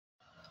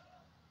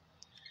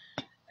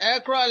ẹ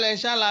kúrọ̀lẹ́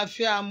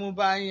ṣàlàáfíà mú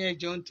bá yín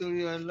ẹjọ́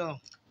nítorí Ọlọ́run.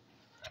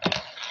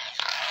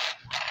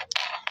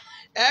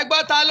 ẹ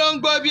gbọ́ ta ló ń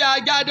gbó bí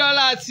ajá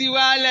dọ́là ti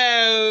wálẹ̀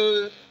o.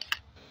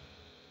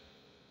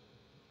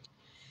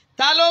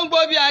 ta ló ń gbó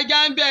bí ajá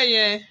ń bẹ̀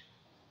yẹn?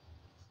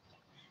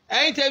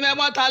 ẹ̀yin tèmi ẹ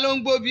mọ̀ ta ló ń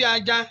gbó bí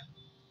ajá?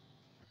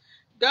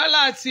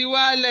 dọ́là ti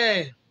wálẹ̀.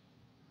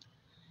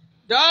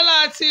 dọ́là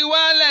ti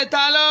wálẹ̀,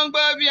 ta ló ń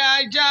gbó bí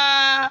ajá?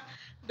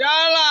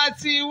 dọ́là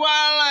ti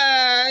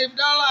wálẹ̀.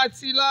 dọ́là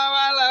ti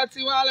wálẹ̀, ti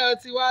wálẹ̀,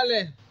 ti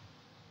wálẹ̀.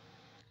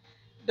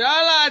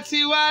 dọ́là ti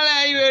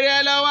wálẹ̀, ìrèrè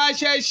ẹ lọ wá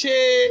ṣẹ̀ṣe.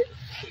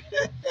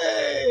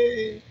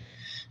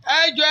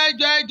 ẹjọ́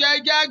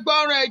ẹjẹ́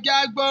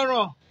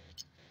agbọ́ràn.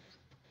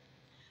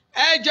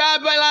 ẹjọ́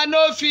abẹ́là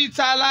no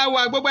filter la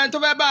wà. gbogbo ẹni tó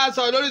fẹ́ bá a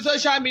sọ̀rọ̀ lórí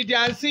social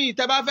media ń sìn,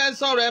 tẹ́ bá fẹ́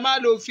sọ̀rọ̀ ẹ má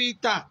lo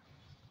filter.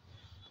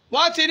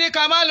 wọ́n ti ní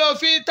ká má lo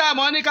filter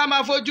mọ́, ní ká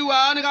máa fojú wa,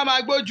 wọ́n ní ká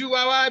máa gbójú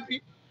wa wá bí.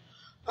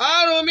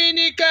 ọrùn mi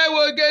ní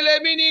kẹ́wò, gèlè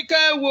mi ní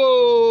kẹ́wò,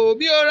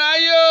 mi ò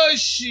ráyè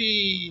òṣì.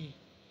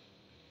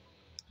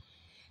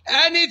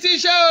 ẹni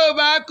tíṣẹ́ ò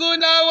bá kún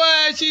lọ́wọ́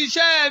ẹ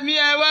ṣiṣẹ́ mi,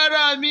 ẹ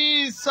wọ́rọ̀ mi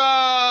sọ.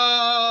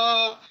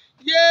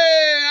 yé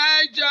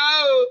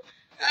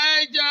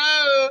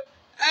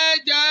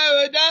ẹjọ́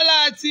o dọ́là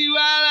ti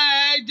wálẹ̀,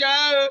 ẹjọ́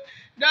o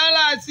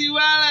dọ́là ti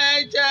wálẹ̀,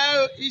 ẹjọ́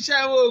o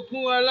iṣẹ́ wo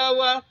kún wọn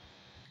lọ́wọ́.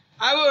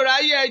 àwọn ò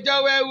ráyè ẹjọ́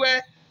wẹ́wẹ́,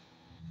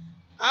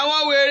 àwọn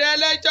wèrè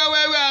ẹlẹ́jọ́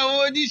wẹ́wẹ́,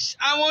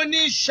 àwọn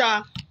oníṣà.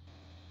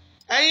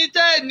 ẹ̀yin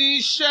tẹ́ ẹ̀ ní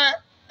iṣẹ́,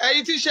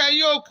 ẹ̀yin tíṣẹ́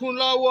yóò kún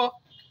lọ́wọ́.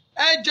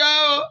 ẹ jọ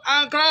o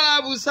ankara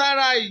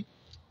busara yìí,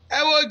 ẹ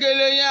wo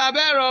gèlè yẹn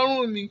abẹ́rẹ́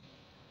ọrùn mi,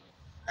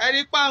 ẹ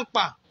rí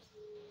pàǹpà,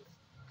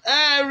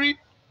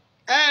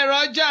 ẹ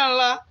rọjà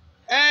ńlá.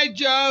 ẹ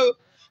jọ o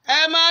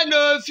ẹ má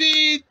lo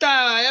fítà,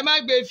 ẹ má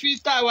gbé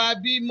fítà wá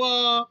bímọ.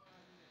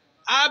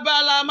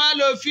 abala má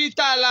lo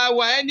filter la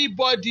wà.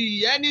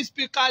 anybody, any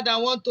speaker that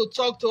want to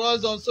talk to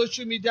us on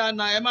social media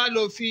now, ẹ má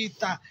lo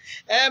filter.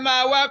 ẹ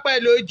máa wá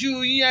pẹ̀lú ojú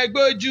yín, ẹ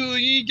gbójú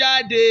yín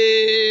jáde.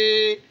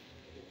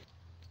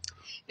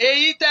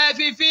 èyí tẹ́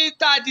fi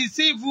filter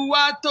deceive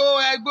wá tó,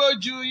 ẹ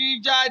gbójú yín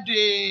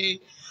jáde.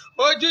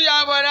 ojú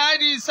yàbọ̀dá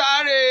di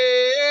sáré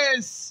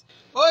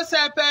ó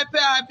ṣe pẹpẹ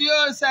àbí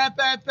ó ṣe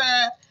pẹpẹ?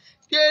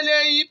 Gele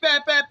yìí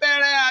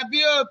pẹpẹpẹrẹ àbí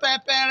ó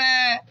pẹpẹrẹ?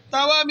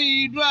 tọwọ́ mi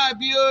yìí dùn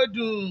àbí ó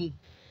dùn?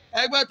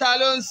 ẹgbẹ́ ta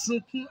ló ń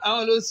sunkún?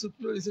 àwọn ló ń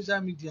sunkún lórí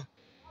social media.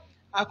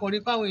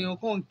 akọrin pé àwọn èèyàn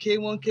kan ń ké,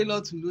 wọ́n ń ké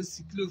lọ́tún lósì.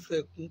 kí ló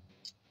fẹ́ kún?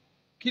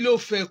 kí ló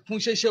fẹ́ kún?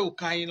 ṣẹ̀ṣẹ̀ ò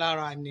ká yín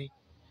lára ni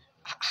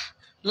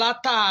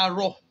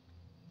látàárọ̀?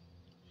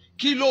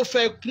 kí ló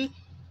fẹ́ kún?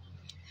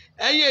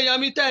 ẹ̀yin èèyàn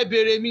mi tẹ́ ẹ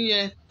béèrè mi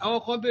yẹn, àwọn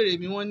kan béèrè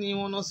mi, wọ́n ní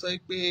wọ́n náà sọ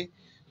pé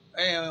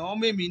wọ́n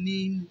mú mi ní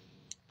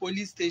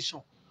police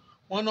station,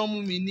 wọ́n náà mú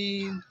mi ní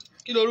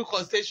kí lórúkọ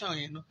station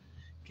yẹn náà,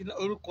 kí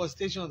lórúkọ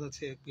station tó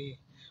tiẹ̀ pé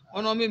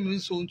wọ́n náà mú mi ní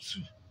zone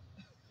 2.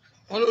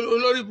 wọ́n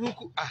olórí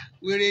burúkú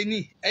wèrè ni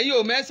ẹ̀yin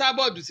ò mẹ́sà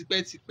bọ́ọ̀dù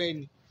tipẹ́tipẹ́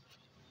ni.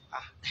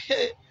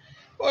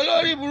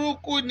 olórí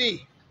burúkú ni.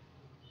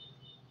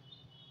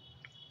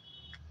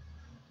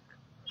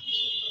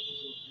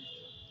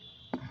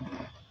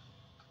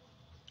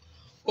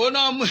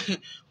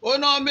 ó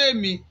náà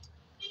mẹ́mi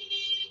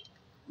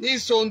ní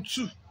zone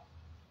 2.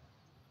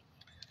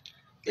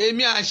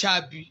 èmi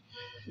àṣàbí,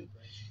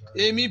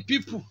 èmi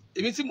pípù,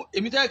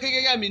 èmi tẹ́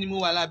kékeré mi ni mo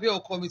wà lábẹ́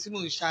ọkọ mi tí mò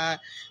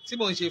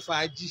ń ṣe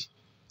fàájì.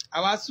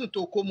 àwa sùn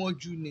tó kó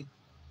mọ́jú ni.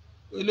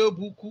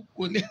 olóbùkú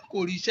kò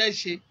ríṣẹ́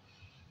ṣe,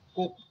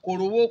 kò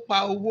rówó pa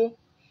owó.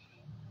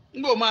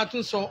 nígbà máa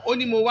tún sọ, ó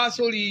ní mo wá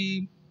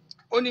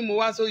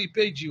sórí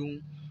péjì òun,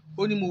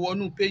 ó ní mo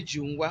wọnú péjì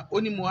òun wá, ó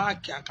ní mo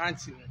háàkì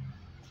àkáǹtì òun.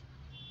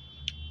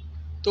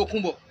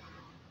 Tókunbọ̀,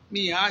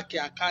 mi háàkì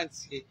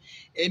àkáǹtì ẹ̀,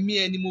 ẹ̀mí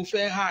ẹ ni mo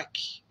fẹ́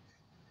háàkì.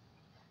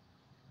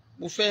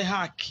 mo fẹ́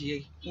háàkì ẹ,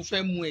 mo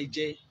fẹ́ mú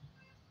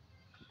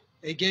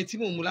ẹ̀jẹ̀ tí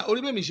mò ń mú la. orí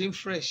bẹ́ẹ̀ mi ṣe ń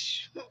fresh.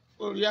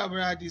 orí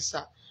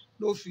abúradìsá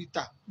ló fi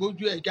tà,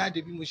 gbójú ẹ̀ jáde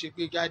bí mo ṣe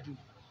gbé jáde.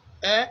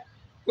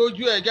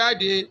 gbójú ẹ̀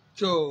jáde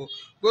tó,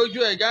 gbójú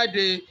ẹ̀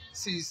jáde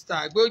sista,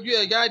 gbójú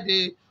ẹ̀ jáde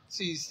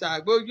sista,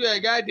 gbójú ẹ̀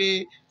jáde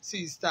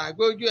sista,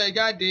 gbójú ẹ̀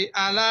jáde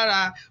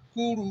alára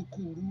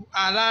kúrukùru,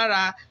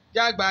 alára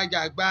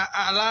jágbajàgba,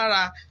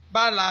 alára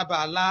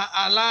bálabàla,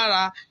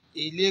 alára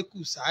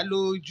èlékùsà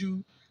lójú,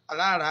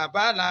 alára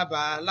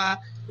bálabàla,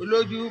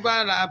 olójú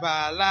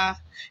bálabàla,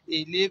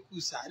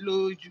 èlékùsà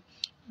lójú.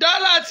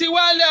 dọ́là ti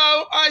wálé.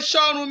 aṣọ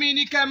ọrùn mi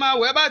ní kẹ́ máa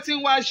wọ̀, ẹ bá ti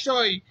ń wá aṣọ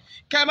yìí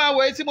kẹ́ máa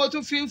wọ̀. èyí tí mo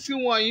tún fi ń fi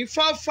wọ̀nyí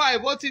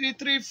 45 ó ti di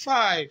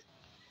 35,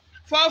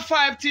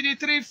 45 ti di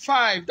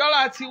 35.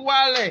 dọ́là ti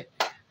wálẹ̀.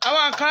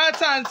 àwọn àkàrà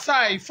tà ń tà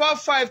yìí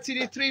 45 ti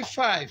di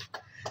 35.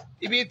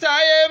 ibi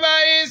táyé bá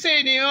yí sí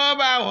ni wọ́n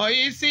bá wọ̀n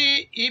yí sí,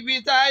 ibi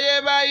táyé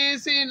bá yí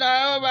sí ni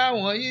wọ́n bá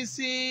wọ̀n yí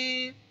sí.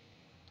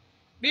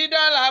 bí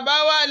dọ́là bá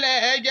wálẹ̀,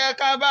 ẹ jẹ́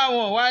ká bá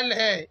wọn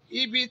wálẹ̀.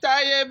 ibi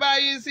táyé bá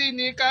yí sí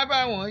ni ká bá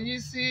wọn yí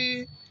sí.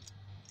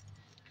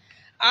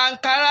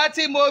 àǹkárá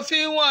tí mo fi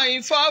ń wọ̀nyí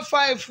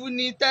 45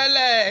 ni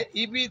tẹ́lẹ̀,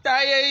 ibi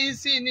táyé yí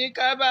sí ni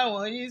ká bá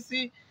wọn yí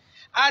sí.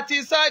 a ti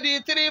sọ di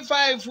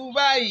 35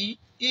 báyìí,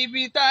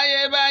 ibi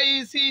táyé bá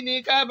yí sí ni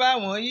ká bá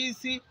wọn yí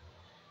sí.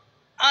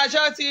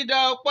 Aṣọ ti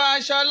dọ̀pọ̀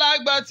aṣọ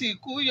lágbọ́ ti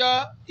kú yọ,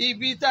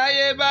 ibi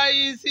táyé bá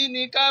yí sí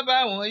ni ká bá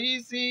wọn yí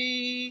sí.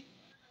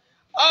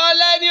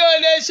 Ọ̀lẹ ni ò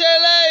lè ṣe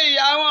léyìí,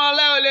 àwọn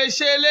ọ̀lẹ ò lè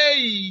ṣe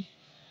léyìí.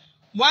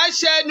 Wọ́n á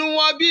ṣẹnu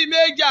wọn bíi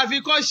méjì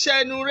àfikún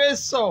ṣẹnu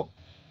rẹ́sọ̀.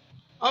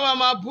 Wọ́n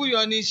máa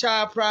búyọ̀ ní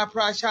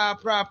ṣááprapra.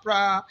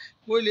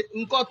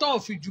 Nǹkan tó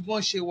ń fi ju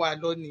bọ́n ṣe wà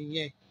lọ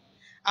nìyẹn.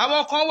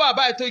 Àwọn kan wà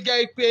báyìí tó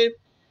jẹ́ pé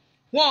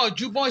wọ́n ò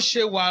ju bọ́n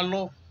ṣe wà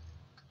lọ.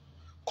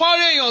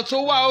 Kọ́rẹ́ èèyàn tó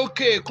wà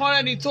òkè,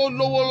 kọ́rẹ́ ni tó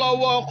lówó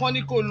lọ́wọ́, kán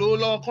ní kò lówó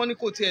lọ́wọ́, kán ní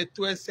kò tiẹ̀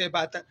tó ẹsẹ̀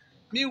bàtà.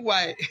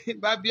 Meanwhile,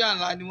 bábí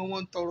àǹlà ni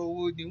wọ́n ń tọrọ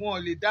owó ni wọ́n ò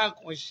lè dá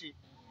nǹkan ṣe.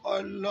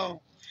 Ọlọ́run.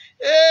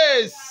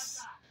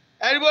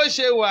 Ẹni bó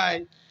ṣe wà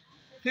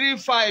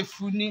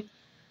 35 ni.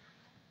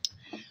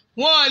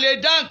 Wọ́n ò lè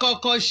dá nǹkan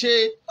kan ṣe.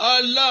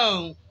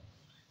 Ọlọ́run.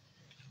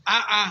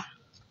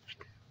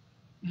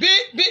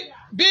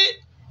 Bí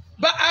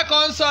bá a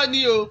kan sọ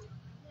ni o.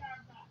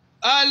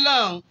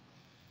 Ọlọ́run.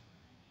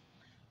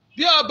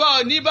 Bí ọba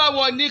òní bá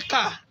wọ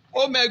níkà,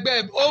 ó mọ ẹgbẹ́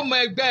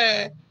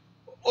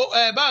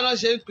báwọn náà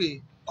ṣe ń pè,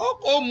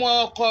 ó mọ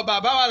ọkọ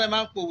bàbá wa rẹ̀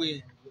máa ń pòwe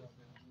yẹn,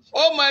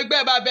 ó mọ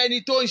ẹgbẹ́ bàbá ẹni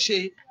tó ń ṣe.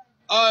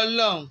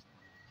 Ọlọ́run.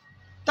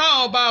 Táwọn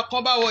ọba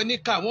kan bá wọ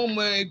níkà, wọ́n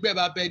mọ ẹgbẹ́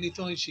bàbá ẹni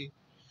tó ń ṣe.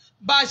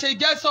 Bá a ṣe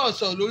jẹ́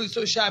sọ̀sọ̀ lórí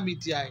social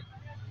media yìí.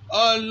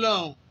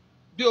 Ọlọ́run.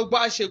 Bí o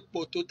bá ṣe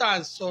pọ̀ tó tá à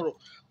ń sọ̀rọ̀,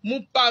 mú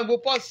pàgbo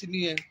pọ́ọ̀sì mi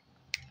yẹn,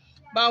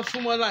 bá ń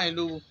fún mọ́lá yẹn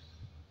lówó.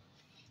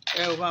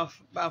 Ò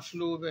bá ń fún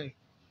lówó bẹ́ẹ̀.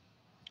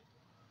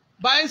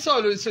 Báyìí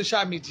sọ̀rọ̀ lórí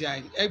social media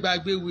yìí, ẹ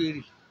gbàgbé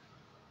wèrè.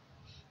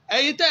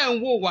 Ẹ̀yin tẹ́ ń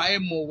wò wá, ẹ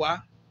mọ̀ wá.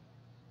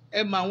 Ẹ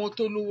mọ àwọn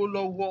tó lówó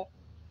lọ́wọ́,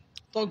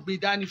 tó ń gbé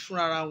dání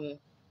fúnra wọn.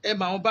 Ẹ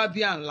mọ àwọn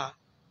bábí àǹlà.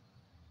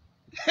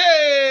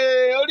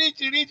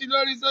 Oríṣiríṣi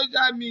lórí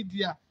social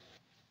media.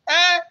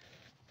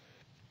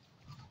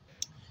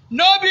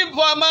 No be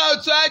for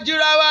mouth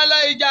ajira wa lọ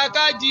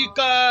ìjàkadì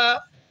kan.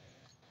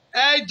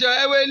 Ẹ jọ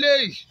ẹ wẹlé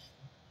yìí.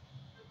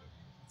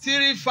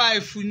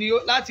 35 ni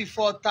láti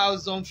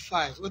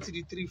 4,500 ó ti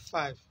di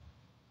 35.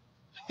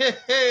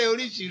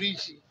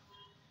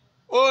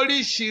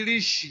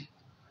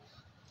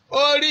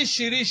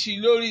 Oríṣiríṣi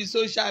lórí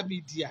social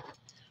media.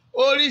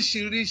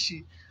 Oríṣiríṣi.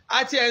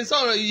 Àti ẹ̀ ń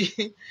sọ̀rọ̀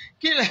yìí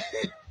kí lẹ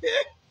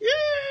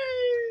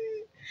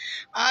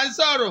à ń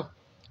sọ̀rọ̀,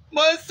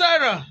 mo ń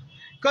sọ̀rọ̀,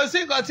 kò sí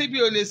nǹkan tí mi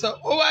ò lè sọ.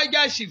 Ó wá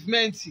jẹ́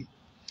achievement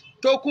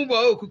tó kún bọ̀,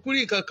 ó kúkú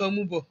rí nǹkan kan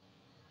mú bọ̀.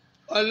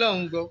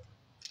 Ọlọ́run gbọ́,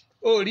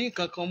 ó rí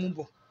nǹkan kan mú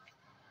bọ̀.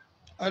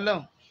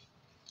 Ọlọ́run,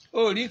 ó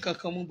rí nǹkan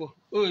kan mú bọ̀,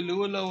 ó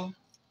lówó lọ́wọ́.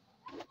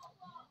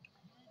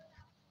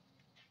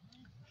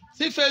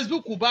 Tí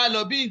Facebook bá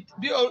lọ, bí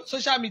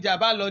social media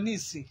bá lọ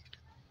nísìn,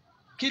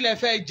 kí lẹ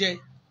fẹ́ jẹ?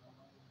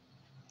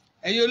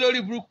 Ẹ̀yin olórí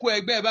burúkú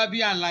ẹgbẹ́ bá bí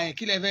àǹlà yẹn,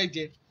 kí lẹ fẹ́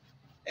jẹ?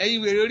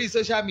 Ẹ̀yin wèrè orí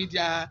social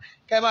media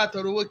kẹ́ máa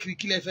tọrọ owó kiri,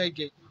 kí lẹ fẹ́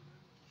jẹ?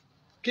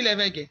 Kí lẹ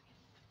fẹ́ jẹ?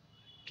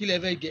 Kí lẹ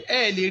fẹ́ jẹ? Ẹ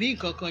lè rí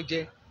nǹkan kan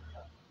jẹ.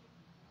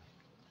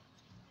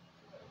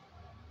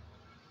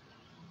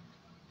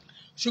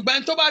 Ṣùgbọ́n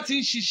tó bá ti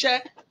ń ṣiṣẹ́,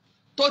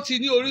 tó ti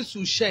ní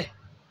orísun iṣẹ́,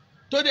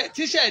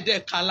 tíṣẹ́ ẹ̀dẹ̀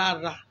ká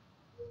lára.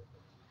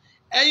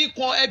 Ẹ̀yin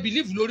kan ẹ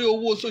believe lórí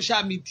owó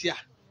social media.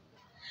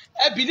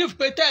 Ẹ believe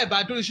pé tẹ́ ẹ bá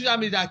dórí social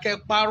media kẹ́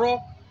parọ́,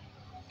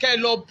 kẹ́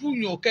lọ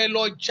búyàn, kẹ́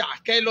lọ jà,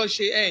 kẹ́ lọ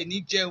ṣe ẹ̀ ní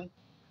jẹun.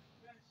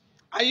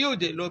 Ayé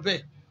òde lọ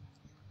bẹ́ẹ̀.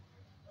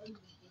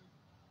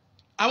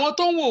 Àwọn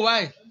tó ń wò wá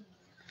ẹ̀,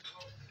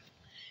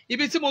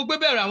 ibi tí mo gbé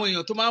bẹ̀rẹ̀ àwọn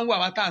èèyàn tó máa ń wà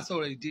wá tá à ń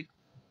sọ̀rọ̀ èdè,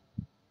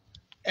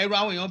 ẹ̀rù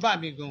àwọn èèyàn bà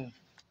mí gan-an.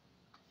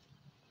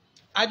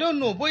 I don't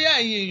know, bóyá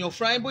ẹ̀yin èèyàn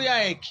fúnra yín, bóyá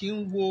ẹ̀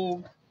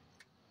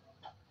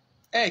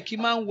kí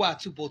máa ń wo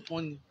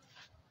àtúbọ̀tán ni.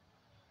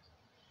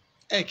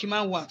 Ẹ̀ kí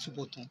máa ń wo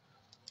àtúbọ̀tán.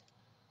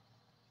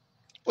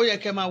 Ó yẹ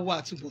kẹ́ máa wo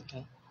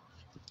àtúbọ̀tán.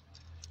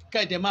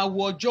 Kẹ́ẹ̀dẹ̀ máa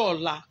wo ọjọ́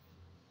ọ̀la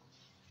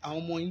àwọn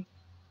ọmọ yín.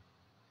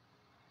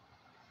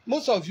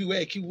 Most of you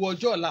ẹ̀ kí wo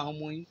ọjọ́ ọ̀la àwọn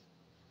ọmọ yín.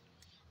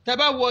 Tẹ́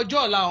bá wo ọjọ́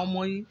ọ̀la àwọn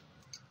ọmọ yín,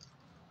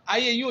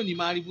 ayé yín ò ní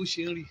máa rí bó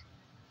ṣe ń rí.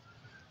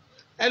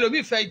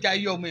 Ẹlòmíì fẹ́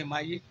jayé ọmọ ẹ̀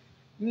máyé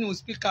nínú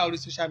spíkà orí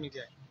social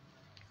media.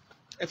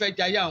 Ẹ fẹ́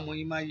jayé àwọn ọmọ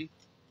yín máyé.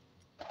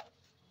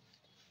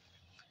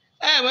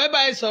 Mọ̀ ẹ́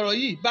báyìí sọ̀rọ̀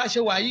yìí, bá ṣe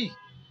wà yìí,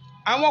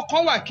 àwọn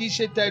kan wà kì í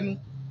ṣe tẹnu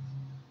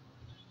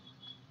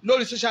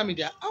lórí social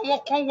media. Àwọn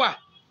kan wà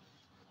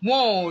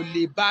wọn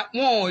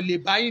ò lè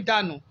bá yín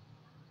dànù.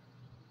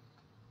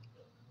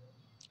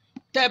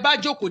 Tẹ́ bá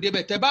jókòó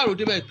débẹ̀, tẹ́ bá rò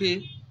débẹ̀ pé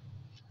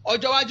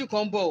ọjọ́ iwájú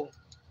kan ń bọ̀ o,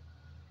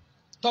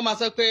 tó máa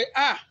sọ pé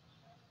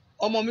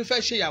ọmọ mi fẹ́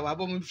ṣèyàwó,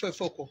 àbọ̀ ọmọ mi fẹ́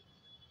fọ́kọ.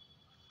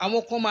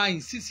 Àwọn kan máa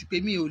insist pé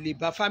mi ò lè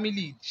bá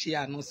family ṣe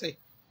ànọ́sẹ̀.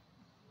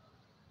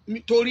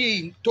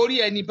 Torí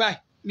ẹni báyìí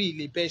mi ì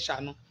lè bẹ́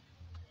ṣàná.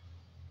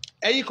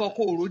 Ẹ̀yin kan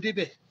kò rò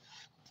débẹ̀.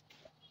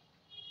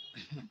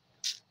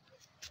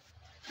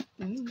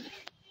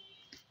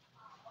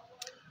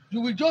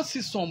 You will just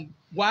see some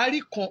wàá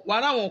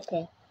ráwọn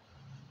kan.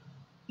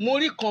 Mo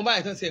rí kan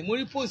báyìí tán sẹ̀, mo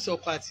rí post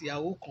ọkọ àti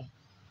ìyàwó kan.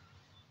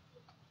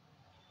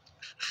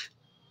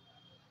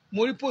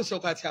 Mo rí post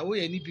ọkọ àti ìyàwó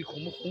yẹn níbi kan,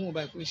 mo kàn wọ́n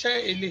báyìí pé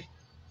iṣẹ́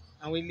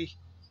àwọn ilé.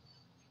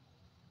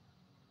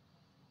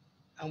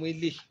 àwọn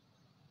ilé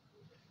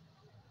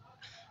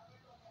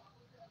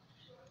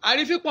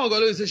àrífín pọ̀ gan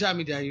lórí social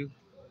media yìí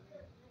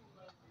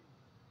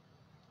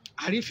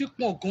àrífín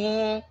pọ̀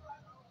gan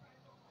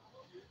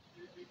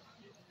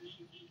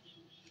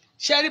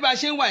ṣé rí bá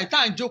ṣe ń wà yìí tá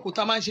à ń jókòó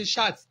tá a máa ń ṣe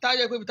chat tá a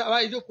jẹ́ pé tá a bá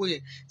yẹ jókòó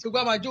yẹn tí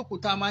gbogbo máa jókòó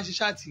tá a máa ń ṣe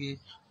chat yẹn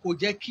kò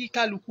jẹ́ kí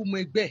kálukú mọ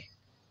ẹgbẹ́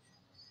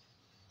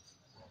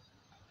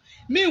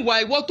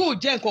meanwhile ìwọ tó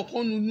jẹ́ nǹkan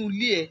kan nínú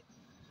ilé ẹ̀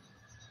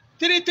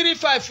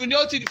 335 ni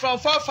ó ti di from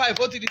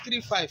 45 ó ti di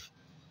 35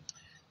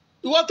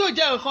 ìwọ tó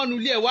jẹ́ nǹkan kan nínú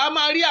ilé ẹ̀ wàá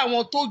máa rí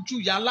àwọn tó ju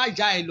ìyá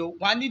lájà ẹ̀ lọ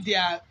wàá nídìí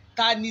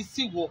àtàní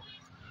síwọ̀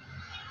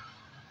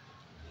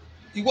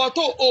ìwọ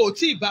tó o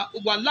tí ì bá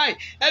wà láì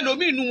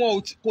ẹlòmíín nu wọn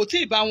kò tí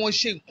ì bá wọn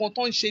ṣe nǹkan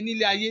tó ń ṣe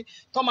nílé ayé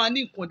tó máa ní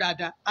nǹkan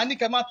dáadáa a ní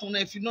kẹ́ má tan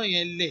ẹ fi náà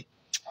yẹn lẹ̀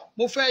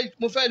mo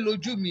fẹ́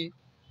lójú mi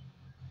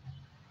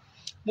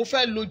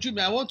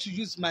I want to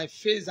use my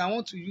face I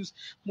want to use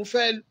mo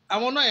fẹ́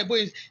àwọn náà yẹn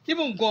bóyá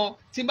even gan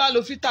tí n bá lo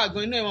fítà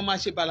gan inú ẹ̀ máa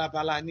ṣe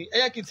bàlàbàlà ni ẹ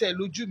yẹ kí n tẹ̀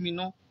lójú mi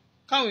ná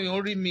káwọn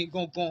èèyàn rí mi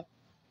gangan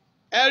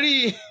ẹ rí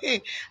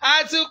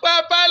àtùpà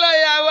pálọ̀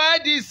ìyàwó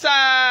àdìsá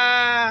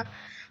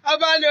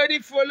ọba lórí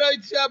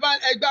fọlọ́jì ọba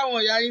ẹgbẹ́ àwọn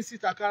ìyá yín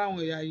síta kára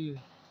àwọn ìyá yín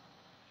o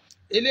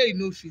eléyìí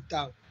ló fi ta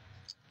o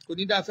kò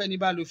ní dáfẹ́ ní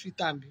bá lo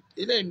fítà mi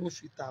eléyìí ló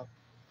fi ta o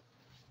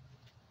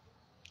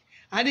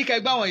a ní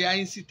kẹgbẹ́ àwọn ìyá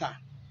yín síta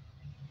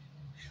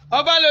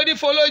ọba lórí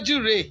fọlọ́jì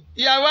rè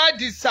ìyàwó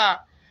àdìsá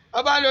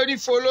ọba lórí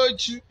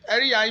fọlọ́jì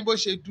ẹ̀rí ìyá yín bó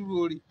ṣe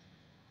dúró rè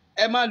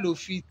ẹ má lo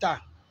fítà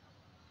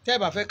tẹ́ ẹ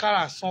bá fẹ́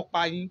kára sán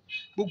pa yín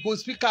gbogbo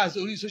speakers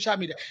orí social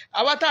media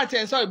àwa tá àti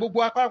ẹ̀ ń sọ̀rọ̀ gbogbo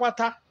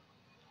apárápátá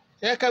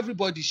ẹ kẹ́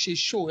everybody ṣe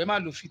show ẹ má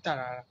lo fítà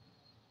rárá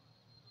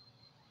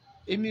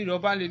èmi rẹ̀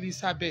ọba lè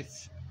Elizabeth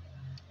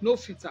no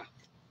fítà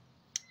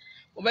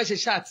mo fẹ́ ṣe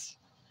chat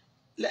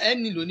ẹ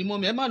nílò ní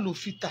mọ́mi ẹ má lo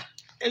fítà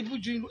ẹ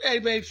bójú ẹ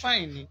bẹ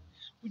fine ni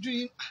bójú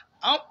yín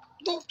àwọn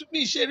tó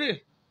mi ṣeré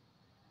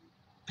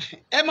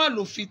ẹ má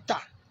lo fítà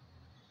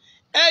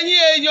ẹ̀yin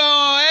èèyàn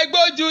ẹ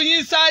gbójú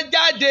yín sá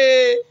jáde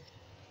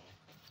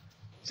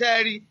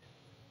ṣẹ́rí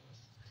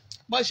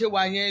bọ́ ṣe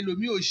wà yẹn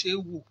ẹlòmíì ò ṣe é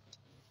wò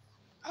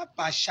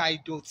àbàṣà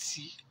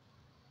ìdọ̀tí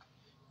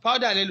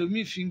powder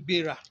lẹ́lòmíì fi ń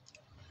gbéra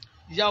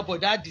ìyá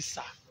ọbọ̀dá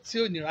àdìsá tí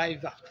ò ní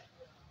rival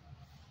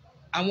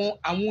àwọn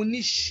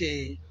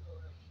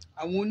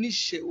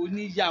oníṣẹ́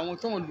oníyà àwọn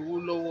tó ń lówó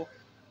lọ́wọ́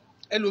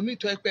ẹlòmíì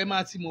tó ẹpẹ́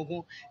máa ti mọ̀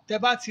gan tẹ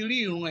bá ti rí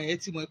ìran ẹ̀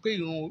ti mọ̀ pé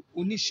ìran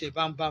oníṣẹ́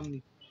bámbám ni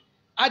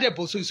á dẹ̀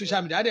bọ̀ sórí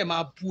social media á dẹ̀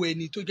máa bú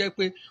ẹni tó jẹ́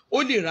pé ó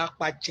lè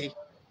rápa jẹ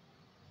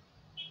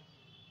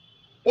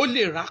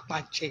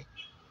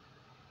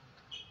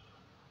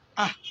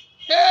ah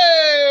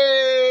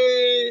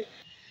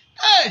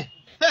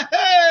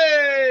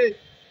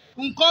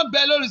nǹkan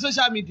bẹ lórí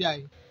social media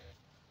yìí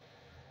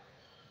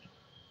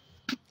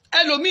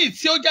ẹlòmíì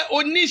tí ó jẹ́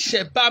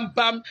oníṣẹ́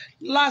bámbám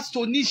last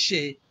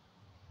oníṣẹ́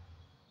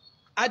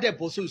á dẹ̀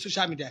bọ̀ sórí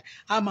social media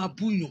á máa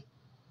búyàn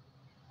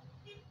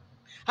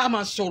á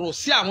máa sọ̀rọ̀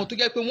sí àwọn tó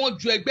jẹ́ pé wọ́n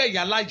ju ẹgbẹ́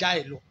ìyá alájà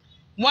ẹ̀ lọ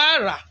wọ́n á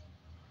rà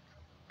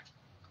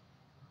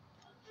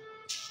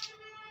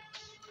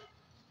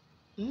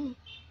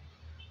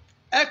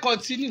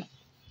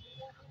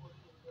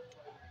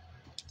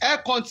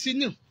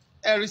continue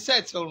ẹ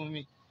reset ọrùn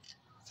mi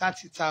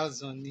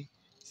 30,000 ni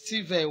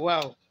silver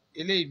wà o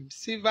eléyìí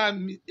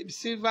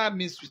silver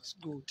mixed with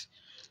gold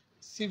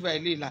silver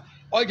eléyìí la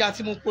ọjà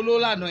tí mo polówó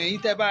lánàá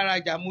ẹ̀yin tẹ́ bá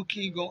rajà mú kí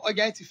n gan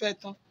ọjà yẹn ti fẹ́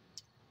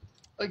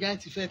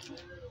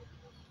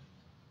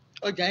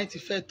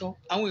tán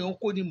àwọn èèyàn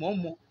kò ní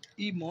mọ̀ọ́mọ̀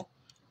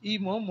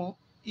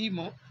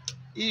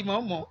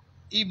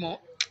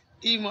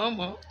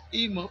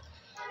ìmọ̀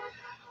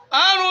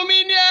ọrùn mi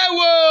ní ẹ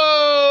wò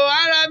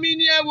ara mi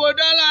ní ẹ wò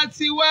dọ́là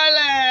ti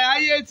wálẹ̀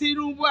ayé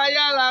Tinubu ayé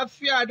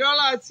àlàáfíà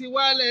dọ́là ti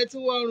wálẹ̀ tí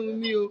wọ́n rùn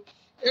mí o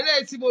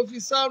eléyìí tí mo fi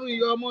sọ́rùn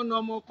yìí ọmọ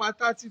náà mo pa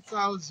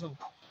 30,000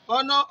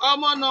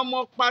 ọmọ náà mo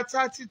pa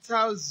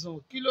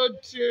 30,000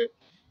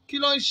 kí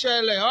ló ń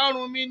ṣẹlẹ̀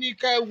ọrùn mi ní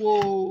kẹ́ wò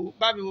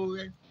bá mi wò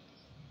rẹ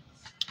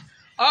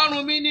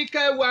ọrùn mi ní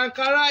kẹ́ wò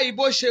àǹkárá yìí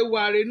bó ṣe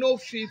wà rè no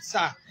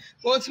filter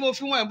ohun tí mo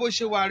fi wọ̀nyí bó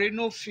ṣe wà rè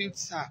no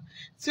filter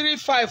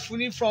 35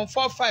 ní from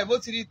 45 ó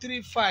ti di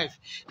 35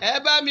 ẹ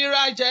bá mi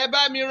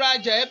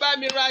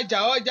rajà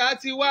ọjà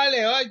ti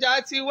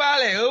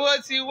wálẹ̀ owó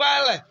ti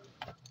wálẹ̀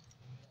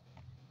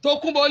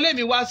Tókunbọ̀ ó lé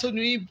mi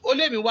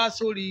wá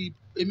sórí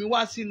èmi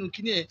wá sínú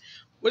kíní ẹ̀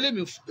ó lé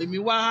èmi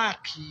wá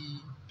háàkì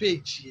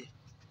péèjì ẹ̀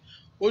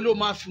ó ló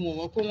máa fi wọ̀n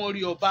wọ́n pé wọ́n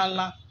rí ọba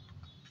ńlá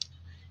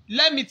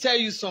let me tell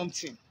you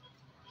something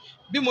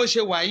bí mo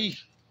ṣe wà yìí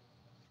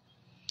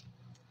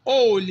o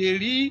ò lè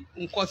rí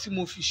nǹkan tí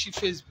mo fi ṣí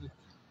Facebook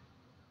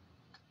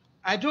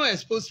I don't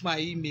expose my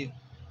email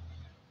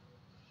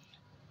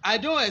I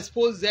don't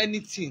expose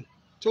anything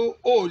tó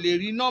o ò lè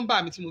rí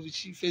nọ́mbà mi tí mo fi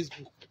ṣí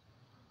Facebook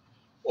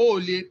o ò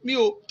lè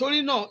torí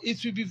náà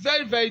it will be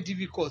very very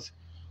difficult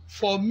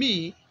for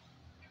me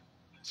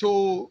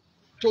to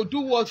do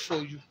what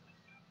for you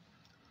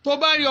tó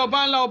bá rí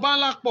ọba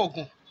ńlá pọ̀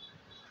gan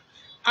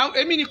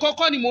èmi ní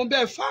kọ́kọ́ ni mò ń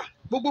bẹ́ẹ̀ fà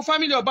gbogbo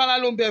fámìlì ọba ńlá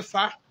ló ń bẹ́ẹ̀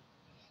fà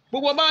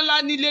gbogbo ọba ńlá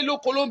nílé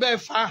lóko ló ń bẹ́ẹ̀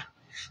fà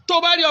tó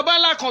bá rí ọba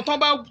ńlá kan tán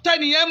bá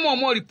tẹ́ni yẹn mọ̀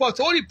ọmọ report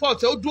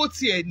ó dúró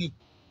tiẹ̀ ni.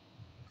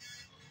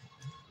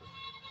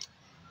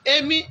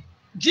 Èmi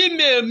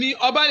Gmail mi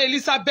Ọbalẹ̀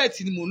Elizabeth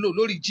ni mò ń lò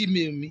lórí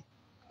Gmail mi.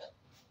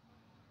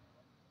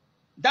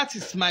 That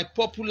is my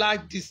popular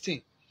this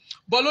thing.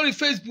 But lórí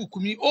Facebook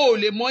mi ó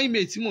lè mọ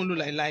email tí mò ń lò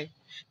láìláì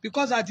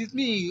because I did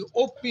me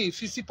open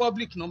fi sí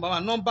public number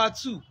one. Number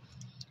two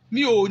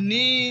èmi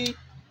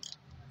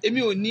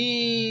ò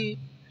ní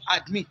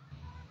admin.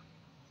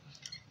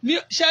 Mi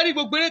ṣe rí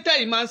gbogbo eré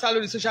tẹ̀yìn máa ń sá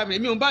lórí social media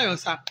mi ò ń báyàn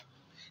sá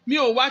mi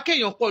ò wá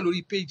kéèyàn pọ̀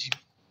lórí page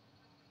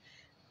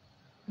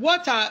mi.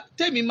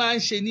 Tèmi máa ń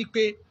ṣe ni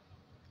pé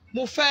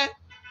mo fẹ́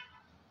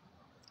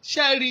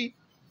ṣe rí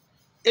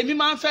èmi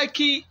máa ń fẹ́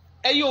kí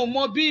ẹ̀yin ò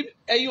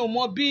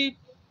mọ bí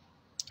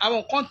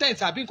àwọn content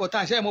àbí nǹkan tá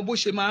à ń ṣe ẹ̀ mọ bó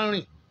ṣe máa ń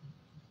rìn.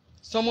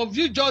 Some of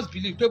you just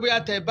believe pé bóyá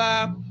tẹ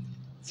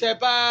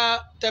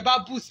bá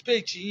boost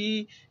page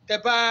yín tẹ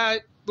bá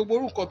gbogbo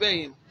orúkọ bẹ́ẹ̀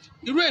yẹn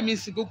irú èmi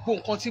sì gbogbo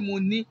nǹkan tí mo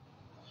ní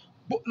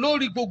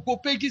lórí gbogbo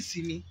pages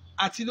mi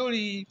àti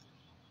lórí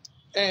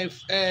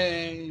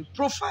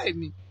profile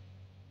mi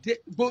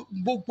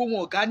gbogbo wọn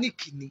organic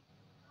ni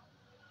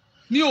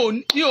mi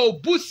ò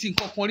boost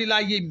nǹkan kan rí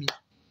láyé mi.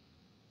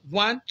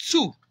 1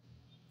 2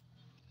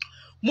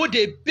 mo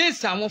dé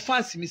base àwọn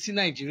fans mi sí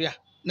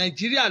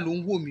Nàìjíríà ló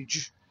ń wò mí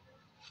jù.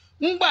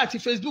 Ngbà tí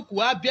Facebook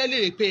wá bí ẹ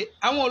lè pé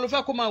àwọn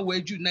olùfẹ́ kó máa wẹ̀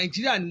jù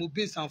Nàìjíríà ni mo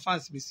base àwọn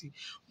fans mi sí.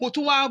 Mo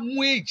tún wá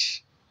mú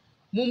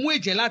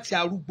age láti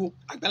arúgbó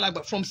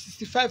àgbàlagbà from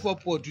 65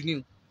 upward ni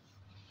o.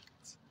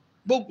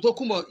 Tó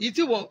kún bọ̀ yìí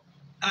tí wọ́n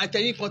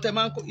àtẹ̀yìn kan tẹ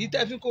máa ń kó yìí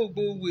tẹ́ fi kó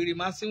gbogbo wèrè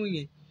máa síwìn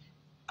yẹn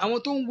àwọn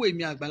tó ń wo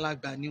èmi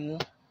àgbàlagbà ni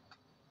wọ́n.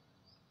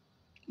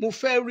 Mo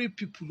fẹ́ rí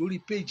people lórí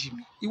page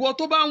mi. Ìwọ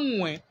tó bá ń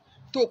wọ̀n ẹ́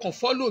tó kàn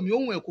follow mi ó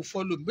wọ̀n ẹ́ kó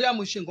follow mi bóyá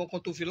mo ṣe nǹkan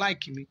kan tó fi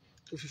like mi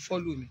tó fi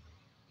follow mi.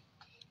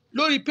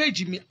 Lórí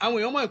page mi àwọn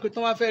èèyàn mọ̀ pé tí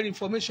wọ́n bá fẹ́ rí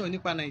information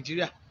nípa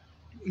Nàìjíríà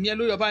ìyẹn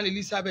lórí Ọbalẹ̀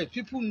Elizabeth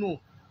people know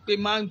pé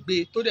máa ń gbé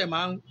tó dẹ̀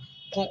máa ń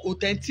kan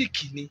authentic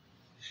ni.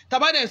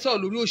 Tàbá dẹ̀ sọ̀rọ̀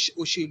lórí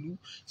òṣèlú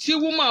tí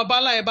woman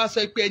ọbalá ẹ bá sọ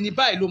pé ẹni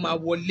báyìí ló máa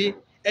wọlé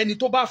ẹni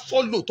tó bá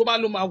follow tó bá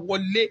ló máa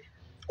wọlé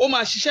ó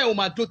máa ṣiṣẹ́ ó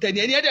máa dó tẹni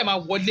ẹni ẹ̀ dẹ̀ máa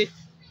wọlé.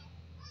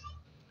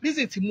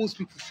 Reason tí most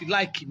people feel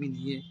like mi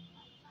nìyẹn.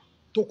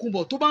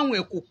 Tòkunbọ̀ tó bá wùn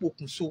ẹ́ kó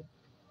pokùnso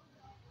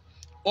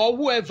or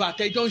whoever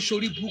tẹjọ́ ń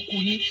ṣorí burúkú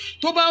yín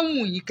tó bá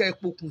wùn yín kẹ́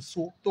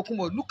pokùnso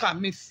Tòkunbọ̀ look at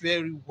me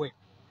very well.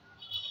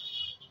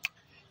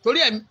 Torí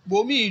ẹ̀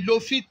bòmí ló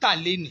fi tà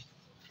lénìí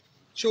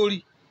sórí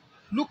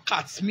look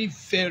at me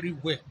very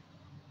well.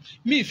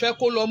 Mi ìfẹ́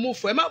kó lọ mú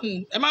fò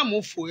ẹ má mú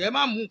fò ẹ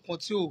má mú nǹkan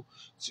tí ò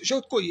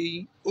ṣókò yẹ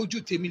yín ojú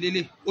tèmi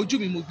lélẹ̀ ojú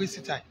mi mo gbé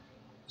síta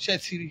ṣe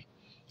ti rí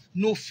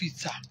no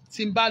filter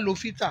tí n bá lo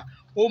filter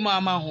ó máa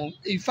hàn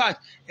in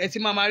fact ẹ ti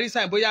máa rí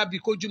sáì bóyá bí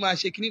kójú máa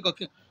ṣe kíní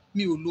kankan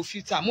mi ò lo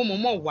filter mo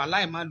mọ̀ wà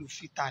láì má lo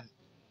filter ni.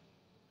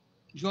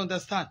 You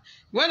understand?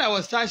 When I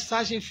was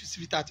searching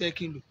filter tẹ́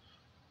kí n lò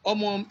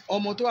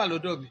ọmọ tó wà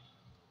lọ́dọ̀ mi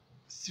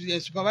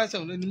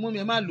supervisor ni mọ́mí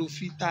ẹ má lo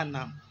filter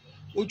náà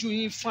ojú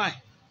yín fine.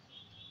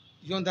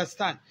 You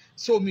understand?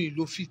 So mi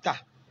lo filter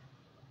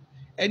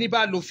ẹni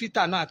bá lo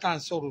filter náà tá à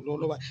ń sọ̀rọ̀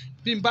lọ́wọ́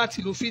bí n bá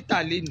ti lo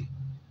filter lénìí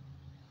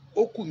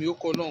ó kù mí ó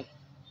kọ lọ́hùn.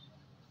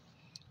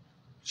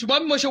 Ṣùgbọ́n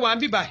bí mo ṣe wà ń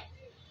bíbà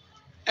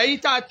ẹ̀yin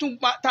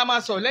tá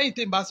máa sọ̀rọ̀ lẹ́yìn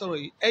tí n bá sọ̀rọ̀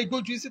yìí ẹ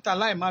gbójú síta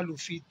láì má lo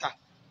filter.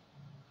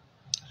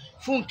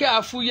 Fúnkẹ́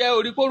Afúyẹ́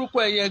orí orúkọ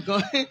ẹ̀ yẹn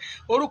gan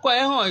orúkọ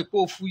ẹ̀ hàn ipò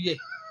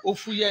ó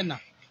fúyẹ́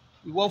náà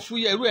ìwọ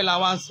fúyẹ́ irú ẹ̀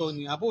làwọn sọ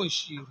ni àbò ń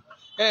ṣe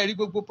ẹ rí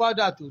gbogbo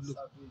powder tó lò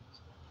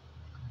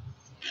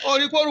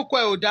orí orúkọ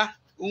ẹ̀ ò dá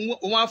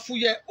òun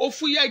afúyẹ́ ó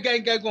fúyẹ́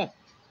gẹ́gẹ́ gan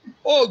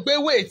ó gbé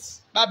weight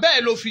bàbá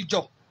ẹ̀ ló fi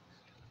jọ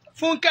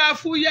Fúnkẹ́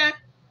Afúyẹ́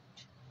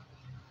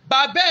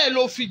bàbá ẹ̀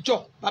ló fi jọ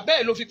bàbá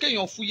ẹ̀ ló fi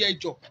kéèyàn fúyẹ́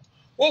jọ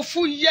ó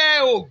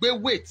fúyẹ́ ó gbé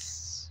weight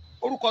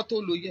orúkọ tó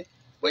lò yẹ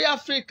bóyá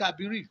fake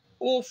àbí rí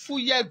ó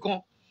fúyẹ́ gan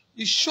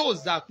it shows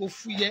that ó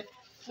fúyẹ́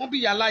wọ́n bí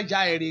yàlájà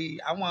ẹ̀rẹ̀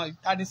àwọn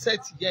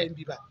ìtanisẹ́ẹ̀tì yẹ́ ẹ̀ ń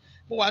bíbà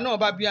mo wà náà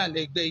bá bí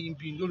àlẹ́ ẹgbẹ́ yín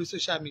bí lórí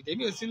social media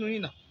mi ò sínú yìí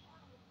náà.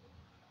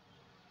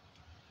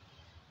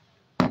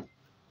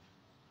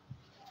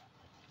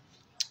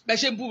 Bẹ́ẹ̀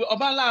ṣe ń bú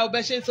ọba ńlá o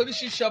bẹ́ẹ̀ ṣe ń sorí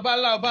ṣíṣe ọba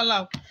ńlá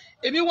o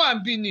èmi wà ń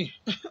bí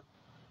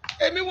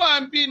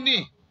ni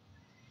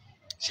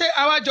ṣé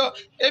àwájọ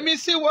èmi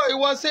sí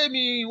ìwọ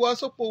sẹ́mi ìwọ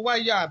sópo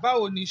wáyà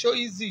báwo ni ṣó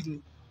easy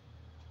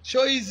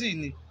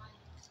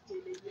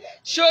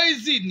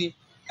ni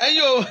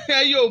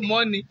ẹ̀yin ò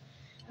mọ̀ ni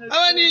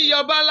àwọn ní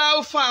ìyọba ńlá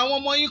ó fa àwọn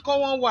ọmọ yín kọ́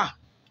wọ́n wà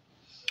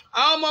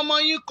àwọn ọmọ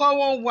yín kọ́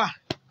wọ́n wà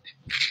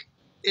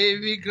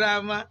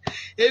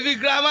èmi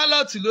girama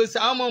lọ́tún ló ṣe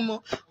àwọn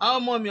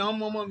ọmọ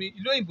mi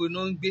ìlú òyìnbó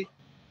náà ń gbé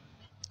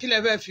kí lẹ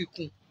fẹ́ fi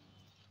kún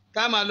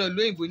tá a máa lọ ìlú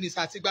òyìnbó ní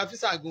àtìgbà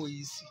físà gan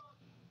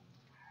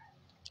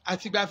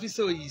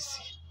òyì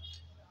sí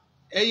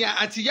ẹ̀yin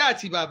àtìyá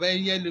àti bàbá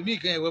ẹ̀yin ẹlòmíì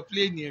gan ẹ̀wọ̀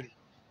pléènì rẹ̀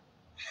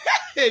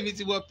èmi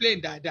ti wọ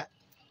pléènì dáadáa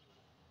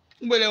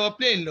ń bọ̀ lẹ́wọ̀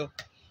pléènì lọ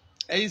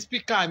ẹ̀yin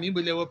spíkà mi ń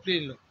bọ̀ lẹ́wọ̀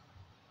pléènì lọ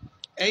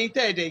ẹ̀yin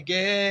tẹ̀ẹ̀dẹ̀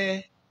gẹ́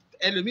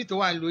ẹlòmíì tó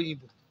wà ní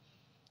òyìnbó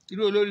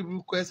irú olórí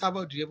burúkú ẹ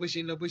sábọ̀dù yẹn bó ṣe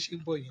ń lọ bó ṣe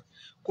ń bọ̀ yẹn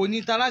kò ní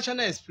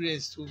international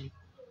experience tó mi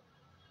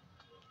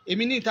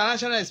èmi ní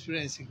international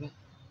experience gan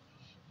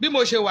bí mo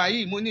ṣe wà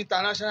yìí mo ní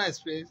international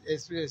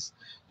experience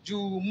ju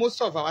most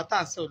of our tá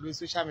à ń sọ lórí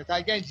social media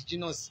again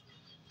indigenous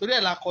torí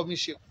ẹ̀ la kọ́ mi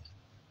ṣe.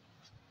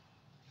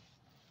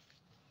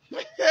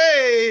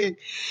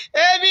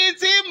 Èmi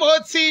tí mo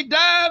ti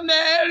dé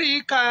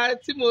Amẹ́ríkà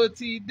tí mo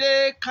ti dé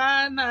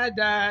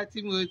Canada tí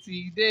mo ti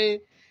dé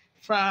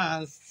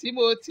France tí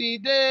mo ti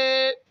dé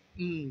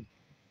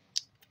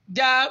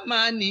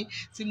Germany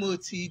tí mo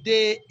ti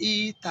dé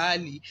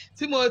Italy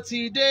tí mo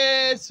ti dé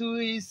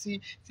Swiss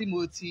tí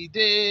mo ti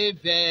dé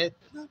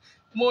Vietnam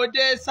mo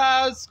dé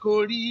South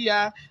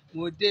Korea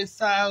mo dé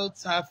South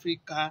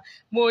Africa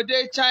mo dé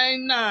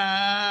China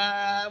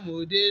mo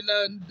dé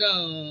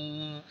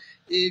London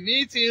èmi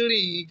ti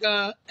rìn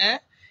gan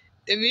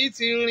èmi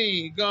ti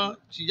rìn gan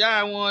jìyà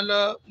wọn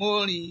lọ mo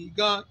rìn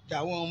gan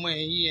jàwọn ọmọ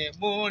ẹ̀yìn ẹ̀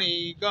mo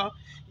rìn gan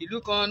ìlú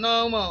kan náà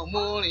mọ̀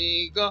mo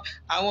rìn gan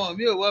àwọn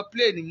mi ò wọ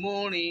plane mo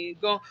rìn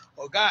gan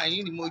ọ̀gá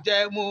yín ni mo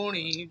jẹ́ mo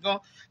rìn gan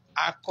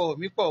akọ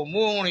mi pọ̀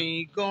mo rìn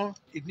gan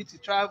èmi ti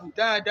travel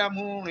dáadáa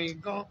mo rìn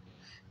gan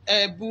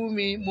ẹbú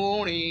mi mo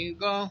rìn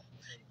gan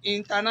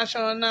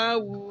international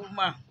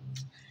woman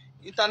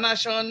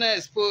international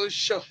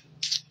exposure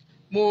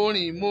mo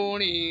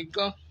rìn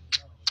gan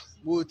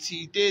mo ti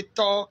dé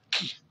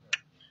Turkey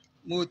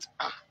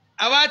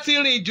àwa ti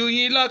rìn jù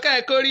yín lọ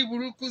kẹ́ẹ̀kọ́ rí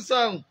burúkú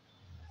sọ̀hún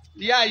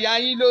ìyá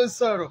yín ló ń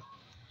sọ̀rọ̀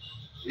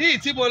yìí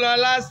tí mo lọ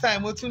last time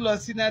mo tún lọ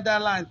sí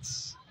Netherlands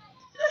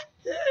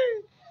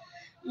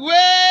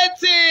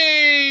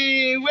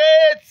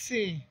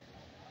waiting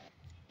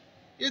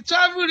you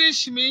travel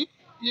reach me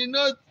you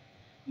know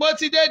mo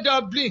ti dé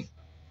Dublin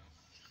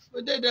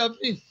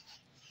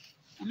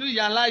ìlú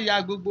ìyáláyà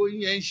gbogbo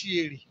yín ẹ̀ ń ṣe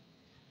èrè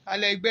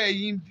alẹ́ ẹgbẹ́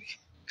yín bí.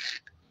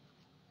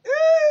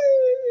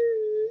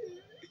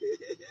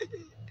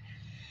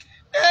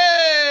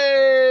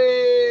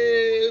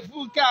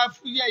 Fúnkẹ́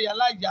Afúyẹ́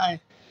ìyáláyà ẹ̀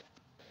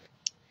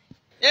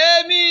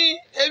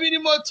èmi ni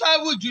mo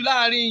travel jù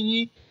láàrin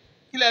yín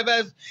kí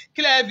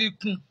lẹ fi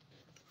kún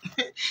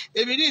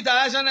èmi ní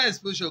international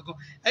exposure gan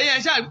ẹ̀yin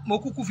ẹ̀ ṣáà mo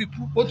kúkú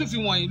mo tún fi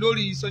wọ̀nyí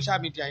lórí social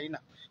media yìí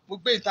náà mo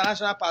gbé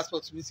international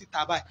passport mi síta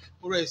báyìí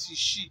mo rẹ̀ sí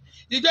ṣí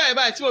ìjọ ẹ̀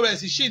báyìí tí mo rẹ̀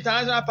sí ṣí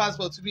international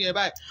passport mi ẹ̀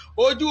báyìí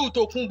ojú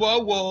Tòkunbọ̀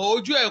wọ̀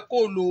ojú ẹ̀ kò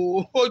lò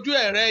ojú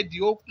ẹ̀ rẹ́ẹ̀dì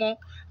ó pọ́n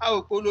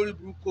àwòkọ́ lórí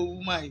burúkú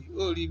woman yìí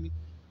ó rí mi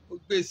ó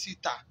gbé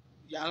síta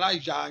yàrá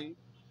ìyá yín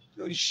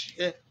lórí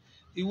ṣẹ́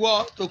ìwọ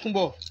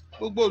Tòkunbọ̀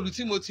gbogbo ìlú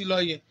tí mo ti lọ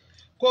yẹn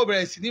kó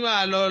bẹ̀rẹ̀ sí ní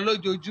máa lọ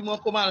lójoojúmọ́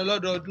kó máa lọ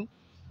lọ́dọọdún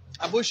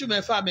àbóṣù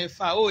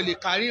mẹ́fà ó lè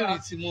kárí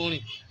ìrìn tí mo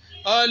rìn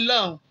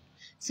Ọlọ́run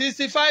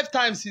 65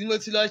 times ni mo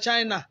ti lọ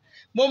China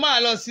mo máa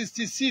lọ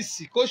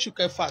 66 kóṣù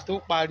kẹfà tó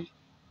parí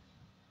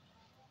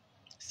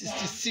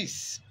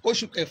 66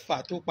 kóṣù kẹfà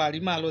tó parí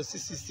máa lọ sí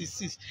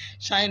 66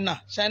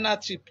 China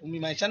trip mi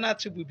my China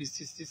trip will be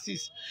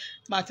 66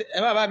 ẹ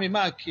má bá mi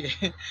máa kí ẹ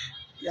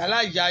yàrá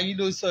ìyá yín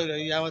ló sọ̀rọ̀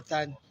ìyàwó ta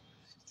ni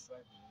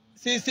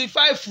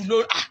 65 ló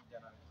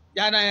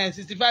January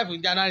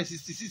 65 January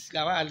 66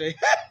 làwọn àlọ́ yìí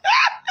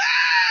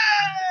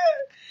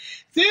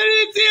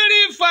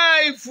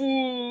 335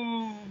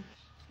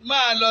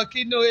 máa lọ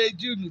kí ní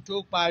ejúùnù tó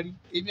parí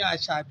èmi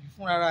àṣàbí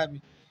fúnra mi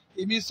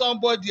èmi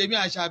somebody èmi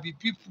àṣàbí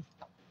people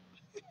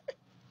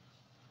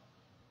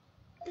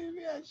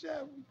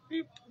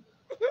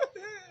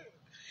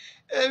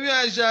èmi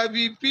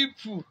àṣàbí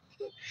people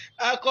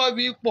akọ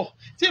mi pọ̀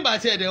tí ìbá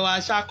ti ẹ̀dẹ̀ wà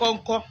aṣa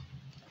kọ́ńkọ́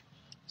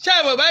ṣé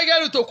ìbò bá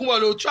gẹ́rù Tòkunbọ̀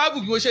lò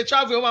travel bí mo ṣe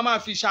travel ó máa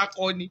fi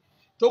ṣakọ ni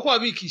tó pọ̀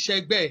bí kì í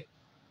ṣẹgbẹ́ ẹ̀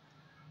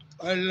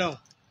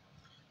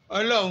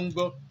Ọlọ́run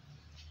gbọ́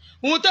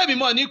ohun tẹ̀mí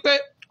mọ̀ ni pé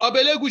ọba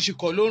Elégùṣì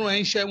kọ́ ló rán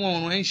ẹ̀ńṣẹ́ wọn ò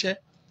rán ẹ̀ńṣẹ́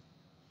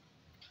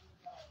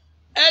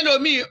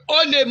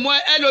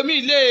ẹlòmíì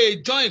lè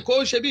join kó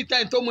ṣe bí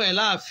tẹ́ni tó mọ̀ ẹ̀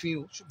láàfin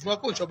o ṣùgbọ́n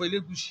kò ṣọba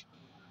Elégùṣì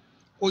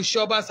kò ṣe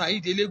ọba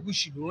Saheed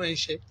Elégùṣì ló rán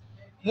ẹ̀ńṣẹ́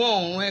wọn ò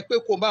rán ẹ pé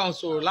kó bá wọn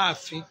sọ̀rọ̀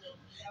láàfin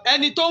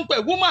ẹni tó ń pè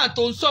woman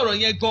tó ń sọ̀rọ̀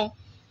yẹn gan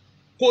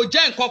kò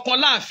jẹ́ nǹkan kan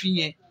láàfin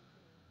yẹn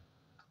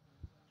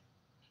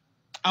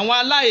àwọn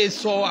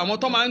aláhesọ àwọn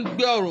tó máa ń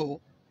gbé ọ̀rọ̀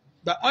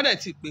wọ́n dẹ̀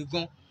ti pè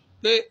gan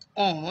pé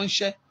ọ̀ràn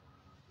ránṣẹ́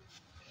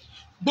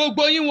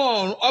gbogbo yín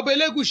wọn ọba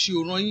Elégùṣì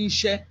ò rán yín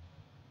iṣẹ́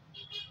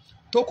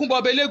Tòkunbọ̀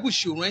ọba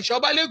Elégùṣì ò rán iṣẹ́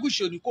ọba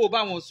Elégùṣì ò ní kó o bá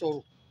wọn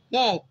sọ̀rọ̀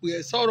wọn ò pè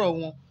ẹ́ sọ̀rọ̀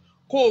wọn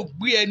kó o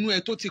gbé ẹnu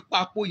ẹ̀ tó ti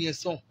papò yẹn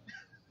sàn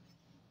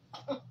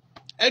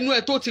ẹnu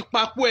ẹ̀ tó ti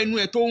papò ẹnu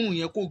ẹ̀ tó hùn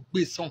yẹn kó o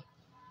gbé sàn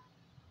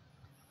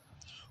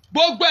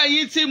gbogbo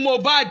ẹ̀yin tí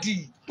Mohbad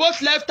both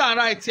left and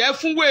right ẹ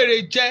fún wèrè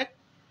jẹ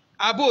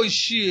abó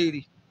ìṣí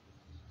èrè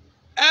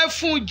ẹ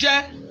fún jẹ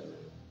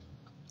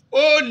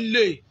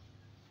olè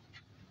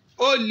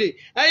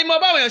ẹ̀yin mo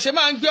báwọn èèyàn ṣe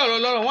máa ń gbé ọ̀rọ̀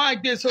lọ́rọ̀ wọ́n á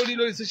gbé sórí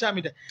lórí social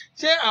media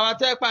ṣé àwọn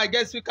tó ẹ pa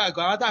jẹ́ speaker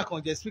gan àwọn tá a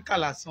kàn jẹ́ speaker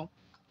lásán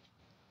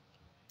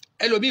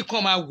ẹlòmíì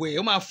kan máa wẹ̀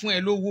ó máa fún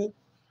ẹ lówó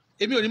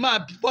èmi ò ní máa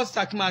bọ́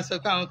síta kí n máa sọ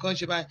pé àwọn kan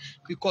ṣe báyìí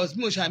because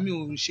mi ò ṣe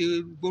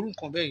gború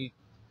nǹkan bẹ́ẹ̀ yẹn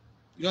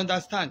you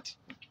understand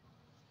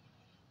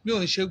mi ò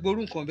ń ṣe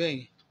gború nǹkan bẹ́ẹ̀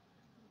yẹn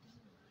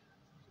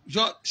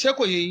ṣé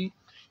kò yé yín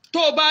tó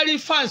o bá rí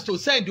fans tó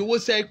send owó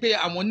sẹ́ pé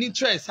àwọn ní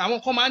interest àwọn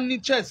kan máa ń ní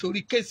interest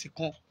orí kéèsì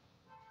kan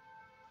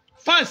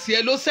fáǹsì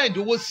ẹ ló send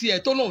owó sí ẹ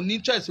tó lòun ní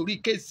interest orí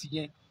kéèsì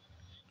yẹn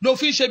ló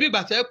fi ń ṣe bí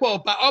ìgbà tó yẹ pé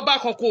ọba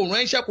kan kò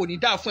rán iṣẹ́ kò ní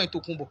dáa fún ẹ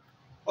Tòkunbọ̀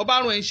ọba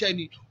rán iṣẹ́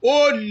ni ó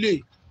lè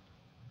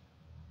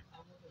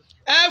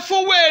ẹ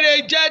fún wèrè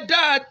jẹ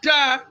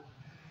dáadáa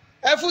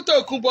ẹ fún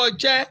Tòkunbọ̀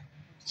jẹ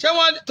ṣé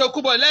wọn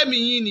Tòkunbọ̀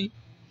lẹ́mìí yín ni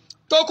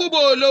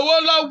Tòkunbọ̀ olówó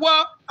lọ́wọ́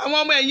àwọn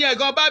ọmọ ẹ̀yìn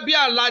ẹ̀gàn bá bí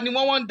àlá ni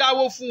wọ́n ń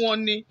dáwó fún wọn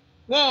ni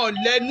wọn ò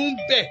lẹ́nu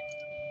bẹ̀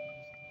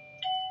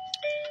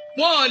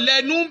wọn ò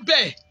lẹ́nu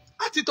bẹ̀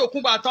àti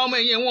Tòkunbọ̀ àtàwọn ọmọ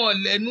ẹ̀yìn wọn ò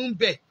lẹ́nu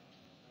bẹ̀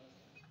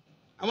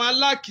àwọn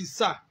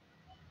alákìísà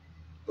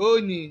ó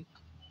ní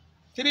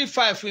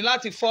 3-5 ní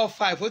láti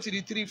 4-5 ó ti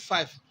di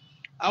 3-5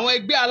 àwọn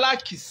ẹgbẹ́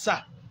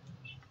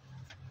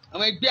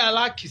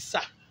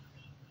alákìísà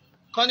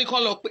kọ́ni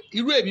kan lọ pé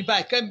irú èmi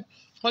báyìí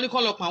kọ́ni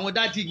kan lọ pa àwọn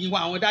dádì yín wá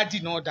àwọn dádì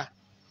náà dà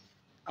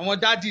àwọn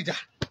dádì dà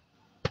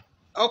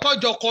ọkọ̀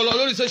jọ kọ lọ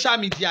lórí social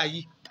media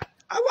yìí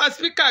àwọn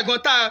spíkà gan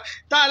tá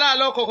a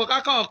láàlọ́ kọ̀ọ̀kan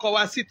kákan ọkọ̀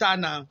wá síta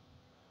náà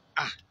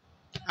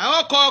àwọn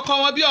ọkọ̀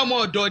wọn bí ọmọ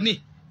ọ̀dọ́ ni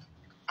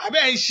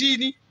abẹ́ ń ṣí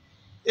ni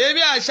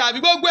èmi àṣàbí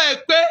gbogbo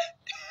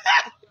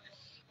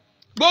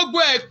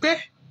ẹ̀ pé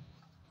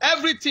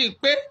everything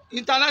pé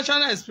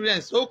international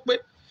experience ó pé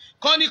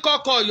kọ́ni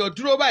kọ́kọ́ ọ̀yọ́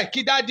dúró báyìí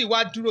kí dádì wá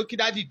dúró kí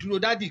dádì dúró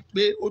dádì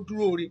pé ó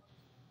dúró re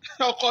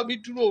ọkọ mi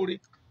dúró re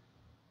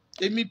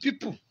èmi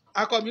people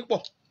akọ mi pọ̀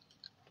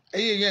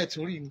ẹyẹ yẹn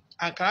tún rí ni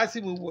àǹkárá tí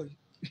mo wọ̀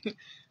yìí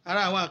ara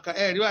àwọn àǹkárá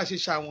ẹ̀rí wà ṣe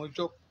ṣàwọn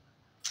ọjọ́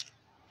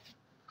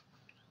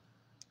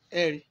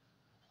ẹ̀rí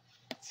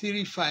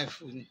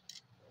 3-5 ni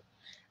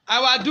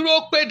àwa dúró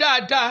pé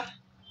dáadáa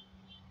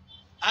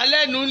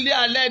alẹ́nu ńlé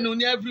alẹ́nu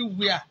ní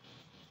everywhere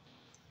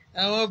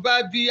àwọn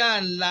bábíyà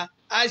ńlá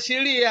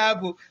àṣírí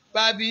ààbò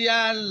bábíyà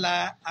ńlá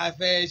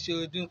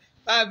àfẹsọdún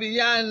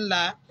bábíyà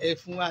ńlá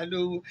ẹfun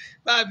alówó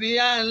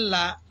bábíyà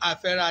ńlá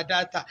àfẹrà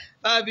dátà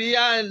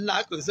bábíyà ńlá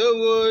kò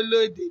sówó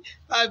lóde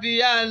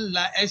bábíyà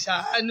ńlá ẹ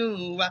ṣàánú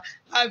wa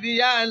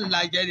bábíyà ńlá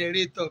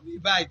jẹnẹrétọ̀ mi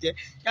bàjẹ́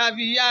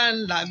bábíyà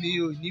ńlá mi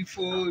ò ní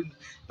fóònù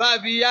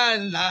bábíyà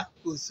ńlá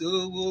kò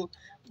sówó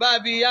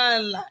bábíyà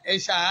ńlá ẹ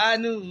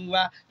ṣàánú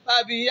wa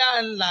bábíyà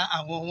ńlá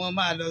àwọn wọn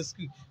máa lọ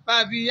skul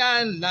bábíyà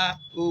ńlá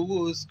owó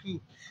skul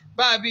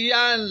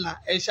bábíyà ńlá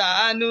ẹ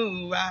ṣàánú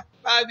wa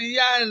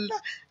bábíyà ńlá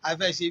a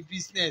fẹ́ ṣe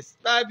business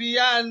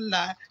bábíyà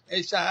ńlá ẹ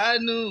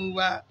ṣàánú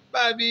wa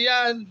bábíyà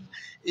ńlá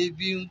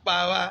ebi ń pa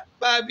wá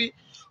bábí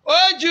ó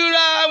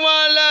jura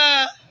wọn lọ.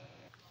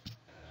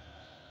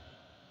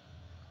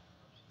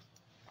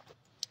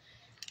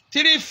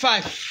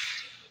 3-5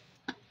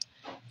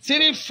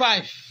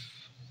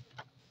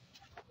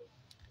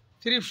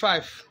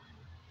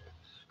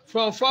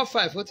 from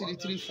 4-5 ó ti di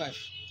 3-5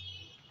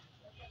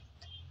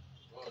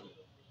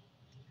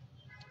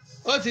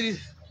 ó ti di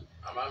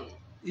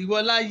ìwọ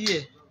láyé ẹ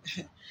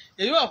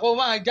èyí wà kó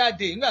máa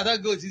jáde nígbà tó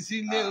gbé òtí sí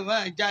ilé ó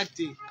máa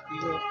jáde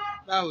ìwọ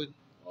báwo ni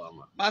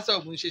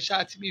másọ̀bù ń ṣe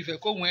ṣáàtì mi ìfẹ́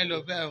kóhun ẹ lọ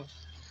bẹ́ẹ̀ o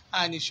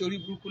àní sórí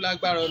burúkú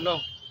lágbára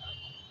Ọlọ́run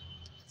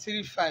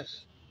 3-5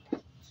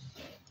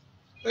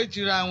 ó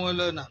jura wọn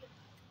lọ́nà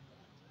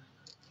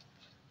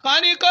kan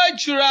ní kó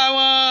jura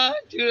wọn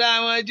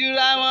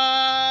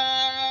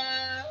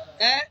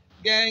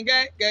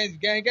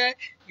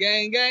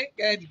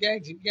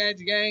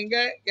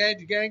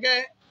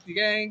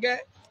gẹ́gẹ́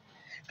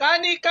kan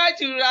ní ká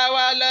jura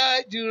wa lọ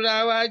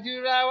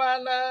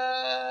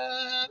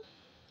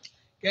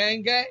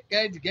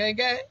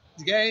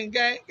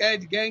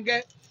gẹ́gẹ́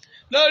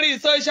lórí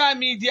social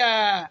media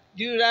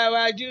jura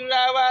wa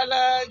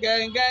lọ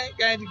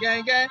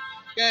gẹ́gẹ́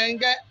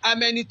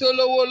amẹni tó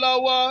lówó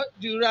lọ́wọ́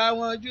jura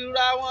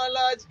wọn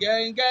lọ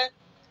gẹ́gẹ́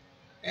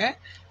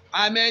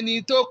amẹni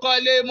tó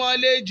kọ́lé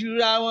mọ́lé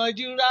jura wọn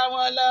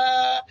lọ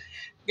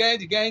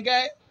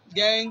gẹ́gẹ́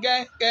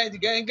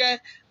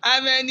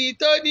amẹni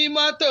tó ní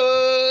mọ́tò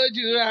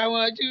jura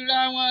wọn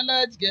lọ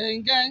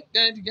gẹ́gẹ́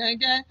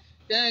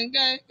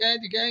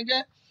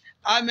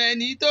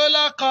amẹni tó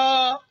lọ́kọ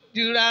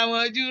jura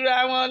wọn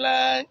lọ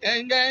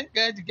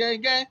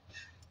gẹ́gẹ́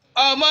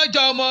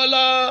ọmọjọmọ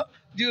lọ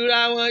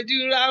jura wọn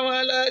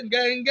lọ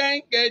gẹ́gẹ́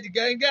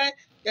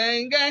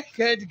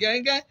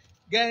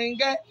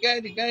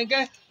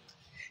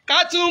ká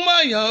tún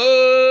mọ̀yàn ó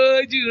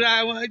jura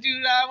wọn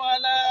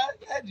lọ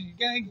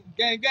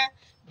gẹ́gẹ́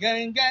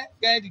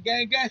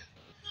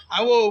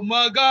àwọn ò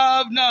mọ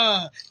gọ́vnà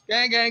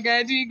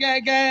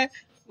gẹ́gẹ́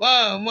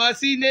wọ́n mọ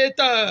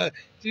sínétọ̀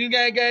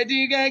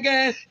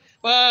gẹ́gẹ́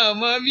wọ́n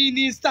mọ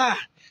mínísítà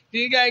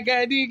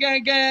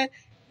gẹ́gẹ́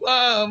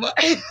wọ́n mọ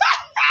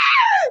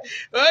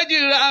ó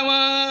jura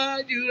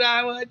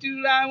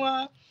wọn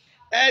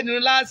ẹnu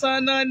lásán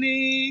náà ní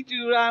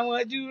jura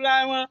wọn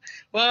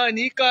wọn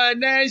ní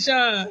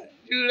connection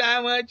jura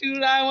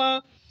wọn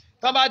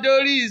tó bá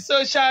dórí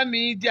social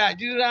media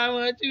jura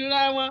wọn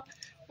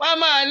wọ́n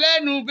máa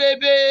lẹ́nu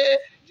bébé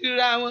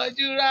jura wọn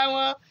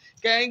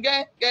gẹ́gẹ́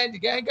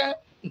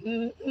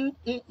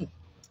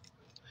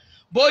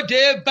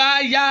bóde bá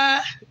yá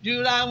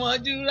jura wọn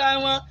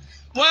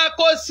wọ́n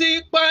kó sí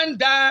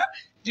pọ́ńdà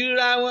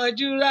jura wọn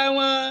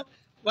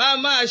wọ́n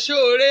máa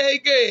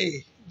ṣòrégè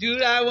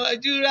jura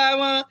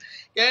wọn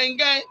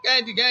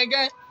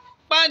gẹ́gẹ́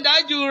pàǹdà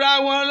jura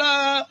wọn lọ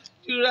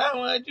jura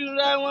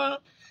wọn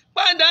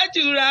pàǹdà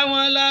jura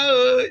wọn lọ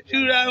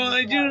jura wọn.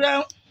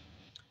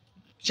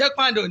 Ṣé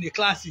pàǹdà ò ní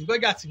kíláàsì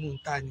gbọ́jà tí mò ń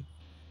ta ni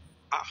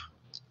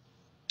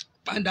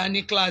pàǹdà ní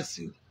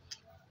kíláàsì o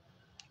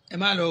ẹ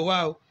má lọ wá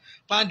o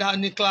pàǹdà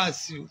ní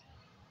kíláàsì o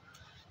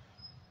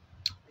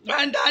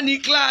pàǹdà ní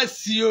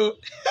kíláàsì o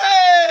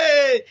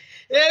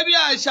ebi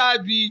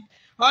Àṣàbí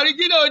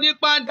ọ̀ríjínà oní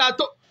pàǹdà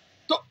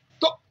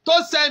tó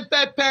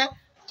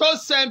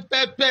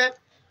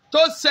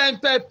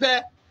sẹ́ńpẹ́pẹ́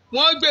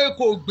wọ́n gbé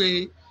kò gbé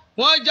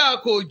wọ́n jà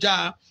kò jà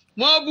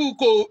wọ́n bù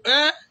kò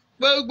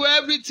gbogbo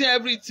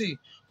everything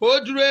ó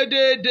dúró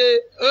déédéé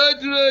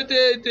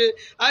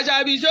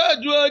Àṣàbí ṣó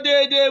dúró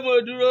déédéé mo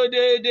dúró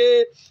déédéé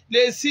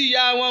lè sí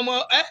ìyá wọn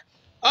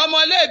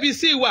ọmọléèbí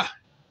sì wà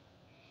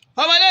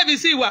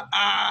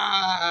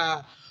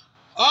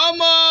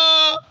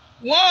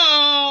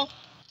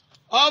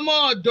ọmọ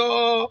ọ̀dọ̀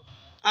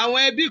àwọn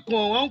ẹbí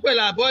kan wọ́n ń pè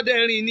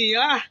lábọ́dẹ̀rìn ni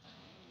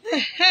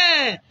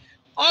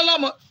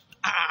ọlọ́mọ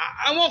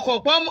àwọn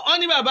kọ̀ọ̀kan wọ́n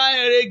ní bàbá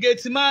rẹ̀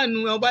gẹ̀tìmáànù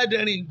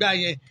ọbádẹ́rìn ìgbà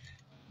yẹn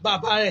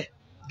bàbá rẹ̀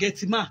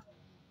gẹ̀tìmáà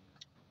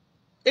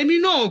èmi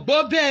náà gbọ́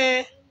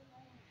bẹ́ẹ̀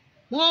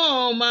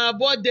wọ́n máa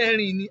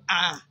bọ́dẹ̀rìn ni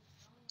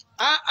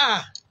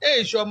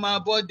èèṣọ́ máa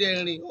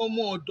bọ́dẹ̀rìn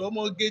ọmọ ọ̀dọ́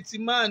ọmọ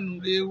gẹ̀tìmáànù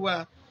lè wà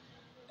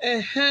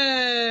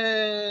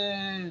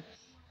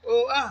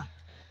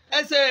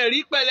ẹsẹ̀ rí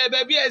pẹlẹbẹ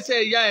bí ẹsẹ̀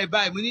ìyá ẹ̀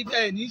báyìí mo ní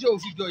bẹ́ẹ̀ ní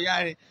ṣòfìjọ ìyá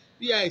rẹ̀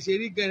bí ìyá ẹ̀ ṣe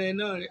rí gẹrẹ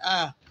náà rẹ̀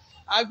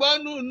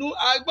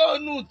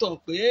agbọ́nù tàn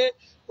pé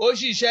ó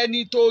ṣiṣẹ́ ní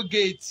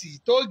tógèètì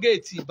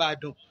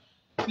Ìbàdàn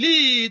líì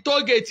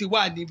tógèètì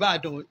wà ní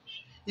Ìbàdàn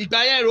ìgbà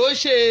yẹn rò ó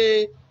ṣe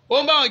ó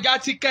ń bá wọn já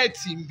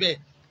tíkẹ́ẹ̀tì ń bẹ̀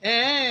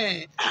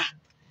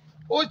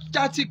ó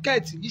já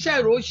tíkẹ́ẹ̀tì iṣẹ́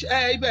rò ó ṣe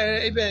ibẹ̀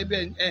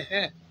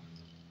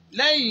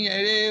lẹ́yìn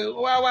ẹ̀rẹ́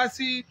wá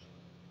sí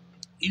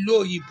ìlú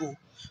òyìnbó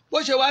bó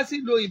ṣe wá sí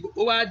ìlú òyìnbó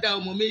ó wá dá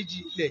ọmọ méjì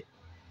lẹ̀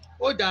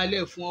ó dá a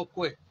lẹ̀ fún ọkọ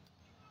ẹ̀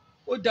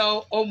ó dá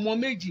ọmọ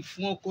méjì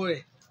fún ọkọ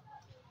ẹ̀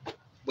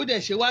bó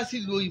dẹ̀ ṣe wá sí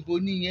ìlú òyìnbó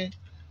nìyẹn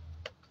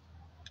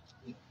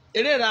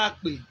eré ra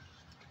pè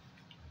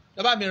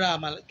lọ́ba mi ra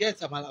àmàlà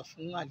gẹ́ẹ̀tì àmàlà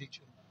fún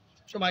àlejò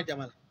ṣó máa jẹ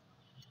àmàlà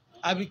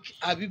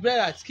àbí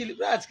bírèdì àti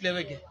kílẹ̀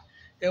wẹ̀gẹ̀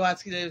ẹ̀wà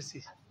àti kílẹ̀ ṣe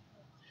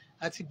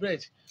àti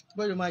bírèdì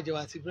bọ́ọ̀lù máa jẹ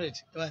ẹ̀wà àti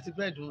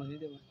bírèdì wọn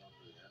nílẹ̀ wọn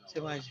ṣe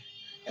máa jẹ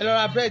ẹ lọ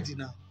ra bírèdì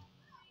náà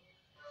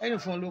ẹni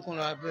fún olókun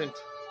lọ ra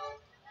bírèdì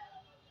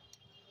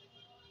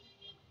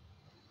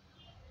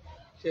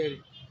ṣẹ́rì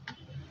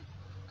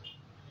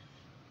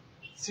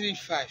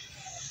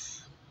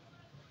 35.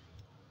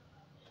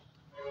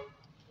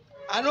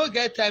 I no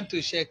get time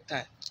to check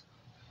time.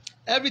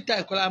 Every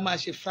time kọ́lá máa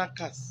ṣe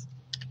fracas.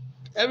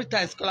 Every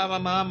time kọ́lá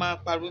máa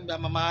pariwo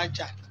níbi máa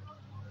jà.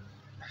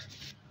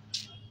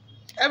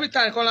 Every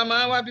time kọ́lá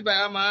máa wá bíbá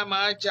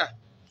máa jà.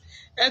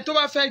 Ẹni tó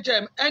bá fẹ́ jẹ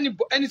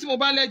ẹni tí mo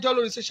bá lẹ́jọ́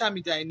lórí social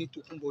media ẹni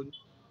Tòkunbọ̀ ni.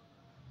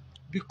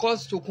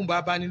 Because Tòkunbọ̀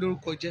abani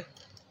lórúkọ jẹ́.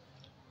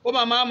 Ó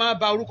máa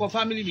ba orúkọ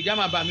family mi já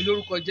máa bà mí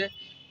lórúkọ jẹ́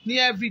ní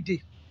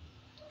everyday.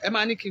 Ẹ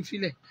máa ní kí n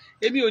filẹ̀.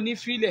 Èmi ò ní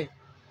filẹ̀.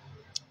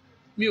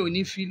 Mi ò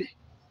ní filẹ̀.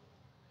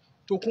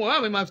 Tòkunbọ̀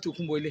àwọn mi máa fi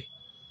Tòkunbọ̀ lẹ̀.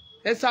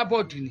 Ẹ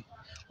sábọ̀dù ni.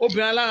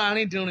 Obìnrin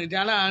aláàárín dìrìndín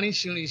aláàárín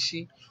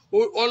ṣìrìnṣìn.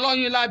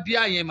 Ọlọ́yún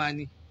lábíà yẹn mà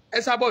ni. Ẹ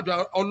sábọ̀dù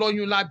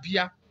ọlọ́yún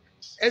lábíà.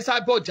 Ẹ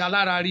sábọ̀dù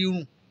alára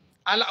rírùn.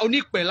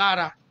 Onípẹ̀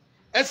lára.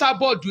 Ẹ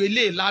sábọ̀dù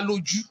eléèlá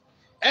lójú.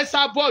 Ẹ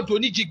sábọ̀dù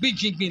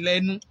oníjìgbìjìgbìn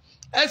lẹ́nu.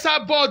 Ẹ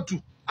sábọ̀dù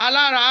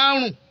alára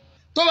àrùn.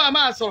 Tó bá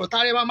máa sọ̀rọ̀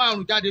tárẹ́ máa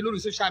rùn jáde lórí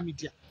social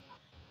media.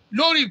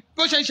 Lórí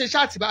bó ṣe ń ṣe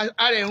ṣáàtì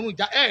ara ẹ̀ rùn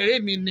já ẹ̀rẹ́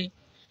mi ni.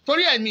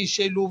 Torí ẹ̀mí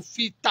ìṣe ló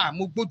fi tà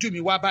mo gbójú mi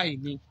wá báyìí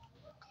ni.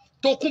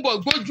 Tòkunbọ̀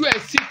gbójú ẹ̀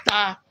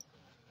síta.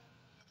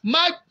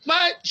 Má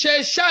ṣe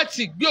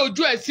ṣáàtì gbé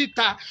ojú ẹ̀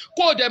síta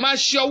kó o dẹ̀ máa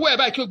ṣe ọwọ́ ẹ̀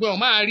báyìí kí o gbọ́dọ̀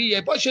máa rí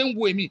ẹ bó ṣe ń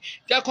wo èmi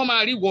jẹ́ kó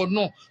máa rí wọ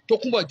náà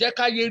Tòkunbọ̀ jẹ́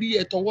káyé rí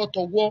ẹ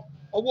tọwọ́tọwọ́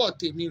ọwọ́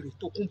tèmi rè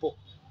Tòkunbọ̀.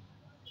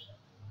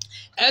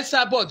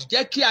 Esabod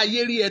jẹ́ kí ayé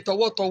rí ẹ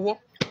tọwọ́tọwọ́.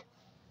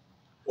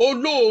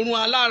 Olóòórùn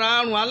alára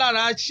àrùn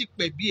alára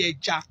ṣìpẹ̀ bí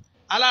ẹja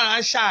alára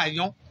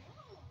ṣàyàn.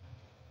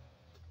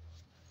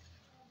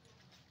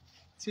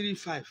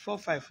 35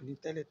 45 ní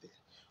tẹ́lẹ̀tẹ́lẹ̀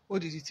ó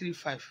di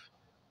 35.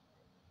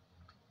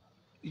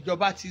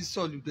 Ìjọba ti ń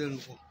sọ lùdẹrùn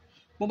bọ̀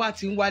bó bá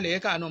ti ń wálẹ̀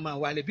ẹ̀ka náà máa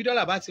wálẹ̀ bí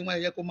dọ́là bá ti ń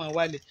wálẹ̀ yẹ kó máa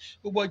wálẹ̀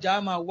gbogbo ọjà á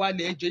máa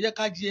wálẹ̀ ẹjọ́ yẹ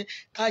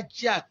ká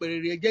jí àpẹẹrẹ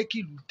rẹ jẹ́ kí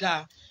ìlú dáa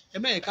ẹ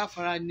má yẹ ká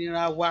fara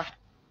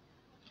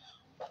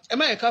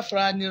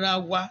nira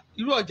wa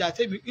irú ọjà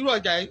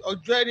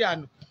ọjọ́ ẹ̀rì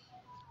àná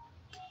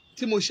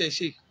tí mo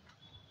ṣẹ̀ṣẹ̀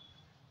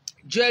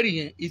jẹ́rì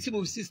yẹn èyí tí mo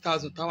fi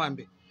 6,000 táwọn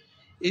àmbẹ̀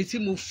èyí tí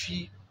mo fi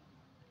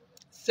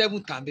 7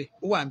 tàbẹ̀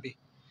ó wà àmbẹ̀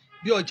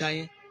bí ọjà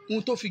yẹn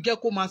ohun tó fi jẹ́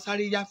kó máa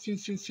sáré yá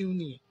fínfínfín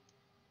nìyẹn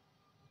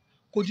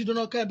kò di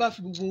dandan ká ẹ bá fi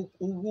gbogbo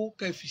owó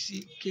ká ẹ fi sí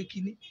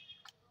kékiní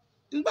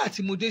nígbà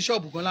tí mo dé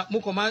ṣọ́ọ̀bù gan mo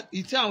kàn máa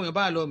ìtí àwọn èèyàn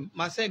bá lọ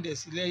máa sẹ́ǹdẹ̀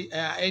sí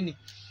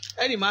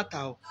ẹni má ta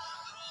ọ́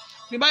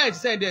ní báyìí ti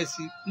sẹ́ǹdẹ̀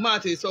sí máa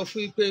tẹ̀ sọ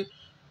fún yín pé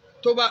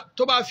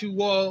tó bá fi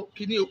wọ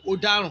kíní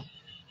ọ̀daràn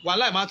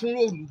wàhálà máa tún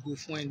rò lùgò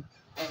fún ẹni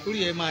lórí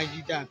ẹ máa yí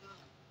dànù.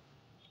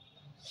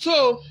 So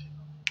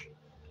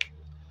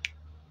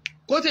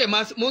kó tè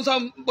máa mo ń sọ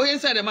bóyá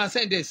sẹ́ndẹ̀ máa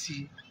sẹ́ndẹ̀ sí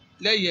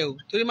lẹ́yẹ̀ o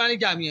torí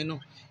mánéjà mi yẹn náà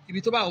ibi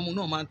tó bá ọmọ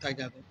náà máa ń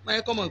tajà gan máa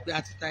yẹ kọ́ mọ̀ pé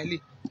àtìta ilé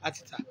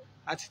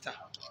àtìta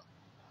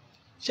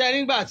ṣe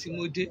nígbà tí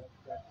mo dé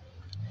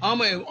wọ́n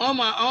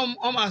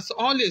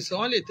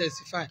lè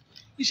testify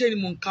níṣẹ́ ni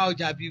mo ń ka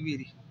ọjà bíi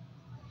wèrè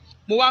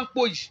mo wá ń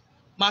pò yìí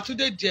màá tún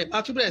dé díẹ̀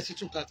màá tún bẹ̀rẹ̀ sí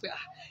tún kà pé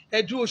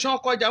ẹ̀dùn oṣù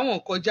kọjá wọn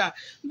kọjá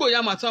nígbà òyà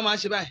màá tún wọn máa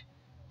ṣe báyìí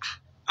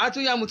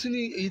àtúnyà mo tún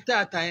ní èyí tá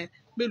a ta yẹn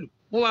mélòó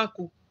wọ́n wá ń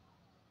kó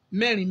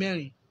mẹ́rin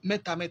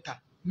mẹ́ta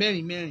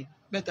mẹ́rin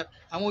mẹ́ta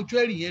àwọn ojú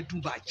ẹ̀rì yẹn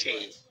dùn bàjẹ́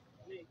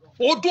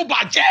ó dùn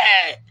bàjẹ́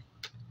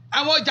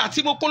àwọn ọjà tí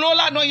mo polówó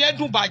lánàá yẹn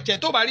dùn bàjẹ́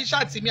tó bá rí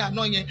ṣáàtì mi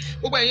àná yẹn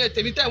gbogbo ẹ̀yin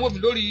tèmi tẹ́ ẹ̀ wò mí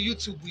lórí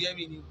YouTube yẹn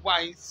mi ní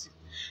wáyé sí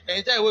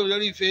ẹ̀yin tẹ́ ẹ̀ wò mí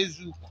lórí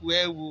Facebook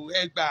ẹ wò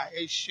ẹ gbà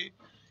ẹ ṣe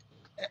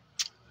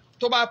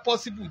tó bá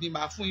possible ni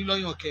màá fún yín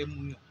lọ́yàn kẹ́ mu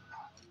yàn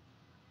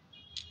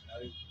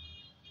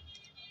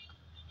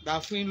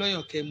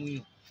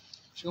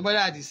ṣùgbọ́n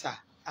bọ́dà àdìsá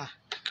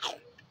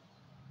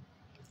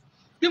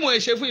bí mo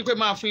ṣe fún yín pé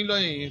máa fún yín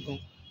lọ́yàn yẹn gan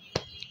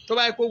tó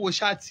bá yẹ kó wo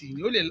ṣáàtì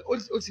yín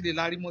ó ti lè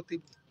larí mọ́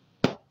tébù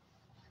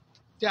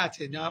tí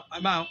àtẹ̀ní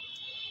máa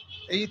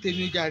ẹ̀yin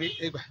tèmi jàre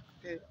ẹgbà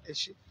ẹ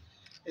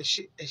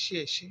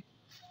ṣe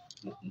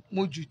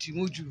mo jù tí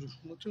mo jùrù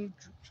mo tún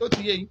jù ṣó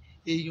ti yẹ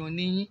èèyàn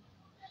níyín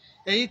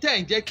ẹ̀yin tẹ́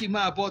ń jẹ́ kí n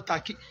máa bọ́ ta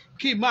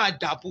kí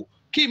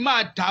n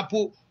máa dàbò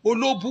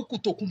olóbùkù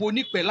tòkunbo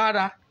nípẹ̀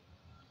lára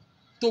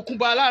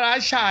tòkunbo alára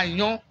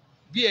ṣàyàn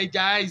bí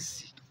ẹja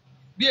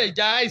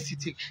àìsì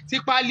tí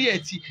pálí ẹ̀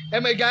ti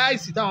ẹmọ ẹja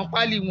àìsì táwọn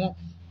pálí wọn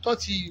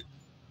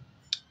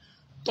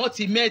tó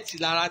ti mẹ́ẹ̀tì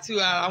lára tí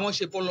ara wọn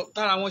ṣe bọ́lọ̀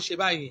tára wọn ṣe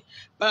báyìí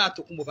bára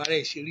tòkunbo bàrà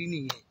ẹ̀ ṣe rí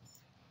nìyẹn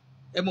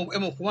ẹ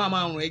mọ̀ kó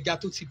máa rùn ẹja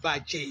tó ti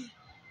bàjẹ́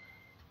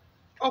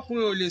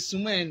ọkùnrin ò lè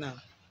súnmọ́ ẹ̀ náà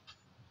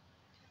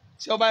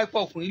tí ọba ẹ̀pọ̀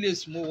ọkùnrin lè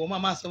súnmọ́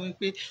wọ́n máa sọ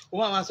wípé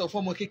wọ́n máa sọ fún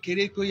ọmọ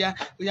kékeré pé ó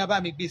yá bá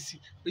mi gbé sí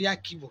ó yá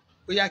kìbọ̀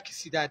ó yá kì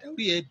sí dáadáa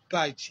orí ẹ̀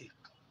bàjẹ́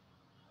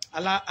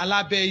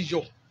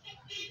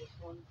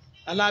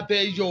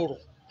alábẹ́ yọ̀rọ̀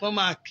wọ́n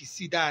máa kì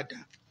sí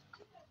dáadáa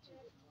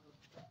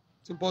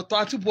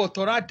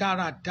àtúbọ̀tọ̀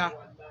rádaràda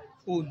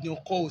òní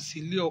ọkọ òsì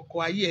lé ọkọ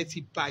ayé ẹ ti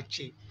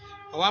bàjẹ́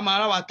àwa máa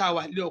ráwa tá a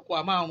wà lé ọkọ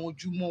àmọ́ àwọn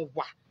ojúmọ́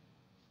wà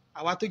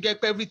àwa tó jẹ́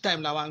pé every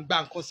time làwa ń gba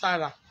nǹkan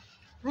sára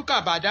rúkà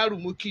bàdárù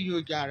mú kí yóò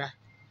yára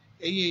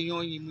ẹ̀yin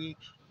èèyàn yìí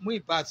mú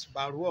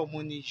ìbátùbàrú ọmọ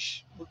nìyí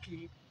mú kí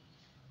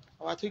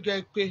àwa tó jẹ́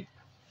pé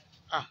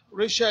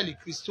Rachel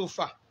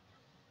Christopher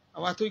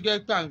àwa tó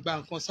jẹ́ pé à ń gba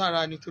nǹkan sára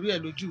nítorí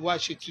ẹ̀ lójú wa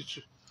ṣe tutù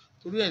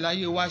torí ẹ̀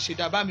láyé wa ṣe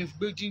dá bá mi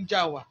gbé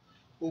jíńjà wá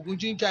oògùn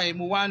jíńjà yẹn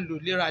mo wá ń lò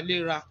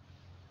léraléra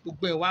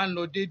gbogbo ẹ̀ wá ń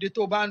lọ déédéé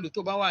tó bá ń lò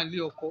tó bá wà nílé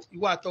ọkọ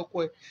ìwọ àtọkọ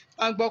ẹ̀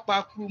bá ń gbọ́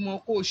pakuru mọ́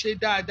kó o ṣe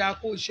dáadáa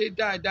kó o ṣe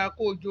dáadáa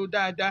kó o jó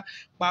dáadáa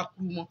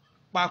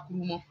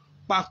pakuru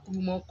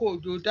mọ́ kó o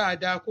jó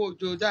dáadáa kó o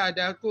jó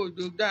dáadáa kó o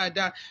jó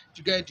dáadáa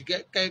jùgẹ́jùgẹ́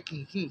kẹ́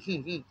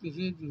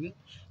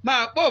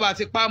máa pọ̀ bá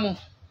ti pa mọ́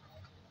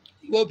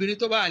ìwọ obìnrin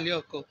tó bá wà nílé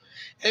ọkọ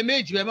ẹ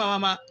méjì ẹ máa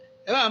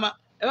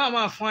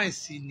máa fún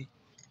àìsí ni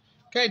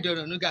kẹ́hìndé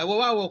ọ̀nà nígbà ìwọ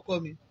wá wọ ọkọ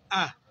mi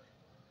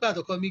nígbà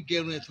tó kọ́ mi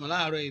gẹrun ẹ̀tàn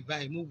láàárọ̀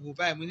ìbáyìí mo wò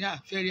báyìí mo ní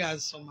very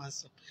handsome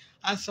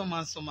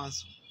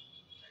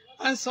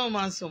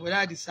bọ̀dá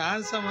àdìsá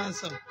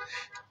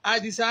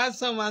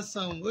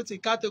ó ti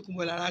ká tókun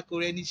bọ̀ lára kò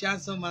rẹ ní ṣe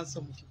handsome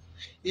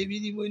èmi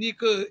ni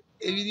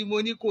mo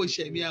ní kò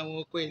ṣẹ̀mí àwọn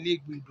ọkọ ẹ̀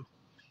légbodò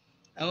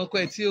àwọn ọkọ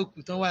ẹ̀ tí òkú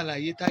tán wà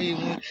láyé táyé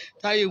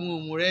wọn ò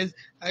mú rẹ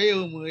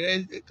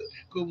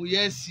kò mú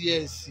yẹ́sì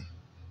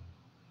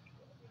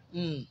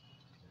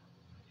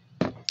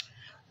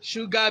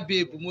sugar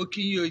babe mo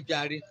kí yín o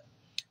jàre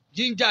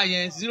ginger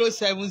yẹn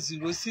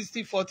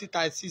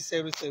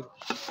 07060403607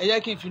 ẹ jẹ́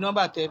kí n fi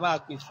nọ́mbà tẹ́ ẹ máa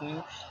pè fún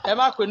yín ẹ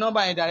má pe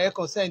nọ́mbà yẹn direct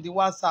consent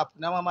WhatsApp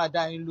náà máa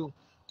dá yín lò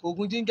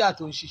oògùn ginger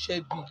tó ń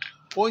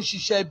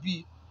ṣiṣẹ́ bíi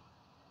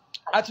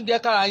á tún jẹ́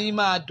kára yín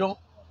máa dán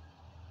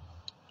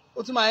ó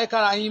tún máa yẹ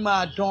kára yín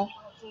máa dán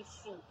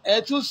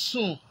ẹ tún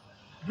sùn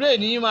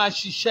brain yín máa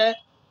ṣiṣẹ́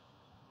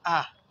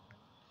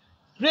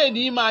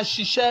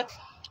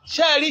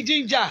ṣé ẹ rí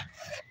ginger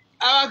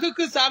àwọn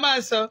kúkú sá máa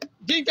ń sọ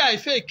ginger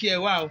ìfèkì ẹ̀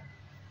wà o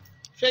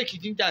fake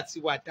ginger ti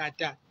wà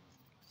dáadáa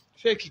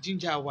fake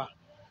ginger wà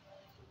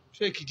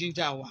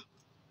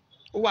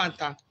ó wà ń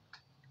ta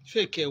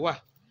fake ẹ̀ wà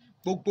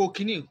gbogbo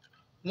kínní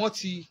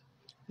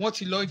wọ́n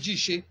ti lọ jí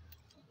ṣe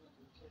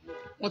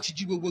wọ́n ti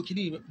jí gbogbo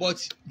kínní but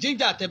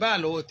ginger tẹ́ bá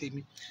lọ́wọ́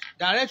tèmi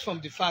direct from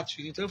the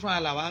factory nítorí fún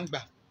àlàwà ń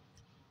gbà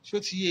ṣó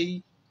ti yé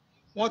yín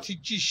wọ́n ti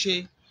jí ṣe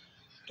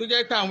tó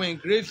jẹ́ pé àwọn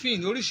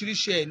engraving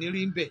oríṣiríṣi ẹ̀ ní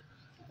rí ń bẹ̀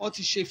wọ́n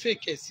ti ṣe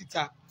fake ẹ̀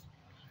síta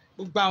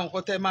gbogbo àwọn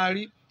nǹkan tẹ́ máa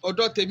rí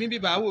ọ̀dọ̀ tèmi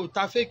bíbá wò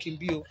ta fake ń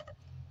bí o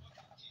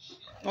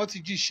wọ́n ti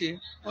jí ṣe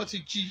wọ́n ti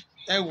jí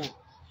ẹ wò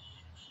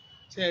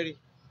tẹ́rì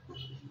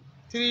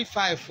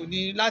 35 ní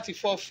láti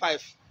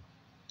 45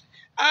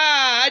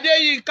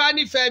 Adéyínká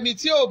nífẹ̀ẹ́ mi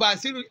tí ò bá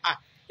sírú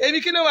èmi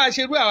kí ló wàá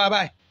ṣerú àwa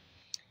báyìí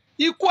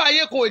ikú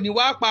ayé kò ní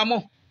wá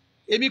pamọ́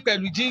èmi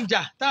pẹ̀lú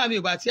ginger táwọn mi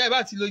ò bá tí ẹ bá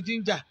ti lo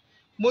ginger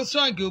mo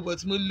strong o but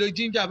mo lo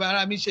ginger bá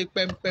ara mi ṣe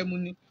pẹ́mpẹ́mu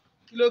ni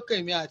kí ló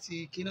kàn mí àti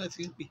kí náà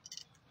ti ń pè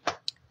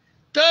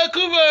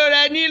Tókunbọ̀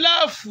rẹ̀ ní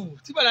láàfù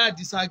tí bàrà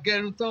àdìsá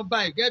gẹrun tán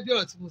báyìí gẹ́gẹ́ bí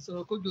ọ̀rọ̀ tí mo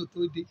sọ̀rọ̀ kójò tó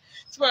dé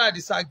tí bàrà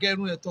àdìsá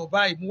gẹrun ẹ̀ tán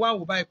báyìí mo wá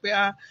wò báyìí pé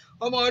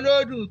ọmọ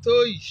olódùn tó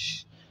yìí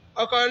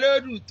ọkọ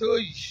olódùn tó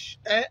yìí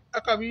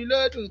ọkọ mi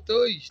lódùn tó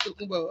yìí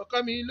Tókunbọ̀ ọkọ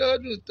mi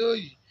lódùn tó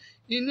yìí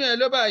inú ẹ̀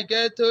ló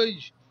bàjẹ́ tó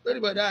yìí lórí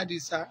bọ̀dá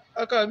àdìsá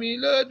ọkọ mi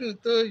lódùn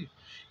tó yìí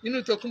inú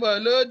Tókunbọ̀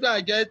ló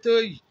bàjẹ́ tó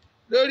yìí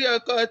lórí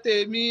ọkọ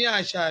tèmi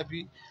àṣàbí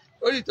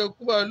lórí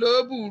Tókunbọ̀ ló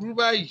burú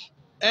báyìí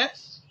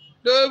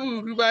ló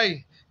burú báyìí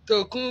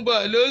Tókunbọ̀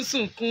ló ń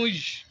sunkún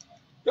yìí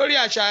lórí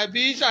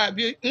àṣàbí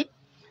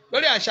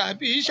lórí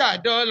àṣàbí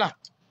ṣàdọ́là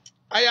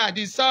aya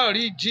àdìsá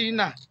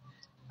ọ̀ríjìnà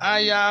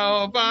aya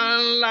ọba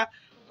ńlá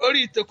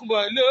orí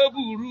Tókunbọ̀ ló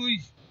burú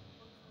yìí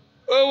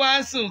ó wá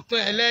ń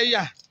sunkún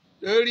ẹlẹ́yà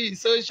lórí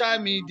social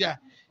media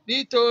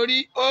nítorí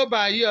ó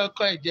bá yí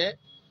ọkọ ẹ̀ jẹ́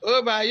ó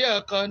bá yí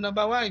ọkọ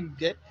number 1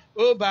 jẹ́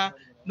ó bá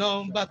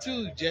number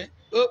 2 jẹ́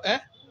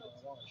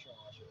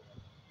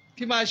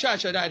kí máa ṣọ́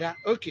aṣọ dáadáa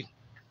okay.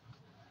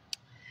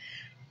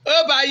 Ó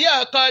bá yé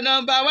ọkọ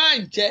number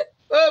 1 jẹ́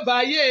ó bá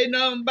yé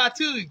number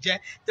 2 jẹ́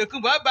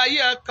Tókunbọ̀ bá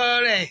yé ọkọ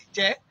rẹ̀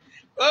jẹ́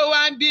ó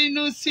wá ń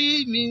bínú sí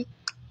mi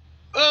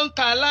ó ń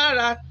kà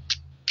lára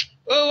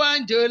ó wá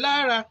ń jó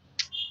lára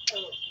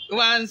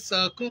wá ń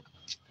sọkún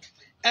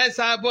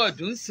ẹ̀sà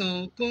bọ̀dún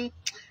sunkún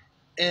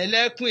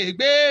ẹlẹ́kùn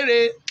ègbére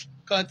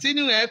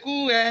kọ̀ntínú ẹkún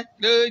ẹ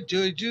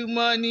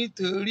lójoojúmọ́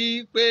nítorí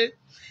pé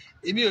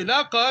èmi ò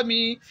lọ́kọ mi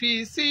fi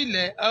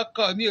sílẹ̀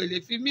ọkọ mi ò lè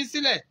fi mí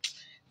sílẹ̀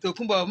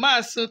Tókunbọ̀ máa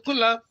sunkún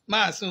lọ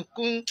máa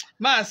sunkún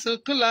máa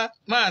sunkún lọ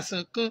máa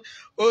sunkún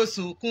ó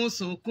sunkún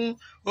sunkún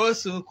ó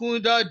sunkún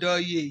dọ́dọ̀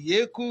Yèyé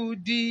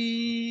Kúdí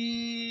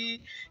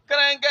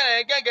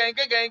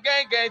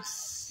gẹ́gẹ́gẹ́gẹ́gẹ́gẹ́gẹ́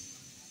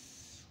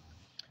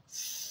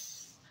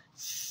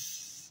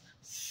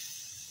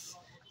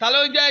ta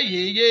ló jẹ́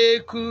Yèyé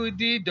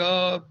Kúdí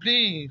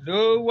Dublin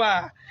ló wà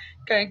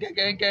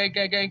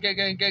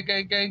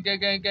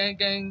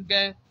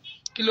gẹ́gẹ́gẹ́gẹ́gẹ́gẹ́gẹ́gẹ́gẹ́gẹ́gẹ́gẹ́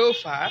kí ló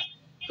fà á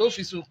tó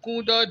fi sunkún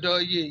dọ́dọ̀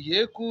Yèyé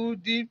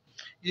Kúdí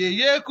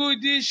Yèyé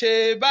Kúdí ṣe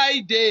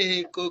báìdè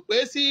kò pé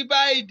sí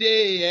báìdè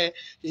ẹ̀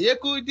Yèyé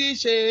Kúdí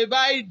ṣe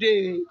báìdè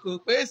kò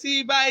pé sí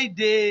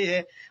báìdè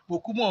ẹ̀ mo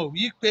kú mọ̀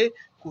wípé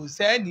kò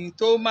sẹ́ni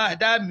tó máa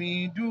dá mi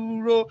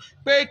dúró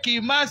pé kí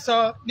n má sọ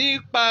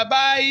nípa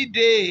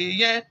báìdè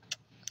yẹn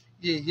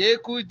Yèyé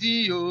Kúdí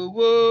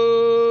owó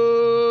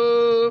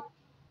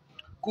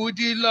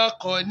Kúdí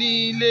lọ́kọ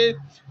nílé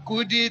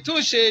Kúdí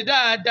tún ṣe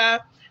dáadáa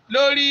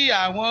lórí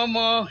àwọn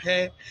ọmọ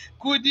ẹ̀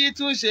Kúdí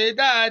tún ṣe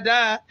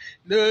dáadáa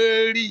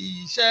lórí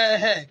iṣẹ́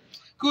ẹ̀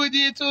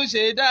Kúdí tún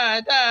ṣe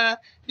dáadáa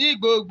ní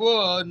gbogbo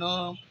ọ̀nà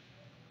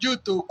ju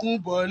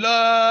Tókunbọ̀ lọ.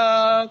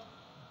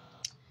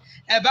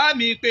 Ẹ bá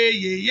mi pé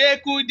Yèyé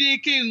Kúdí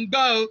kí n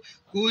gbọ́ o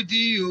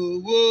Kúdí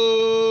owó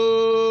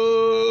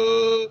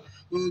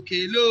òkè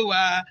ló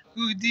wà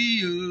Kúdí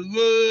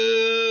owó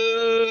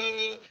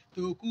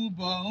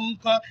Tókunbọ̀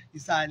ńkọ́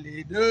ìsàlẹ̀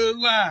ló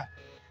wà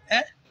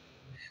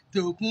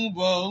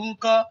Tókunbọ̀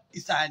ńkọ́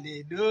ìsàlẹ̀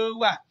ló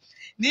wà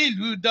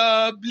nílùú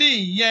Dublin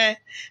yẹn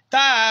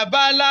tá a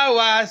bá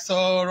láwa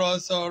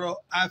sọ̀rọ̀sọ̀rọ̀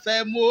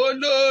àfẹ́mú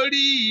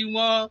olórí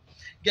wọn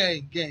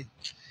gẹ̀ǹgẹ̀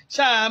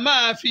ṣáà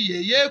máa fi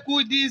Yèyé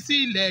Kúdí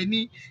sílẹ̀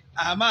ni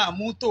a máa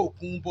mú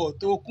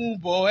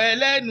Tókunbọ̀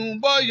ẹlẹ́nu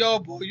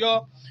bọ́yọ̀bọ́yọ̀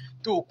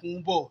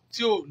Tókunbọ̀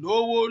tí ò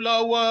lówó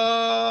lọ́wọ́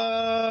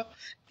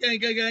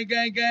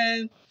gẹ́gẹ́gẹ́gẹ́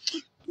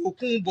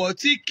Tókunbọ̀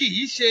tí kì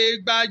í ṣe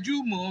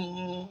gbajúmọ̀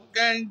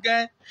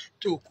gẹ́gẹ́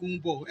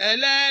Tókunbọ̀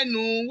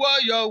ẹlẹ́nu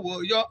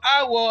wọ́yọ̀wọ̀yọ̀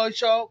àwọ̀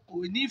ọṣọ kò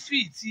ní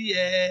fìtí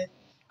ẹ̀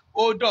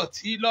ó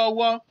dọ̀tí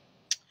lọ́wọ́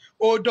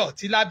ó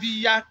dọ̀tí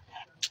lábíyá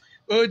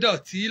ó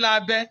dọ̀tí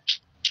lábẹ́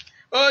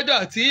ó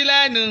dọ̀tí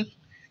lẹ́nu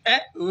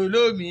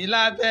olómi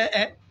lábẹ́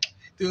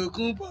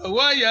Tókunbọ̀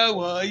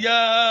wọ́yọ̀wọ̀yọ̀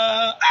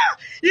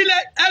ilé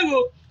wò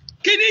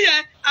kíní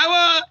yẹn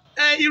àwọn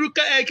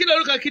kí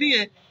lórúkọ kíní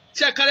yẹn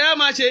ṣẹ̀kẹ̀rẹ̀ á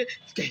máa ṣe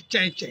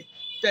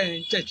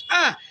tẹ̀ǹtẹ̀ǹtẹ̀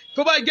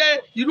tó bá jẹ́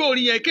irú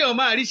orin yẹn kéèyàn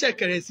máa rí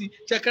ṣẹ̀kẹ̀rẹ̀ sí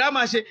ṣẹ̀kẹ̀rẹ̀ á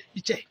máa ṣe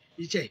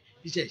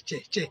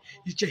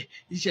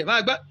ìṣẹ̀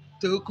máa gbọ́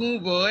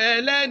Tókunbọ̀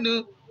ẹlẹ́nu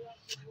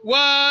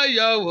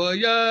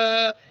wọ́yọ̀wọ̀yọ̀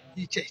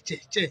ìṣẹ̀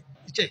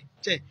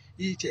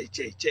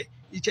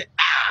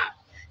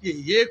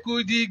Yèyé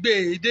Kúdí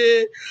gbèdé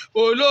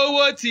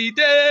olówó ti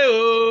dé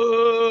o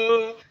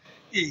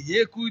Yèyé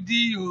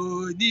Kúdí ò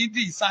ní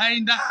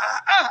dìsáínà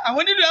àwọn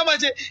onílù yẹn máa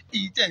ṣe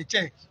ìṣẹ̀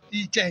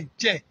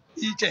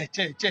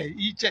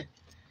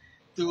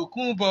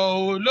Tókunbọ̀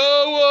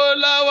olówó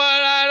lọ́wọ́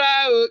rárá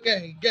o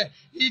gẹ̀ǹgẹ̀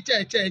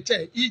ìṣẹ̀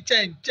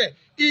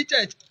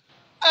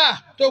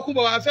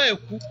Tókunbọ̀ wá fẹ́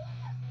kú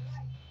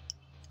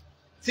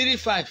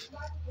 35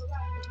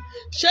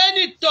 ṣé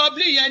ní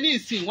Dublin yẹn ní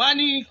ìsìn wá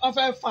ní wọ́n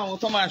fẹ́ fún àwọn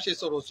tó máa ṣe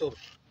sọ̀rọ̀sọ̀rọ̀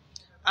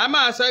a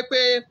máa sọ pé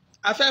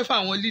a fẹ́ fún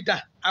àwọn lídà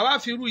àwa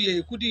fi irú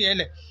Yèyé Kúdí yẹn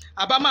lẹ̀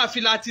àbá máa fi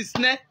láti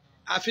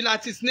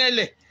snẹ́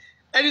lẹ̀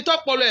ẹni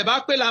tọ́pọlọ ẹ̀ bá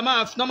pé la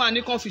máa ní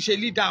kàn fi ṣe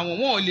lídà àwọn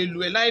wọn ò lè lù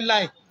ẹ́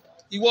láíláì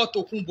ìwọ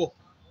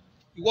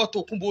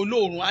Tókunbọ̀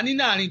olóòrùn a ní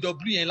láàrin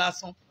Dublin yẹn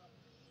lásán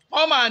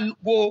wọ́n máa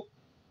wo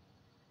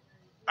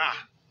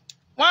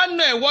wọ́n á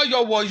nà ẹ̀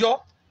wọ́yọ̀wọ̀yọ̀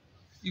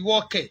ìwọ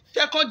kẹ̀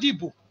jẹ́ kán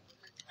dìbò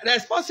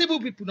responsible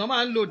people náà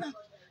máa ń lò náà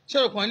ṣé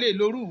o kàn lè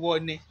lórú ìwọ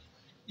ni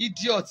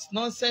idiot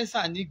nonsense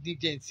and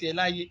negligent ẹ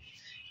láyé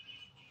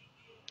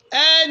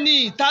ẹni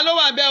ta ló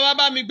wà bẹ́ẹ̀ wá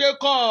bá mi gbé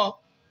kọ́ ọ.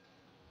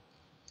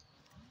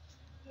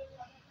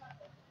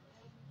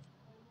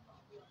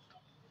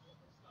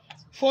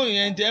 fóònù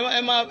yẹn dẹ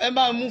ẹ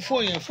máa mú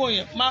fóònù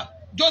yẹn má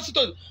jó sí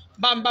tò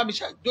bá mi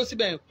jó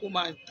síbẹ̀ kó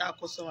máa dá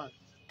kọ́sọ́mà.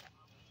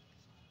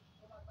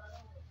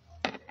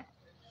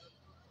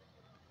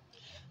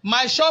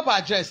 My shop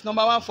address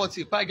number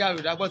 140 Paga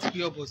Road Agboti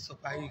P.O. Box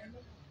Parí.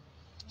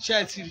 Ṣé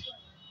ẹ ti rí?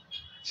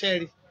 Ṣé ẹ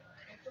rí?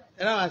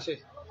 Ẹ náà máa ṣe.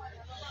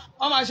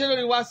 Wọ́n máa ṣe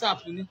lórí WhatsApp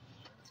ni.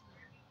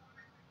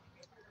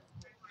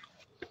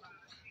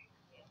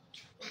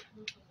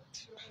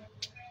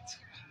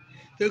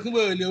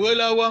 Tòkunbọ̀ ò lè wó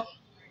lọ́wọ́.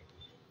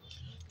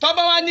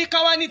 Tọ́ba wá ní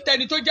káwá ní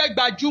tẹni tó jẹ́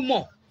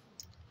gbajúmọ̀.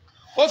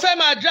 O fẹ́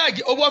máa drag,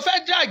 o fẹ́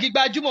drag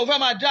gbajúmọ̀, o fẹ́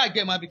máa drag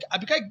ẹ̀ mọ́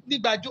àbíkẹ́ ní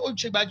ó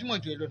ṣe gbajúmọ̀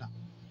jù ẹ lọ náà.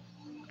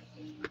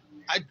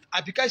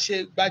 Àbíkẹ́ ṣe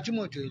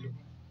gbajúmọ̀ jù ẹ lọ.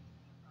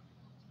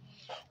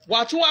 Wà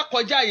tún wá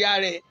kọjá ìyá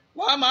rẹ̀,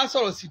 wà á máa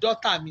sọ̀rọ̀ sí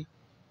dọ́tà mi,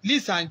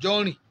 Liz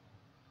Anjorin.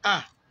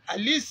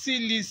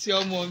 Liz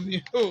ọmọ mi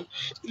o,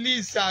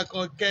 Liz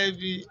Àkànkẹ́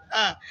mi,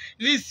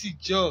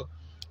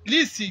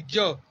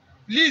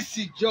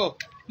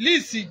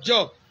 Liz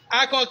jọ,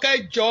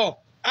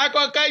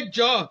 Àkànkẹ́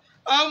jọ,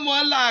 ọmọ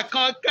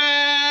làkànkẹ́,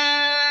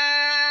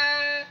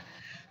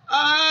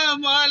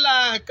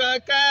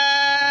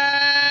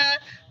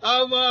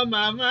 ọmọ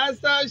màmá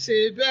sọ ṣe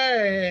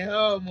bẹ́ẹ̀,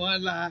 ọmọ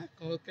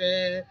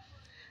làkànkẹ́,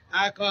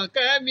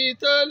 Àkànkẹ́ mi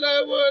tó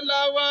lówó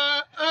lọ́wọ́,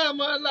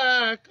 ọmọ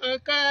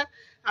làkànkẹ́,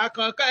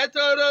 Àkànkẹ́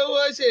tó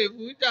rówó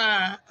ṣèbúdà,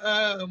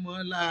 ọmọ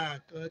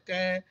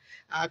làkànkẹ́,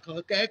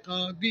 Àkànkẹ́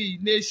kan bíi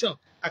nation,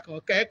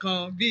 Àkànkẹ́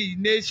kan bíi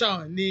nation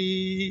ni.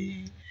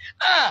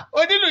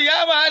 Onílù yá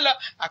máa lọ.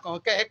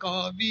 Àkànkẹ́ kan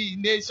bíi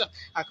nation,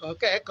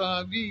 Àkànkẹ́ kan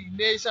bíi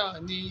nation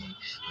ni.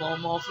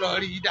 Mọ̀mọ́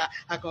Florida,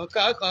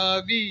 Àkànkẹ́ kan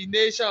bíi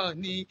nation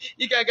ni.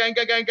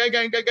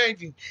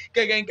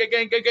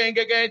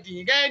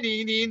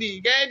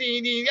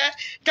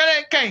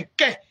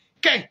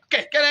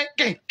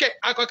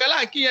 Àkànkẹ́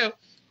láǹkì yẹn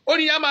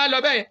orin yá máa lọ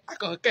bẹ́ẹ̀.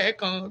 Àkànkẹ́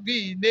kan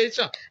bíi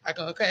nation,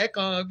 Àkànkẹ́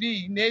kan bíi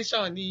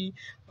nation ni.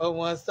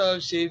 Ọmọ sọ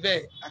ṣe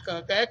bẹ́ẹ̀,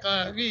 Àkànkẹ́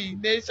kan bíi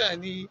nation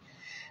ni.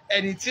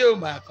 Ẹni tí ò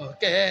mà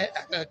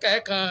Àkànkẹ́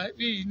kan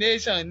bíi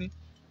nation ni.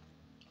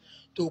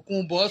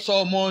 Tòkunbọ̀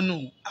sọmọ nù,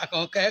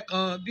 Àkànkẹ́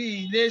kan bíi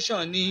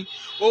nation ni.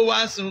 Ó wá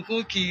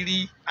sunkún kiri,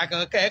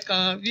 Àkànkẹ́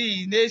kan bíi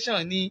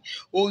nation ni.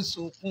 Ó ń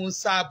sunkún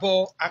sábọ̀,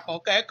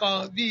 Àkànkẹ́ kan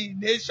bíi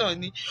nation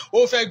ni. Ó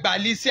fẹ́ gbà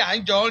Liz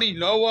Anjorin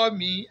lọ́wọ́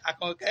mi,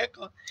 Àkànkẹ́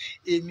kan.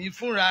 Èmi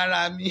fúnra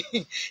ra mi,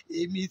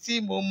 èmi tí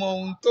mo mọ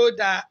ohun tó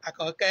dáa,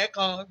 Àkànkẹ́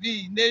kan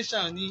bíi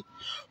nation ni.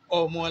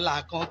 Ọmọ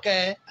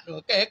làkànkẹ́,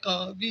 Àkànkẹ́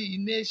kan bíi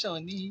nation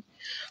ni.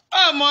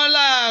 Ọmọ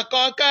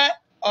làkànkẹ́,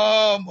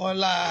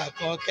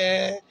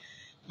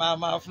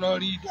 Mama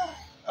Florida,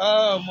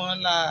 ọmọ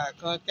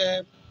làkànkẹ́,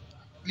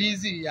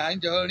 Liz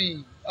Anjorin,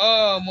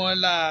 ọmọ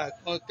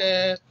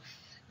làkànkẹ́,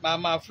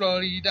 Mama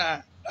Florida,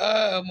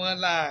 ọmọ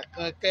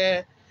làkànkẹ́,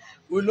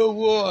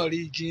 olówó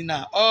ọ̀ríjìnà,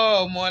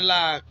 ọmọ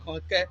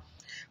làkànkẹ́.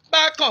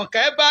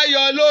 Bákànkẹ́ bá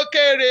yọ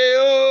lókèrè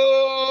o,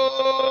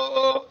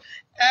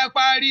 ẹ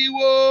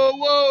pariwo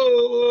owó,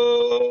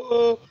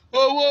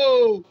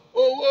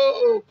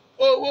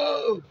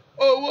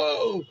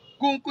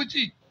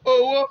 Kunkuchi,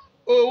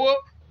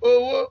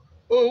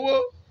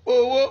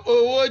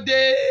 owó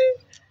dé.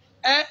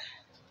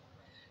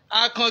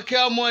 Àkànkẹ́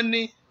ọmọ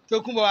ni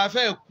Tókunbọ̀ wá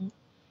fẹ́ kú.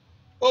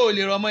 O ò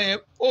lè rọmọ yẹn,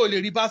 o ò lè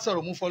rí bá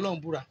sọ̀rọ̀ mú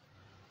fọlọ́run búra.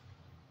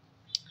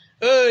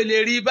 O ò lè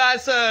rí bá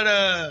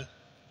sọ̀rọ̀.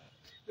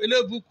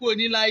 Olóbùkún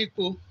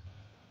oníláìpo,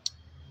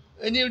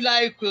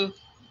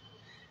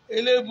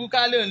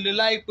 olóbùkún ló ń lo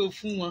láìpo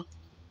fún wọn.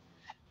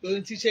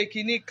 Òun ti ṣe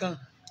kinní kan,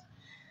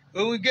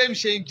 òun géèmù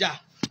ṣe ń jà.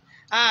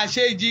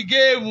 Àṣejì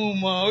géèmù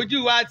mọ̀, ojú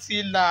wa ti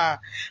là,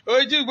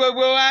 ojú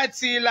gbogbo wa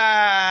ti là,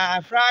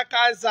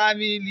 fracas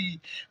family,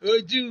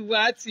 ojú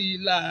wa ti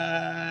là.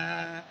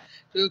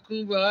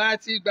 Tókunbọ̀ wa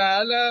ti gbà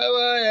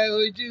lọ́wọ́ ẹ,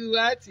 ojú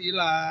wa ti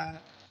là,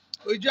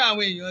 ojú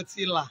àwọn èèyàn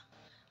ti là.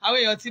 Àwọn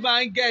èèyàn ti máa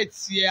ń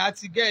gẹ̀ẹ́tì ẹ,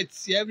 àti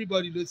gẹ̀ẹ́tì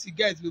everybody ló ti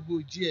gẹ̀ẹ́tì gbogbo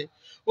òjì ẹ.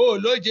 O ò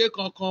lóje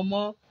kankan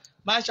mọ́,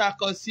 má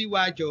ṣakọ sí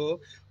wa jọ̀ọ́.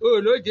 O ò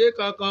lóje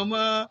kankan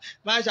mọ́,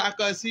 má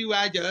ṣakọ sí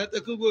wa jọ̀ọ́.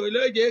 Tókunbọ̀ ò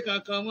lóje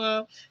kankan mọ́,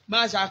 má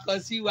ṣakọ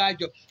sí wa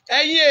jọ̀ọ́.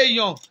 Ẹ̀yin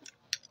èèyàn,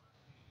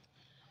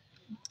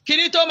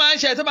 kíní tó máa ń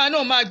ṣe tó máa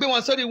náà máa gbé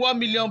wọn sórí 1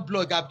 million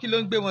blog àbí kí ló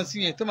ń gbé wọn sí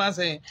yẹn tó máa ń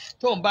sọ yẹn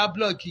tó ń bá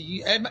blog yìí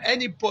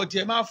anybody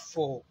ẹ má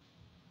fọ̀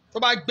tó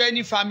bá gbé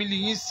ní family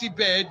yín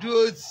síbẹ̀ ẹ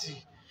dúró tì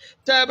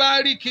tẹ́ bá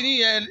rí kíní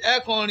yẹn ẹ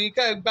kàn rìn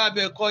kẹ́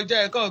gbàbẹ̀ kọjá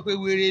ẹ kàn pé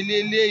wèrè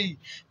lélẹ́yìí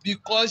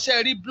because ṣe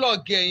rí blog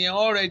yẹn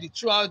already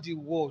throughout the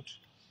world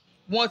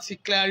wọ́n ti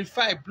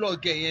clarify blog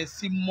yẹn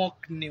sí mock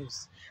news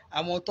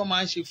àwọn tó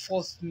máa ń ṣe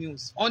false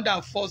news under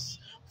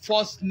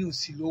false news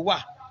ló wà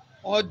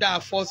under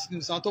false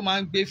news àwọn tó máa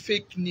ń gbé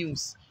fake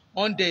news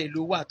under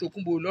ló wà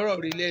Tókunbọ̀ lọ́rọ̀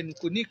rẹ̀ lẹ́nu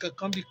kò ní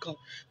kankan bí kan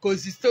kò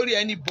sí story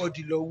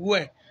anybody lọ́wọ́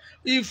ẹ̀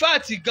in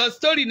fact gan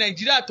story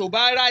Nàìjíríà tó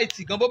bá right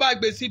gan bó bá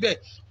gbé síbẹ̀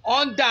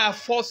under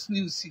false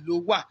news ló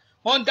wà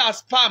under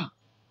spam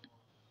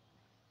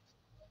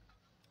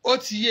ó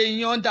ti yé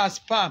yín under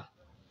spam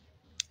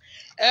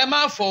ẹ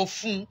má fọ̀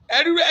fún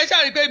ẹ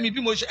ṣàrí pé mi bí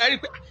mo ṣe ẹ rí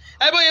pé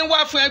ẹ bóyá ń wá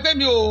fún ẹ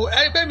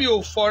pé mi ò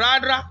fọ̀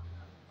rárá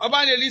ọba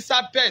ní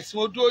Elizabeth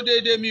mo dúró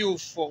déédéé mi ò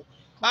fọ̀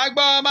má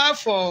gbọ́ má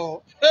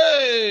fọ̀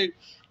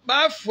má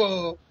fọ̀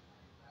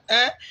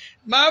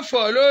má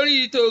fọ̀ lórí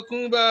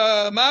Tòkunbọ̀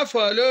má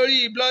fọ̀ lórí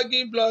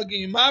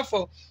blogging má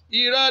fọ̀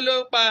irọ́ ló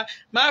pa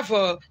má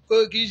fọ̀ kò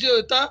kì í ṣe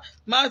òótọ́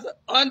má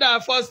under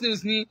false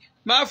news ni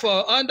má fọ̀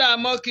under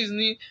mockeys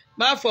ni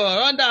má fọ̀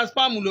under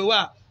spam ló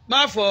wà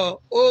má fọ̀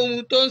ohun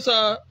tó ń sọ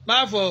má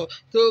fọ̀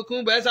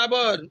Tòkunbọ̀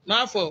Esabod má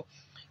fọ̀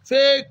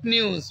fake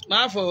news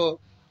má fọ̀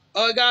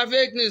ọ̀gá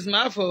fake news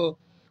má fọ̀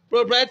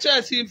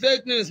proprietress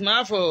fake news má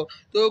fọ̀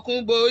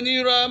Tòkunbọ̀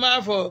onírọ́ má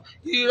fọ̀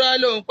irọ́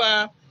ló ń pa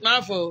má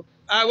fọ̀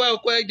àwa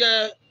òkú ẹ̀jẹ̀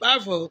má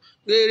fọ̀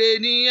wèrè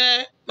nìyẹn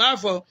má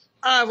fọ̀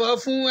àfọ̀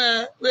fún ẹ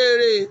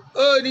wèrè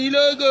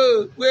onílógò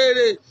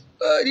wèrè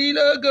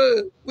onílógò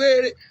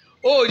wèrè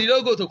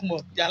onílógò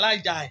Tòkunbọ̀ yàrá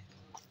ìjà ẹ̀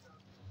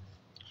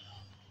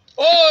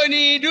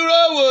òní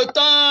dúró wò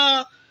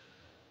tán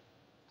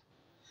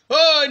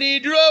òní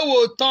dúró wò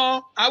tán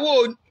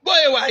àwọn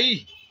bóyá wà yìí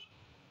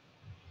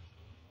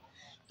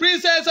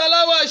princess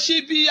ọlọ́wọ́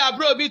ṣíbí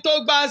àbúrò mi tó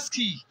gbá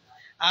ski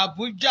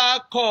Abuja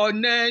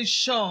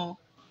connection.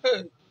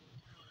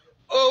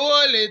 Owó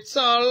lè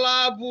tán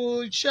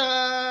l'Abuja.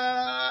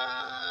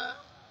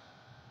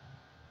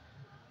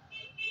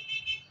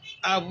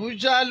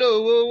 Abuja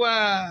lówó wà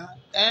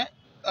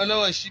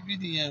ọlọ́wọ́ ṣíbí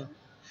nìyẹn.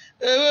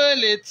 Owó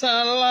lè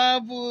tán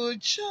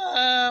l'Abuja.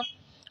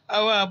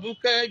 Àwọn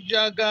Àbúkẹ́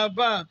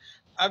Jagaban.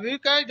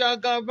 Àbíkẹ́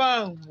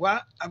Jagaban wá.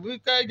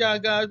 Àbíkẹ́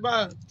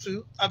Jagaban tú.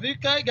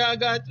 Àbíkẹ́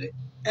Jagaban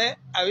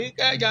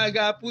Àbíkẹ́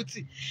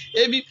Jagaputi.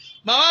 Èmi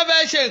màá wá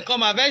fẹ́ ṣe nǹkan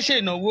màá fẹ́ ṣe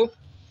ìnáwó.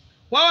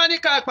 Wọ́n wá ní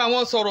ká pa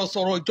àwọn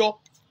sọ̀rọ̀sọ̀rọ̀ jọ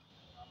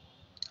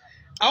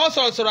àwọn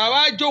sọ̀rọ̀sọ̀rọ̀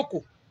àwa jókòó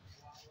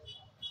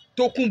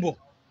Tókunbọ̀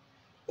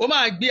ó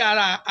máa gbé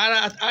ara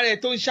ẹ̀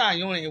tó ń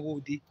ṣàyàn rẹ̀ wò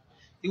dé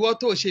ìwọ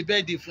tó ṣe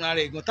bẹ́ẹ̀ di fúnra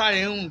rẹ̀ gan tára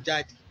ẹ̀ ń rùn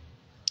jáde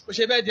ó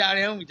ṣe bẹ́ẹ̀ di ara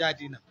ẹ̀ ń rùn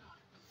jáde náà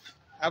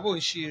àbò ń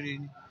ṣe eré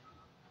ni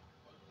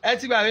ẹ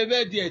ti gbàgbé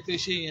bẹ́ẹ̀ di ẹ̀ tó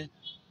ṣe yẹn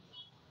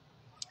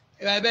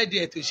ẹ bá bẹ́ẹ̀ di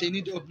ẹ̀ tó ṣe ní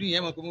Dublin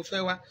yẹn mọ̀ pé mo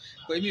fẹ́ wá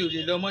pé mi ò lè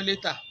lọ mọ́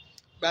létà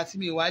gba tí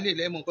mi wá lè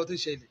lẹ́mọ̀ nǹkan tó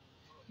ṣẹlẹ̀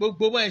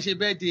gbogbo bọ́ ẹ̀ ṣe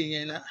bẹ́ẹ̀ di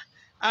yẹn náà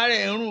ara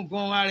ẹ̀ ń rùn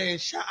gan ara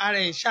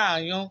ẹ̀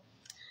ṣàyàn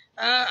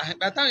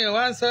ìgbà táwọn èèyàn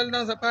wá ń sọ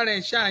náà sọ pé ara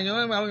ẹ̀ ṣàyàn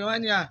àwọn èèyàn wá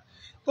ní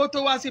kó tó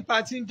wá sí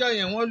patí ń jọ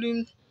yẹn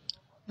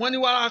wọ́n ní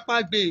wárápá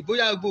gbé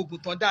bóyá gbogbo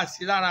tán dà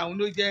sí lára òun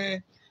ló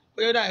jẹ́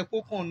bóyá dà epo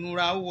kan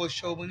nura ó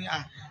wọṣọ mo ní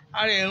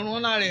ara ẹ̀ ń rún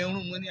lára ẹ̀ ń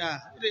rún mo ní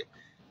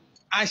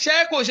àṣẹ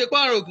kò ṣe pé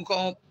àrùn ògùn kan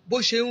bó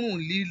ṣe ń rùn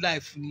real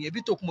life nìyẹn bí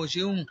Tókunbọ̀ ṣe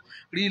ń rùn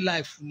real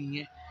life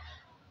nìyẹn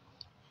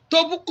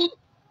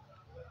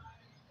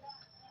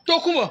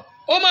Tókunbọ̀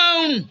ó máa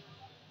ń rùn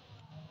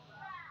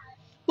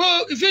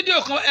fídíò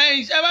kan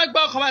ẹ bá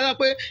gbọ́ ọkàn máa sọ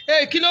pé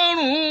kí ló ń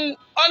rùn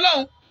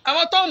Ọlọ́run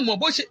àwọn tó ń mọ̀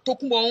bó ṣe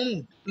Tókunbọ̀ ń rùn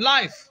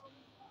live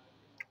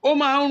ó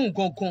máa ń rùn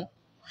gangan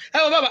ẹ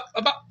wọ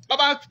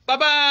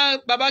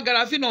bàbá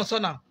Garafi náà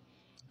sọnà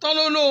tán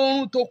ló lóorun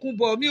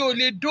Tókunbọ̀ mi ò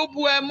lè dóbú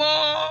ẹ mọ́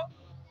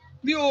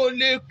mi ò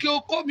lè kí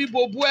okó mi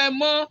bòbú ẹ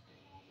mọ́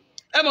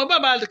ẹ mọ̀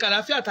bàbá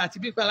Garafi àti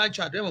bí ipa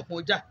alájọ àdó ẹ̀mọ̀ kan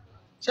ọjà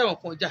ṣẹ̀wọ̀n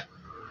kan ọjà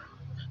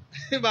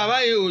bàbá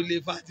yìí ò lè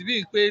fà àti bí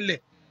ìpè lẹ̀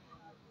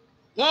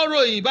wọ́n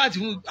ròyìn bá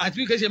àti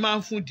bí kéṣe máa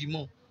ń fún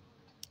dìmọ̀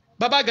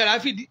bàbá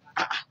Garafi di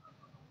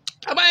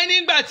bàbá yẹn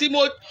nígbà tí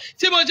mo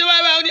ṣe wáyé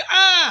wáyé ó ní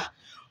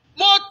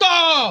mo tọ̀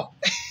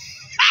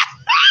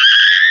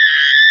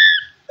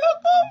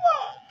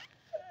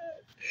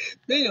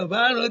béèyàn bá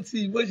rántí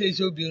bó ṣe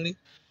ṣe obìnrin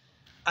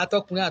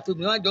àtọkùnrin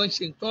àtobìnrin wọn jọ ń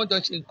ṣe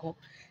nǹkan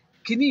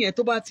kíní yẹn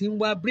tó bá ti ń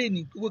wá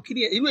bírèènì gbogbo kíní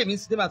yẹn irú èmi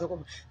sì dé bàtọkọ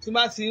mi tí n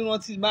bá ti ń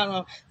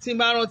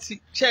rántí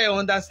ṣe ẹ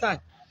understand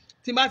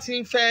tí n bá ti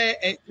ń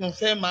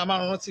fẹ́ máa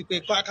rántí pé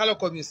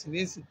kálọ̀kọ mi ò sì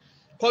ní sìn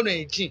kọ́nà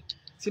ẹ̀ jìn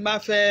tí n bá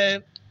fẹ́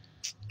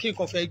kí n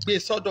kàn fẹ́ gbé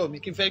sọ́dọ̀ mi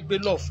kí n fẹ́ gbé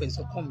lọ́ọ̀fẹ́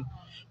sọ́kàn mi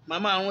màá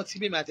máa rántí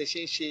bí màá tẹ̀ ṣe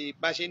ń ṣe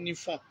bá ṣe ní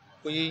fọ̀n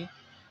òye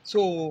so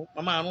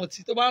màá máa rántí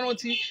tó bá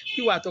rántí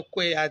bí wàá tọkọ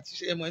ẹ àti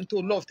ẹmọ ẹni tó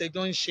lọ́ọ̀fẹ́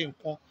tẹjọ́ ń ṣe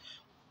nǹkan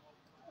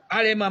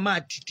ara ẹ máa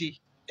dìde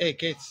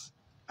get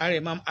ara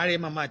ẹ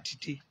máa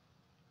dìde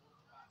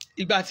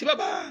ìgbà tí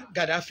bàbá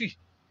Gàdáfì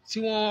tí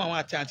wọ́n àwọn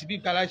àti bí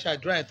kalaṣẹ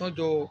àdúrà ẹ̀ tán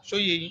jọ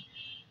sóye yín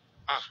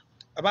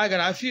bàbá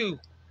Gàdáfì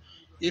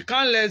you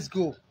can't let's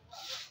go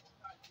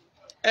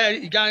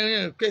ìgbà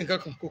yẹn pé nǹkan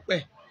kan kò pẹ́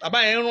bàbá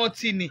yẹn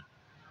rántí ni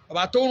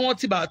bàbá tó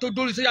rántí bàbá tó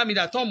dórí social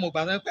media tó mọ̀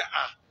gbà pé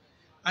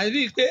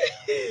àbí pé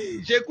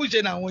ìṣekúṣe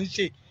làwọn ń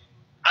ṣe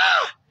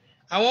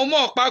àwọn ọmọ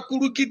ọ̀pá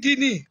kúrú gidi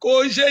ni kò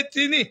ṣe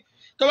tí ni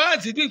tó bá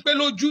ti bí pé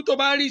lójú tó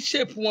bá rí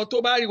ṣèpù wọn tó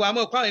bá rí wàá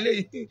mọ̀ páwọn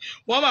eléyìí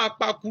wọ́n máa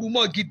pa kúrú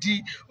mọ́ gidi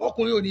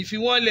ọkùnrin ò ní fi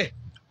wọ́n lẹ̀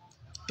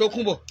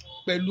Tókunbọ̀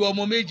pẹ̀lú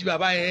ọmọ méjì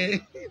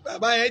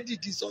bàbá yẹn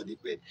dìdí sọ ni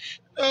pé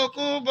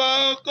Tókunbọ̀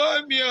ọkọ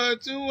mi ò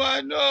tún wọn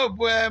náà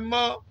bọ ẹ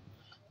mọ́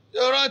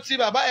tó rántí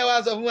bàbá yẹn wá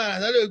sọ fún wa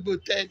àtàlẹ́ ògbó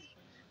tẹ́lẹ̀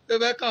tó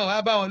fẹ́ kàn wá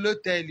bá wọn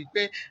lọ́tẹ̀ẹ̀lì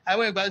pé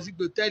àwọn ìgbà tí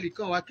gbòtẹ́ẹ̀lì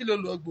kàn wá kí ló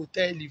lọ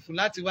gbòtẹ́ẹ̀lì fún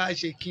láti wá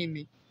ṣe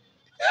kíni.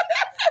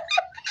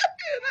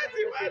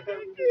 láti wá ṣe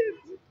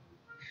kíni.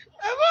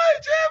 bàbá ò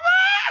ṣe mọ́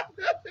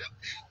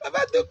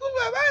bàbá tó kú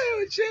bàbá yẹn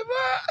ò ṣe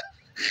mọ́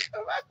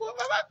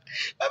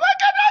bàbá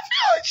Gaddafi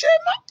ò ṣe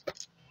mọ́.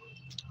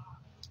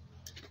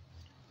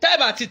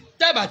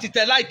 tẹ́ẹ̀bà ti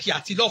tẹ láìkì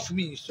àti lọ́ọ̀fù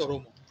mi sọ̀rọ̀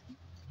mọ́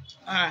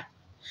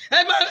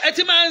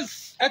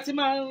ẹ ti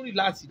máa ń rí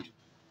láti jù.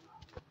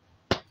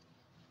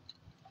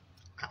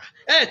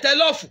 ẹ tẹ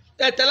lọ́ọ̀fù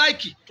ẹ tẹ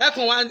láìkì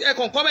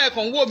ẹkàn kọ́mọ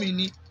ẹkàn wò mí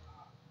ni.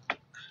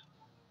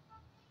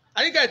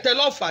 àníkà ẹ tẹ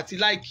lọ́ọ̀fù àti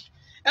láìkì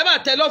ẹ máa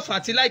tẹ lọ́ọ̀fù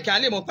àti láìkì à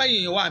lè mọ̀ pé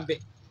èèyàn wà ń bẹ̀.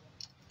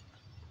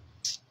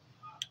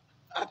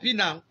 àbí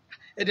náà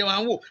ẹ̀dẹ̀ wà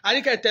ń wò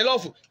àníkà ẹ tẹ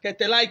lọ́ọ̀fù kẹ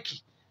tẹ láìkì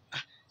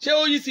ṣé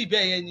ó yí sí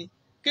bẹ́ẹ̀ yẹn ni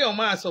kéèyàn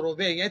máa sọ̀rọ̀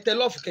bẹ́ẹ̀ yẹn tẹ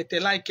lọ́ọ̀fù kẹ tẹ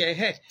láìkì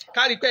ẹ̀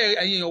kárí pé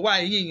èèyàn wà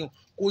èèyàn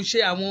kò ṣe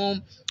àwọn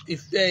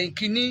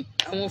kìíní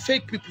àwọn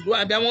fake people ló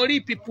wà bí àwọn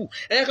real people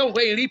ẹ̀yẹ́ kàn wọ́n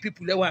pé real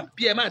people lẹ́wà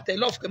bí ẹ máa tẹ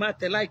lọ́ọ̀fù kẹ máa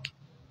tẹ láìkì.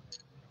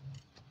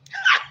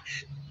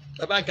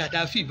 bàbá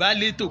Gaddafi bá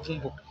lé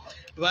Tòkunbọ̀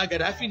bàbá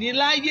Gaddafi ní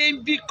láyé ń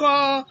bí kọ́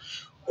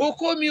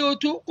okó mi ò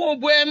tó kó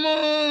bo ẹ mọ́.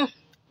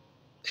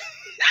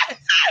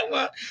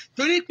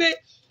 torí pé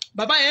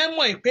bàbá yẹn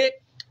mọ̀ pé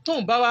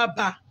tóun bá wá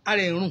ba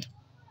ara ẹ̀ rùn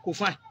kò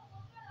fine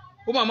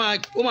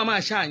ó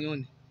máa ṣàyàn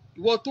ni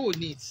ìwọ tó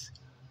neat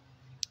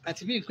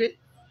àti bíi pé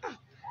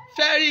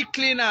very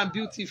clean and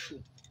beautiful.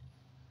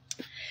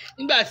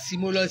 nígbà tí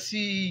mo lọ sí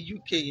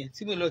UK yẹn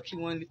tí mo lọ kí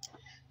wọ́n lé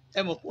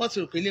ẹ mọ̀ wọ́n ti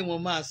rò pé lé wọn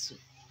máa sùn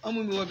wọ́n mú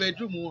mi wọ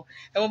bedroom wọn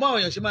ẹ mọ̀ báwọn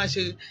èèyàn ṣe máa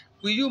ṣe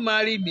will you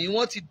marry me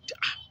wọ́n ti dà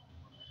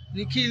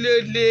ní kí ló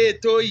lé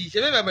tó yìí ṣe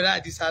bẹ́ẹ̀ bàbá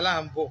Àdìsá là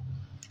ń bọ̀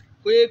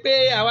kò yẹ pé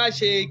àwa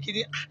ṣe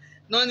kiri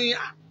náà ni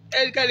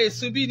ẹ̀ka lè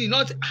sun bí ni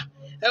náà ti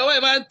ẹ̀wọ́n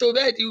ẹ̀ máa ń to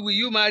bẹ́ẹ̀ di will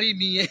you marry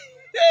me yẹn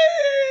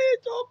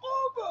tó kọ́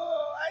bọ̀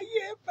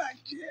ayé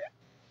bàjẹ́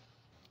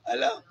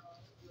hello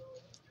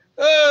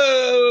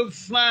oh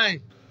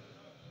fine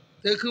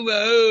Tòkunbọ̀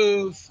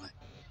oh fine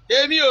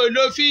èmi ò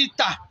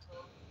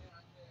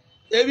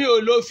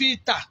lo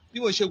fíìtà bí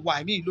mo ṣe wà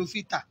mí lo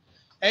fíìtà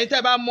ẹ̀yin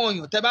tẹ́ bá mọ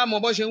èèyàn tẹ́ bá mọ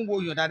bó ṣe ń wo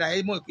èèyàn dáadáa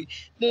ẹ mọ̀ pé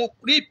mo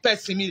real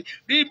person mi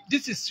real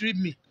this is real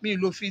me mi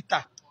lo fíìtà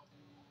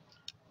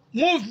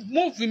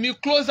move mi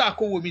closer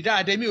kó wò mí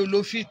dáadáa mi ò lo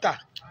fíìtà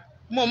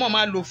mo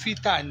máa lo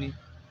fíìtà ni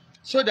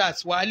so that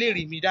wàá lè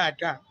rí mi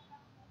dáadáa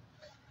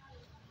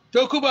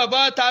Tòkunbọ̀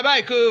bọ́ ta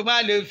báyìí kó o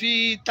máa lo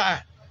fíìtà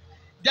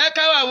jẹ́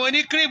káwọn àwọn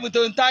oní kírìmù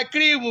tó ń ta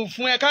kírìmù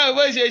fún ẹ káwọn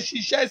bó ṣe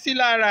ṣiṣẹ́ sí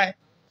lára ẹ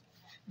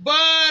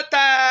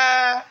bọ́ta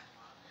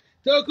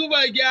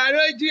Tòkunbọ̀ jẹ́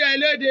àrójú ẹ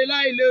lóde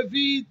láì lo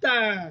fíìtà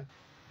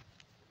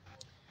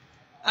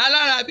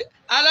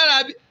alára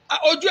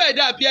ojú ẹ̀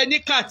dàbí ẹni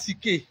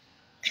kàtìkè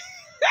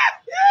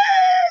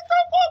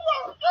Tòkunbọ̀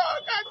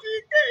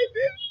kàtìkè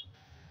ni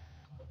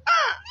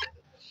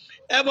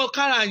ẹ mọ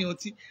kára àyàn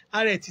tí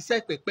ara ẹ ti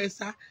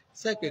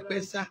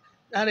sẹ́pẹ̀pẹ́ sá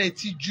ara ẹ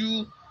ti ju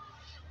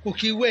kò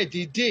kí wẹ̀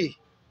déédéé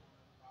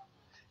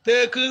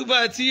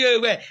Tòkunbọ̀ tí yóò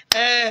wẹ̀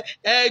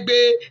ẹ gbé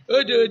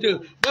òdòdó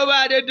bó bá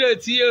dòdò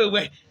tí yóò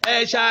wẹ̀ ẹ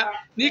ṣá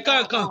ní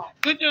kankan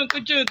kúchùn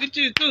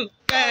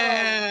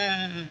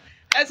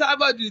ẹ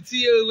sábọ̀dù tí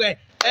yóò wẹ̀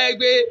ẹ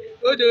gbé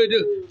òdòdó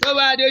bó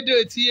bá dòdò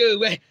tí yóò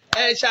wẹ̀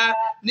ẹ ṣá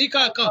ní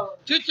kankan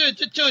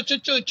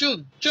chùn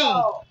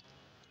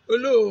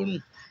olóòórùn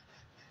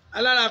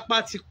alára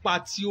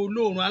pátipàti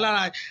olóòórùn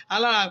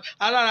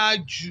alára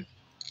jù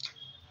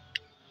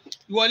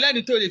ìwọ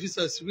lẹ́ni tó lè fi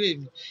sọ̀síwé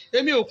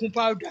èmi ò kún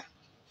powder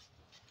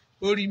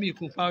orí mi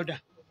kún powder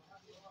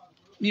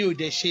mi ò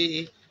dẹ̀ ṣe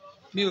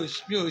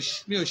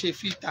mi ò ṣe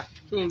filter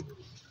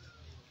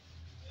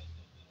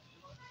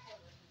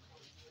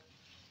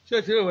ṣé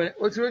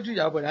o ti rójú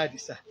ìyàwó bọ̀dá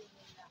Àdìsá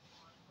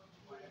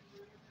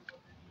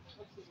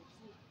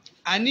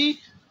àní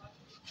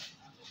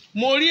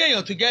mo rí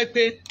èèyàn tó jẹ́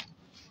pé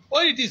ó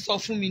dìdí sọ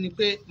fún mi ni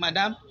pé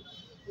madam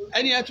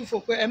ẹni ẹ tún fọ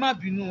pé ẹ má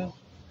bínú o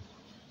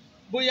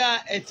bóyá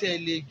ẹ tẹ̀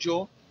lè jọ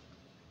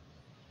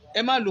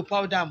ẹ má lo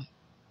powder mọ́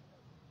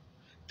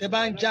tẹ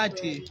bá ń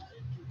jáde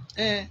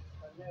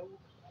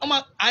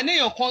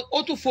àníyàn kan ó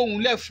tún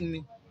fohùn lẹ̀ fún mi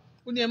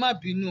ó ní ẹ má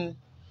bínú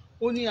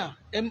ó ní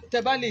tẹ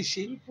bá lè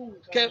ṣe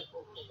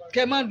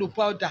kẹ má lo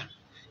powder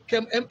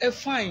ẹ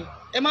fine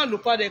ẹ má lo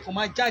powder ẹ kàn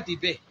má jáde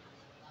bẹ́ẹ̀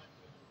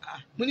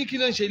mo ní kí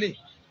ló ń ṣe lè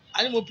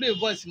àní mo play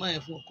voice máa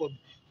yẹn fún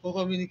ọkọ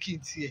mi ní kí n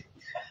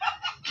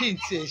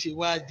tiẹ̀ ṣe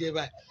wá jẹ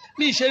báyìí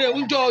ní ìṣeré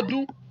oúnjẹ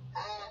ọdún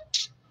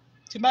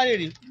tí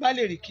bá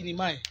lè rí kí ni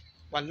máa yẹn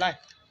wàláì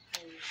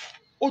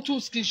ó tún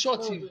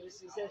screenshot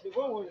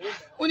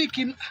ó ní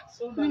kí ní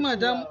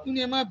madam ó ní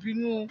ẹ má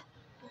bínú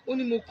ó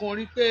ní mo kàn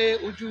rí pé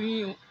ojú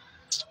yín o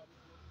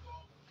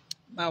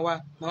máa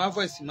wá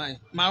voice máa yẹn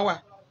máa wà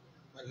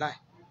wàláì.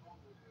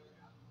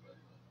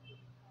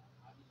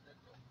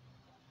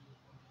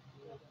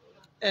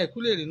 ẹ kú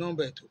lè rí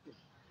nọ́mbà ẹ̀ tó kù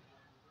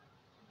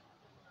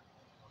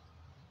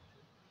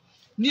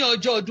ní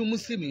ọjọ́ ọdún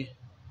muslim yẹn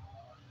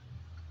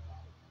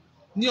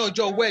ní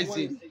ọjọ́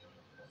Wednesday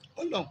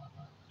Ọlọ́run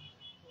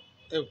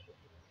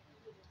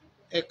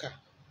ẹ̀ka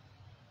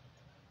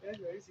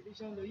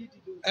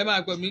ẹ máa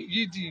gbọ́ mi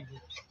yídì ìbò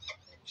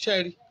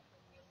ṣẹ́rí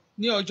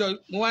ní ọjọ́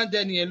mo wá ń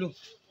dẹ́ni ẹ lò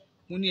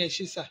mo ní ẹ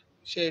ṣe sà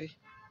ṣẹ́rí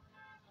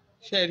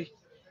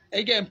ẹ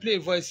gẹ́ ń play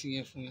voice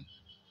yẹn fún yín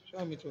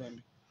ṣọ́ọ́ mi tó wà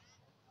mí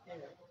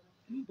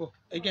bọ̀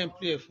ẹ gẹ́ ń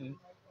play ẹ̀ fún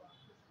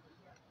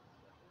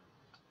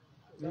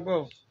yín bọ̀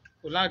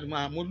kò láàdùn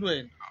máa múlò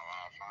ẹ̀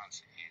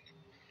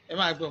ẹ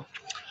máa gbọ́.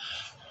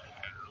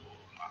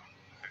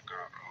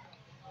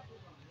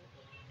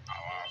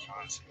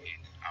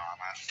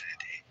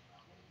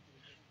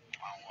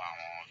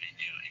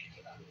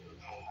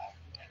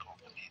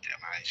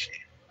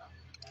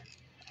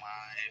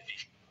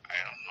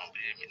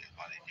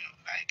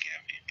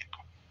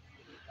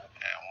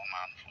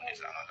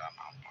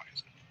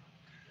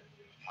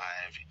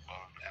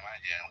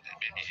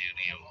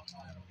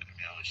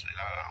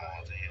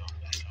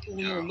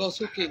 Lọ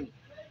sókè ni.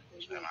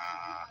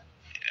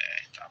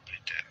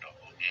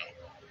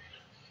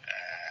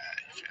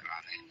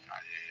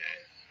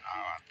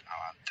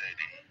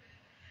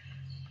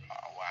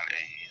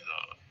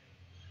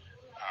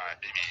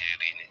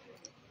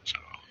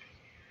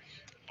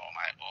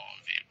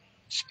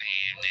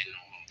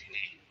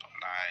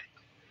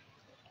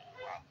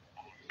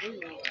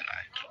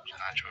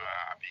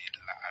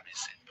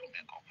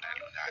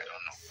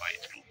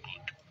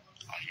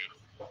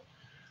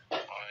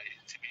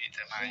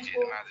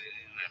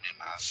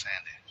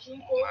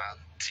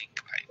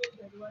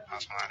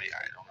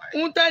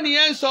 ń tẹ́ni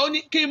yẹn ń sọ ó ní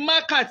kí n má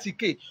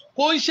kàtìkè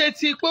kó ń ṣe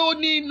ti pé ó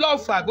ní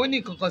lọ́ọ̀fù àbó ní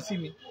nǹkan kan sí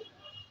mi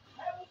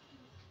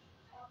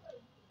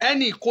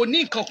ẹnì kò ní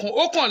nǹkan kan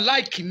ó kàn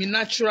láìkì mi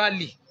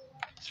naturally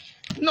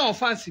náà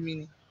fáǹsì mi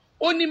ni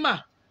ó ní mà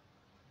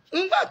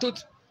ńgbà tó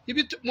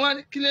ibi mo wá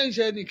kí lè ń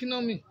ṣe ẹni kí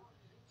náà mi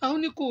àwọn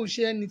ní kò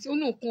ṣe ẹni tí ó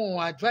ní nǹkan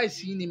advice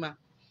yìí ni mà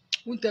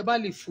ń tẹ bá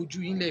lè fojú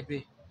yín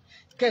lẹ́bẹ̀ẹ́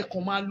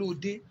kẹ́ẹ̀kan máa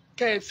lóde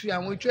kẹ́ ẹ fi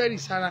àwọn jewelry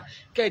sára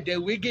kẹ́ ẹ dẹ̀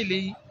wé gèlè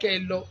yìí kẹ́ ẹ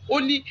lọ ó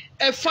ní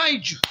ẹ fáìn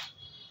jù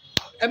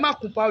ẹ má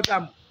kun powder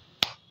mọ́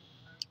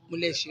mo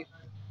lè ṣe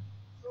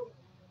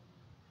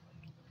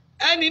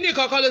ẹni ní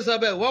kankan ló sọ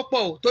bẹ́ẹ̀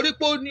wọ́pọ̀ o torí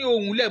pé ó ní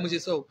ohun lẹ̀ mo ṣe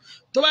sọ o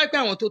tó bá pẹ́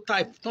àwọn tó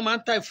type tó máa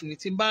ń type fún mi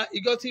tí n bá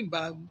ijọ́ tí n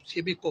bá ṣe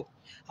makeup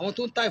àwọn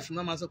tó ń type fún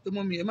mi máa sọ pé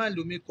mọ́mí ẹ máa ń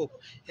lo makeup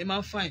ẹ máa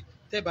ń fine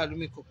tẹ́ ẹ bá lo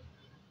makeup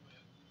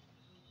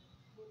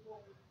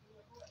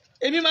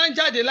èmi máa ń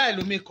jáde láì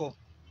lo makeup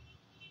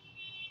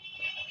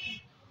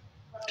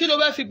kí ló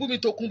fẹ́ fi bú mi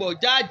Tòkunbọ̀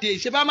jáde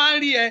ṣe bá máa ń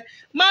rí ẹ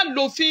má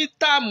lo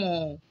fíltà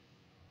mọ́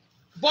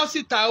bọ́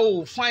síta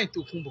o fine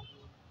Tòkunbọ̀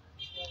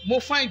mo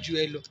fine jù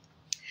ẹ lọ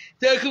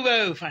Tòkunbọ̀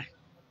o fine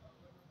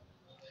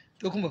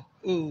Tòkunbọ̀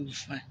o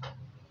fine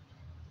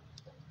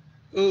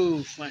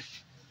o fine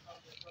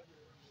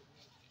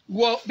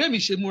ìwọ bẹ́ẹ̀ mi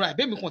ṣe múra ẹ̀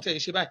bẹ́ẹ̀ mi kàn tẹ̀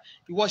ṣe báyìí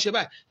ìwọ ṣe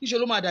báyìí níṣẹ́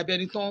ló máa dàbí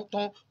ẹni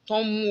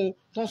tán mú o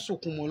tán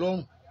sokùn mọ́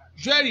lọ́rùn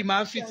jewelry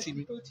máa ń fìtì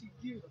mi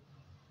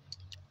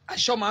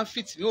aṣọ máa ń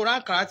fìtì mi ó rá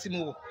àǹkárá tí mo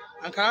wọ̀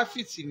àǹkárá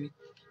fìtì mi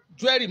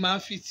jewelry máa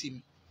ń fìtì mi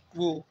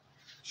wo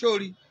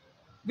sórí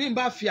bí n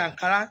bá fi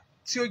àǹkárá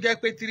tí ó jẹ́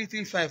pé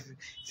 335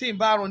 tí n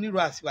bá rán nílò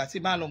àsìwà tí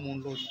n bá lọ mọ̀ ń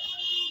lọ ni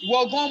ìwọ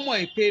gan mọ̀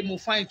ẹ́ pé mo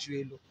fine jù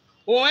ẹ lọ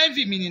òun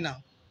envy mi ni nà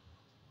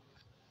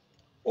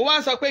ó wá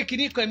ń sọ pé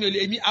kinní kan mi ò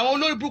lè mi àwọn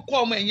olórí burúkú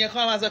ọmọ ẹ̀yẹn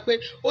kan máa sọ pé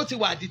ó ti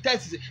wà addicted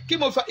sí kí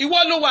mo fa ìwọ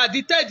ló wà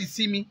addicted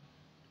sí mi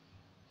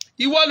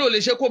ìwọ ló lè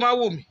ṣe kó má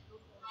wò mí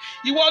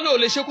ìwọ ló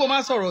lè ṣe kó má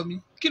sọ̀rọ̀ mi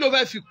kí ló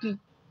fẹ́ fi kún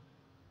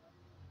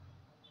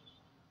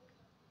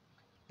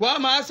wọ́n á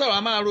máa sọ̀rọ̀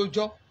á máa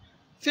rojọ́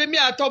fẹ́mi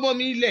àtọmọ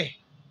mi lẹ̀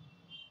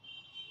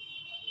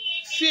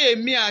sí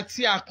èmi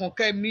àti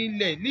àkànkẹ́ mi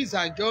lẹ̀ Liz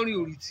Anjorin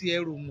orí ti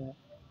ẹrù mọ́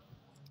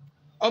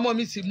ọmọ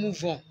mi ti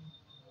move on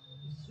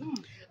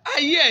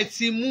ayé ẹ̀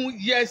ti mú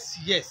yes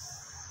yes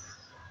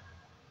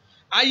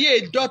ayé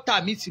dọ́tà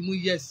mi ti mú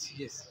yes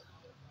yes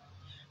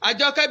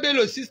Àjọkẹ́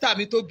Bello sister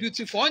mi tó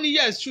beautiful wọ́n ní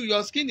yes true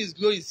your skin is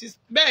glowing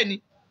bẹ́ẹ̀ ni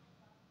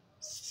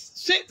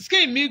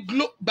skin mi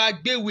glow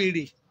gbàgbé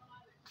wèrè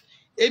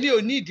èmi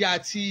ò ní ìdí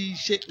àti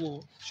ṣe wò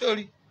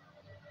sórí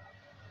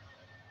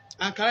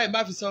àǹkárá ẹ̀ bá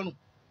fi sọ́rùn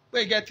pé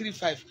get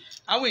 35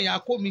 àwọn èèyàn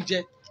kó mi jẹ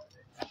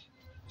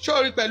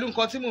sórí pẹ̀lú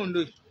nǹkan tí mò ń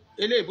lò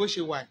eléyìí bó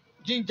ṣe wà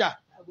ginger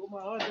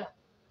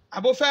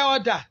àbò fẹ́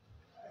ọ̀dà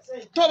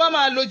tó bá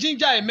máa lo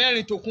ginger ẹ̀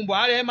mẹ́rin Tòkunbọ̀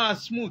ara ẹ̀ máa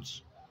smooth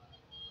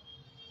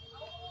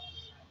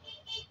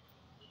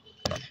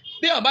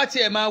bí wọn bá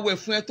tiẹ̀ máa wẹ̀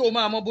fún ẹ tó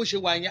máa mọ bó ṣe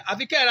wà yẹn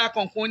àfi kẹ́ẹ̀ra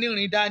kọ̀ọ̀kan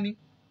onírin dání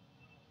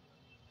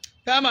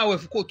ká máa wẹ̀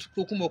fún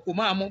Tòkunbọ̀ kò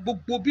máa mọ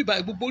gbogbo bíbá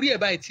gbogbo orí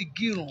ẹ̀ báyìí ti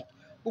gíràn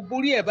gbogbo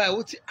orí ẹ̀ báyìí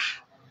ó ti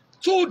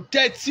tó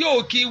dẹ̀ tí ò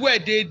kí wẹ̀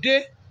déédéé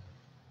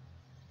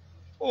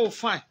ó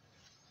fine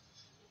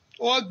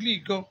ugly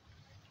gan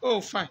ó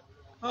fine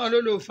àwọn ló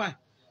lò fine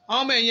àwọn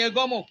ọmọ ẹ̀yẹn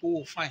gan mọ̀ pé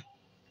ó fine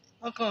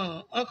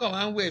wọ́n kàn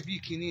máa ń wẹ̀ bí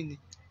kínní ni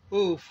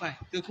ó fine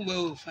Tòkunbọ̀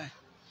ó fine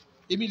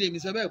èmi lèmi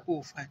sọ bẹ́ẹ̀ pé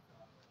ó fine.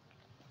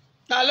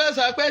 Ta ló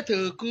sọ pé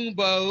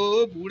Tòkunbọ̀ ó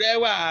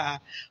bùrẹ́wà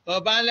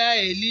ọba ńlá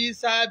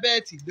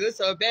Elizabeth ló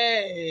sọ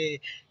bẹ́ẹ̀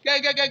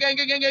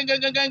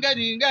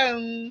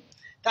gẹ́gẹ́gẹ́gẹ́gẹ́gẹ́gẹ́gẹ́gẹ́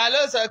ta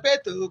ló sọ pé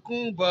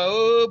Tòkunbọ̀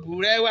ó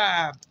bùrẹ́wà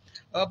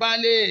ọba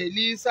ńlá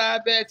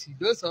Elizabeth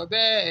ló sọ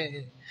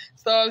bẹ́ẹ̀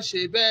stop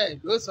ṣe bẹ́ẹ̀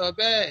ló sọ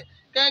bẹ́ẹ̀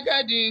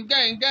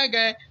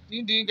gẹ́gẹ́díngẹ́ngẹ́ngẹ́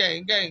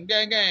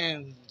díngẹ́ngẹ́ngẹ́ngẹ́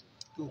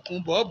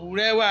Tòkunbọ̀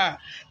bùrẹ́wà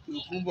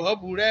Tòkunbọ̀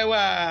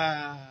bùrẹ́wà.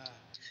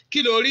 Kí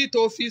ló rí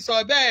tó fi sọ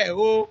bẹ́ẹ̀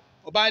o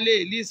Ọbalé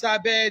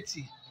Elizabeth?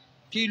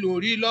 Kí ló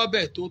rí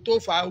lọ́bẹ̀ tó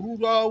farú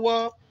lọ́wọ́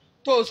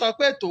tó sọ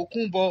pé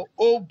Tòkunbọ̀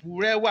ó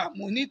bùrẹ́wà?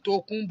 Mo ní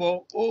Tòkunbọ̀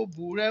ó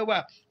bùrẹ́wà.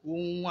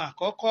 Ohun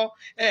àkọ́kọ́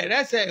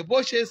ẹ̀rẹ́sẹ̀ bó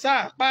ṣe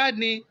sáàpá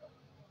ni.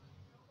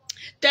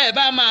 Tẹ́ ẹ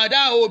bá máa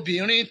dá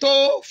obìnrin tó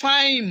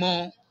fáìn mọ̀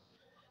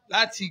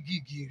láti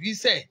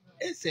gìgìrísẹ̀,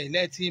 ẹsẹ̀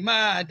lẹ ti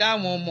máa dá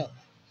wọn mọ̀.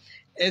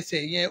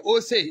 Ẹsẹ̀ yẹn ó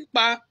ṣe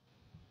ipá.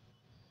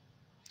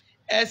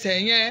 Ẹsẹ̀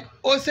yẹn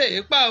ó ṣe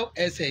ipá o.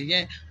 Ẹsẹ̀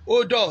yẹn ó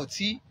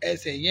dọ̀tí.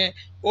 Ẹsẹ̀ yẹn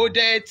ó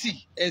dẹ́tì.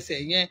 Ẹsẹ̀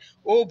yẹn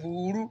ó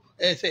burú.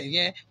 Ẹsẹ̀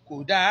yẹn kò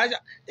dáa.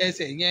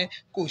 Ẹsẹ̀ yẹn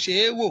kò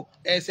ṣeé wò.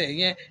 Ẹsẹ̀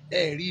yẹn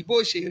ẹ̀rí bó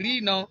ṣe rí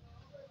náà.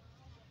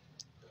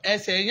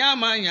 Ẹsẹ̀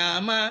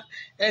yàmàyàmá.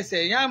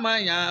 Ẹsẹ̀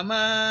yàmàyàmá.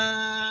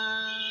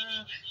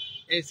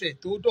 Ẹsẹ̀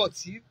tó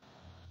dọ̀tí.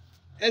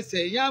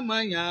 Ẹsẹ̀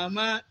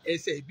yàmàyàmá.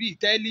 Ẹsẹ̀ bíi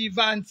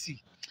tẹ́lífàǹtì.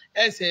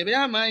 Ẹsẹ̀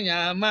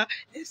yàmàyàmá.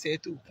 Ẹsẹ̀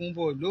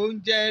Tòkunbọ̀ ló ń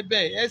jẹ́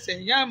bẹ́ẹ̀. Ẹsẹ̀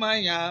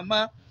yàmàyàmá.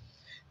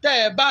 Tẹ́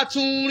ẹ bá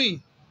tún rìn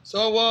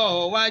sọ́wọ́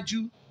wájú,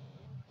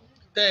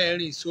 tẹ́ ẹ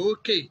rìn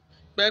sókè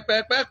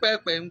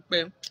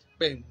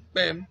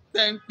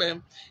pẹ́pẹ́pẹ́pẹ́pẹ́mpẹ́mpẹ́mpẹ́m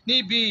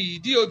níbi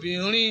ìdí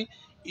obìnrin,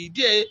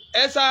 ìdí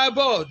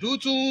Ẹsábọ̀dù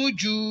tún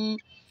ju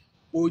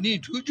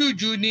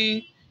onídùújújú ní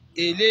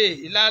èlé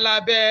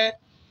lálábẹ́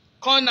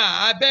kọ́nà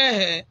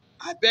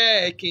abẹ́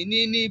kìíní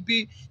níbí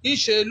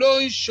ńṣe ló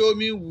ń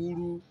ṣomi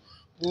wùrù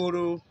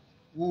wòrò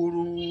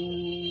wùrù.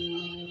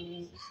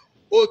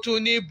 Ó tún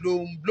ní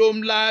blomblom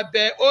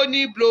lábẹ́. Ó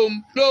ní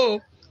blomblom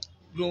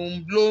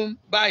blomblom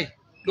báyìí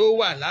ló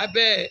wà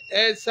lábẹ́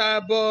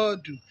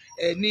Ẹsábọ̀dù.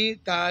 Ẹni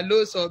ta ló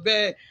sọ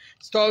bẹ́ẹ̀?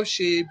 Stop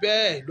ṣe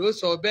bẹ́ẹ̀ ló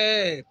sọ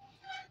bẹ́ẹ̀.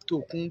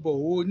 Tòkunbọ̀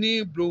ó ní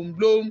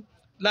blomblom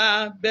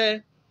lábẹ́.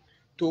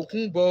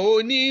 Tòkunbọ̀ ó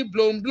ní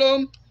blomblom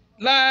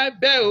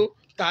lábẹ́ o.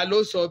 Ta ló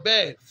sọ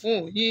bẹ́ẹ̀ fún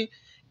yín?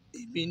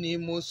 Èmi ni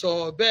mo sọ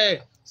bẹ́ẹ̀.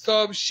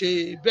 Stop ṣe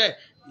bẹ́ẹ̀.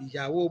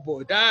 Ìyàwó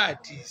bọ̀dá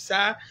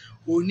Àdìsá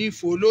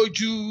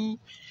onífolójú.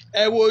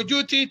 Ẹ wojú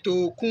tí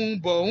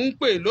Tòkunbọ̀ ń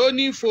pè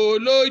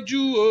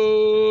lónífolójú o.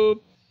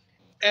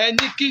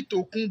 Ẹni kí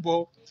Tòkunbọ̀,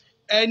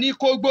 ẹni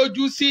kó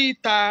gbójú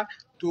síta.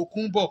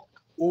 Tòkunbọ̀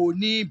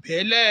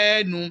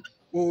oníbẹ̀lẹ́nu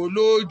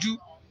olójú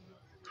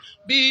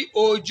bí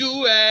ojú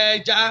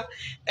ẹja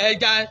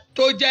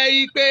tó jẹ́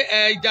pé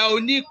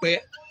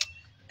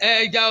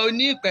ẹja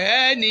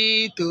onípẹ́ ní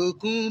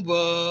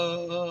Tòkunbọ̀.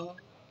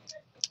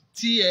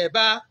 Tí ẹ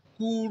bá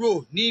kúrò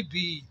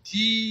níbi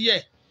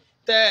díẹ̀,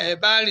 tẹ́ ẹ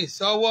bá rìn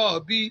sọ́wọ́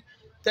bí,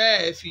 tẹ́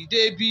ẹ fi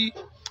débí,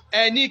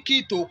 ẹni kí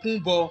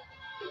Tòkunbọ̀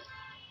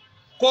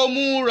kó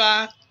múra,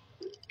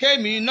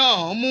 kémi náà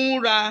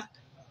múra,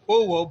 ó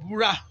wọ̀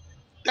búra.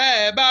 Tẹ́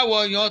ẹ bá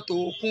wọ̀yàn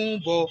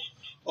Tòkunbọ̀,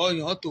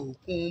 ọyàn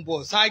Tòkunbọ̀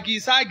ságí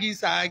ságí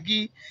ságí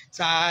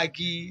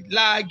ságí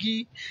lágí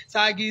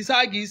ságí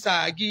ságí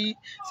ságí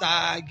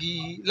ságí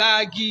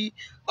lágí.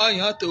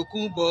 Ọyàn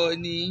Tòkunbọ̀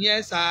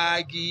nìyẹn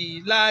ságí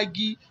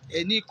lágí.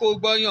 Ẹni kó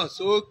gbọ́yàn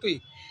sókè.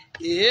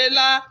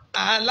 Èélá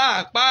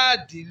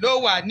aláàpáàdì ló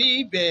wà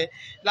níbẹ̀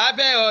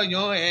lábẹ́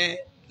ọyàn ẹ̀,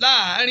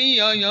 láàárín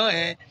ọyàn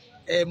ẹ̀.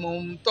 Ẹ̀mọ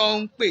tó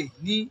ń pè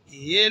ní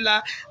èélá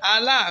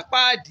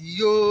aláàpáàdì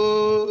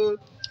yóò.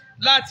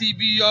 Láti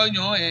ibi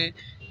ọyàn ẹ̀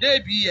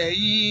débi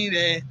ẹ̀yìn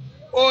rẹ̀,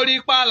 orí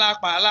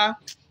pálapàla,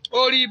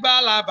 orí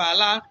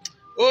bálabàla,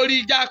 orí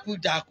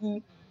jákujàku.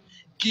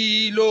 Kí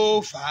ló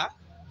fà á?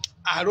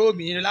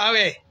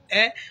 Àrómìláwẹ̀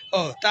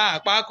ọ̀tá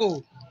àpákò.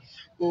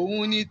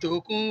 Òun ni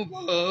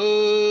Tòkunbọ̀ o.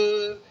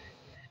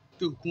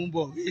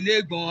 Tòkunbọ̀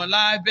elégbọ̀n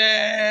lábẹ́.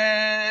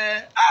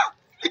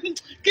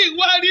 Kí n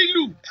wá rí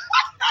lù.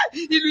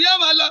 Ìlú yẹn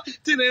máa lọ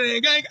tìrìnrìn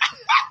gángan.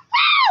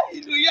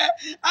 Ìlú yẹn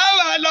á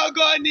máa lọ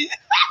gan ni.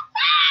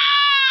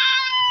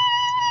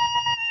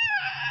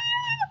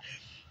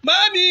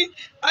 Màámi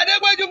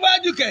Adépọ̀jù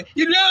Fájùkẹ́,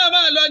 ìlú yẹn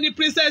máa lọ ni.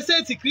 Princess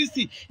Eti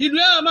Christy, ìlú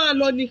yẹn máa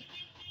lọ ni.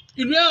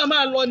 Ìlú yẹn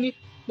máa lọ ni.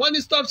 Wọ́n ní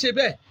stop ṣe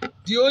bẹ́ẹ̀.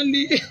 The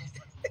only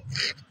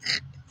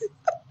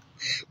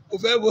kò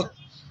fẹ́ wo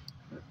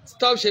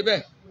stop ṣe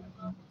bẹ́ẹ̀.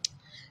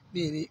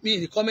 Mi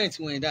ní comment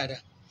wọn yẹn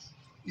dáadáa.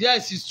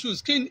 Yes, it's true.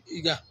 Skin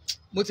ìgbà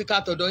mo ti ka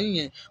tọ̀dọ̀ yín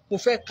yẹn. Mo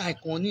fẹ́ ka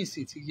ìkan ní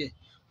ìsìn tí yẹ.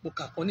 Mo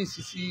kà kan ní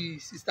ìsìn sí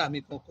sísítà mi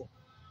kankan.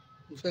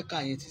 Mo fẹ́ ka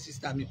yẹn tí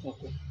sísítà mi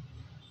kankan.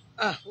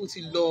 Ó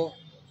ti lọ.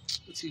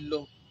 Ó ti lọ.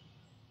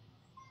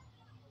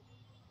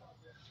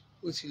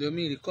 Ó ti lọ.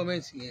 Mi ní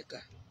comment yẹn kà.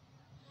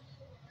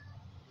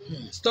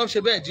 Stop ṣe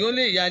bẹ́ẹ̀. The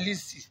only ìyá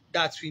Lizzy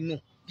that we know.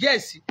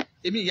 Yes,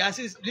 èmi ìyá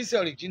Lizzy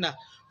original.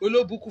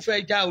 Olóbùkú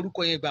fẹ́ já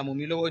orúkọ yẹn gbà mọ́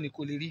mi lọ́wọ́ ni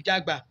kò lè rí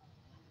jágbà.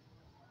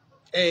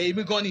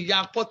 Èmi gan ni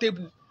ìyá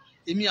Portable.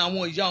 Èmi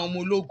àwọn ìyá ọmọ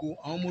ológo,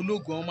 àwọn ọmọ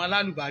ológo, àwọn ọmọ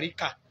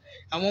alálùbáríkà,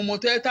 àwọn ọmọ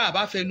tẹ́tà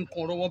bá fẹnu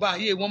kan ọ̀rọ̀ wọn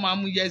báyìí wọ́n máa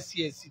mú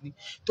yẹ́sì ni.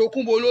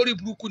 Tòkunbọ̀ olórí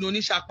burúkú ni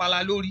oníṣapala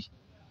lórí.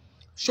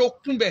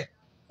 Ṣókùnbẹ̀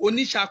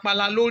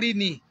oníṣapala lórí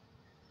ni.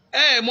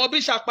 Mọ̀ bí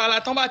ṣapala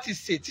tán bá ti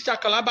sè tí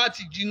ṣapala bá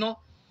ti jiná.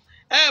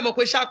 Mọ̀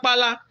pé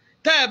ṣapala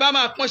tẹ́ ẹ bá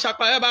máa pọ́n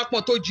ṣapala ẹ bá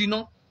pọ́n tó jiná.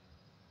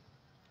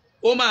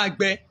 Ó máa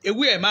gbẹ,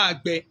 ewé ẹ̀ máa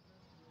gbẹ.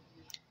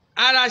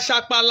 Ara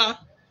ṣapala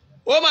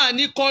ó máa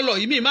ní kọ́lọ̀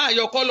ìmí máa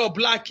yọ kọ́lọ̀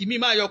black ìmí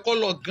máa yọ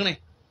kọ́lọ̀ green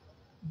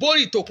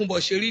bórí ìtòkùnbọ̀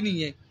ṣe rí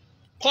nìyẹn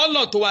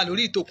kọ́lọ̀ tó wà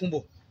lórí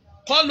ìtòkùnbọ̀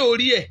kọ́lọ̀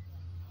orí ẹ̀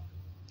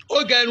ó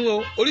gẹrun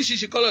o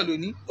oríṣiríṣi kọ́lọ̀ ló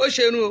ní ó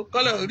ṣe irun o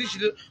kọ́lọ̀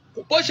oríṣiríṣi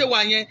bó ṣe wà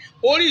yẹn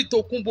orí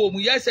ìtòkùnbọ̀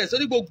òmùyẹ́sẹ̀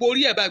sórí gbogbo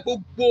orí ẹ̀ báyìí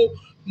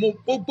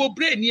gbogbo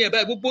brain ẹ̀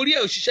báyìí gbogbo orí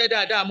ẹ̀ ò ṣiṣẹ́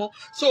dáadáa mọ́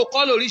so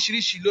kọ́lọ̀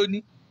oríṣiríṣi ló ní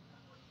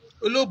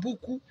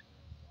olóbùkú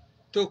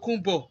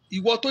tòkùnbọ̀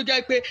ìwọ tó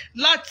jẹ́ pé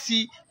láti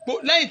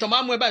lẹ́yìn tó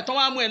máa mú ẹ báyìí tó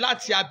máa mú ẹ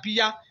láti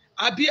abíyá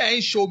abíyá ẹ̀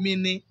ń ṣomi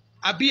ni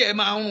abíyá ẹ̀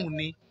máa ń rùn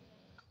ni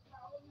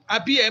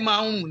abíyá ẹ̀ máa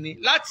ń rùn ni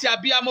láti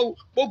abíyá mọ́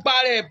gbogbo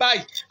ara ẹ̀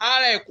báyìí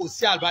ara ẹ̀ kò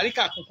sí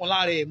àlùbáríkà kankan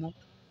lára ẹ̀ mọ́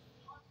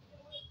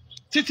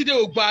títí dé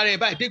gbogbo ara ẹ̀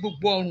báyìí dé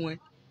gbogbo ọrùn ẹ̀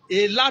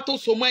èélá tó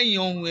so mọ́ ẹ̀yìn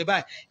ọrùn ẹ̀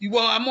báyìí ìwọ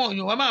àmọ́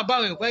ọ̀yàn wa máa bá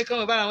àwọn èèyàn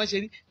kọ́ bára wọn ṣe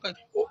rí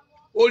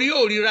orí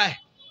òríra ẹ̀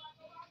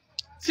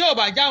tí ò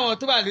bá já àwọn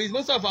tó wà lórí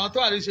most of àwọn tó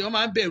wà lórí ṣe wọ́n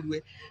máa ń bẹ̀rù ẹ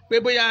pé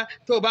bóyá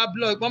tó bá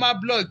blog wọ́n máa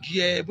blog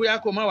ẹ bóyá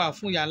kó má wà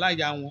fún ìyá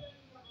láyà wọn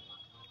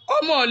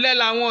ọmọ ọ̀lẹ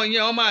làwọn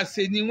yẹn wọ́n máa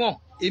ṣe níwọ̀n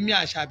èmi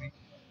Àṣàbí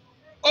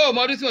ó mọ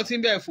ọdún tí mo ti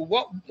ń bẹ̀ fò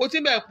mo ti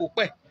ń bẹ̀ pò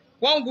pẹ̀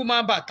one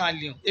woman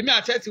battalion èmi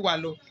àti ẹ ti wà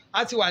lọ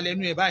á ti wà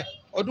lẹ́nu ẹ̀ báyìí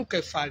ọdún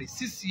kẹfà rẹ̀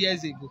 6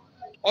 years ago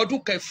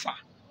ọdún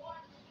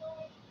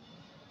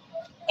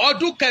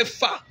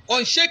kẹfà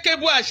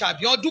unshakable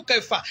Àṣàbí ọdún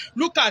kẹfà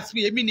look at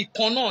me èmi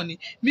nìkan náà ni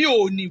mi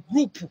ò ní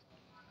gúrùpù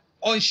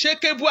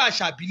unshakable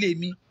Àṣàbí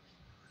lèmi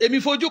èmi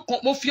fojú kan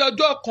mo fi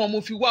ọjọ́ kan mo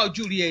fi wá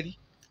ojú rí ẹ rí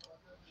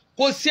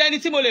kò sí ẹni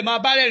tí mo lè máa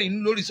bá rẹ́rìn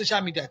lórí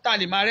social media tá a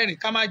lè máa rẹ́rìn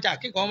ká má jà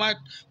kí nǹkan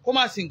kó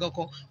má sí nǹkan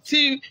kan tí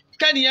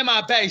kẹ́niyẹn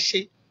máa bá ẹ ṣe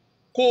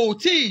kò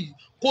tí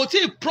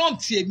ì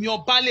prompt èmi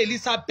Ọbalé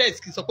Elizabeth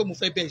kì í sọ pé mo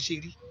fẹ́ bẹ́ẹ̀ ṣe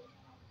rí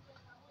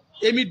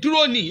èmi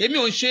dúró ní èmi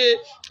ò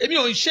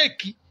ń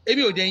ṣèkì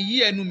èmi ò dẹ̀ ń yí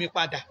ẹnu mi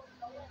padà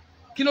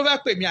kí ló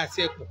fẹ́ pè mí àti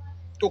ẹ pọ̀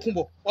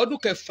Tókunbọ̀ ọdún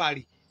kẹfà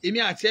rè èmi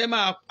àti ẹ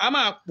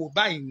máa pò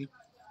báyìí ni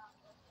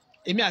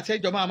èmi àti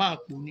ẹjọ́ máa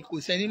pò ní kò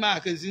sẹ́ni máa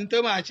kèsì tó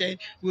máa ṣe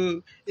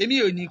èmi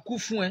ò ní kú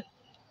fún ẹ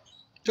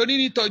torí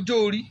nítọ́jú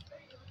orí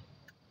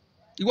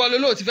ìwọ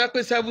lólóò ti fẹ́ pé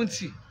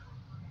 70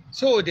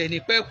 so ò dẹ̀ ní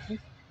pẹ́ kú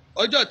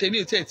ọjọ́ tèmi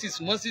ò tiẹ̀ ti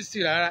súnmọ́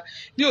 60 rárá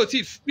mi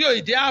ò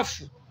ìdí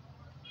àfù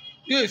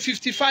mi ò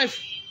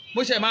 55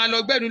 mo ṣe máa lọ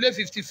gbẹ́nu lé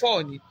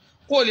 54 ni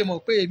kó o lè mọ̀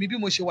pé èmi bí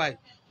mo ṣe wà yìí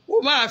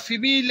ó máa fi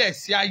mí lẹ̀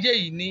sí ayé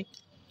yìí ní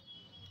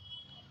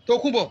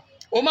Tókunbọ̀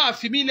ó máa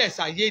fi mí lẹ̀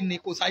sáyé ni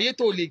kò sáyé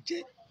tó lè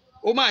jẹ́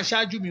ó máa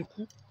ṣáájú mi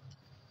kú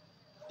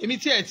èmi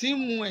tí ẹ̀ tí ń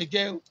mu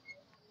ẹ̀jẹ̀ o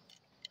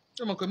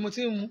ṣé mo pé mo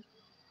ti ń mu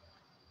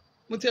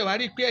mo ti ẹ̀ wá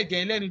rí i pé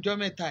ẹ̀jẹ̀ lẹ́nu ọjọ́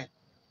mẹ́ta ẹ̀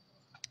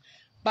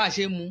bá a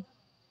ṣe mu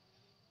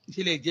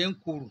ìṣẹ̀lẹ̀ ẹ̀jẹ̀ ń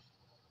korò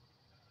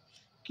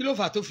kí ló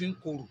fà tó fi ń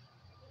korò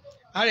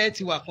ara ẹ̀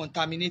ti wà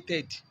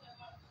contaminated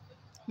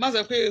má sọ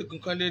pé oògùn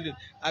kan lè lò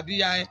àbí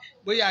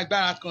bóyá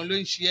agbára kan ló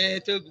ń ṣe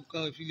ẹ́ tó oògùn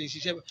kan ò fi lè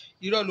ṣiṣẹ́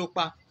irọ́ ló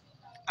pa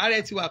ara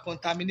ẹ̀ ti wà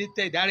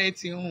contaminated ara ẹ̀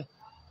ti ń rùn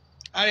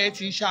ara ẹ̀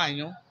ti ń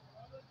ṣàyàn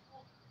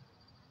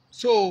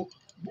so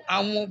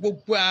àwọn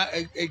gbogbo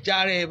ẹ̀já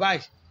ara ẹ̀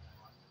báyìí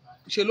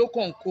ṣe ló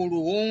kàn korò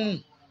ó ń rùn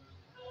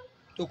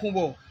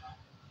Tókunbọ̀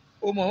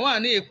o mọ̀ wọ́n à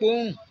ní epo ń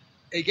rùn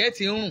ẹ̀jẹ̀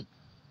ti ń rùn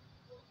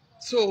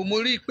so mo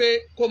rí i pé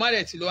kó má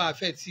dẹ̀ ti lọ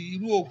àfẹ́ ti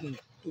irú oògùn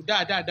tó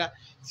dáadáa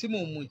tí mo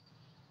mú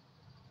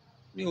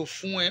mi ò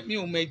fún ẹ mi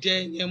ò mẹ̀jẹ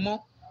yẹn mọ́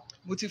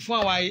mo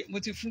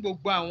ti fún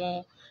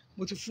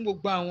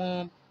gbogbo àwọn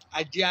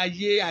àjẹ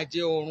ayé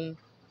àjẹ ọ̀run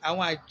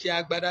àwọn àjẹ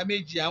agbada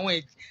méjì àwọn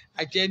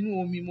àjẹ inú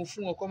omi mo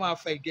fún wọn kó máa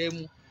fa ẹ̀gẹ́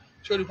mu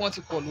sórí wọn ti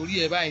pọ̀ lórí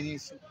ẹ̀ báyìí ní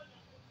ìsìn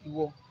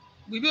ìwọ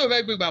ibi tó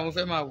fẹ́ gbégbà mo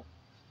fẹ́ máa wò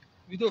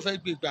ibi tó fẹ́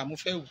gbégbà mo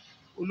fẹ́ wò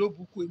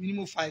olóbùkú èmi ni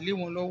mo fà ilé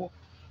wọn lọ́wọ́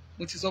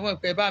mo ti sọ fún ẹ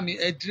pé bá mi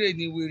ẹ dírè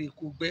ní wèrè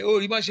kò gbẹ ó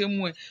rí bọ́n ṣe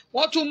mú ẹ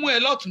wọ́n tún mú ẹ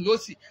lọ́tún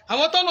lọ́sì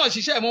àwọn tọ́nà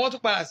ṣiṣẹ́ mọ́ wọ́n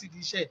tún padà sí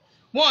iṣẹ́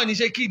wọn ò ní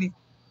ṣe kí ni.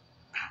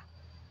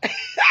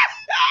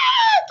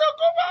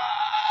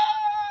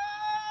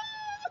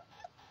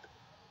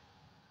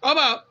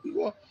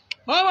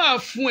 wọ́n máa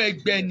fún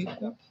ẹgbẹ́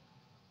nìkú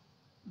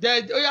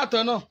ó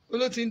yàtọ̀ náà ó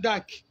ló ti ń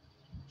dàkì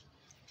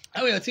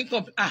àwọn èèyàn ti ń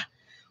kàn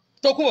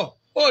Tókunbọ̀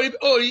ó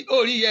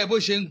rí ìyá ẹ bó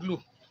ṣe ń glo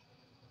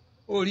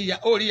ó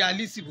rí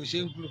Alice bó ṣe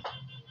ń glo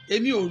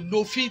èmi ò lo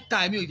fítà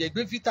èmi ò jẹ́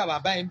gbé fítà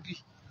bàbá ẹ̀ ń bì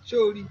ṣé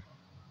o rí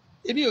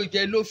èmi ò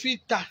jẹ́ lo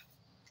fítà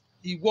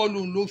ìwọ ló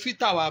ń lo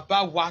fítà wà bá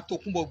wa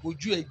Tókunbọ̀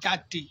gbójú ẹ̀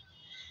jáde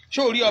ṣé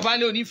o rí ọba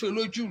ní onífẹ́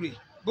lójú rẹ̀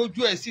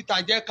gbójú ẹ̀ síta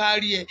jẹ́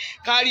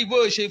kárí bó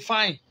ṣe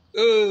fine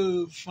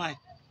fine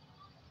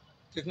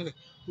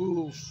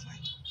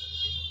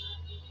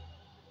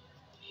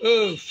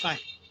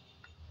fine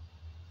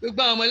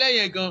gbogbo àwọn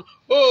ọmọlẹ́yìn gan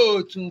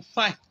tún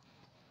fine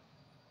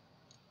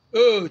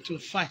tún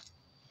fine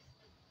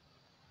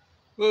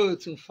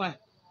tún fine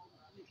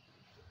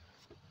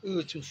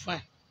tún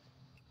fine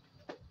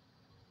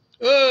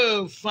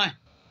fine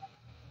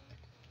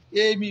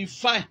èmi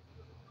fine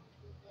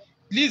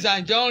Liz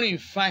Anjorin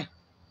fine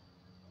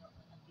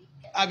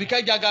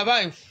Àbíkẹ́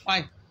Jagaban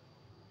fine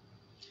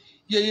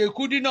Yèyé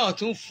Kúdí náà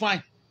tún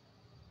fine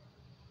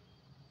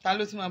ta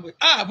ló tún máa bọ̀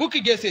Bukky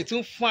Jesse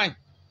tún fine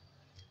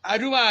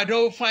Adúmáàdán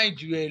ó fine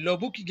jù ẹ lọ,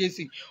 Bukky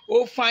Jesse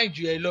ó fine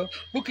jù ẹ lọ,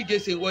 Bukky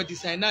Jesse wọ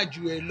designer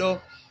jù ẹ lọ,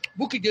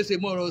 Bukky Jesse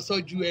mọ ọ̀rọ̀ sọ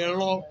jù ẹ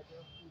lọ.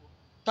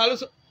 Ta ló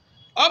sọ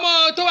ọmọ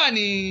tó wà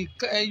ní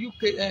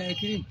UK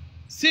kìíní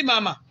sí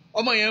mama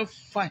ọmọ yẹn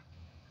fine.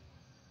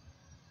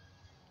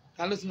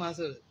 Ta ló sì máa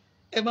sọ̀rọ̀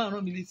ẹ máa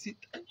rán mi létí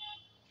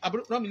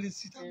àbúrò rán mi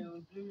létí.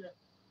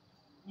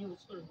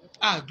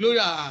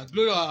 Gloria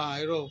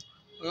ẹ̀rọ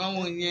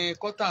àwọn yẹn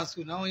kọ́tàǹsù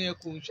náà yẹn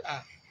kò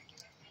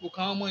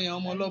kàn ọmọ yẹn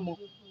ọmọ ọlọ́mọ.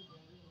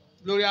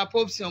 Gloria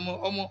Popsi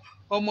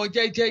ọmọ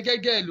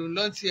jẹ́jẹ́ ló ń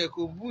lọ tiẹ̀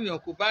kò búyàn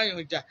kò báyàn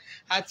jà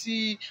àti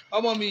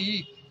ọmọ mi yìí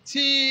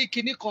tí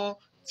kinní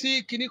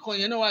kan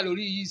yẹn náà wà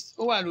lórí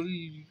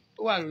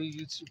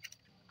YouTube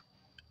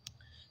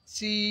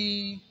tí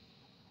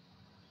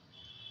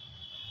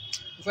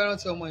mo fẹ́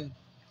rántí ọmọ yẹn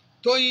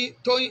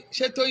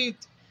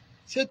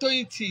ṣé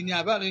Tóyìn tì ní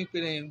àbá lóyún pé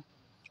ẹ̀yìn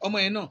ọmọ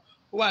yẹn náà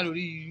ó wà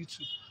lórí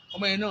YouTube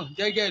ọmọ yẹn náà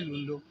jẹ́jẹ́ ló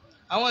ń lọ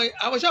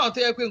àwọn ṣáwọn tó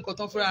yẹ pé nǹkan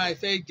tán fúnra ẹ̀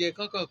fẹ́ jẹ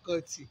kankan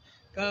tì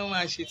kán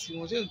máa ṣe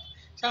tiwọn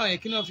ṣáwọn yẹn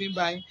kí náà fi ń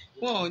ba yín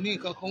wọn ò ní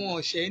nǹkan kan wọn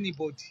ò ṣe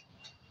anybody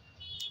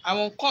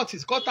àwọn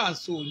cut and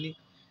sew ni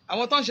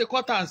àwọn tó ń ṣe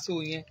cut and sew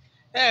yẹn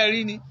ẹ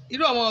rí ni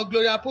irú ọmọ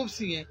Gloria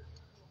Popsi yẹn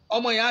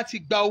ọmọ yẹn á ti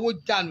gba owó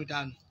dànù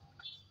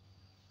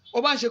ó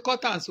bá ń ṣe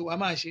cut and sew wàá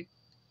máa ṣe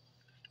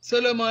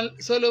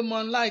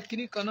Solomon like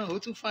kíní kan náà ó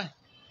tún fine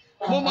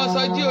mo mọ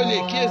Sọjí Olè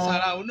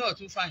kíyèsára òun náà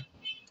tún fine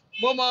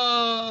mo mọ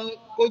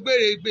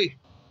Ògbèrègbè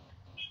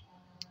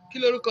kí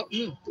lórúkọ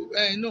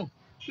no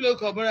kí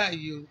lórúkọ bọ́ra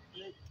yìí o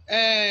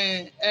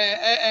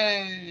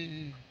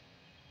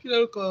kí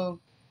lórúkọ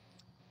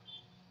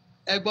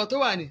ẹ̀gbọ́n tó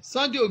wà ní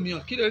Sunday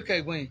Omiyan kí lórúkọ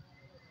ẹ̀gbọ́n yẹn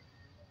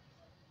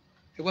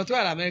ẹ̀gbọ́n tó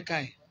wà l'Amẹ́ríkà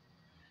yẹn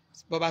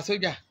bàbá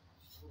sójà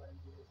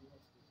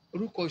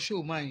orúkọ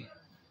show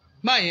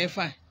máa yẹn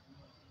fine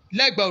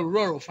lẹ́gbàá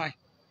òróró ọ̀rọ̀ fine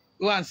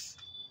once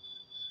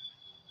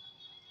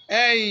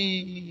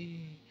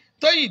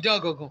Tóyìn dán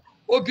gangan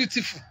ó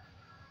beautiful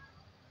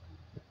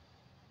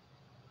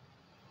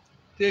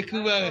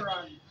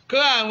kó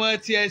àwọn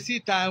tiẹ̀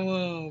síta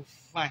wọn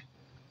fine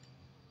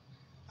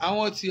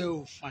àwọn tiẹ̀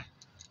ò fine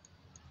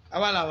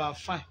àwa làwa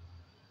fine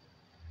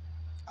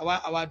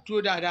àwa dúró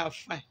dáadáa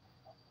fine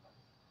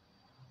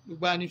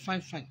gbogbo àní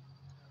fine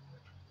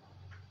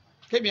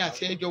kémi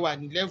àti ẹjọ wà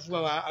ní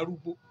level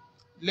arúgbó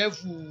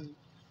level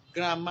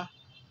grandma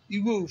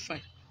ìwé ò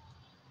fine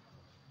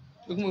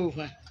ogun ò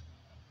fine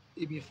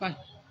èmi fine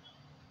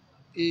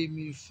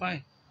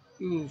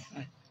ìwé ò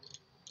fine.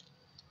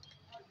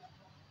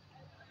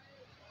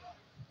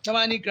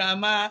 Tọ́wá ní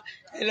grandma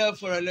ẹ lọ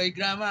fọ̀rọ̀ lọ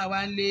grandma wa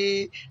ń lé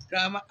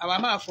grandma àwa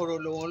máa fọ̀rọ̀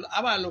lọ wọn a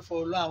máa lọ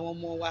fọ̀rọ̀ lọ àwọn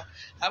ọmọ wa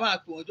a máa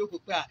pè wọ́n jókòó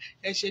pé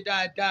ẹ ṣe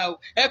dáadáa o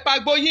ẹ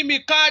pàgbó yín mi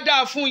ká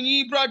dáa fún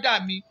yín brọ́dà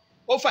mi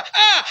ó fà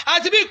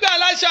àti bí pé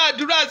aláṣà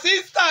àdúrà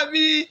sísà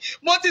mi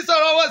mo ti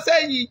sọ̀rọ̀ wọn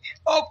sẹ́yìn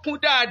ó kún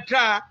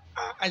dáadáa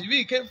àti bí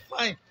ike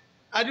fine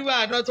àdúrà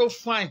àdán tó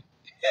fine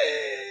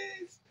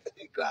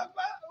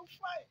grandma ó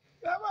fine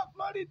grandma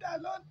Florida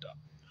London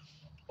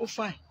ó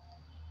fine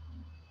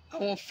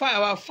àwọn fine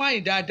àwa fine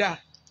dáadáa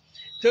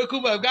tó kú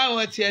bọ̀ gbá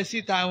àwọn tiẹ̀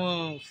síta wọn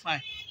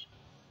fine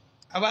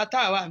àwa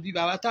táwa ń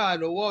bíbá àwa táwa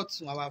lọ́wọ́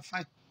ọ̀tún àwa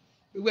fine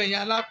gbogbo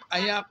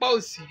ẹ̀yin apá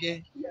òsì yẹn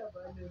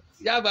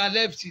Yaba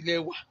left ilẹ̀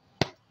wà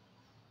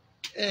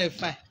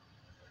fine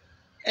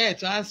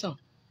tó á sàn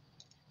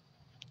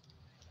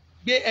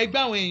gbé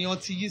ẹgbẹ́ àwọn èèyàn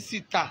ti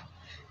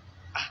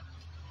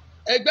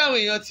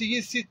yí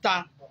síta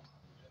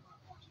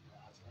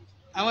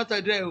àwọn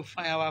tọ́jú ẹ̀ ò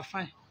fine àwa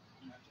fine.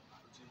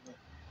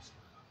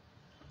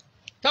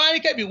 Táwọn ní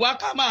kẹ́mi wá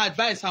ká máa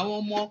advice àwọn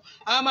ọmọ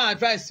á máa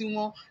advice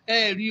wọn ẹ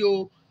rí o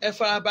ẹ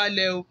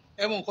farabalẹ̀ o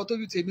ẹ mọ nǹkan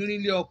tójú tèmi rí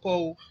ilé ọkọ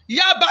o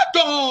ìyá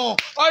àbàdàn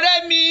ọ̀rẹ́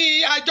mi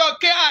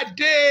Àjọkẹ́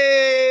Adé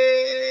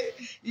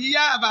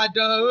ìyá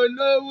àbàdàn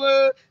olówó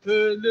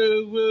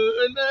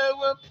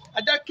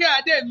Àjọkẹ́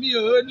Adé mi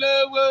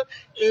olówó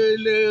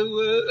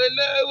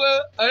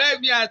ọ̀rẹ́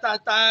mi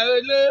àtàtà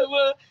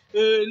olówó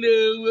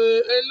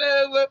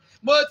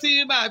mo ti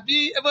mà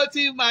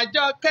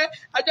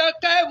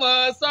Àjọkẹ́ mọ̀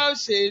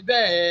ṣe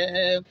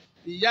bẹ́ẹ̀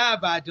ìyá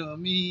àbàdàn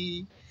mi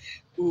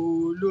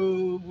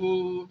olówó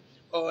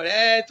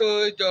ọ̀rẹ́ tó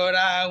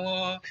jọra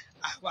wọn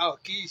àwa ò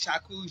kì í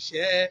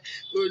ṣàkúṣẹ́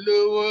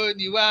olówó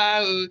ni wá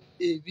o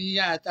èmi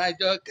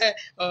àtàjọkẹ́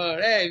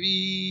ọ̀rẹ́ mi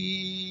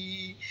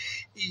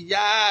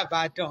ìyá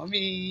àbàdàn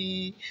mi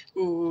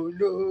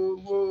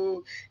olówó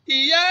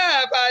ìyá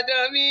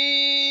àbàdàn mi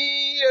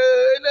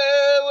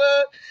olówó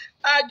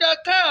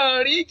Àjọkẹ́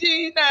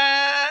ọ̀ríjìnà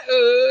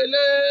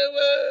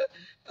olówó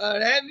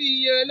ọ̀rẹ́ mi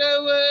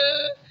olówó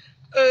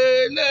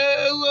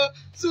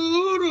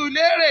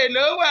Sùúrùlérè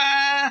ló wà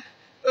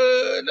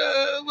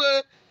olówó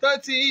tó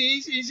ti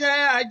ṣiṣẹ́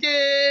ajé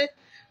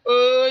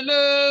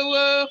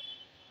olówó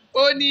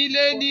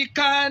onílé ní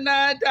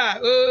Canada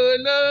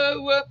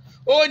olówó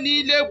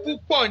onílé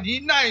púpọ̀ ní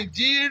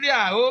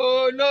Nàìjíríà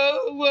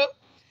olówó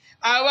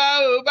àwa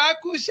ò bá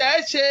kúṣẹ́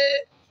ṣe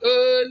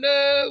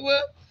olówó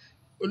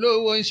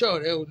ń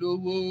ṣọ̀rẹ́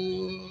olówó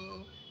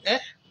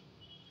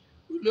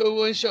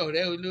ń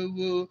ṣọ̀rẹ́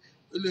olówó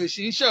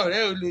olòṣì ń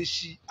ṣọ̀rẹ́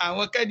olòṣì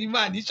àwọn kẹ́ni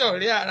máa ní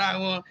ṣọ̀rẹ́ ara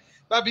wọn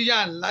bábíyá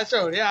ńlá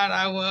ṣọ̀rẹ́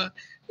ara wọn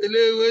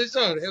olówó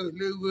ṣọ̀rẹ́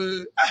olówó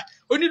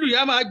onílù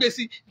yẹn máa gbé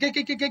sí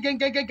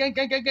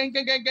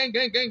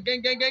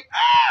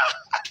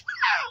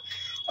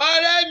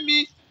ọ̀rẹ́ mi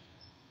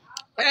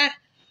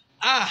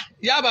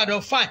Ìyá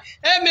Ìbàdàn fine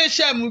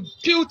MHM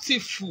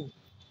beautiful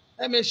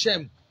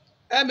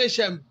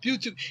MHM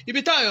beautiful ibi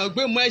táwọn èèyàn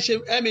gbé mọ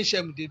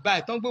MHM dé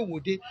báyìí tán gbé wò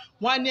dé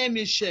wọn á ní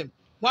MHM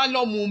wọn á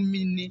lọ́mọ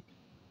mi ni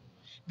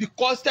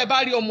because tẹ bá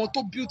rí ọmọ tó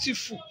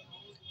beautiful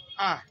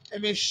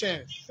MHM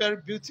very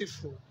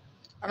beautiful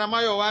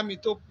Anamáyọ̀wá mi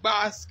tó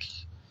gbáàsì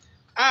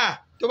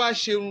tó bá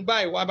ṣe irun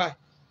báyìí wá báyìí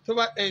tó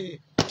bá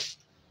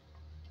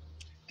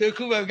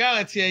tẹkú bọ̀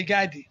káwọn tiẹ̀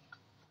jáde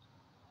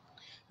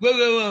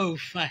gbogbo wọn ò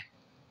fine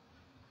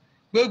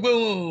gbogbo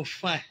wọn ò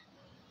fine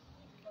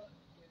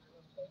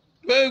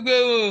gbogbo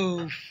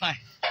wọn ò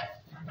fine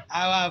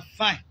àwa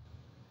fine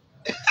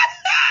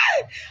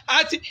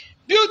àti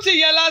beauty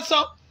yẹn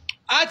lásán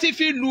a ti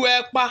fi lu ẹ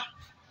pa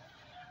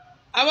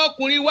àwọn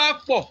ọkùnrin wa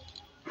pọ̀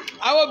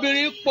àwọn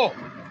obìnrin pọ̀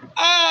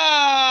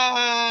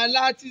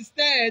láti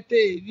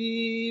stẹ́ẹ̀tẹ̀ ní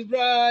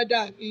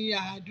brọ́dà mi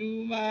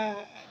àdúmọ̀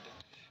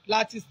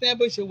láti stẹ́ẹ̀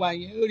bó ṣe wà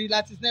yẹn orí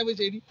láti stẹ́ẹ̀ bó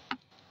ṣe rí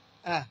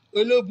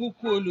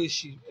olóbùkún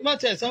olòṣì wọ́n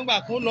tẹ̀ sọ́ngbà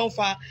kan ló ń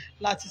fa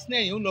láti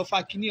stẹ́ẹ̀ yẹn ó lọ fa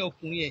kínní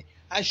ọkùnrin yẹn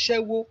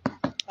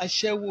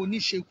aṣẹ́wó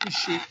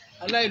oníṣekúṣe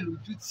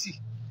aláìlójútì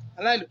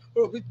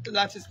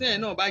láti stẹ́ẹ̀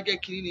náà bá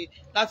jẹ́ kínní ni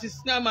láti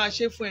stẹ́ẹ̀ máa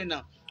ṣe fún ẹ̀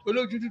náà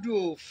olójú dúdú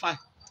ò fà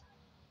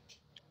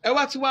ẹ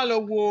wá tí wàá lọ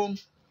wo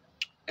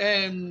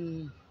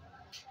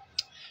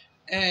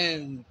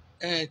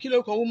kí ló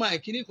kọ woman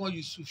kíní kan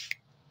Yusuf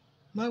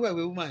má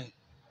gbàgbé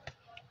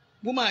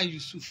woman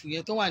Yusuf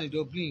yẹn tó wà ní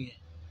Dublin yẹn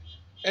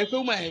ẹ pé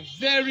woman yẹn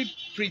very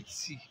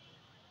pretty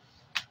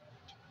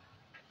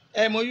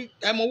ẹ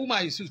mọ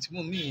woman Yusuf tí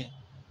mo mí yẹn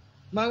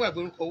má gbàgbé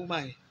orúkọ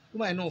woman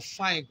yẹn náà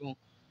fine gan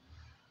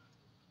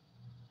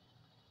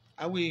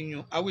àwọn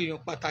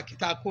èèyàn pàtàkì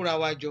tá a kóra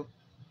wa jọ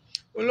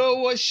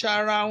olówó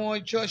ṣara wọn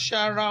jọ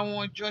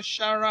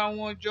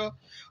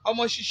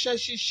ọmọ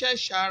ṣiṣẹ́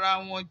ṣara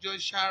wọn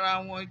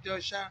jọ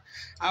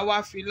àwa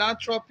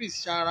philanthropist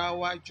ṣara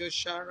wa jọ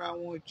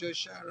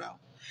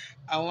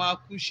àwọn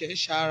akúṣẹ̀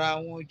ṣara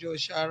wọn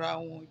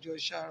jọ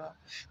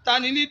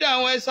tani lídà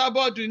àwọn ẹsà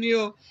bọ́ọ̀dù ni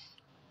o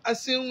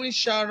asínwín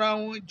ṣara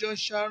wọn jọ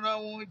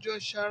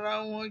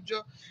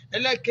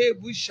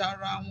ẹlẹ́kẹ̀ẹ́bù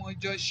ṣara wọn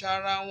jọ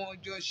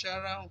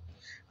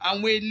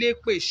àwọn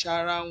elépè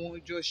ṣara wọn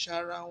jọ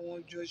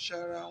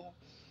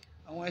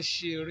àwọn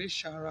aṣèré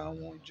ṣara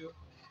wọn jọ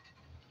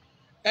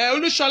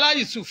Olúṣọlá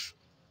Yusuf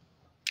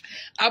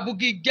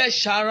Abugigẹ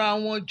ṣara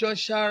wọn jọ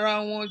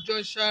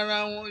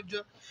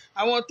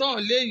àwọn tán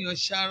léèyàn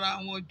ṣara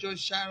wọn jọ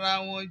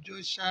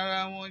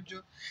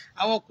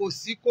àwọn kò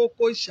sí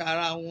kókó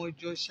ṣara wọn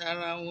jọ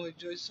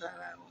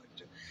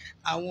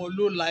àwọn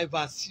low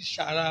livers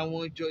ṣara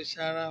wọn jọ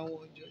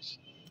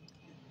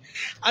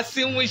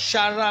asínwín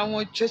ṣara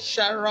wọn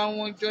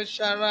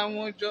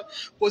jọ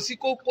kò sí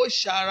kókó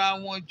ṣara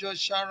wọn jọ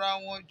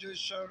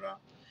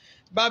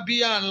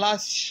bábíyà ńlá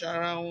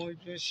ṣara wọn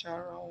jọ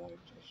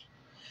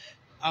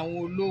àwọn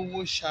olówó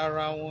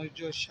ṣara wọn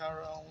jọ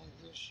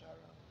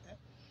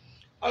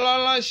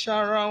ọlọ́lá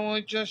ṣara wọn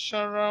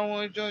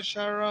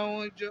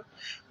jọ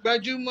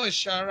gbajúmọ̀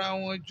ṣara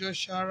wọn jọ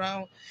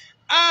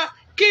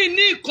kí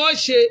ní nǹkan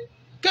ṣe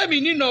kẹ́mi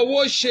nínáwó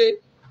ṣe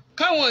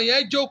káwọn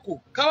yẹn jókòó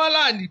káwọn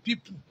láàní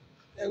pípù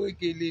ẹwé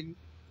Gele ni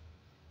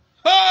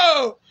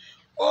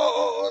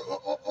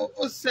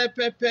ó ṣe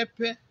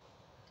pẹpẹpẹ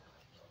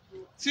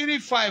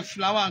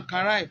 3-5 làwọn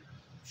àǹkárá ẹ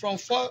from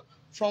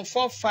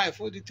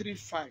 4-5 ó di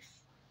 3-5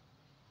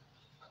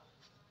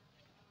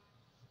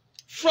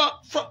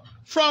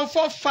 from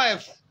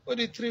 4-5 ó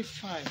di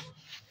 3-5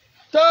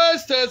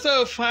 toast so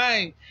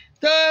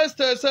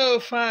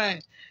fine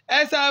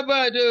ẹsà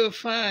bọ́ọ̀dù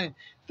fine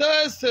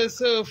toast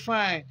so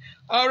fine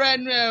ọ̀rẹ́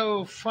nu ẹ̀ ò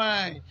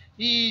fine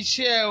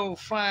iṣẹ́ ẹ̀ ò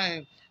fine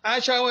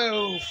aṣọ ẹ̀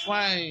ò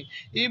fine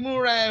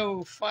ìmúra ẹ̀ ò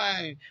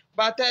fine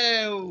bàtà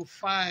ẹ̀ ò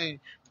fine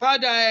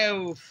fada ẹ̀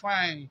ò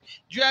fine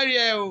jewelry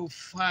ẹ̀ ò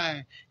fine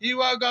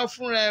ìwọ gan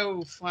fúnra ẹ̀ ò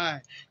fine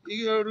kí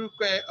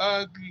lorúkọ ẹ̀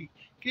ugly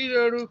kí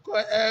lorúkọ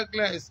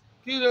eggless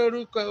kí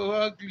lorúkọ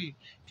ugly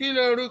kí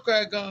lorúkọ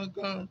ẹ̀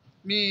gangan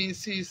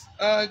Mrs.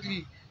 Ugly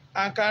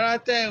àǹkárá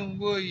tẹ̀ ń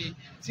wò yìí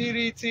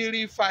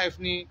 3-5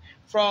 ni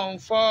from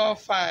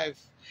 4-5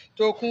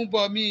 tó kún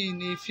bọ̀ mí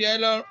ní fiẹ́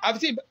lọ́rùn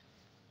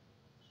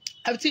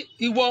àbítí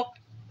ìwọ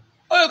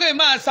ó yẹ kó ẹ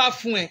máa sá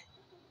fún ẹ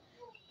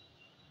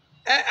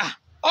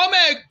ọmọ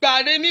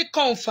ẹgbàre mi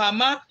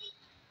kọ̀ǹfàmá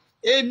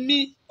èmi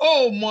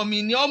ò mọ̀ mí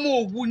ní ọmọ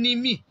òwú ni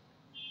mí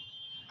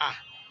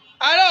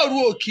ará òru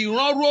òkì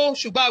ránró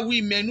ṣùgbọ́n àwọn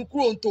ìmẹ̀nu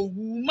kúrò ń tó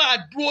wú máa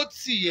dúró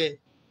tì ẹ̀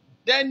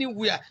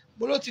dẹ́niwìà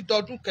mo ló ti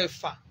dọdún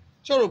 6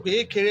 ṣó rò pé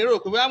kéré rò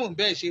pé bóyá mò ń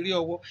bẹ́ẹ̀ ṣe rí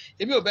ọwọ́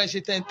èmi ò bẹ́ẹ̀ ṣe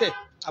tẹ́ńtẹ́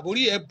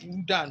àbórí ẹ̀ burú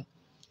dànù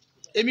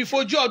èmi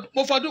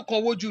mo fọdún kan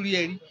wójú rí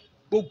ẹ rí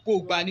gbogbo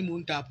ìgbà ni mo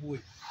ń dàbò ẹ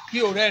mi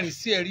ò rẹ́rìn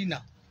sí ẹ rí nà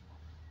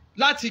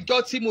látijọ́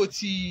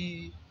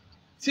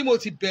tí mo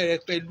ti bẹ̀rẹ̀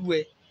pẹ̀lú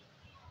ẹ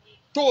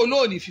tó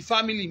olóòní fi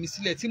family mi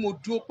sílẹ̀ tí mo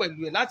dúró pẹ̀lú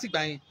ẹ̀ láti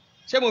ìgbà yẹn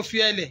ṣé mo fi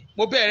ẹ lẹ̀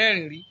mo bẹ̀rẹ̀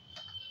rìn rí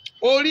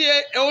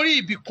orí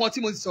ibì kan tí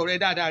mo ti sọ̀rọ̀ ẹ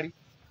dáadáa rí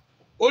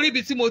orí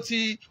ibi tí mo ti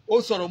ó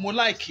sọ̀rọ̀ mo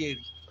láìkì ẹ̀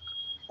rí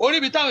orí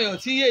ibi táwọn èèyàn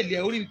ti ń yèlè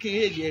ẹ̀ orí ibi kí n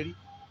yèlè ẹ̀ rí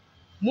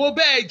mo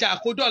bẹ́ẹ̀ jà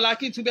kó dọ̀la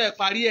kí n tún bẹ́ẹ̀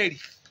parí ẹ̀ rí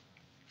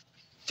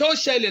tó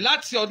ṣẹlẹ̀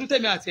láti ọdún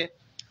tèmi àti ẹ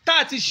tá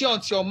a ti ṣe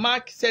until your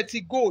mark set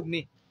goal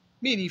ni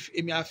mí ni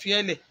èmi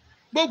àfiẹ́lẹ̀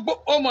gbogbo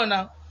ọmọ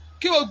náà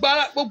kí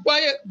gbogbo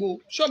ayé gbò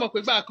ṣọmọ pé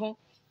gbà kan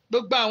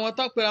gbogbo àwọn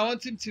tán pera wọn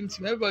team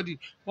everybody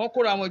wọn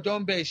kóra wọn jọ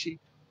ń bẹ́ẹ̀ ṣe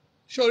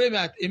ṣé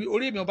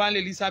orí èmi ọba ń lé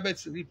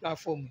Elizabeth rí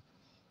platform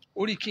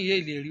orí kí n yé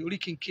lè rí orí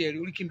kí n kí ẹ rí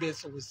orí kí n bẹ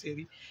sọ̀rọ̀ sí ẹ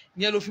rí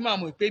ìyẹn ló fi máa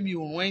mọ̀ pé mi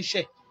ò rún ẹ ń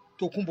ṣẹ̀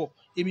Tòkunbọ̀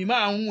èmi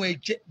máa ń rún ẹ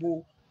jẹ bò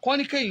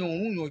kọ́níkèèyàn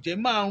òun yàn jẹ́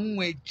máa ń rún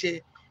ẹ jẹ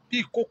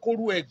bíi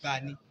kókóró ẹgbà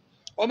ni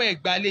ọmọ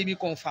ẹgbà lé mi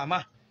kọ̀ǹfàmà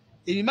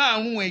èmi máa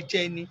ń rún ẹ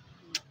jẹ ni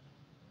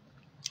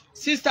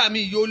sísà mi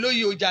ìyá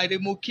olóyè ojàre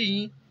mo kí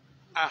yín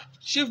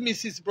chief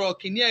mrs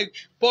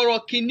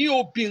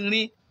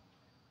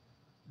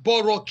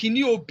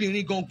bọ̀rọ̀kìnní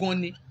obìnrin gangan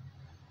ni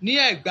ní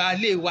ẹ̀gbá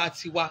ilé wa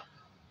tiwa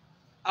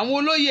àwọn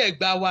olóyè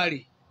ẹ̀gbá wa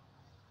rè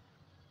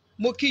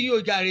mo kí yín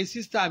ojàre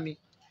sísà mi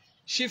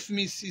chief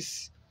mrs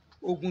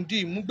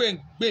Ògúndìmú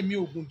gbèmí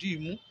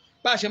Ògúndìmú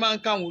bá a ṣe máa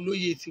ń káwọn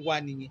olóyè tiwa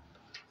nìyẹn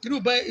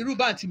irú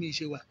bá àti mi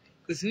ṣe wà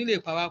kò sí nílé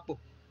ìpawápọ̀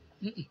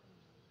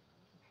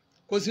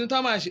kò sí ní tó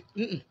máa ṣe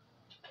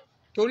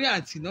torí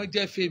àǹtí náà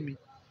jẹ́ fèmí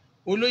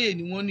olóyè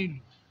ni wọ́n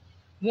nílùú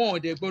wọn ò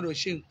dẹ̀ gbọ́dọ̀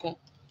ṣe nǹkan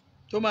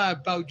tó máa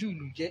ba ojú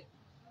ìlú jẹ́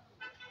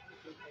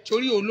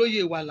torí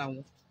olóyè wa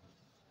làwọn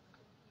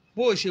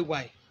bó o ṣe wà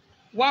ẹ̀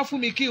wá fún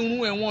mi kí n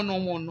rún ẹ̀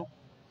wọ́n ná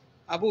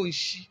àbó ń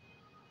ṣí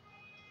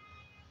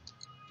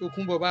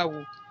Tòkunbọ̀ bá wo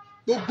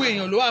gbogbo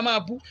èèyàn ló wà máa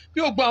bú bí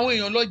gbogbo àwọn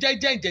èèyàn lọ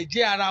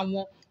jẹ́jẹ́ ara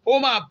wọn ó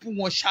máa bú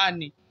wọn ṣáà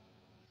ni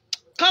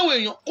káwọn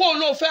èèyàn kó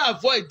ló fẹ́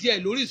avoid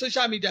díẹ̀ lórí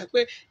social media pé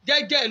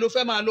jẹ́jẹ́ ló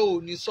fẹ́ máa lọ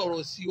òní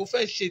sọ̀rọ̀ sí ó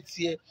fẹ́ ṣe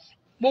tiẹ̀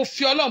mo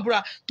fi Ọlọ́run búra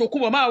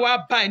Tòkunbọ̀ máa wá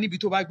bá ẹ níbi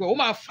tó bá gbọ́ ó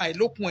máa fà ẹ́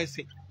lókun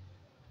ẹsẹ̀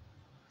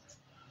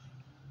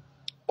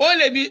ó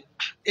lè mi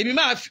èmi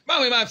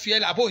báwọn máa fi ẹ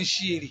làbó ń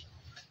ṣí èrè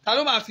ta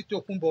ló máa fi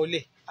Tòkunbọ̀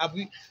lẹ̀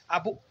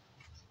àbó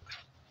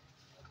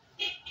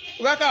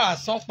wákàrà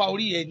sán pa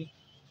orí ẹ ni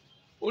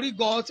orí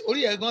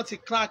ẹ gan ti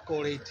crack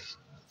already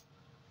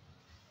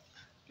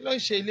kí ló ń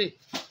ṣe ilé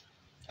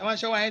ẹ máa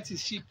ṣọwọ́ yẹn ti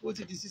ship ó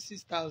ti di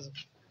 6,000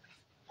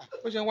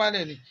 ó ṣe ń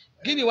wálẹ̀ ni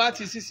Guinea wá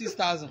ti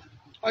 6,000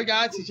 ọjà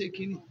á ti ṣe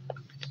kínní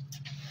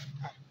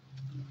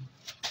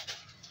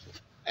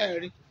ẹ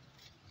rí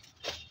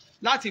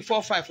láti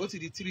 4,500 ó ti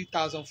di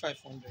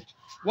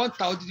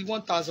 3,500 odidi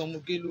 1,000 mo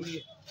gé lórí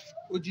ẹ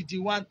odidi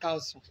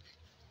 1,000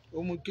 ó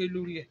mo gé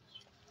lórí ẹ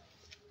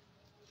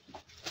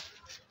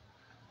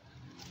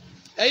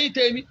ẹ̀yin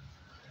tèmi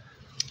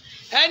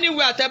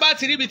anyway àtẹ̀bá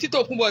ti ríbi tí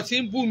Tòkunbọ̀ ti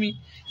ń bú mi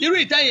irú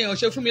ìtẹ̀yìn èèyàn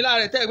ṣe fún mi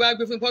láàrẹ̀ tẹ́ ẹ gbá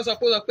gbé fún mi kó sọ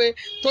pé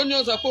Tóní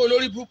ó sọ pé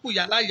olórí burúkú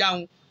yà láyà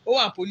òun ó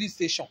wà police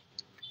station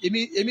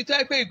èmi tó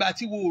yẹ pé ìgbà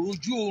tí wo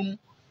òrojú oorun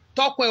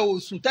tọpọ ẹ ò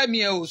sùn tẹ̀mí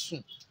ẹ ò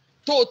sùn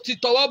tó ti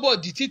tọwọ́ bọ̀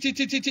dì títí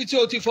tí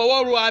o ti fọwọ́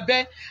ro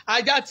abẹ́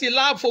ajá ti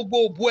láfogbo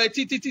òbú ẹ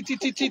títí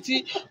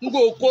ń gbò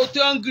oko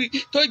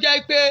tó jẹ́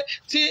pé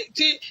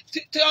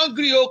tí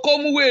hungry oko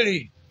mú wèrè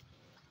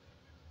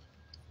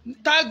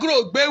tágro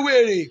gbé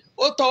wèrè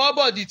ó tọwọ́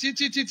bọ̀ dì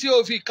títí o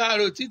fi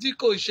kàrò títí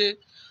kò ṣe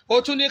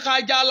ó tún ní ká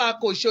jálá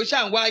kò ṣe ó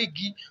ṣàn wá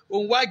igi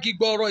òun wá igi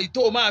gbọrọ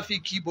ìtò máa fi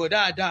kì í bọ̀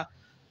dáadáa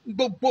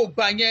gbogbo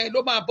ìgbà yẹn ló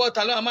máa bọ́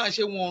ta ló máa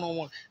ṣe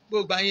wọ̀nrọ̀wọ̀n gbogbo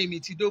ìgbà yẹn mi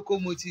ti dóko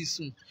mo ti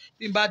sùn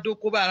bí n bá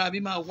dóko bá ara mi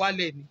máa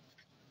wálẹ̀ ni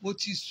mo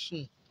ti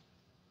sùn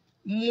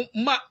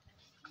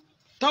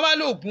tọ́ bá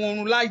lóògùn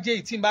oorun láyé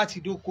tí n bá ti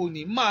dóko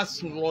ni máa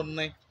sùn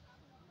lọ́nà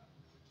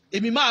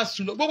èmi máa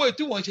sùn lọ gbogbo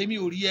ètò ìwọ̀n ṣe mi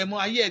ò rí ẹ mọ́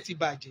ayé ẹ ti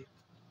bàjẹ́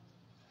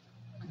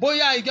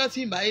bóyá ìjọ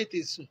tí n bá ètè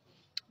sùn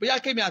bóyá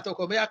kémi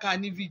àtọkọ bóyá ká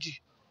ní fíjì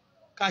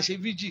ká ṣe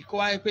fíjì kó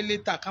wáyé pé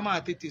létà ká máa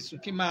tètè sùn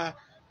kí máa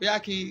bóyá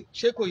kí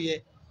ṣé kò yẹ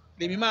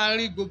lèmi máa ń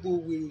rí gbogbo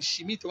wèrè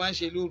òṣì mi tó wá ń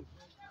ṣe lóru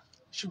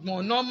ṣùgbọ́n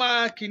nọ́mà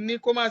kínní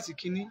kó má sí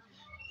kínní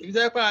èmi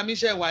tẹ́ pàrọ̀ mi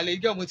ṣe Wale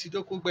ìjọ mo ti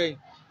dóko gbẹ̀yìn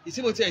ìtí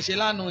mo ti ẹ̀ ṣe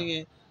lánàá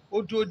yẹn ó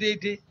dúró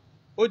déédéé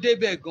ó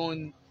débẹ̀ gan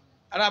ni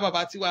ará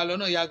bàbá ti wà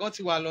lọ́nà ìyá gan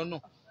ti wà lọ́nà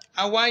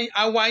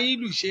àwa yín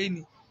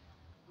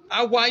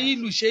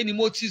lù ṣe ni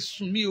mo ti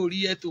sùn mi ò rí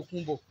ẹ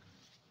Tòkunbọ̀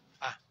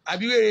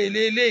àbí wèrè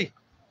lélẹ́yìí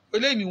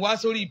olóòmì wá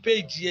sórí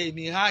péèjì ẹ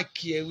èmi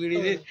háàkì ẹ wèrè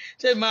lé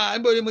ṣé máa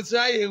ń bọ̀ mo ti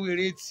ráyè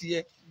wèrè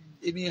tiẹ̀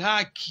èmi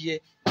háàkì ẹ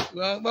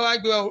wọ́n wá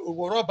gbé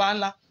òwòrọ̀ ọba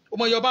ńlá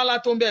ọmọ yọba ńlá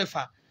tó ń bẹ̀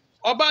fà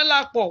ọba ńlá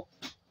pọ̀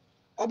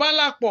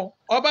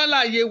ọba ńlá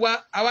yé wa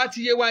àwa ti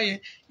yé wa yẹn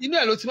inú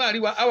ẹ̀ ló ti máa rí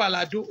wa àwa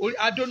làdó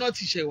adó náà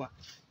ti ṣẹ̀ wá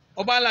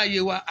ọba ńlá yé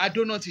wa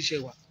adó náà ti ṣẹ̀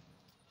wá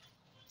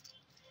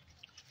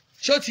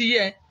ṣó ti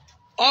yẹ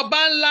ọba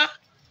ńlá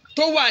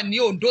tó wà ní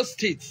Ondo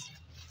State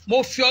mo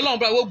fi Ọlọ́run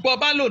bá gbogbo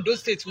ọba l'Ondo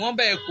State wọ́n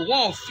bẹ̀ kó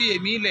wọ́n fi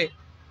èmi lẹ̀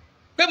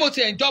pé mo ti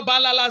ẹ̀ ń jọba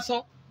ńlá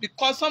lásán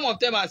because some of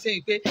them are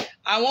saying pé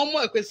àwọn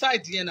mọ̀ pé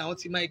side yẹn náà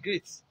ti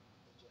migrate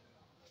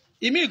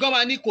ìmí ìgan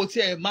máa ní kò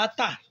tiẹ̀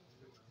mátà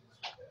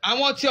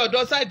àwọn tí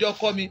ọ̀dọ́ side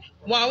ọkọ mi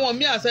wọn àwọn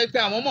míì àṣẹ pé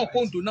àwọn mọ̀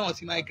kóńdó náà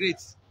ti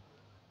migrate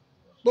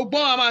gbogbo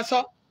wọn máa sọ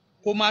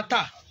kò má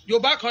tà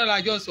Yorùbá kan náà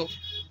lájọ ń sọ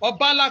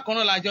ọba ńlá kan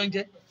náà lájọ ń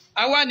jẹ́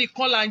àwa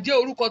nìkan là ń jẹ́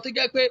orúkọ tó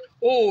jẹ́ pé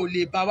o ò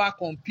lè bá wa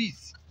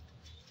compete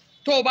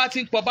tó o bá ti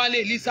ń pọ̀ bá lé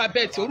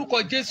Elizabeth orúkọ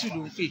Jésù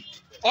ló ń pè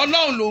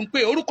Ọlọ́run ló ń pè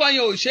orúkọ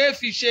yẹn ò ṣeé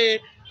fi ṣe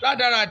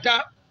rádaràda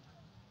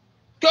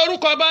kí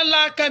orúkọ bá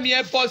ńlá kẹ́mi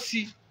ẹ bọ́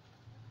sí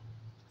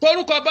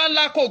torúkọ bá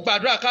ńlá kò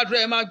gbàdúrà kádúrà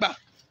ẹ má gbà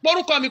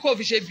porúkọ mi kò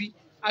fi ṣe bí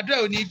àdúrà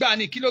ò ní gbà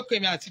ní kí ló pè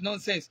mí àti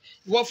nonsense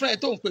ìwọ fúnra ẹ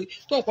tó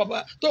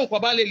ń pọ̀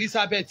bá lé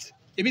Elizabeth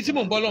èmi tí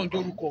mò ń bọ́ lọ́hùn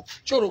dorúkọ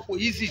ṣòròpò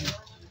easy ni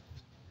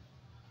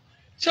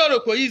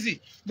ṣòròpò easy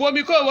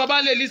bomi kó ìwọ bá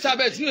lé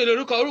Elizabeth ní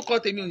ìlórúkọ orúkọ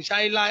tèmi ò ń ṣe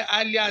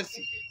alias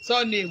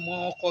sọ́ọ̀nì ìmọ̀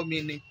ọkọ mi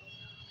ni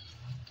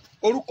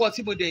orúkọ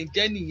tí mo dẹ̀ ń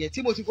jẹ́ nìyẹn tí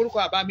mo ti forúkọ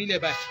àbá mi lẹ̀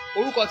báyìí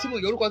orúkọ tí mo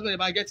lè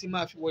máa jẹ́ tí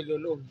máa fi wọlé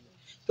Ọlọ́run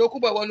tó kú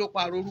bọ̀ wọ́n ló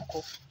pààrọ̀ orúkọ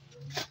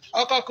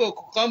ọkọ kò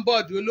kàn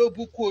bọ́ọ̀dù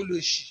olóbùkún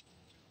olóṣì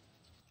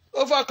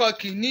ó fọkàn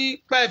kìíní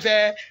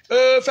pẹ́bẹ́ ó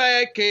fẹ́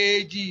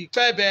kejì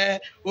pẹ́bẹ́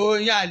ó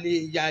yàlè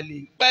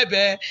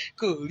pẹ́bẹ́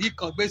kò rí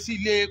kan gbé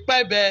sílé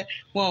pẹ́bẹ́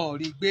wọn ò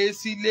rí gbé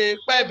sílé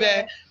pẹ́bẹ́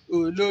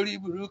olórí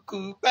burúkú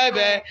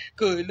pẹ́bẹ́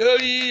kò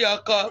lórí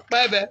ọkọ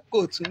pẹ́bẹ́ kò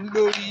tún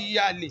lórí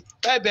àlè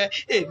pẹ́bẹ́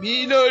èmi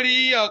lórí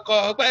ọkọ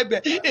pẹ́bẹ́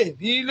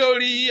èmi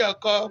lórí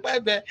ọkọ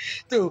pẹ́bẹ́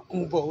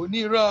tòkunbọ̀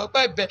onírọ́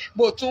pẹ́bẹ́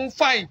mo tún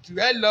fàìn jù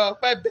ẹ́ lọ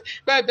pẹ́bẹ́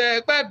pẹ́bẹ́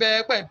pẹ́bẹ́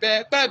pẹ́bẹ́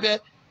pẹ́bẹ́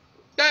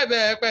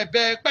pẹ́bẹ́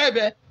pẹ́bẹ́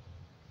pẹ́bẹ́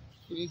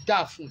ní dà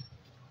fún un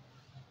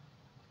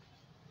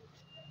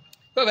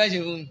bó bá ṣe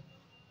fún mi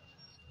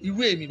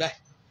irú èmi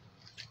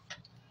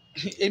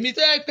báyìí èmi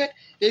tó yẹ pé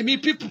èmi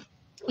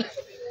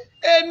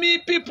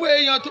pípù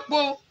èèyàn tó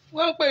pọ̀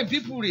wọ́n ń pè ní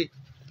pípù rè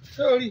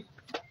sórí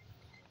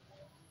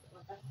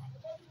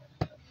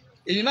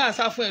èmi máa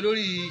sá fún ẹ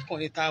lórí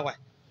ìkànnì tá a wà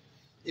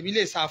èmi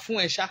lè sá fún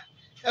ẹ ṣá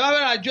ẹ bá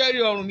fẹ́ ra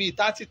jewelry ọrùn mi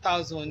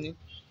 30,000 ni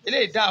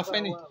eléyìí dá afẹ́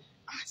ni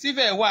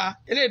síbẹ̀ wá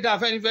eléyìí dá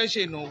afẹ́ ni fẹ́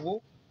ṣe ìnáwó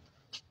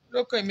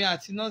lókàn èmi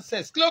àti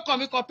nonsense kí ló kàn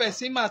mí kan pẹ̀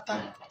sí màtá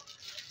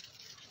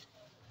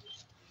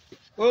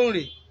òun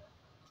rè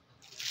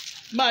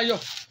máa yọ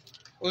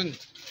òní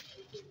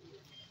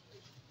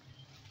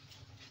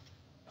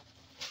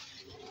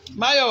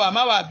máyọ̀wá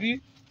má wà bí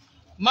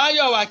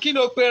máyọ̀wá kí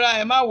ló pera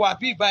ẹ̀ má wà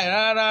bí ìgbà ẹ̀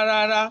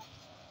rárá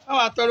má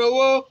wà tọrọ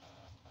owó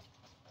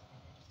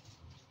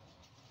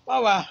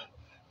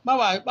má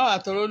wà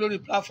tọrọ lórí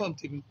platform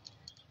tèmi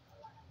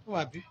má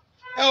wà bí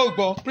ẹ ò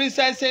gbọ́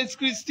Princess Saint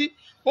Christy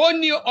ó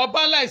ní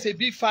Ọbànlá is a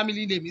big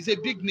family name it's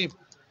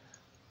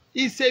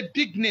a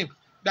big name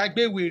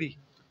gbàgbé wèrè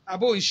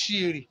àbó ń ṣí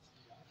èrè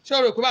ṣé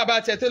o rò pé bàbá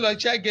tẹ tó lọ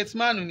jẹ́ gate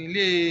man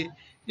nílé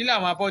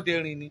àwọn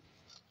Abọ́dẹrìn ni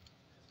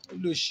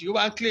olóṣì ó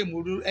wá ń claim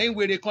ẹ̀yin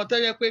wèrè kan tó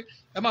yẹ pé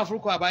ẹ máa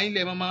forúkọ àbáyín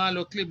lẹ̀ máa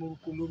lọ claim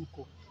orúkọ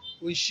lórúkọ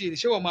ò ń ṣe èrè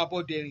ṣé wọ́n máa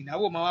Abọ́dẹrìn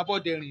àwọn ò máa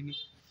Abọ́dẹrìn ni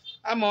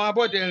àmọ́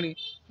Abọ́dẹrìn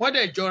wọ́n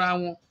dẹ̀ jọra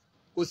wọn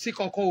kò sí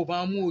kankan ò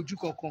máa mú ojú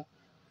kankan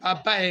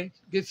bàbá ẹ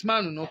gate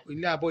man náà pè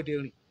ní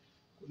Abọ́dẹrìn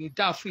kò ní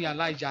dá fún ìyá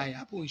láìjà ẹ̀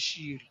àbò ń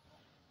ṣí èrè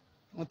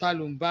wọn ta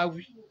ló ń bá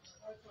wí.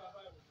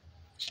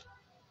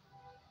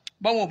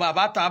 bọ́wọ̀n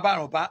bàbá tán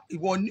abárọ̀bá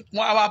ìwọ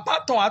wọn àwa bá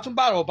tán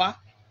àtúbàrọ̀bá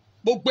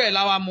gbogbo ẹ̀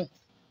láwa mọ̀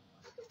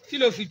kí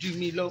ló fi jù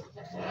mí lọ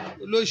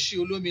olóṣì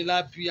olómi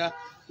lábíà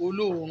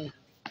olóòrùn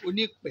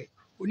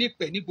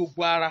onípẹ̀ ní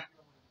gbogbo ara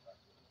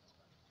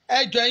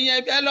ẹjọ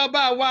yẹn ẹ lọ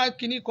bá wá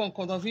kíní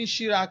kọ̀ọ̀kan tó fi ń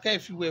ṣíra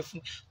kẹ́ẹ̀fìwẹ̀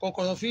fún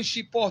kọ̀ọ̀kan tó fi ń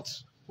ṣí port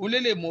ó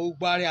lè mọ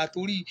gbogbo ara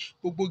àtòrí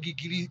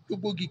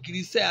gbogbo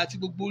gìgìrì sẹ́ àti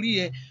gbogbo orí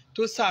ẹ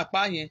tó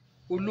sàpá yẹn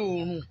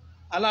olóòrùn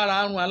alára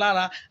arun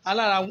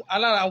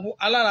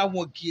alára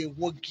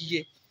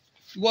wọ̀gìẹ̀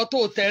ìwọ tó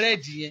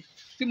tẹ́rẹ̀dì yẹn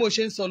bí mo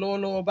ṣe ń sọ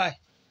lọ́wọ́lọ́wọ́ báyìí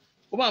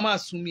ó máa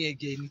sún mi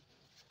ẹ̀jẹ̀ ni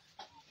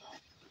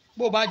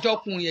bó bá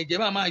jọkùnrin ẹ̀jẹ̀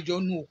máa yọ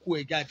inú òkú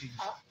ẹ̀ jáde ni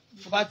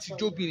bó bá ti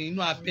jóbìnrin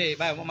inú abẹ́ ẹ̀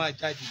báyìí wọ́n máa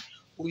jáde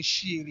ó ń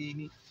ṣí èrè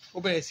ni ó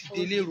bẹ̀rẹ̀ sí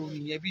délé èrò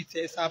nìyẹn bíi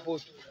tẹ́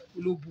sábọ̀dù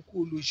olóbùkún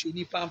olóṣè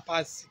ní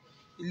pampasì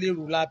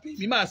ìlérò lábẹ́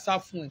mi máa sá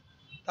fún ẹ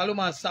ta ló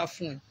máa sá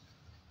fún ẹ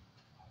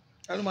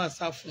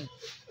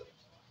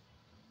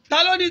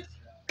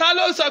ta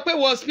ló sọ pé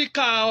wọ́n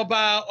spíkà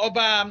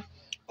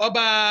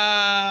ọba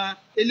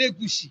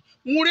Elégùṣì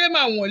ńrẹ́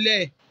mà wọ́n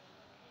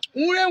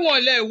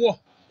lẹ̀ wọ̀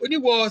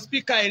oníwọ̀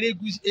spíkà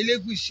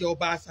Elégùṣì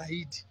ọba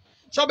Saheed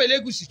ṣọ́ọ̀bù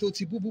Elégùṣì tó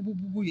ti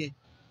búbúbúbú yẹn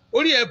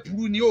orí ẹ̀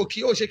burú ni ó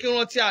ṣe kí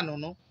rántí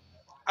ànàná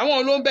àwọn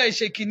ló ń bẹ́ẹ̀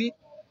ṣe kínní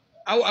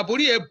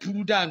àbórí ẹ̀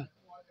burú dànù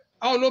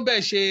àwọn ló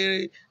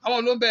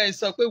ń bẹ́ẹ̀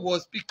sọ pé wọ́n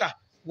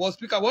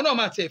spíkà wọ́n náà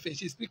máa tiẹ̀ fẹ́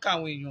ṣe spíkà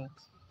àwọn èèyàn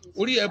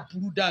orí ẹ̀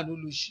burú dànù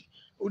lóṣì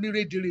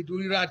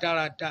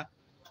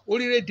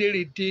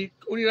onírédèrèdè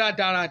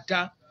onírádaràda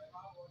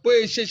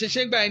bóyá ṣe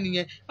ń gbà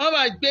ẹnìyẹn wọ́n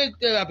máa gbé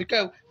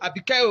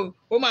Àbíkẹ́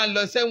ó máa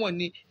lọ sẹ́wọ̀n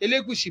ni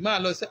Elégùṣì máa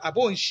lọ sẹ́wọ̀n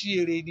àbó ń ṣí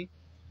èrè ni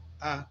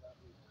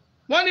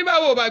wọ́n ní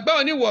báwo bàgbà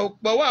wọn ní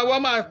wọ̀wọ́ àwọn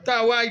máa ta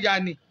wá ya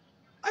ni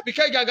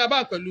Àbíkẹ́ jagaba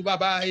pẹ̀lú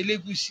bàbá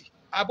Elégùṣì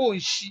àbó ń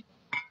ṣí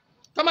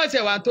tọ́mọ̀tì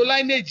ẹ̀wà tó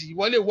láìnéèjì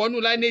wọlé wọnú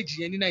láìnéèjì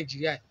yẹn ní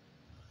Nàìjíríà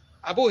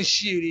àbó ń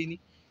ṣí èrè ni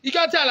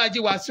ìjọ tí Alhaji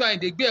Wasiu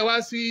Ayinde gbé ẹ wá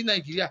sí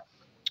Nàìjíríà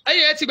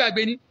ẹ̀yin ẹ ti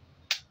gbàgbé ni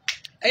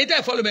ẹ̀yin tẹ́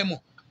ẹ̀ fọ́lọ́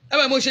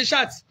mẹ́mọ̀ mo ṣe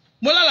ṣáàtì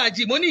mo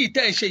lálàjì mo ní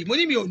ìtẹ́ ẹ̀ ṣe mo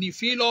ní mi ò ní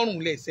fi lọ́rùn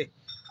lẹ́sẹ̀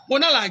mo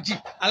ná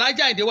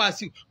alájà Àyìndé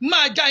Wàsíù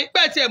máa já yín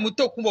pẹ́ẹ́ tí ẹ̀ mú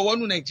Tòkunbọ̀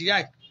wọnú Nàìjíríà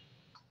yìí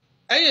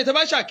ẹ̀yin ètò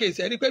bá ṣàkíyèsí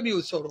ẹ rí pé mi ò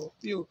sọ̀rọ̀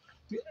mi ò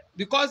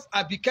because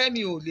Àbíkẹ́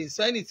mi ò lè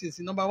sọ anything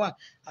sí number one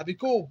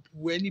Àbíkẹ́ ò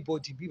bu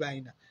anybody bí báyìí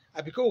náà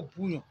Àbíkẹ́ ò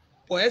bu yàn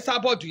pọ̀ ẹ́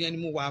sábọ̀dù yẹn ni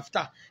mo wà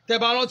after tẹ́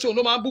bá rántí òun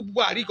ló máa ń bú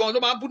Buhari gan ló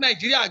máa ń bú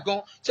Nàìjíríà gan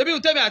ṣé bí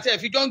tèmi àti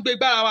ẹ̀fí jọ ń gbé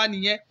gbára wa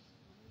nìyẹn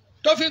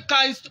tó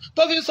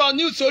fi ń sọ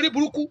news orí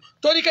burúkú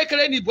tó ní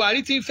kékeré ni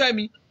Buhari ti ń fẹ́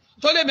mi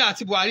tó lèmi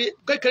àti Buhari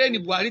kékeré ni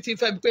Buhari ti ń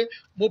fẹ́ mi pé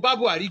mo bá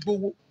Buhari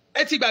gbowó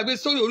ẹ ti gbàgbé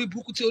sórí orí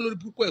burúkú tí olórí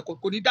burúkú ẹ̀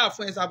kò ní dáa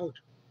fún ẹ sábọ̀dù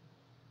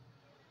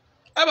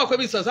ẹ mọ̀ pé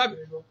mi sọ̀sá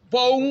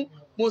bọ̀ ohun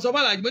mo sọ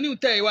fún Àlàjì mo ní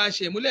tẹ́ ẹ wá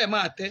ṣe mo lẹ́ẹ̀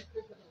máa tẹ́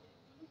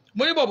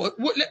mo ní bọ̀bọ̀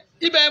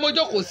ibẹ̀ mo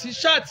jókòó sí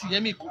ṣáàtì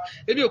yẹn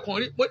èmi ò kàn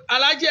rí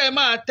Àlàjì ẹ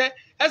máa tẹ́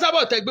ẹ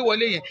sábọ̀ tẹ́ gbé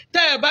wọlé yẹn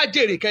tẹ́ ẹ bá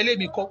jèrè kẹ́lé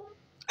mi kọ́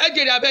ẹ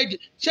jèrè abẹ́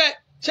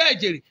ṣẹ́ ẹ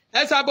jèrè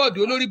ẹ sábọ̀dù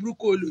olórí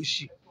burúkú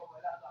olóṣì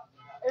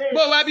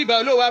bó wá bíbá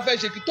olóò wá fẹ́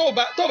ṣe kí tó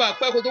bá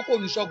pẹ́ kó tó kó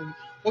nu ṣọ́ọ̀bù mi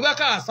mo fẹ́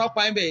ká àṣà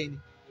pa ẹ̀ bẹ́ẹ̀ ni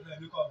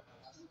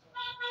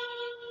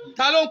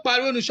ta ló ń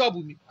pariwo nu ṣọ́ọ̀bù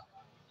mi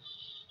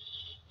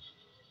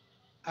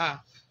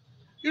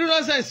irú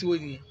nọ́sẹ̀nsì wo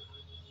nìyẹn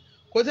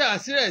kò tẹ́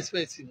àsí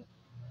respect mọ́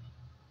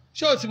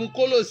ṣé o ti mú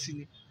kólòsì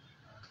ni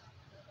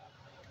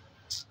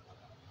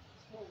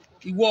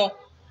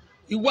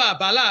ìwọ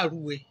àbáláàrú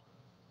ẹ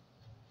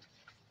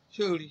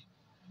ṣé o rí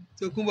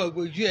Tókunbọ̀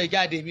gbójú ẹ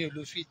jáde mi ò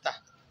lo fìtà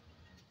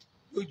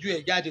lójú ẹ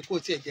jáde kó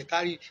tiẹ̀ jẹ́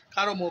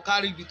kárọ́mọ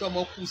kárí ibi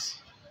tọ́mọ kù sí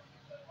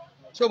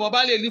ṣé ọmọ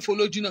bá lè nífo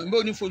lójú náà níbo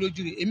nífo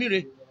lójú rẹ̀ èmi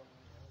rè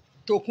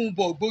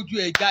Tókunbọ̀ gbójú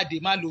ẹ jáde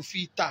má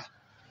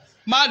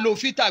lo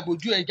fìtà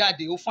gbójú ẹ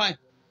jáde ó fine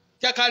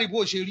jẹ́ kárí bó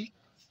ṣe rí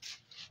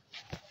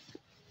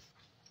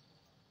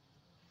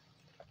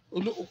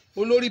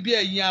olórí bí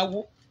ẹ̀yin awó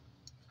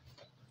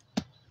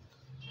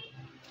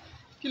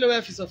kí ló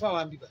fẹ́ fi sọ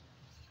fáwọn àbíbà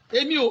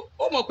èmi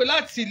ó mọ̀ pé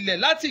láti ilẹ̀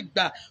láti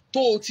ìgbà tó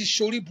o ti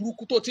ṣorí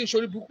burúkú tó o ti ń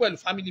ṣorí burúkú pẹ̀lú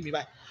fámìlì mi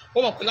báyìí ó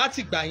mọ̀ pé láti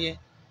ìgbà yẹn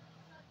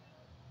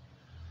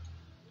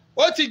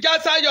ó ti já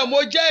sáyọ̀ mo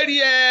jẹ́rìí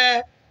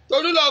ẹ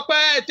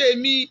Tolúlọpẹ́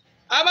tèmi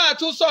a máa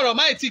tún sọ̀rọ̀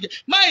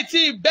máì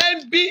tí bẹ́ẹ̀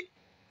ń bí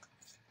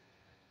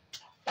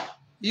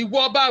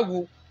ìwọ bá wo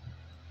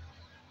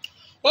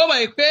ó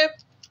mọ̀ pé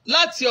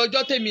láti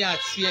ọjọ́ tèmi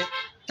àti ẹ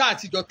tá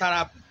àti jọ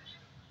tara bù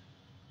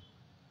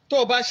tó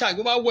o bá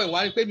ṣàgbé bá wọ̀ ẹ̀ wá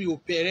rí pé mi ò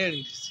bẹ̀rẹ̀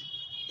rìn sí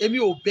èmi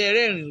ò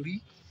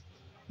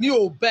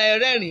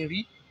bẹ̀rẹ̀ rìn rí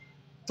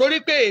torí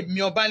pé èmi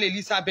Ọbalẹ̀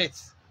Elizabeth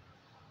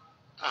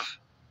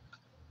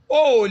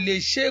ó lè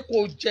ṣe kó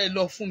jẹ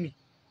lọ fún mi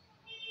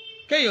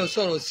kéèyàn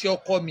sọ̀rọ̀ sí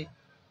ọkọ mi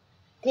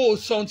kó o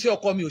sọ ohun tí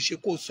ọkọ mi ò ṣe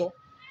kó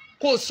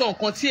o sọ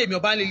nǹkan tí èmi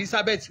Ọbalẹ̀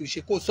Elizabeth ò ṣe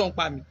kó o sọ ń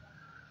pa mi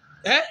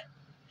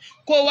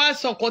kó wá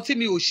sọ nǹkan tí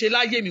mi ò ṣe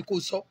láyé mi kó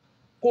sọ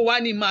kó wá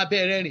ní máa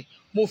bẹ̀rẹ̀ rìn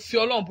mo fi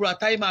Ọlọ́run búra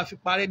táyé máa fi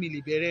parẹ́ mi lè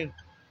bẹ̀rẹ̀ rìn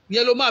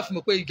ìyẹn ló máa fi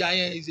mọ̀ pé ìjà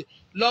yẹn is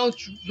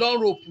long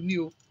rope ni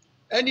o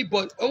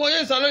anybody ọmọ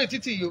yẹn sọ lórí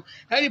títì yìí o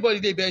anybody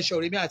lè bẹ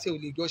ṣọ̀rẹ́ mi àti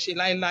olè jọ ṣe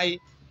láéláé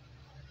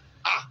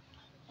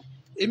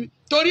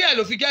torí ẹ̀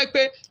ló fi jẹ́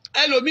pé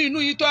ẹlòmíì inú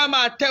yìí tó á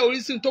máa tẹ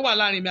orísun tó wà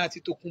láàrin mi àti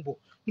Tòkunbọ̀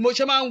ni mo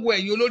ṣe máa ń wo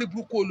ẹ̀yin olórí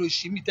burúkú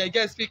olòṣì mi tẹ́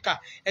jẹ́ spíkà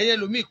ẹ̀yin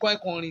ẹlòmíì kan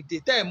ẹ̀kan rìn dé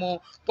tẹ́ ẹ̀ mọ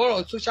bọ́rọ̀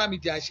social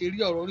media ṣe rí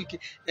ọ̀rọ̀ oríkè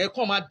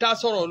ẹ̀kan máa dá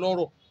sọ̀rọ̀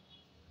lọ́rọ̀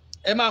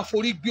ẹ máa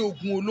forí gbé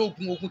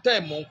ogun tẹ́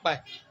ẹ̀ mọ̀ ń pa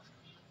ẹ̀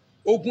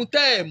ogun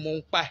tẹ́ ẹ̀ mọ̀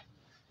ń pa ẹ̀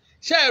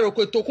ṣé ẹ rò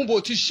pé Tòkunbọ̀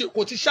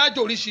kò ti ṣáájú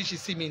oríṣiríṣi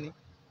sí mi ni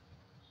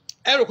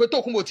ẹ rò pé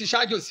Tòkunbọ̀ ti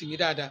ṣáájú sí mi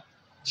dáadáa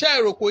ṣé ẹ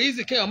rò pé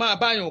easy kéèyàn máa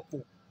báyàn pò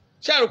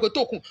ṣé ẹ rò pé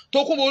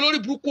Tòkunbọ̀ olórí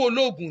burúkú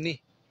olóògùn ni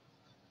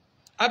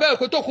abẹ́rẹ́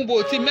pé Tòkunbọ̀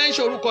ti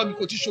mẹ́ńṣọ̀ orúkọ mi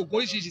kò ti ṣògùn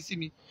oríṣiríṣi sí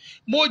mi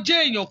mo jẹ́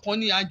èèyàn kan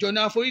ní àjọ ní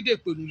àforídè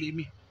pẹ̀lú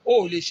lèmi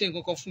ó lè ṣe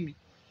nǹkan kan fún mi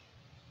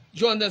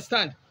you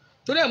understand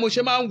torí ẹ̀ mo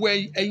ṣe máa ń wọ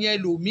ẹ̀yìn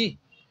ẹlòmíì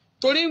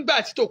torí ńgbà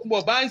tí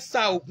Tòkunbọ̀ bá ń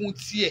sa oògùn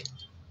tiẹ̀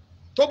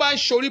tó bá ń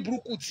ṣorí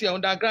burúkú tiẹ̀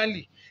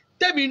undergroundly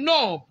tèmi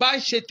náà bá ń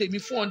ṣe tèmi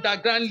fún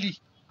undergroundly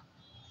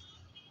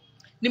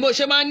ni mo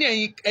ṣe máa ń ní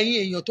ẹ̀yin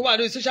èèyàn tó wà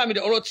lórí social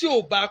media ọ̀rọ̀ tí ò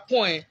bá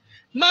kàn ẹ́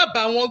má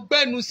bá wọn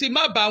gbẹ́nu sí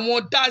má bá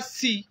wọn dá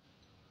sí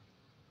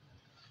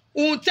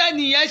ohun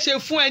tẹ́ni yẹn ṣe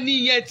fún ẹni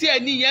yẹn tí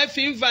ẹni yẹn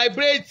fi ń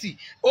vibrate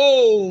ó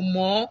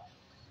mọ̀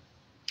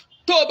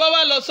tó o bá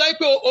wá lọ sọ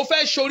pé o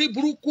fẹ́ ṣorí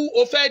burúkú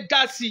o fẹ́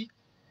dá sí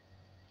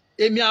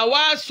èmi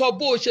àwa sọ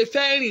bó o ṣe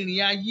fẹ́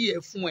rìnrìn ayé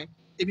ẹ̀ fún ẹ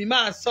èmi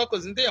máa sọ kò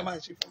sí ní téèyàn máa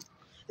ṣe fún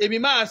èmi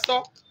máa sọ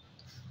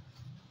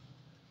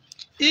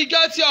ìjọ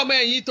tí ọmọ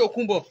ẹ̀yìn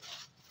Tòkunbọ̀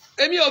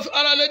èmi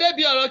ọ̀rọ̀ lóde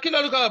bí ọ̀rọ̀ kí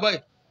lórúkọ bàbá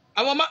yìí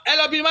àwọn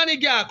ẹlọ́bìnrin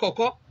máníjà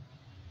àkọ́kọ́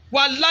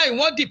wàláì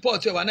wọ́n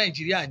deport ẹ̀wà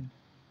Nàìjíríà ni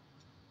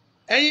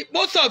ẹ̀yin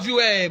most of you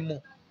ẹ̀ mọ̀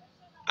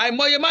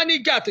àìmọye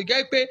máníjà tó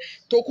jẹ́ pé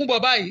Tòkunbọ̀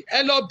báyìí ẹ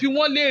lọ bí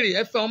wọ́n léèrè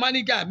ẹ fẹ́ wọn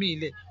máníjà mi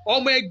ilẹ̀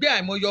ọmọ ẹgbẹ́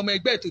àìmọye ọmọ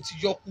ẹgbẹ́ tó ti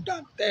yọkú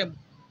dàntẹ́ẹ̀mù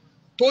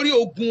torí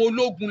ogun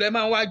ológun lẹ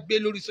máa wá gbé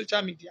lórí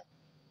social media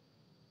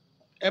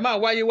ẹ máa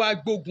wáyé wá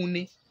gbógun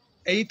ni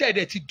ẹ̀yin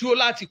tẹ̀dẹ̀ ti dúró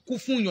láti kú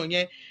fún ìyàn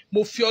yẹn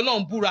mo fi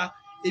Ọlọ́run búra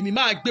èmi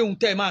máa gbé ohun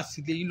tẹ́ ẹ máa sì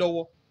lé yín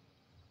lọ́wọ́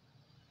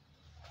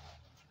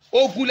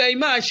ogun lẹ́yìn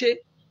máa ṣe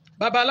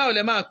babaláwo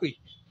lẹ máa pè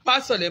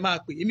pásọ̀ lẹ máa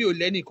pè èmi ò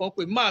lẹ́nìkan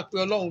pè máa pè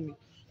Ọlọ́run mi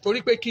torí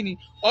pé kí ni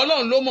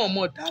Ọlọ́run ló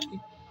mọ̀ dá mi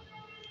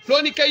ló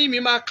ní kẹ́yìn mi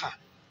máa kà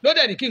ló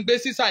dẹ̀ ní kí n gbé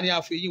sísà ní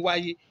àfòyín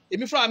wáyé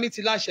èmi fúnra mi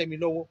ti láṣẹ mi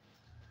lọ́wọ́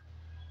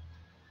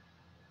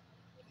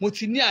mo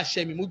ti ní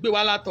àṣẹ mi mo gbé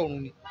wá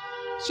látọ̀run ni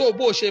so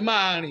bó o ṣe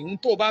máa rìn ohun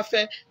tó o bá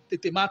fẹ́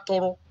tètè máa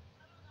tọrọ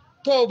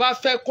tó o bá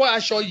fẹ́ kó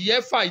aṣọ yìí ẹ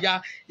fàya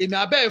èmi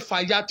abẹ́ ẹ̀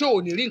fàya tí ò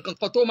ní rí nǹkan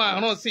kan tó máa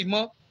rán sí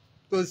mọ́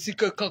kò sí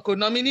kankan kò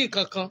ná mi ní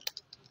nǹkan kan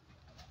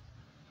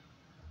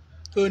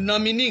kò ná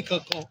mi ní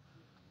nǹkan kan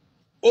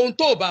ohun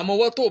tó o bá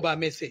mọwọ́ tó o bá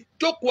mẹsẹ̀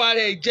jókòó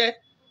ara ẹ jẹ́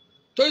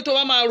torí tó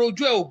bá máa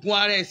rojú ẹ ògùn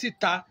ara ẹ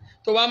síta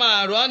tó bá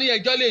máa rọ ọ ní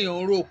ẹjọ́ lè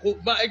yàn ro òkú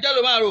ẹjọ́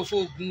ló máa rò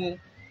fún ògùn o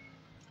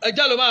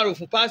ẹjọ́ ló máa rò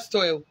fún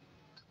pásítọ̀ ẹ o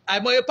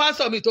àìmọye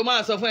pásítọ̀ mi tó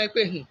máa sọ fún ẹ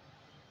pé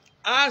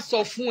á sọ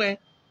fún ẹ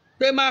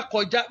pé má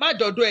kọjá má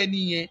dọ̀dọ̀ ẹni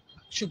yẹn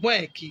ṣùgbọ́n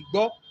ẹ kì í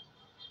gbọ́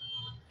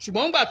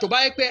ṣùgbọ́n nígbà tó bá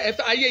yẹ pé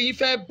ayé yín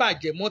fẹ́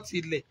bàjẹ́ mọ́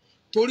tilẹ̀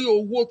torí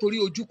owó torí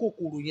ojú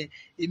kòkòrò yẹn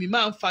èmi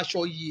máa ń faṣọ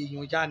yìí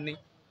èèyàn ya ni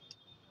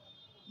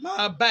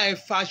máa bá ẹ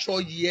faṣọ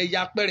yìí ẹ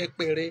ya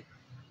pẹ́rẹpẹ̀rẹ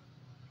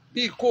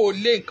bí kò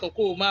lé nǹkan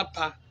kó o má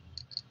pa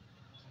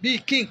bí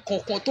kí nǹkan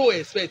kan tó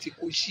expect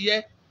kò ṣí ẹ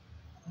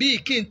bí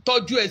kí n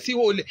tọ́jú ẹ sí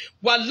olè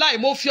wàláì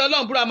mo fi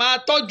Ọlọ́run búra máa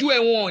tọ́jú ẹ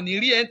wọn ò ní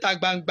rí ẹ ń ta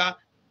gbangba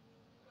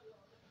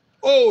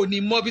o ò ní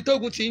mọ ibi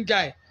tógun ti ń jà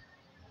ẹ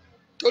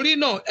torí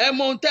náà ẹ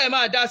mọ ohun tẹ́ ẹ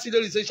máa dá sí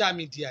lórí social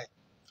media ẹ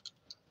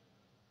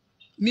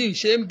mi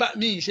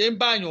ì ṣe ń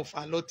báyàn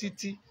fà lọ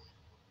títí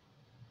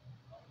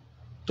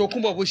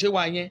Tókunbọ̀ bó ṣe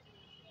wà yẹn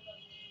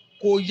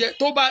kò yẹ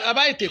tó bá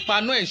abá ètè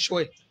paná ẹ̀ṣọ́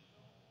ẹ̀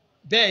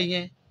bẹ́ẹ̀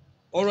yẹn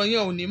ọ̀rọ̀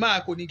yẹn ò ní máa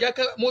kò ní jẹ́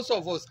kí most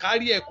of us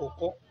kárí ẹ̀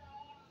kọ̀ọ̀kọ́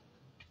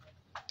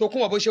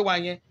Tókunbọ̀ bó ṣe wà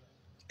yẹn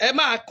ẹ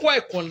máa kọ́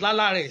ẹ̀kọ́ ńlá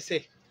lára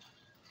ẹ̀sẹ̀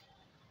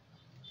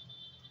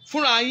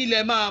fúnra yín lẹ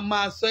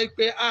máa sọ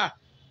pé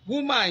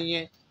wúmà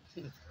yẹn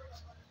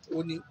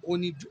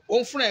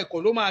òun fúnra ẹ̀kọ́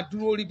ló máa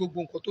dúró rí gbogbo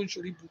nǹkan tó ń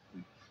ṣorí burúkú.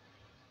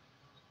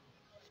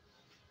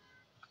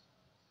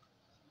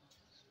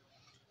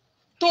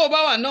 tó o bá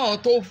wà náà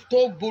tó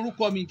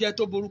borúkọ mi jẹ́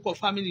tó borúkọ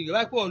fámìlì rẹ̀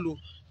wáyé pé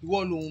ìwọ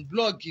lòun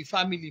blọ́ọ̀gì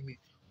fámìlì mi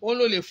òun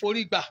ló lè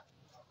forí gbà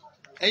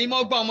ẹ̀yin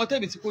mọ́ gbọ́ ọmọ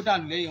tẹ̀mí tí kò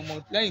dànù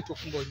lẹ́yìn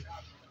Tókunbọ̀ yìí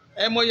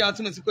ẹ mọ iye àwọn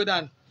tí mo ti kó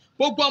dànù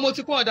gbogbo ọmọ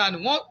tí kò wọ́n dànù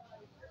wọ́n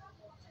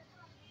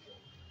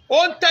ó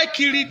ń tẹ́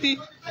kiri ni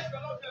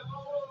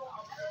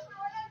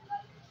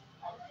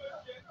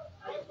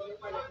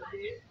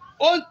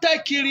ó ń tẹ́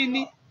kiri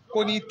ni kò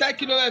ní tẹ́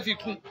kí ló fẹ́ fi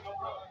kún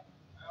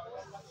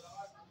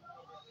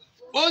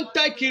ó ń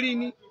tẹ́ kiri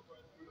ni.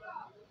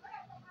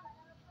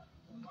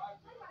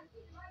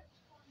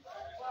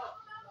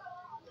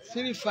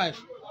 $3.5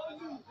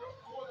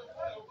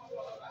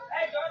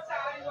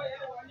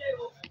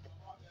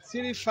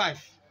 $3.5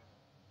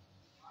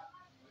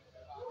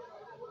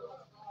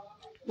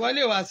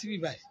 Wale wá síbí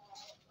báyìí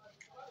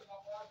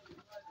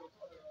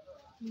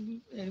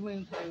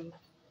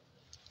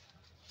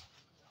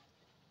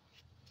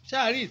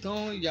ṣáàrí ìtàn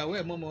ìyàwó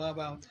ẹ̀ mọ́mọ́ wá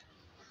bá wọn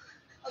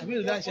àbí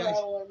ìlú dáṣà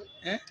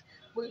ẹ́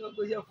bóyá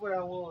gbéṣẹ́ fúnra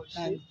wọn ò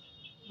ṣe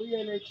bóyá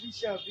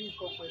electrician bí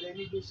nǹkan pẹ̀lẹ́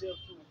ní gbéṣẹ́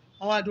fún un.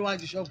 wọ́n wá dún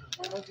wájú ṣọ́ọ̀bù.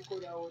 wọ́n ti kó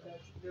ra wọn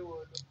dájú léwọ̀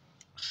ọ̀dọ́.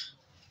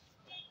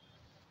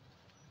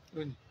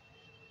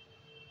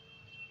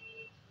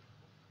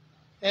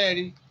 ẹ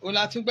rí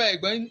olùtúgbà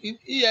ẹ̀gbọ́n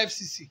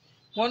EFCC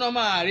wọ́n náà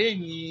máa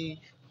àárẹ̀yìn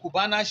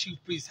Cubana chief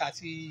priest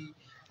àti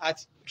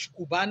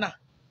Cubana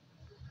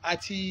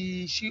àti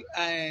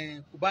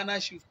Cubana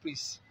chief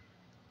priest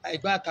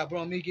ẹ̀gbọ́n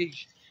àtàbúrò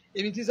méjèèjì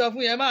èmi ti sọ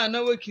fún yẹn máa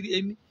náwó kiri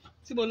èmi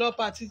tí mo lọ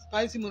pati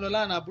tí mo lọ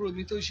lánàá àbúrò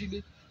mi tó sílé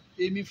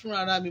èmi fúnra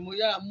ara mi mo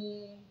yá mú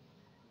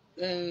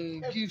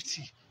gift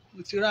mo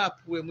ti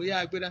ráàpù ẹ̀ mo yá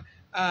agbéra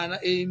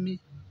èmi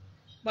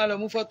má lọ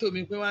mú fọ́tò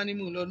mi pé wọ́n á ní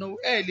mò ń lọ náwó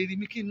ẹ̀ lè rí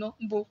mi kí n ná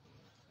ń bó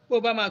bó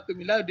bá máa pè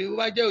mí láòdè bó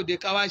bá jẹ́ òde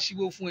ká wá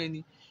ṣíwó fún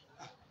ẹni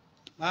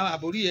máa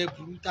àbórí ẹ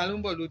burú ta ló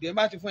ń bọ̀ lóde ẹ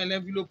bá ti fún ẹ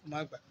lẹ́ńfílòpù má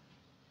gbà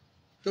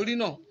torí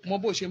náà mo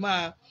bó ṣe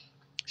máa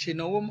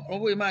ṣènáwó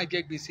owó yìí máa jẹ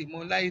gbèsè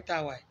mọ́ láyé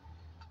tàwa ẹ̀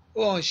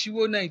ó hàn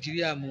ṣíwó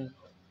Nàìjíríà mọ́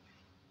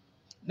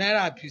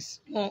náírà abuse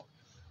wọn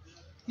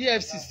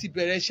EFCC ti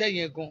bẹ̀rẹ̀ iṣẹ́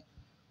yẹn gan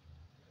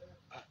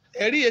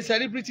ẹ̀rí yẹn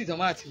celebrity tán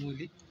máa ti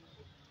múlé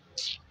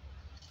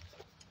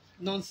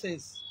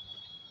nonsense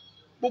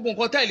gbogbo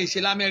nǹkan tá ẹ lè ṣe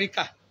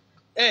l'Amẹ́ríkà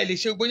ẹ lè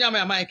ṣe gbóyún àmọ́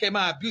àmọ́ ẹ̀kẹ́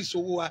máa abuse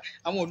owó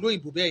àwọn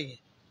olóyìnbó bẹ́ẹ̀ yẹn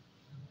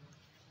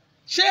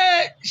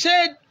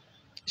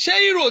ṣé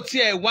hero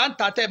tiẹ̀ wà ń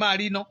ta tẹ́ máa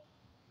rí ná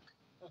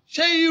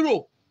ṣé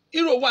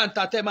hero wà ń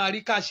ta tẹ́ máa rí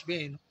káàṣì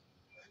bẹ́ẹ̀ ná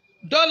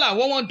dọ́là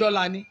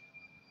 $1 ni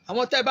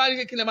àwọn tẹ́ bá rí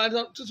kékeré máa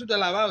 $2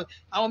 báwọn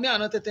àwọn míì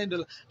àná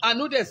 $10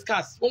 another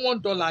scarce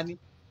 $1 ni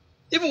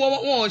even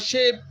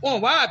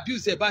wọn wá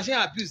abuse ẹ̀ bá ṣe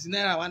abuse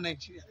náírà wá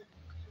Nàìjíríà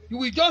you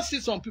will just see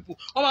some people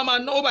ọmọ máa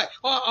náwó báyìí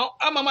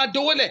ọmọ máa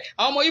dowó lẹ̀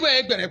àwọn ọmọ yìí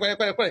bẹ̀rẹ̀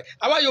gbẹ̀rẹ̀gbẹ̀rẹ̀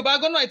àwa Yorùbá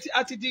gánà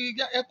àti di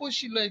ẹkọ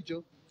sílọ ẹjọ́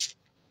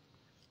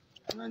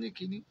wọn ní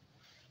kínní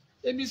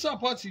èmi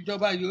support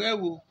ìjọba yòó ẹ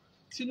wo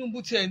Tinubu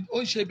tiẹ̀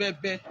ó ń ṣe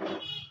bẹ́ẹ̀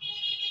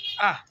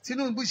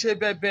Tinubu ṣe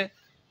bẹ́ẹ̀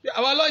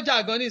àwọn ọlọ́jà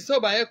gan ní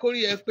sọ́ọ̀bà yẹn kórì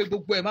ẹ pé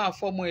gbogbo ẹ̀ máa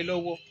fọ́mọ ẹ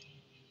lọ́wọ́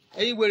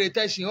ẹ̀yin wèrè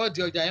tẹ̀sìn ọ̀dì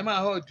ọjà yẹn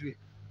máa họ̀dù ẹ̀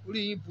orí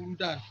yín burú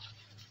dànù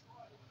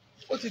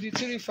ó ti di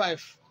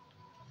 3.5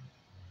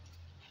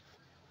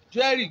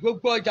 jewelry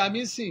gbogbo ọjà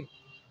mi sìn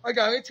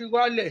ọjà mi ti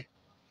wálẹ̀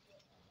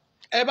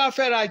ẹ bá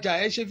fẹ́ rajà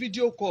ẹ ṣe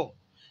fídíò call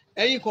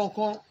ẹ̀yin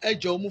kankan ẹ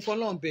jọ̀ọ́ mú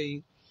fọlọ́n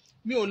bẹ̀yìn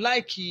mi ò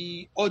láìkì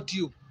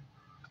audio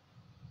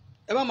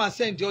ẹ bá máa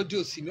send audio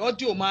sí mi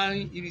audio máa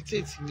ń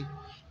irritate mi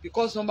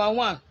because number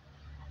one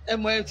ẹ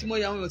mọ ẹ tí mo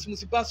yà àwọn èèyàn tí mo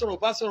ti bá sọ̀rọ̀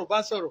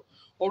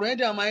ọ̀rọ̀ ẹ̀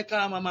dẹ̀ máa ń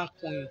kára máa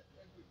kùn yín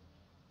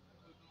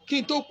kí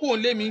n tó kú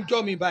òun lé mi ń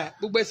jọ́ mi báyìí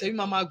gbogbo ẹsẹ̀ mi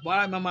máa gbọ̀n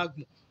ara mi máa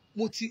gbọ̀n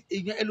mo ti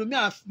èèyàn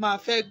ẹlòmíà máa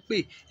fẹ́ pè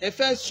ẹ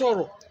fẹ́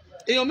sọ̀rọ̀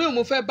èèyàn mi ò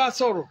mo fẹ́ bá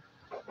sọ̀rọ̀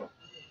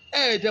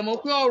ẹ dẹ̀ mọ̀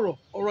pé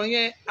ọ̀rọ̀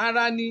yẹn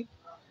ara ni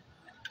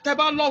tẹ́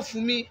bá lọ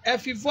fún mi ẹ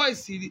fi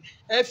voice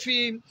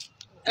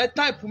ẹ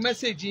type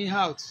message in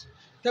out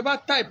tẹ́ bá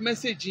type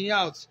message in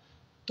out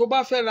tó bá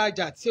fẹ́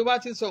rajà tí ó bá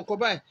ti ń sọ nǹkan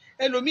báyìí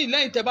ẹlòmíì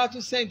lẹ́yìn tẹ́ bá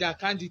tún send their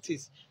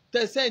candidates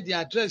tẹ́ send the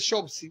address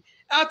shop sí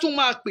á tún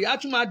máa pè á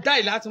tún máa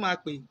dial á tún máa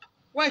pè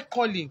why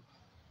calling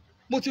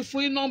mo ti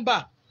fún yín nọ́mbà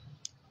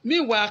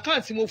meanwhile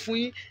àkáǹtì mo fún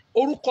yín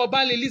orúkọ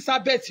baálé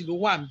Elizabeth ló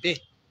wà ń bẹ̀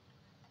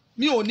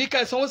mi ò ní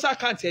kẹ́ sanwó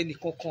sàkáǹtì ẹnì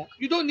kankan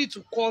you don't need to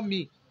call me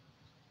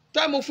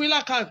tẹ́ mo fún yín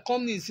lákàǹtì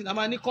company sí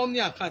àmà ní company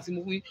àkáǹtì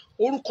mo fún yín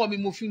orúkọ mi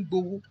mo fi ń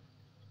gbowó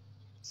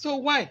so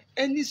why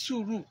ẹ ní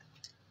sùúrù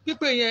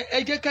pípé yẹn ẹ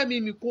jẹ́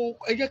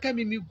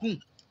kẹ́mi mi gùn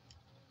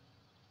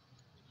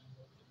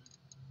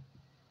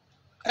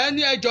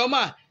ẹni ẹjọ́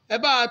mà ẹ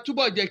bá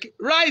túbọ̀ jẹ́ kí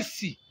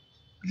ráìsì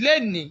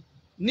lẹ́nìí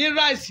ní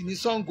ráìsì ní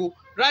Sango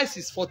rice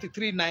is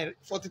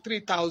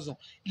 43,000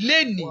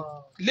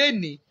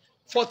 lẹ́nìí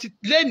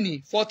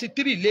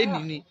 43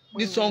 lẹ́nìí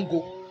ní Sango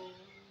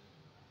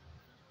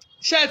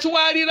ṣé ẹ tún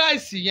wá rí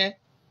ráìsì yẹn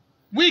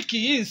wíìkì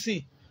yìí ń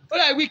sìn ó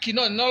láì wíìkì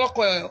náà ní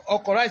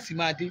ọkọ̀ ráìsì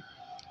máa dé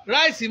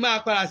ráìsì máa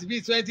padà sí bíi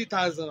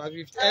 20,000 àbí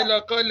ẹ lọ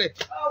kọ́lẹ̀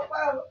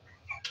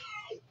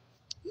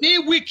ní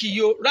wíìkì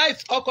yìí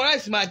ọkọ̀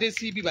ráìsì máa dé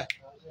sí bíbá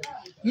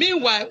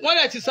meanwhile wọ́n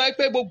lè ti sọ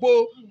pé gbogbo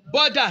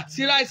bọ́dà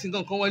tí ráìsì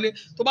nǹkan wọlé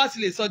tó bá ti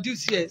lè san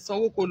duty ẹ̀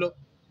sanwó kó lọ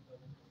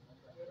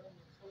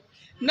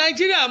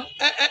Nàìjíríà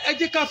ẹ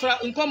jẹ́ ká fara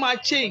nǹkan máa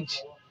change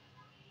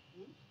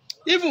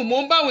even mo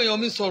ń báwọn èèyàn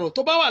mi sọ̀rọ̀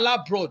tó bá wà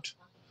labroad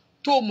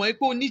tó mọ̀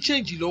pé o ní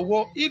change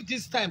lọ́wọ́ if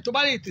this time tó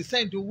bá lè ti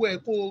send owó ẹ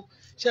kó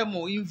ṣe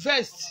mọ̀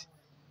invest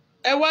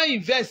ẹ wá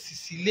invest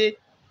sílé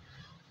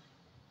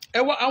ẹ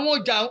wá àwọn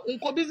ọjà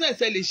nǹkan business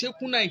ẹ lè ṣe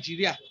kún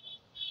Nàìjíríà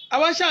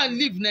àwa ṣáà ń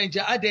live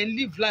Nàìjíríà a dẹ̀ ń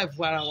live life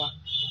ara wa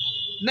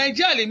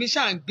Nàìjíríà lèmi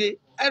ṣáà ń gbé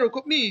ẹ rò pé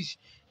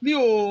mi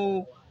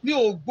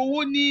ò gbowó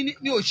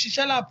mi ò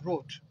ṣiṣẹ́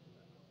labroad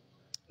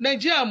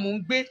Nàìjíríà mò ń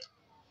gbé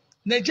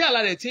Nàìjíríà la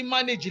rẹ̀ ti ń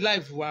manage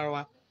life ara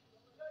wa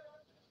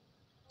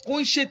ó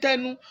ń ṣe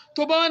tẹnu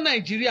tó bá wá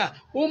Nàìjíríà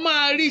ó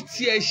máa rí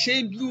tiẹ̀ ṣe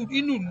inú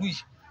ìlú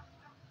yìí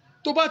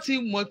tó bá ti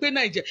mọ̀ pé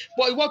Nàìjíríà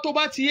bọ̀ ìwọ tó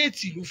bá ti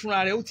hate ìlú fúnra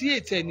rẹ̀ ó ti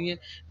hate ẹ̀ nìyẹn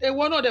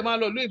ìwọ náà dẹ̀ máa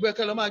lọ lóyún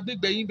ìgbẹ́kẹ̀ lọ́ máa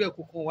gbégbé yín bẹ́ẹ̀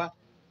kò kàn wá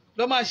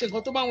lọ́ máa ṣe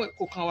nǹkan tó bá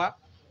kò kàn wá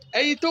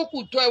ẹ̀yin tó kù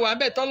tó ẹwà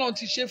bẹ́ẹ̀ tọ́lọ́run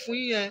ti ṣe fún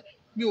yín yẹn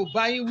mi ò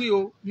bá yín wí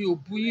o mi ò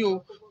bú yín o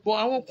bọ̀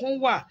àwọn kan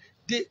wà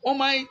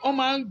wọ́n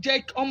máa ń jẹ́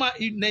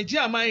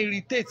Nàìjíríà máa ń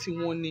irritate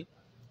wọn ni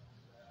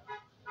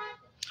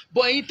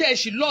bọ̀ ẹ̀yin tẹ́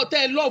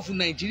ẹ lọ́ọ̀fù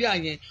Nàìjíríà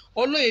yẹn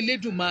Ọlọ́run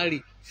Elédùmarè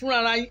fúnra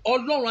yín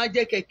Ọlọ́run á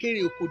jẹ́ kẹ́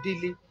kéré oko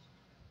délé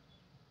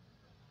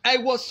I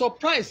was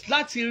surprised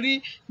láti rí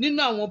nínú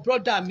àwọn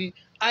brọ́dà mi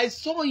I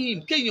saw him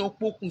kéèyàn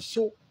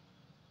pokùnso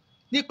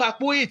nípa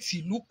pé ètì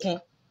ìlú kan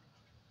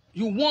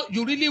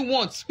you really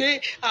want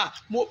pé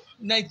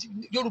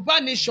Yorùbá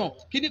nation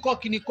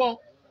kíníkan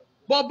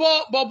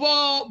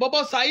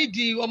bọ́bọ́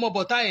Saidi ọmọ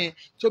bọ̀tá yẹn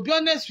to be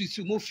honest with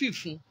you mo fi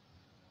fún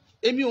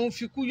èmi òun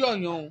fi kú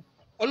yọ̀yàn o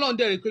Ọlọ́run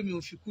dẹ̀ rí pé mi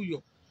ò fi kú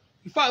yọ̀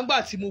ìfà ńgbà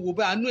tí mo wò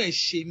bá àánú ẹ̀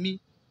ṣe mí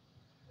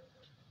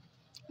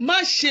má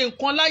ṣe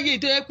nǹkan láyé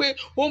tó yẹ pé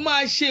ó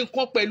máa ṣe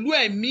nǹkan pẹ̀lú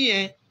ẹ̀mí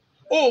ẹ̀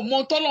ó mọ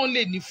tọ́lọ́run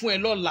lè ní fún ẹ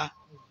lọ́la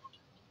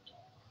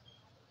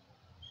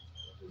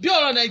bí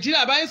ọ̀rọ̀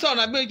Nàìjíríà bá ń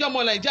sọ̀rọ̀ àbí ìjọ́ ọmọ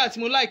Nàìjíríà tí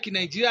mo láìkì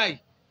Nàìjíríà yìí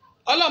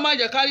Ọlọ́run má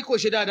jẹ́ kárí kò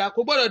ṣe dáadáa kò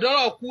gbọ́dọ̀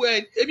dọ́rọ̀ kú ẹ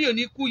èmi ò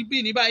ní kú bí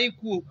ní báyìí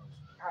kú o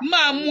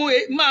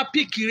máa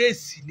píkì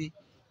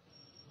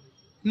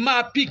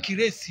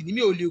rèsì ni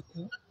mi ò lè kú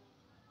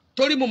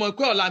torí mo mọ̀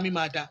pé ọ̀la mi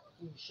máa da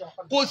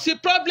kò sí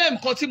problem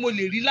kan tí mo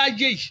lè rí láyé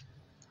yìí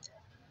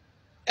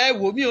ẹ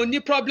wò mi ò ní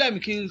problem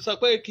kí n sọ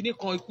pé kinní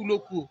kan ikú ló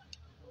kù o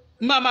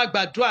máa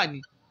gbàdúrà ni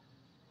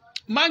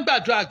máa ń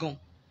gbàdúrà gan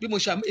bí mo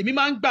ṣàmú èmi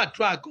máa ń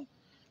gbàdúrà gan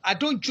I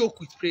don't joke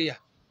with prayer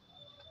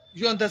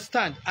you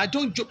understand I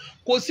don't joke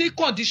kò sí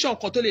condition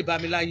kan tó lè bá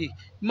mi láyé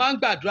máa ń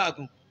gbàdúrà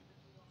gan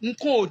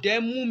nǹkan ò dẹ̀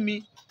mú mi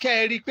kẹ́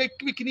ẹ rí i pé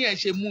kíní ẹ̀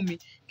ṣe mú mi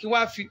kí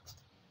wá fi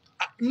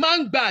máa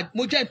ń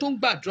mo jẹ́ ẹni tó ń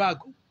gbàdúrà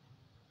gan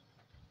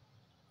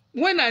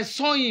when I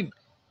saw him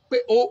pé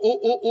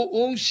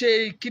ó ń ṣe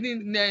kíní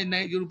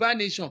Yorùbá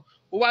nation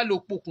ó wá lọ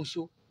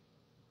pokùnso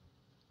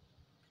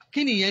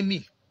kí nìyẹn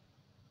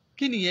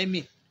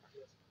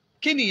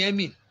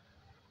mi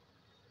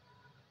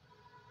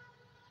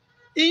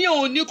ìyẹn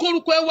ò ní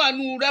kórúkọ ẹ wà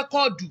nù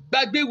rẹ́kọ̀dù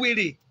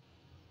gbàgbéwèrè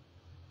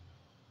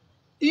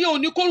ìyẹn ò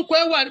ní kórúkọ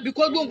ẹ wà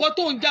because nǹkan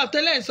tó ń jà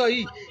tẹ́lẹ̀ ń sọ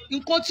yìí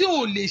nǹkan tí ò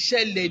lè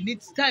ṣẹlẹ̀ ní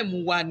táìmù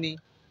wa ni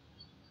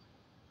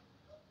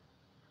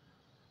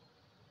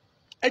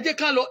ẹ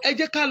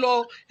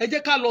jẹ́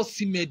ká lọ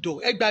sìmẹ̀dọ̀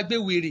ẹ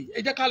gbàgbéwèrè ẹ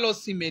jẹ́ ká lọ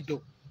sìmẹ̀dọ̀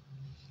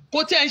kò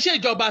tí ẹ ń ṣe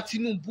ìjọba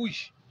Tinubu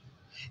yìí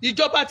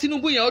ìjọba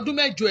Tinubu yẹn ọdún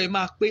 8 ẹ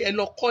máa pé ẹ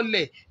lọ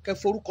kọ́lẹ̀ kẹ́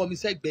forúkọ mi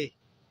sẹ́gbẹ̀ẹ́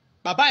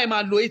bàbá ẹ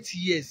máa lo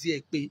 8 years ẹ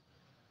pé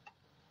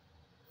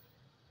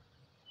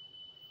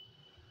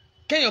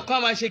kéèyàn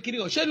kan máa ṣe kiri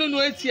hàn ṣé nínú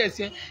 8 years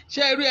yẹn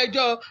ṣé irú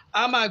ẹjọ́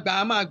a máa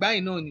gbà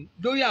yìí náà ni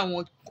lórí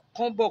àwọn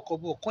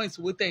kọ́ńbọ̀kọ́bọ̀ coins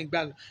owó tẹ̀ ń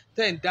gbà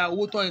tẹ̀ ń da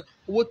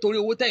owó torí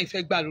owó tẹ̀ ń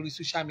fẹ́ gbà lórí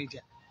social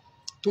media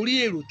torí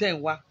èrò tẹ̀ ń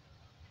wá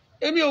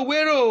èmi ò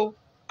wérò o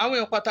àwọn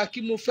èèyàn pàtàkì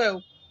mo fẹ́ o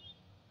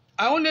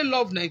I only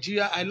love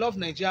Nigeria I love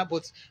Nigeria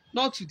but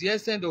not to the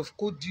extent of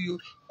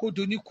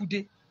kódo ní kúdé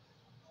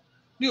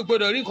mi ò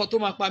gbọdọ̀ rí nǹkan tó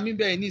máa pa mí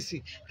bẹ́ẹ̀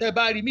nísìn tẹ́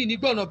bá rí mi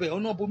nígbọ̀nà bẹ̀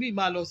ọ̀nà bomi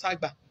máa lọ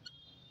ságbà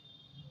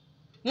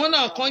wọn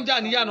náà kàn jà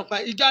níyànà pa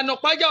ìjà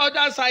nàpájà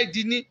other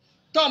side ni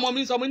tó ọmọ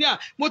mi sọ mo ní à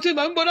mo ti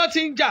mọ̀ níbo náà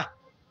ti ń jà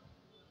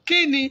kí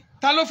ni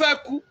ta ló fẹ́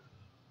kú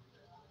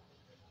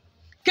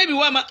kémi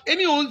wá máa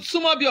èmi ò ń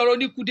súnmọ́ bí ọ̀rọ̀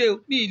oníkúdé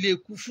o mi ì lè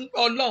kú fún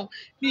Ọlọ́run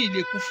mi ì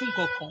lè kú fún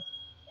kankan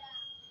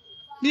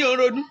mi ò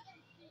ronú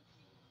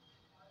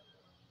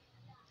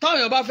táwọn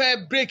èèyàn bá fẹ́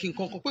break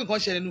nǹkan kan pé nǹkan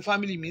ṣẹlẹ̀ nínú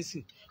family mi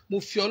sìn mo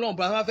fi Ọlọ́run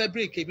bá wọn fẹ́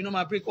break èmi náà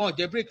máa break wọn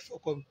jẹ́ break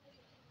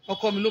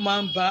ọkọ mi ló máa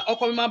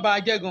ń ba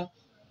ajẹ́ gan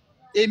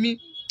èmi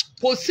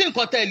kò sí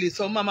nǹkan tẹ́ ẹ lè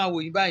sọ máa wò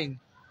yín báyìí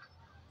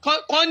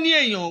kọ́ ní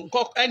èèyàn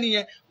ẹni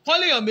yẹn kọ́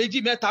léèyàn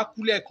 2 mẹ́ta kú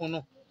lẹ́ẹ̀kan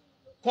náà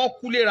kọ́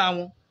kú léra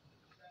wọn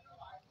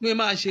ní ẹ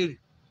máa ṣe rè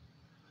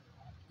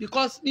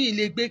because mi ì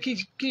lè gbé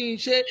kí n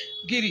ṣe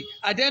gírì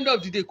at the end of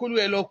the day kólú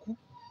ẹ lọ kú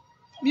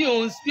mi ò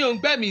ń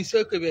gbẹ́mí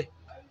sókè bẹ́ẹ̀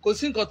kò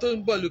sí nǹkan tó ń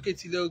bọ̀ lókè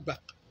tilẹ̀ ọgbà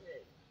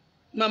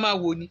máa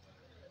wò ni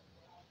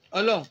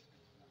ọlọ́run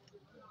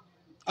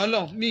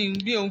mi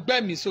ò ń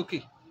gbẹ́mí sókè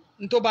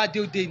n tó bá dé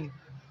ó dé ni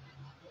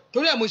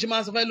torí ẹ̀ mo ṣe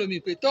máa sọ fẹ́ lómi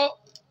pé tó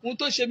ohun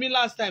tó ṣe mí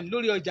last time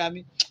lórí ọjà mi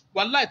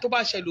wàláì tó bá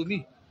ṣe lómi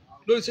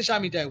lórí social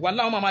media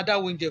wàláì wọn máa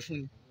dáwọ́ oúnjẹ fún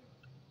ni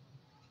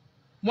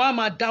wọn á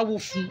máa dáwọ́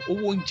fún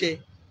owó oúnjẹ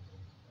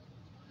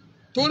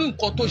torí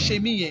nǹkan tó ṣe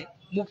mí yẹn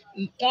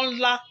nǹkan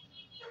ńlá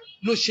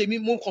ló ṣe mí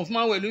mo kàn fún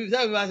máa wẹ̀ lórí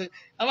ìṣẹ́ mi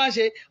máa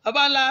ṣe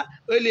ọba ńlá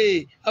olè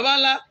ọba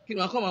ńlá kí ni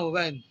wọn kàn máa wọ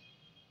báyìí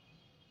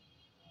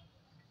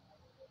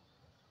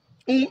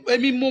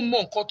èmi mo mọ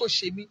nǹkan tó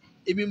ṣe mí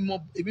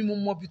èmi mo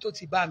mọ ibi tó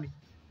ti bá mi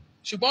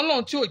ṣùgbọ́n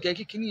lọ́run tí ò jẹ́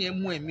kí kinní yẹn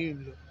mú ẹ̀mí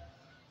lọ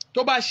tó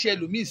bá ṣe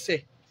ẹlòmíì sẹ̀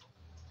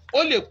ó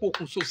lè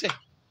pokùnso sẹ̀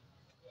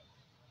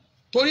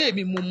torí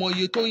èmi mo mọ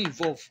iye tó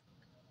involve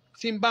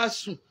tí n bá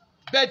sùn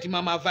bẹ́ẹ̀dì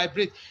máa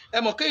vibrate ẹ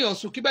mọ̀ kéèyàn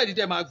sùn kí bẹ́ẹ̀dì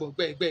dẹ̀ máa gbọ̀n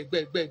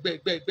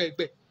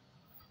gbẹ̀gbẹ̀gbẹ̀gbẹ̀gbẹ̀gbẹ̀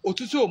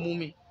òtútù ò mú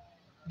mi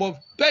but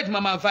bẹ́ẹ̀dì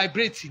máa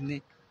vibrate ni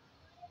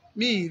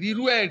mi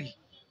ìrírú ẹ̀ rí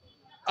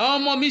àwọn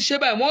ọmọ mi ṣe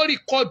báyìí wọ́n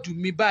rìkọ́ọ̀dù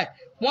mi báyìí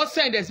wọ́n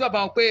send ẹ̀ sí bàbá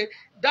wọn pé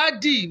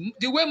daddy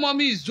the way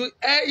mommy is doing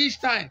each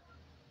time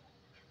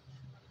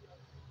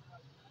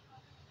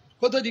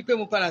kó tó di pé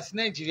mo padà sí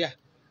Nàìjíríà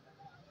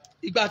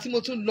ìgbà tí mo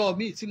tún lọ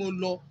míì tí mo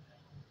lọ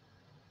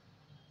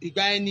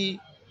ìgbà ẹni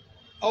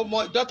ọmọ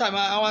dọ́tà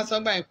àwọn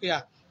sọ́gbà yẹn pé à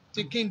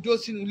ti kí n dúró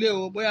sínú ilé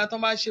o bóyá tó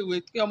bá ṣèwé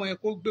kí ọmọ yẹn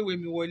kó gbéwèé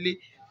mi wọlé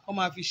kó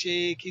máa fi ṣe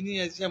kinní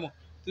yẹn ṣiṣẹ́ mọ̀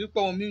torí pé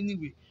ọmọ mi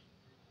níwèé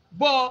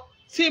bọ́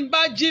tí n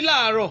bá jí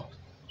láàárọ̀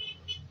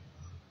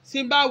tí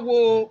n bá wo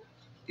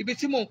ibi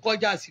tí mò ń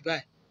kọjá sí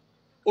báyìí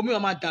omi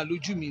wọn máa dà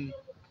lójú mi ni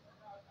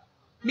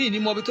mí ní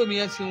mọ ibi tómi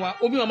yẹn ti ń wá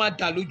omi wọn máa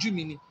dà lójú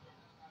mi ni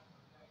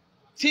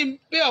tí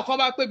bí ọ̀kan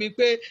bá pè mí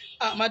pé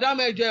madam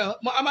ẹjọ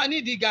a máa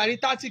nídìí gàrí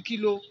 30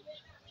 kilo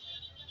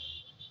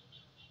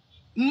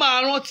máa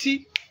rántí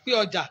pé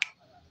ọjà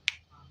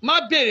má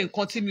béèrè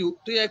nǹkan tí mi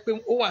tó yẹ pé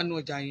ó wà ní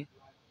ọjà yẹn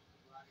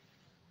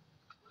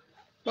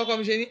bọ́kọ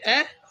mi ṣe ní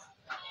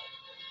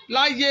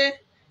láyé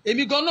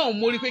èmi gan náà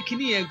mo rí pé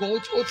kíní yẹn gan ó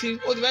ti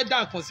fẹ́ dá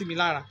nǹkan sí mi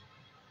lára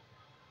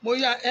mo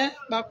yá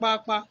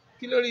pápápá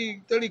kí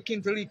torí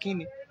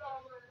kíni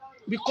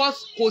because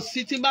kò sí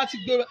tí n bá ti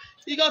gbé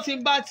igọ́ tí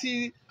n bá ti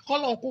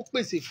kọ́lọ́n kó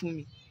pèsè fún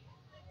mi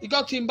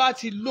igọ́ tí n bá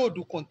ti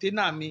lóòdù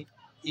kọ̀ńténà mi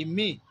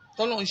ìmí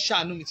tọ́lọ́n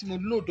ṣàánú mi tí mo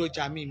lóòdù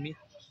ọjà mi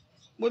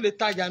mo lè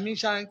tajà mi ní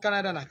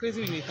Canada na crazy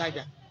mi lè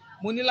tajà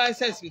mo ní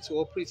license mi to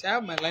operate I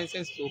have my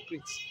license to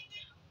operate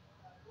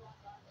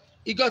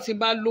igọ́ tí n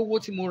bá lówó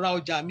tí mo ra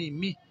ọjà mi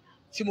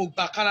tí mo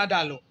gba Canada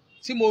lọ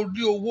tí mo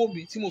rí owó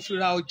mi tí mo fi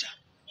ra ọjà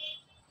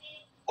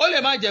ó lè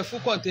má jẹ́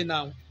full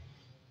container o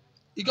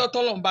igọ́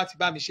tọ́lọ́n bá ti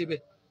bá mi ṣe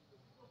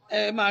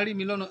bẹ́ẹ̀ ẹ máa rí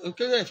mi lọ́nà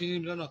òkèèrè ẹ̀ fi rí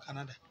mi lọ́nà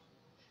Canada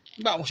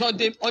nígbà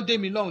wọ́n dé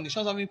mi lọ́hùn ní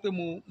ṣọ́n sọ pé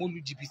mo lu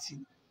jìbìtì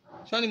ni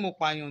ṣọ́n ni mo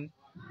pààyàn ni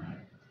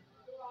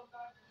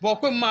bọ̀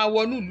pé mo máa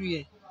wọnú ìlú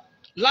yẹn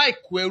láì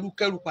kó ẹrú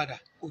kẹrù padà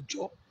kò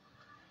jọ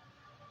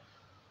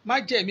má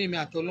jẹ́ mi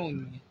àtọ́lọ́hùn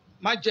nìyẹn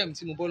má jẹ́ mi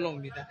tí mo bọ́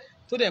lọ́hùn mi dá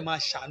tó dẹ̀ máa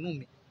ṣàánú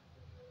mi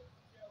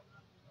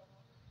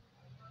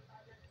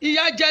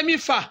ìyà jẹ mí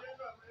fà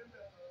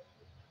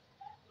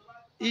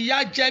ìyà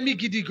jẹ mí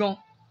gidi gan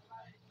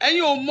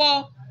ẹ̀yin ò mọ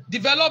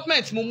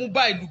development mo mú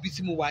bá ìlú bí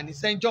tí mo wà ní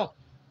St. John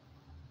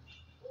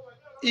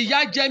ìyà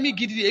jẹ mí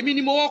gidi èmi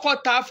ni mo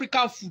kọ́kọ́ ta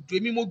African food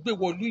èmi mo gbé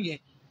wọ̀lú yẹn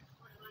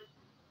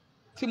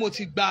tí mo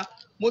ti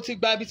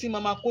gba ibi tí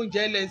mama kó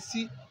oúnjẹ lẹ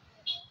sí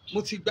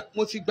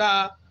mo ti gba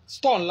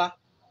store ńlá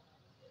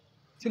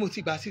tí mo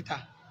ti gbà síta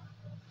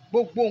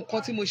gbogbo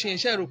nǹkan tí mo ṣe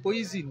iṣẹ́ rò pé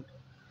easy ni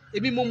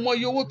èmi mo mọ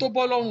iye owó tó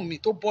bọ́ lọ́rùn mi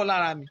tó bọ́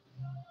lára mi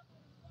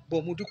bọ̀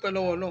mo dúpẹ́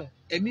lọ́wọ́ Ọlọ́run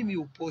ẹ̀mí mi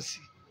ò bọ́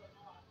sí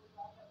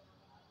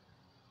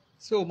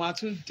so màá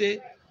tún dé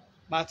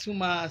màá tún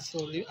máa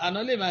sọ̀rọ̀ àná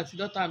lèmi àti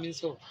dọ́tà mi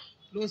sọ̀rọ̀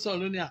ló ń sọ̀rọ̀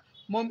lónìí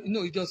mọ́mí no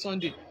ìjọ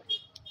Sunday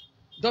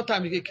dọ́tà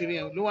mi kékeré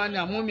yẹn ló wá ní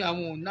àmọ́ mi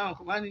àwọn òun náà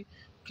kò bá ní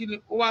kí ni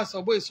ó wá sọ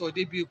bó ìsọ̀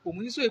débi epo mo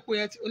ní sọ epo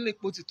yẹn ó lè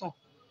epo ti tàn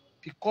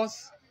because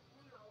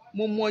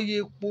mo mọye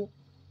epo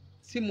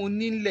tí mo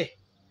nílẹ̀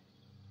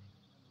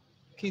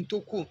kí n tó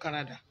kó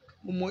Canada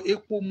mo mọ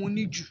epo mo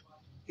ní jù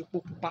epo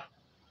pupa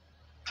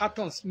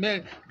cartons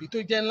mẹ́rin èyí tó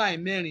jẹ́ line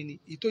mẹ́rin ni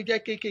èyí tó jẹ́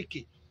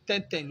kéékèèké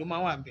 10 ló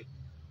máa wà ń bẹ̀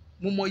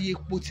mo mọye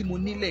epo tí mo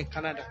nílẹ̀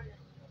Canada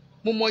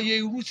mo mọye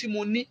irú tí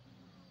mo ní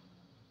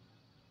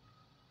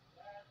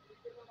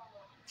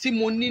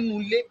nínú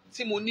ilé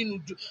tí mo nínú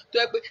tó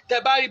yẹ pé tẹ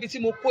bá rí ibi tí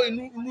mo kó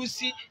irú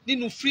sí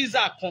nínú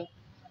freezer kan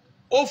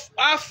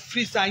á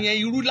freezer yẹn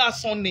irú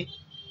lásán ni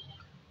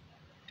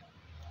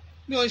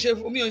mi ò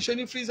ń ṣe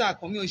ní freezer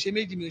kan mi ò ń ṣe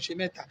méjì mi ò ń ṣe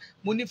mẹ́ta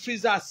mo ní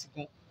freezers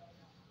gan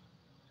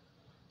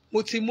mo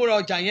ti múra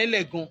ọjà yẹn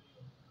lẹ̀ gan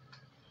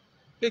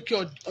pé kí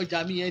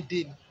ọjà mi yẹn dé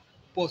ni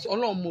but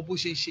Ọlọ́run mọ bó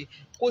ṣe ń ṣe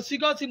kò sí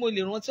gan tí mo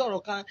lè rántí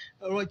ọ̀rọ̀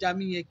ọjà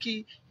mi yẹn kí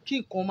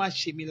nǹkan má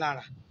ṣe mí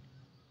lára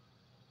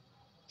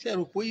ṣe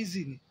rò pé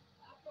easy ni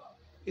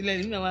ilẹ̀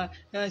nínú àwọn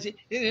ṣe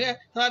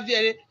máa fi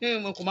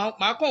ẹ̀rẹ́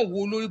máa kàn wo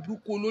olórí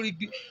burúkú olórí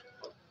gbí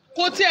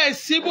kó tí ẹ̀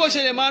sí bó ṣe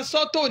lè máa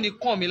sọ́ tó ní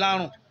kàn mí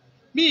lárùn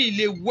mi ì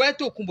lè wẹ́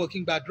tó kún bọ̀ kí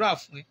n gbàdúrà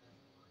fún ẹ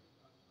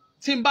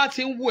tí n bá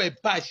ti ń wò ẹ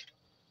báyìí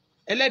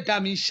ẹlẹ́dàá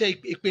mi ń ṣe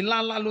èpè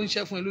ńláńlá ló ń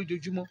ṣe fún ẹ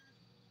lójoojúmọ́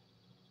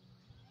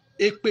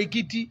èpè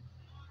gidi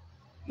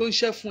ló ń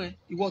ṣe fún ẹ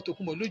ìwọ tó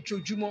kún bọ̀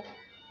lójoojúmọ́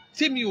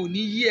tí mi ò ní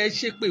yí ẹ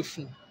ṣépè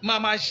fún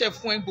máa ṣe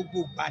fún ẹ gbogbo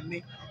ìgbà ni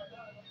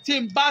tí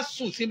n bá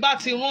sùn tí n bá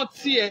ti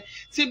rántí ẹ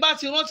tí n bá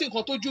ti rántí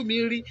nǹkan tójú mi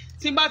rí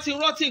tí n bá ti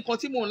rántí nǹkan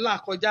tí mo ń là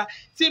kọjá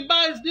tí n bá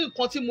ní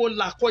nǹkan tí mo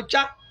là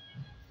kọjá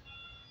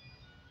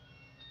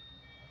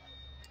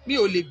mi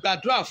ò lè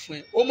gbàdúrà fún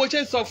ẹ o mo ṣe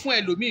ń sọ fún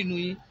ẹlòmíì inú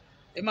yín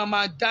ẹ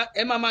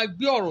máa máa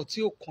gbé ọ̀rọ̀ tí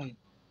ó kàn yín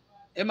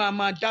ẹ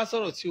máa dá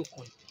sọ̀rọ̀ tí ó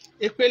kàn yín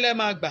èpè lẹ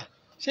máa gbà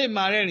ṣé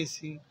ìmọ̀ rẹ́rìn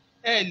sí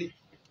ẹ lè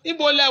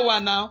níbo lẹ wà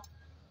náà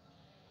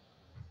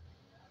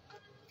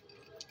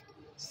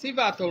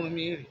síbà tọrùn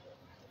mi rè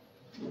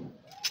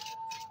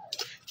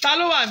ta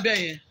ló wà ń bẹ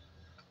yẹn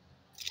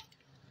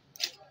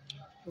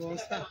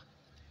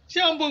ṣé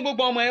ó ń bú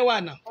gbogbo ọmọ ẹ wà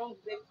náà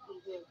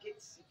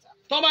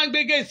tó bá ń gbé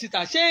gate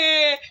síta ṣé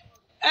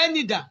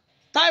ẹni dà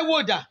Táíwò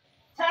dà.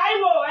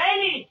 Táíwò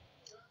ẹni.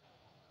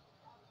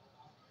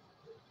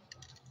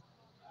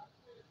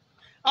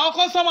 àwọn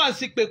kọ́sọ́mà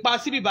sì pè pa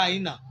síbí báyìí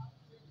náà.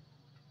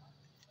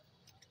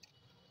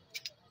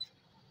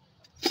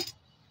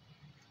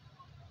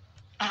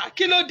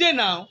 Kí ló dé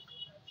náà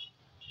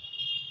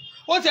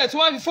ó tẹ̀ tí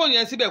wọ́n fi fóònù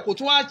yẹn síbẹ̀ kò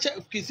tún wá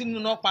kì í sínú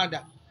náà padà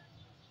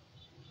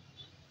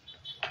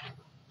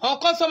àwọn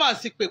kọ́sọ́mà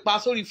sì pè pa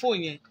sórí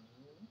fóònù yẹn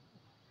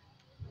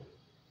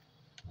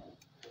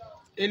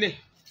ele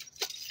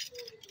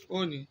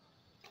òní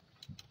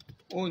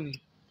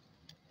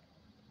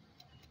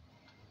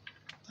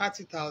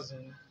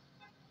 30,000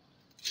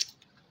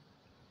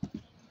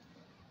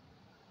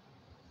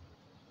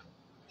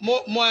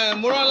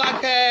 mo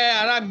rọ́lákẹ́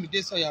Arámidé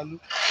Sọ̀yàlú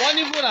wọ́n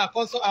ní fún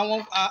àkọ́sọ́ àwọn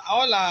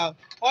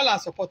all our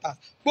supporters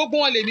gbogbo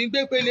wọn lèmi gbé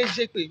pé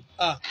léṣe pé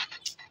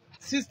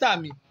sísítà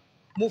mi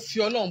mo fi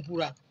Ọlọ́run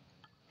búra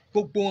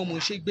gbogbo wọn mo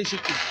ṣe gbé ṣe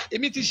pé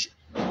èmi ti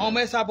ọmọ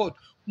Esabod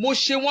mo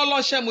ṣe wọ́n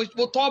lọ́ṣẹ́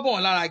mo tọ́ bọ̀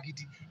wọ́n lára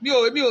gidi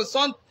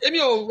èmi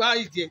ò wá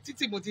ìdí ẹ̀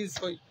títí mo ti ń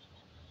sọ yìí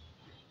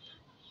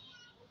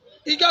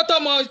ìjọ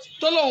tọmọ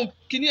tó lóun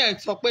kíní ẹ̀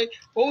sọ pé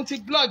òun ti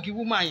blọọgì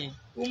woman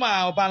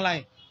ọba ńlá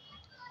yẹn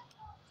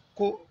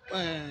kò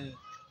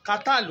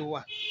kátà ló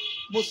wà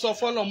mo sọ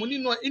fọlọ mo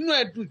inú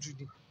ẹ dùn jù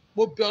ni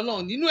mo bẹ̀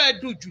Ọlọ́run nínú ẹ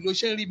dùn jù ló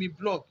ṣe ń rí mi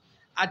blog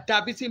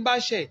àdàbí tí n bá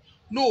ṣe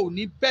ló ò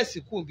ní bẹ́ẹ̀ sí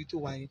kúrò níbi tó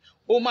wà yẹn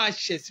ó máa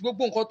ṣẹ̀ sí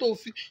gbogbo nǹkan tó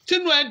fi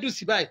tínú ẹ dùn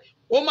sí báyìí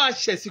ó máa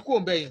ṣẹ̀ sí kúrò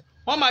níbẹ̀ yẹn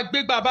wọ́n máa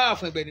gbégbá bára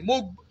fún ẹgbẹ́ ni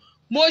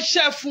mo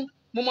ṣẹ́ fún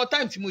mo mọ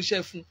táìmù tí mo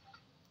ṣẹ́ fún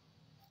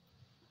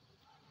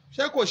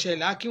ṣé kò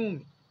ṣẹlẹ̀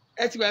Akínwùmí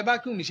ẹ ti gbàgbé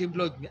Akínwùmí ṣe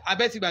blog mi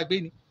abẹ́ ti gbàgbé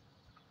ni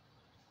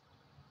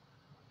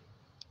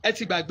ẹ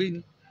ti gbàgbé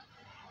ni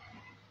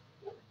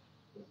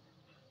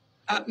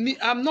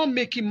I'm not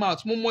making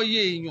mouth mo mọ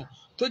iye èèyàn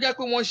tó jẹ́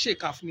pé wọ́n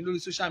ṣèkà fún mi lórí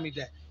social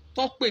media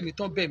tán pè mí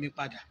tán bẹ̀ mí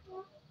padà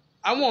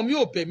àwọn mi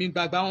ò bẹ̀ mí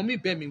gbangba àwọn mi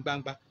bẹ̀ mí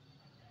gbangba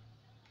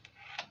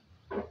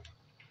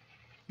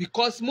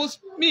because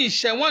mi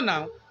ìṣẹ́ wọn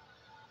náà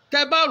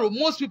tẹ́ bá rò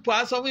most people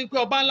á sọ fún mi pé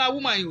ọba ńlá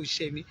woman yìí ò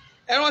ṣẹ̀ mí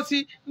ẹ rántí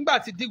nígbà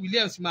tí D.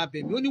 Williams máa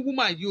bẹ̀ mí ó ní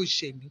woman yìí ò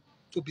ṣẹ̀ mí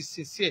to be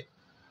sincere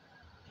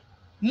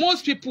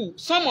most people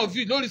some of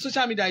you lórí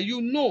social media you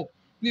know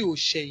mi ò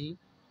ṣẹ̀ yín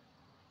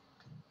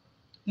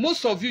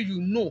most of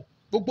you know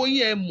gbogbo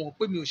yín ẹ mọ̀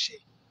pé mi ò ṣẹ̀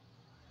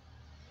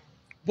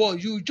but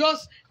you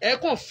just ẹ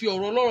kàn fi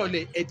ọ̀rọ̀ lọ́rọ̀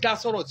lẹ̀ ẹ dá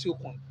sọ̀rọ̀ tí ó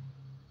kàn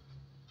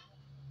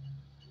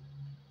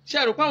ṣe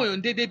é rò pé àwọn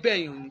èèyàn déédéé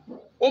bẹ́ẹ̀ yàn ni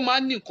ó máa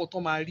ń ní nǹkan tó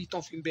máa rí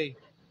tán fi ń bẹ́ẹ̀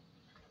yàn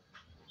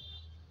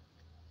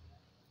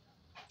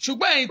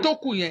ṣùgbọ́n ẹ̀yin tó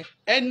kù yẹn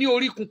ẹ ní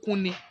orí kunkun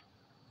ni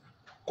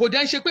kò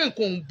dẹ́ ṣe pé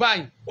nǹkan ò ń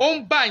báyìí ó ń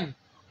báyìí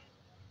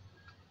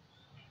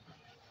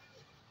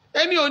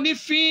èmi ò ní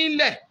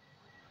fínlẹ̀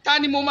ta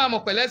ni mo máa mọ̀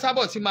pẹ̀lẹ́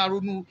sábọ̀ tí màá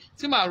ronú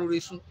tí màá rore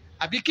fún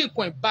àbí kí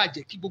nǹkan ẹ̀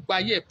bàjẹ́ kí gbogbo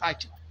ayé ẹ̀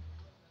bàjẹ́.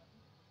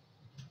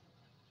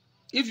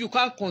 If you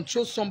can't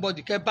control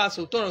somebody kẹ́ bá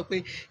sọ tọrọ pé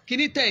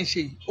kíní tẹ̀ ń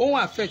ṣe yìí ó ń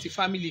affect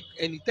family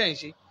ẹni tẹ̀ ń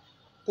ṣe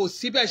kò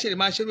sí bẹ́ẹ̀ ṣe lè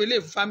máa ṣerú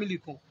eléyìí fún family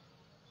kan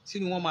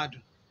sínú wọn máa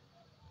dùn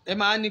ẹ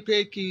máa ní pé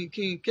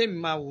kémi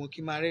máa wò ó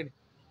kí n máa rẹ́rìn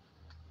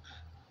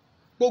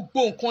gbogbo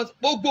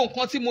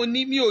nǹkan tí mo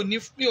ní mi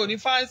ò ní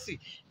fáǹsì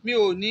mi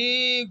ò ní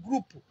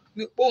gúrùpù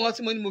gbogbo nǹkan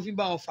tí mo ní mo fi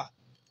bá wọn fà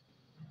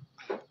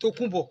tó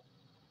kún bọ̀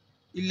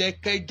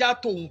ìlẹ̀kẹ̀ já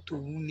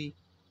tòun ni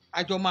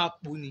àjọ máa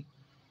pò ni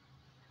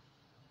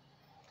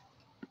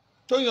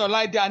Tóyìn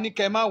Ọláìdé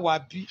Àníkẹ́ má wà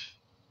bí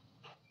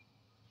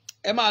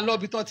ẹ máa lọ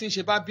bí tán ti ń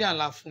ṣe bá bí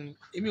àǹlà fún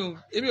yín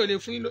èmi ò lè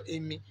fún yín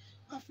èmi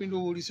má fún yín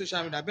lówó orí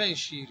social media bẹ́ẹ̀ ń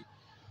ṣe èrè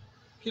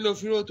kí ló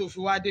fi rówó tó fi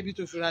wá débi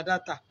tó fi ra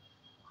dátà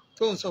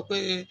tó ń sọ pé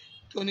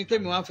tó ní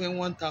kémi wá fẹ́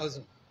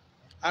 1000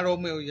 ara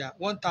ọmọ ẹ̀ ò yá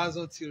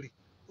 1000 ti rè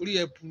orí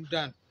ẹ̀ burú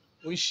dànù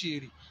ó ń ṣe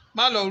èrè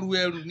má lọ ru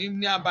ẹrù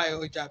ní àbáyọ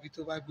ọjà àbí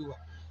tó bá gbé wá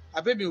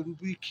àbẹ́mi ò rú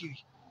bí kiri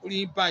orí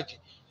yín bàjẹ́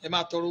ẹ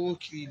máa tọrọ owó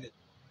kiri ilẹ̀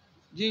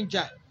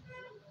jíńjà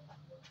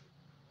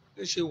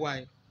ló ṣe wà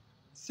yìí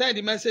send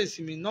message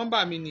sí mi nọ́mbà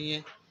mi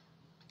nìyẹn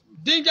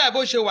jíńjà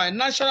bó ṣe wà yìí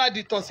natural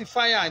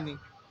detoxifier ni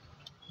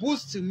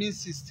boost immune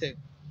system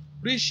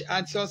rich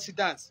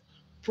antioxidants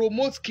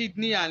promote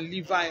kidney and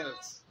liver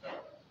health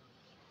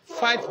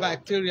fight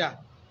bacteria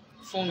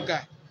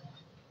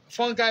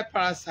fungi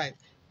parasite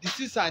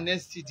disease and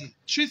STD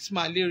treat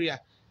malaria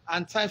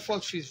and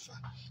typhoid fever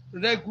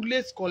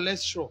regulate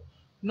cholesterol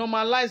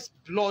normalize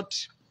blood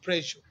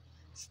pressure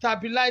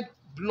stabilize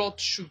blood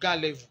sugar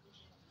level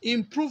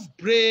improve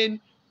brain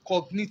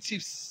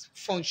cognitive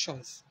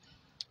functions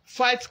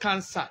fight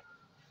cancer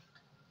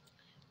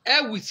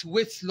help with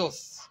weight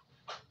loss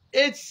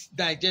aids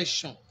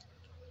digestion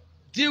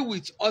deal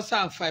with ulcer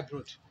and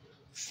fibroid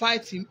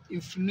fight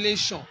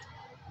inflammation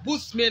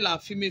boost male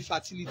and female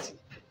fertility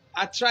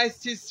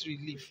arthritis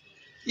relief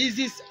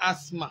eases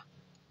asthma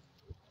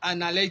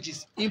and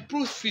allergies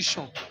improves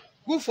vision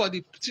good for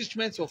the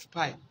treatment of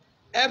pie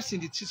helps in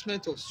the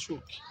treatment of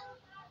stroke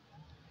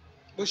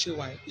bó ṣe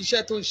wà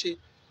iṣẹ́ tó ń ṣe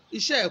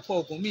iṣẹ́ ẹ̀pọ̀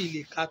ọ̀gùn mi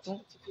lè ka tán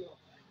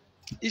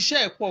iṣẹ́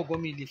ẹ̀pọ̀ ọ̀gùn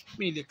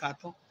mi lè ka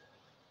tán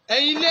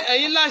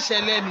ẹ̀yin láṣẹ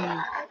lẹ́nu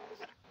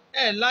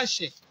ẹ̀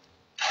láṣẹ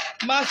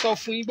má sọ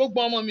fún yín gbogbo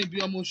ọmọ mi bí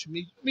ọmọ oṣù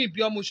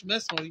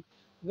mẹ́sàn-án rí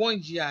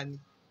 1 year ni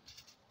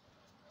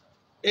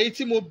èyí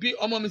tí mo bí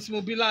ọmọ mi tí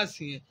mo bí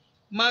láàsì yẹn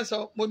má sọ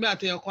mo bí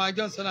àtẹ̀yàn kan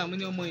ajọ́ sọ́nà mo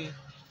ní ọmọ yẹn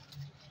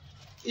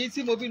èyí tí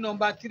mo bí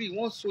nọ́mbà 3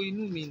 wọ́n so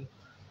inú mi nù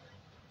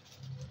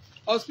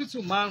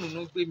hospital 5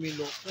 ló gbé mi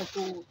lọ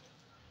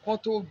kán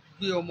tó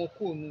gbé ọmọ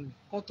kúrò nù mí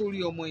kán tó rí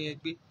ọmọ yẹn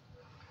gbé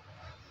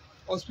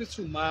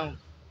hospital 5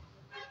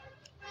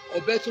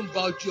 ọ̀bẹ tún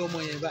ba ojú ọmọ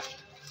yẹn báyìí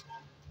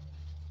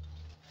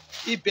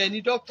ibẹ̀ ni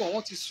dókítà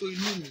wọ́n ti so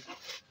inú mi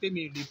pé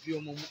mi ò lè bí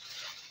ọmọ mọ́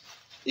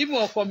even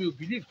ọkọ mi ò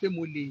believe pé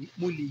mo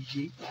lè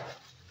yé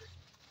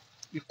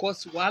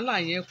because wàhálà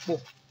yẹn pọ̀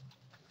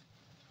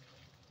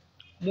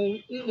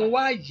mo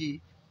wá yé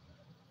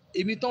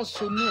èmi tán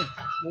so náà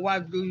mo wá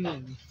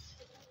lóyún mi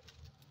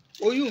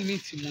oyún mi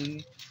tí mo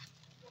ní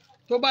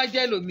tó bá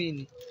jẹ́ lómi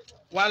ni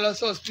wàá lọ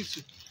sí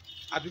hospital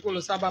àbí kó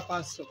lọ sábà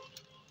pásítọ̀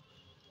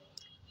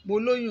mo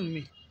lóyún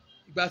mi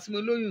ìgbà tí mo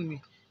lóyún mi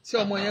tí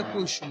ọmọ yẹn pé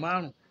oṣù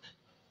 5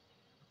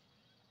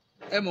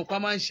 ẹ mọ̀ pé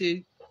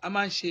a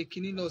máa ń ṣe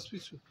kinní lọ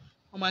hospital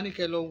wọ́n máa ní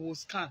kẹ́ lọ wo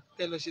scan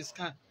kẹ́ lọ ṣe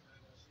scan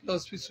lọ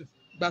hospital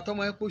ìgbà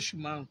tọ́mọ yẹn pé oṣù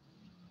 5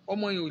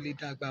 ọmọ yẹn ò lè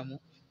dàgbà mọ́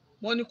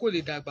wọ́n ní kò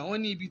lè dàgbà wọ́n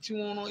ní ibi tí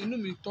wọ́n rán inú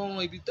mi tán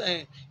rán ibi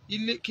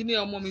ilé kinní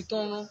ọmọ mi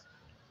tán rán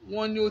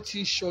wọ́n ní ó ti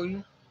ń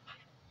ṣọyún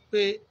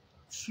pé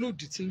fluid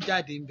ti ń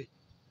jáde ń bẹ̀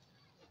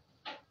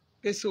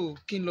pé so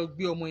kí n lọ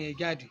gbé ọmọ yẹn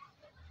jáde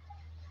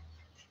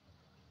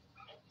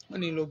wọ́n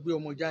ní lọ gbé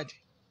ọmọ jáde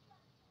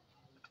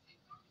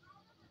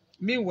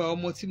meanwhile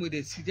ọmọ tí mo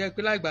dẹ̀ ti jẹ́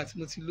pé láìgbà tí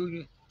mo ti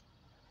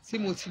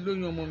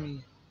lóyún ọmọ mi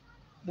yẹn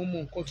mo mọ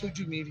nǹkan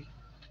tójú mi rí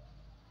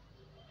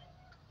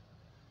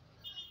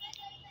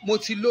mo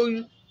ti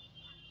lóyún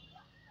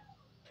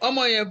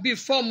ọmọ yẹn bíi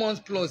 4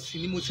 months plus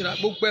ni mo ti ra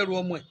gbogbo ẹrù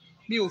ọmọ ẹ̀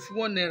mi ò fi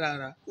 1 naira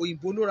rà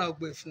òyìnbó ló ra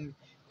gbogbo ẹ̀ fún mi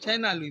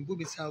China lóyìnbó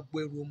mi sa gbogbo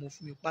ẹrù ọmọ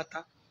fún mi pátá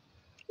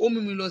ó mú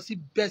mi lọ sí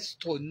best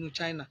store nínú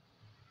China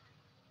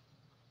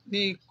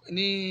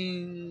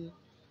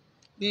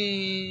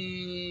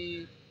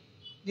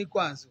ní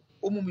Guangzhou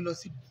ó mú mi lọ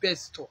sí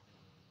best store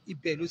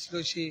ibẹ̀ ló ti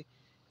lọ ṣe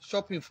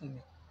shopping fún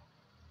mi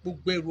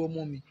gbogbo ẹrù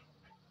ọmọ mi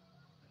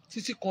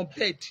títí kan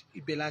bed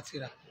ibẹ̀ láti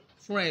rà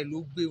fúnra ẹ̀ ló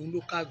gbé òun ló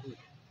kágò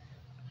ẹ̀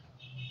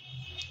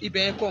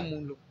ibẹ̀ yẹn kọ́ mo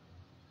lọ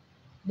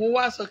mo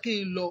wá sọ kí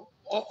n lọ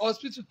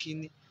hospital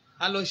kìíní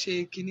a lọ ṣe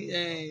kìíní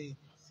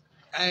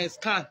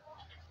scan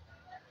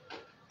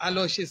a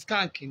lọ ṣe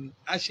scan kìíní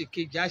a ṣe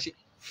kejì a ṣe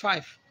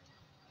 5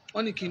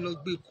 wọ́n ní kí n lọ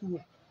gbé kúrò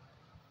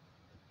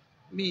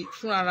mi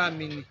fúnra ara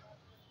mi ni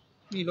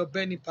mi lọ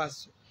bẹ́ẹ̀ ní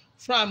pásọ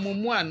fúnra mo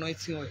mú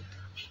anointing oil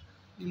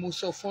ni mo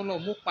sọ fún ọ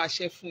mo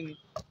pàṣẹ fún ni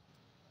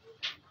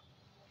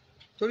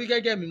torí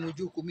gẹ́gẹ́ mi mo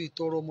jókòó mi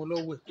tọrọ ọmọ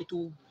lọ́wọ́ ẹ̀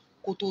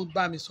kó tó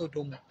bá mi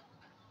sọ́dọ̀ mọ́.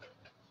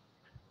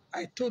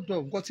 I told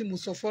God nǹkan tí mo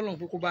sọ fọ́lọ́run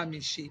pé kó bá mi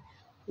ṣe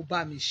ó bá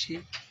mi ṣe.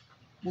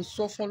 Mo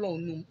sọ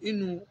fọ́lọ́run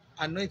inú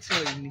anointing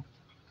oil ni.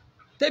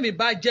 Tẹ́mi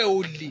bá jẹ́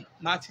olè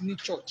máa ti ní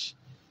church.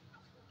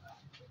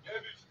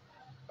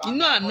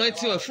 Inú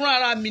anointing oil fún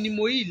ara mi ni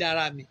mo yí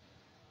ìlara mi.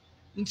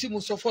 Ní tí mo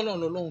sọ fọ́lọ́run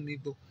lọ́lọ́run mi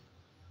gbọ́.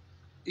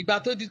 Ìgbà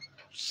tó di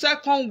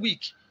second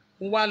week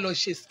mo wá lọ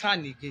ṣe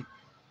scan again.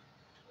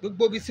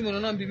 Gbogbo ibi tí mo lọ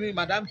náà bí mi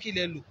madam kí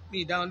lẹ lò ní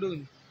ìdáhùn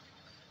lónìí.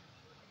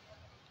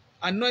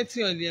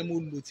 Anointing oil yẹn mo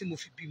lò tí mo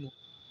fi bímọ.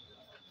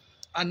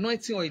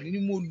 Anointing oil ni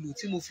mo lò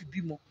tí mo fi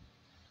bímọ.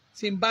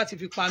 Tí n bá ti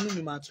fi panú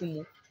mi màá tún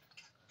mu.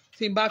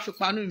 Tí n bá fi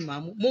panú mi màá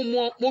mu.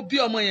 Mo bí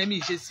ọmọ yẹn mi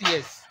ṣe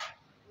CS.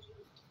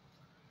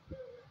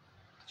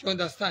 You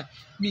understand?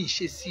 Mi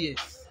ṣe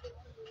CS.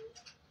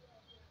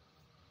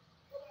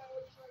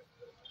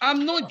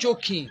 I'm not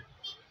joking.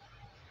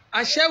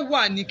 Àṣẹ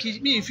wà ní kí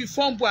mi fi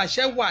fọ́ǹbù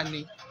àṣẹ wà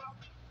ní.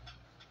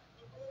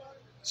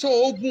 So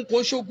ogun kò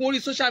ṣogun orí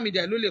social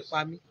media ló lè pa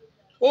mí.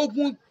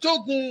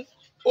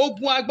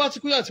 Ogun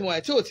agbọ́tikúyọ̀ tí wọ́n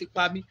ẹ̀ tí ò ti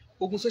pa mí.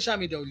 Ogun social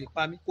media ò lè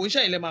pa mí. Kò ń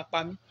ṣẹ̀yìn lẹ́ máa pa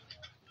mí.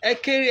 Ẹ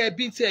kéré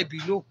ẹbí tí ẹ bì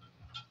lò.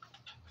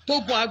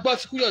 Tógun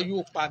agbọ́tikúyọ̀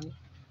yóò pa mí.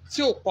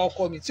 Tí ò pa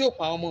ọkọ mi, tí ò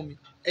pa ọmọ mi.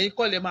 Ẹ̀yin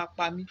kọ́ lẹ máa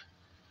pa mí.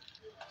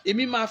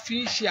 Èmi máa fi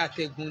ń ṣe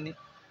àtẹ̀gùn ni.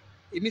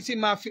 Èmi tí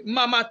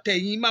máa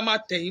tẹ̀yìn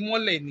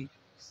mọ́lẹ̀ ni.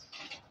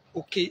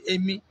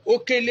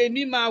 Òkèlè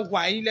mi máa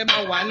wà yín lẹ́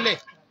máa wà ńlẹ̀.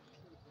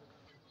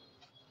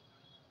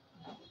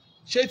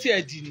 Ṣé tí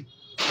ẹ dì ní?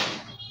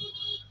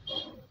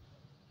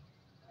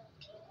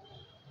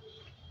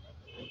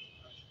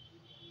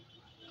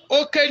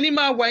 Òkè ní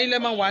máa wà yín lẹ́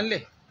máa wà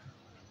ńlẹ̀.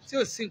 Tí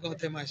ò sí nǹkan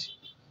tẹ́ máa ṣe.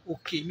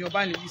 Òkè mi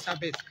ọba ní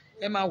Elizabeth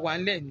ẹ máa wà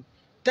ńlẹ̀ ni.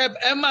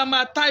 Ẹ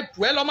máa táìpù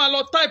ẹ lọ́ máa lọ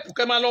táìpù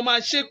kẹ́ máa lọ máa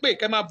ṣépè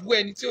kẹ́ máa bú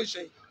ẹni tí ó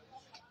ṣe.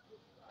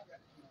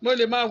 Mo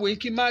lè máa wò yín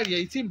kí n má rí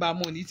ẹ̀yìn tí n bá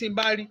mọ̀ ní tí n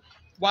bá rí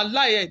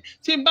wàláhì ẹ̀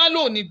tí n bá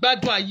lò ní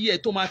gbádùn ayé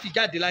ẹ̀ tó máa fi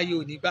jáde láyé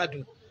ò ní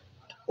gbádùn.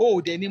 O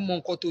ò dẹ̀ ní mọ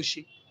nǹkan tó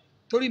ṣe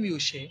torí mi ò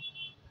ṣẹ̀.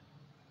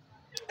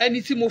 Ẹni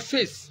tí mo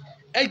face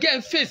ẹ jẹ́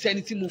n face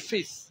ẹni tí mo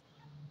face.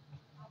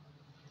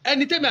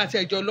 Ẹni tẹ́mi àti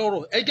ẹ̀jọ̀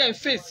lọ́rọ̀ ẹ jẹ́ n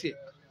face ẹ̀.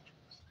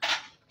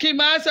 Kí n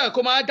máa sọ̀rọ̀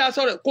kó máa dá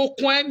sọ̀rọ̀ kó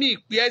kún ẹ̀mí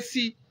ìpè ẹ́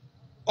sí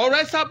ọ̀rọ̀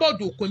ẹ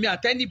sábọ̀dù òkun mi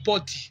àti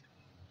anybody.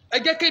 Ẹ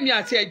jẹ́ kémi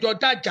àti ẹ̀jọ̀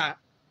dájà.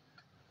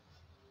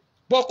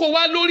 Bọ̀ kó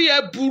wá lórí ẹ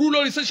burú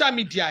lórí social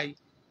media yìí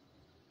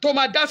tó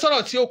máa dá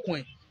sọ̀rọ̀ tí ó kún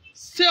ẹ̀.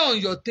 Stay on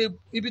your table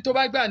ibi tó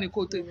bá gbà ní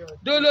kò tẹ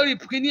dó lórí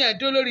kíní ẹ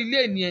dó lórí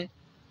ilé ni ẹ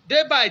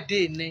day by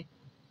day ni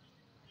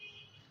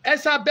ẹ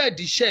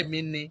sábẹ́ẹ̀dì iṣẹ́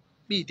mi ni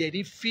mi ì dẹ̀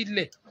ní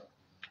fílẹ̀.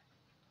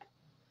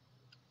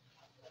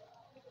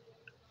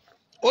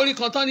 Orin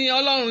kan tán ní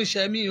ọlọ́run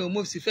ṣẹ́ mi ò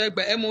mo sì fẹ́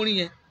gba ẹ mọ orin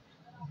yẹn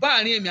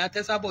báàrin èmi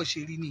àtẹ́sábọ̀ ṣe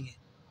rí nìyẹn.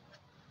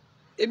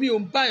 Èmi ò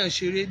ń báyàn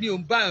ṣeré mi ò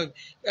ń báyàn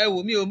ẹ wò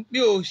mi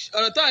ò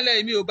ọ̀rọ̀ tó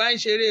àlẹ́ mi ò bá ń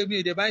ṣeré mi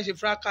ò dẹ̀ bá ń ṣe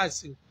fracas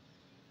o.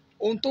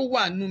 Ohun tó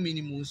wà nú mi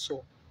ni mò ń sọ.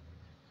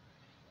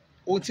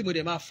 Ohun tí mo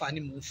dẹ̀ máa fà ni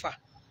mò ń fà.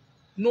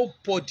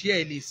 Nobody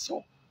ẹ̀ lè sọ.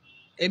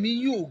 Ẹ̀mí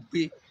yóò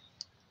gbé.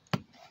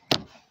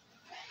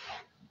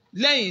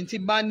 Lẹ́yìn tí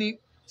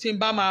n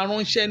bá máa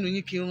ránṣẹ́ nu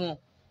yín kí n ràn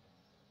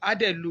á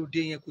dẹ̀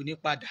lóde yẹn kò ní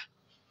padà.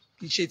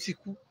 Kì í ṣe ti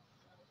kú.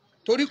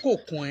 Torí kò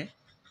kún ẹ́.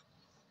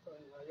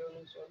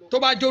 Tó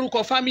bá jórúkọ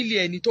fámìlì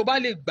ẹni tó bá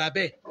lè gbà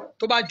bẹ́ẹ̀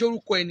tó bá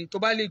jórúkọ ẹni tó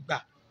bá lè gbà.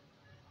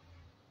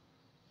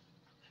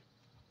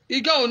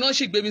 Ìjọ́ òun náà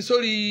sì gbé mi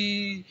sórí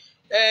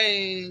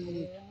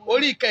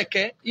orí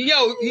kẹ̀kẹ́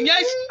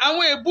ìyẹn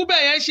àwọn èébú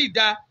bẹ́ẹ̀ yẹn sì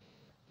dáa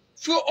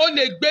fún ó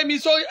lè gbé mi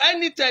sórí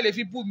anytime lè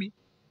fi bú mi.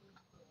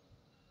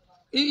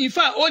 In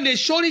fact ó lè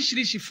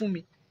ṣóríṣiríṣi fún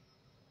mi.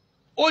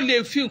 Ó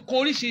lè fi nǹkan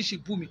oríṣiríṣi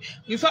bú mi.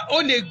 In fact ó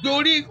lè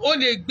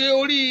gbé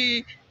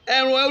orí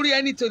ẹran orí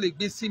ẹni tó lè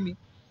gbé sí mi.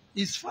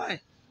 It's fine.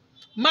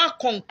 Má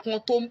kọ nǹkan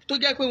tó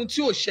jẹ́ pé ohun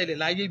tí ò ṣẹlẹ̀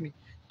láyé mi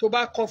tó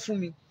bá kọ́ fún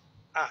mi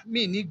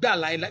mi ní gbà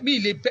láéláé mi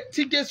lè bẹ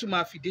tí Jésù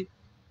máa fi dé.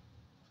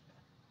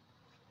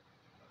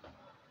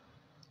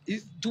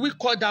 Do we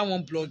call that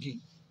one blogging?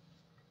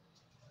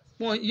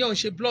 Wọn ìyẹn ò ń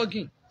ṣe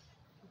blogging.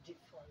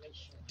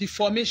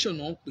 Deformation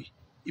náà ń pè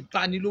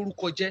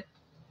ìbanilórúkọ jẹ́.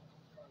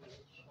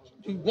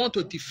 You want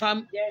to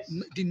defame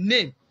the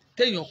name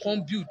téèyàn kan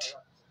build.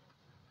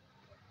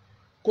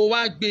 Kó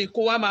wá gbé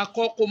kó wá máa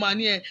kọ́ kó máa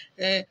ní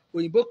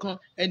òyìnbó kan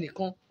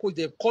ẹnìkan kó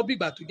jẹ́ kọ́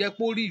bìgbà tó jẹ́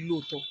pé ó rí ìlú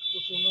òótọ́.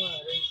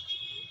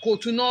 Kò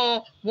tún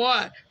náà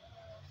wọ́n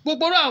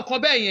gbogbo ọ̀rọ̀ àwọn kan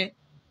bẹ́ẹ̀ yẹn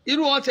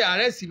irú wọn tẹ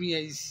arrest mi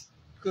yẹn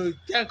kò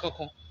jẹ́ nǹkan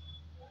kan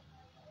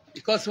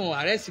because wọn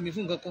arrest mi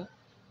fún nǹkan kan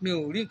mi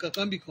ò rí nǹkan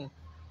kan bì kan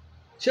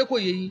ṣé kò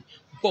yẹ yín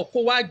bọ̀ kó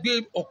wá gbé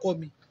ọkọ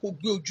mi kó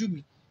gbé ojú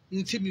mi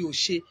ohun tí mi ò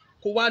ṣe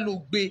kó wá lọ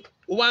gbé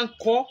ó wá ń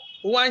kọ́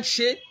ó wá ń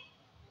ṣe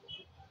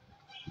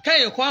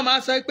kẹ́yìn kan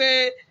máa sọ pé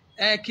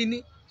kínní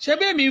ṣé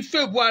bẹ́ẹ̀ mi ń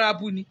fẹ́ bu ara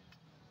bu ni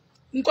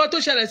nǹkan tó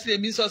ṣẹlẹ̀ sí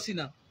lèmi sọ sí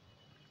náà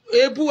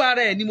èébú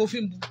ara ẹ̀ ni mo fi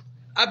ń bu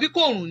àbí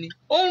kò rùn ni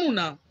ó rùn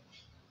náà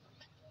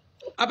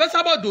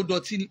abẹ́sábọ̀dò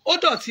dọ̀tí ni ó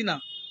dọ̀tí náà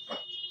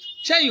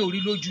ṣẹ́yìn ò rí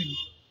lójú ni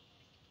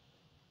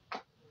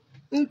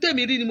ń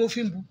tèmi rí ni mo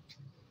fi ń bu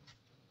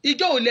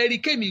ìjọ ò lè rí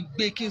kémi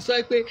gbé kí n sọ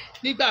pé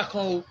nígbà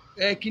kan o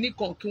kinní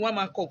kan kí wọ́n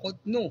máa kọ ọ̀kan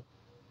no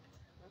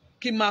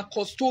kí n máa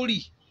kọ story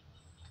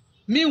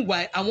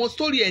meanwhile àwọn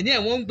story ẹ̀ ní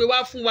ẹ̀ wọ́n ń gbé wá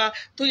fún wa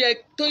tó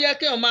yẹ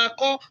kéèyàn máa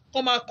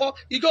kọ́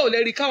ìjọ ò lè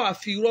rí káwa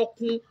fi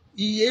rọ́kún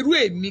irú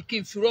èmi kí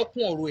n fi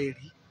rọ́kún ọ̀rọ̀ ẹ̀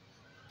rí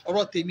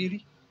ọ̀rọ̀ tèmi rí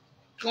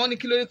kí wọ́n ní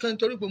kí ló ní kan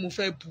nítorí pé mo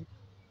fẹ́ bu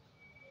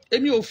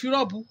èmi ò fi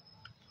rọ́ọ̀bù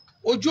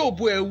ojú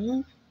òbò ẹ̀ wú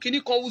kinní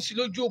kan wú sí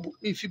lójú òbò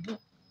mi fi bú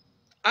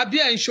àbí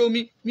ẹ̀ ń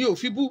ṣomi mi ò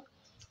fi bú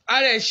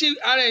ara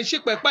ẹ̀ ṣí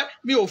pẹ́pẹ́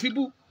mi ò fi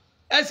bú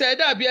ẹsẹ̀ ẹ̀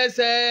dàbí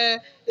ẹsẹ̀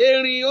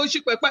erin ó ṣí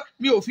pẹ́pẹ́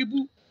mi ò fi bú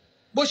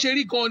bó ṣe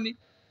rí gan ni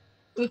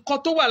nǹkan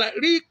tó wà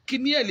rí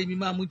kinní ẹ̀ lèmi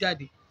máa mú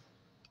jáde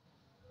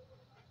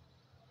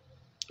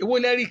èwo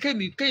lẹ rí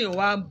kéèyàn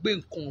wá gbé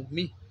nǹkan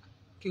mi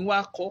kí n wá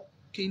kọ́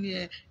kí ni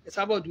ẹ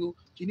sábọ̀dù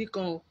kinní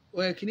kan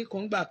kinní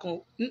kan gbà kan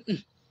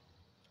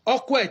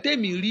ọkọ ẹ̀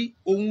tèmi rí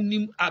òun ni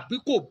àbí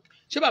kò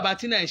ṣé bàbá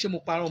Tina ẹ̀ ṣe mo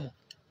parọ́ mọ́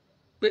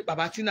pé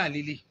bàbá Tina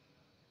lélẹ̀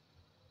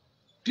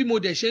bí mo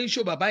dẹ̀ ṣe ń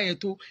ṣó bàbá yẹn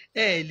tó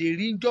ẹ lè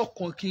rí njọ́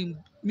kan kí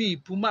mi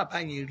ìbú bàbá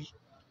yẹn rí.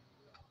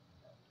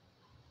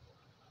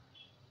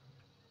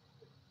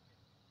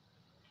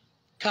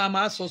 ká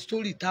máa sọ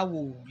story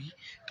táwọn ò rí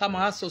ká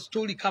máa sọ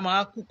story ká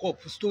máa cook up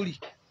story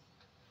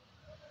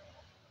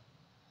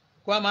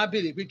kó a máa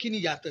béèrè pé kí ni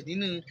ìyàtọ̀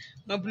nínú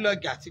wọn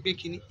búlọ́ọ̀gì àti pé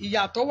kí ni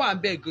ìyàtọ̀ wà ń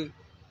bẹ̀ gan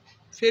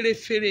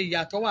fèrèfèrè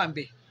ìyàtọ̀ wà ń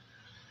bẹ̀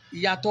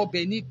ìyàtọ̀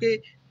bẹ̀ ni pé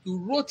you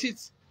wrote it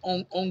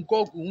on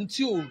Google ohun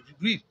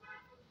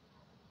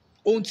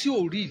tí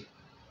ò rí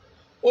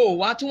o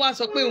wá tún wá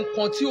sọ pé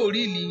nǹkan tí ò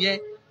rí yẹn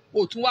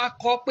o tún wá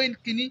kọ pé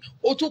kíní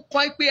o tún kọ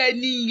pé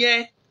ẹni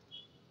yẹn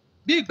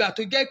bí ìgbà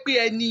tó jẹ́ pé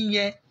ẹni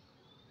yẹn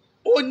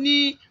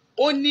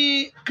ó ní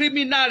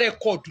criminal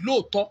record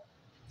lóòótọ́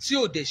tí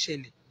ò dẹ̀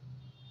ṣẹlẹ̀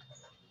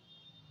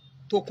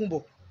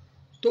Tókunbọ̀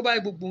tó bá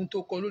gbogbo ohun tó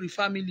kọ lórí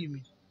fámìlì mi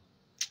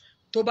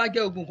tó bá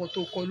jẹ́ gbogbo nǹkan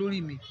tó kọ lórí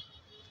mi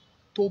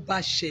tó bá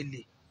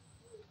ṣẹlẹ̀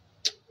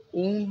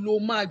òun ló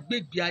máa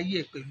gbégbé ayé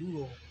ẹ̀ pẹ̀lú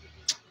rọrùn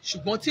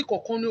ṣùgbọ́n tí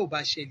kọ̀ọ̀kan ní ò bá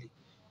ṣẹlẹ̀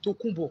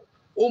Tókunbọ̀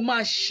ó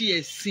máa ṣe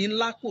ẹ̀sìn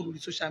ńlá kò lórí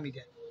social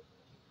media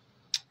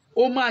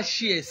ó máa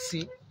ṣe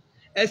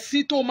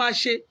ẹ̀sìn tó máa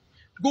ṣe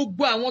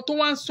gbogbo àwọn tó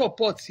wá ń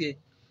support ẹ̀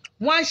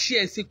wọ́n á ṣe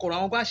ẹ̀sìn kọ̀rọ̀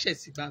àwọn bá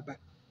ṣẹ̀sìn gbangba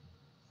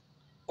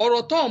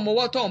ọ̀rọ̀ tó ọmọ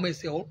ọwọ́ tó ọmọ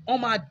ẹsẹ̀ wọ́n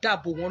máa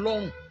dàbò wọn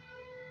lọ́rùn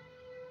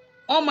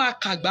wọ́n máa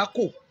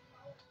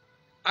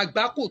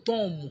àgbákò tó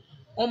ọmọ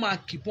wọ́n máa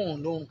kìbọn wọn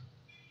lọ́rùn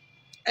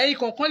ẹ̀yin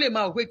kọ̀ọ̀kan lè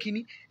máa wò pé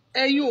kínní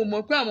ẹ̀yin ò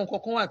mọ̀ pé àwọn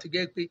kọ̀ọ̀kan wà tó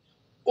jẹ́ pé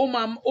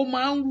ó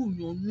máa ń rù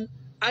yàn nú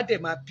á dẹ̀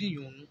máa bí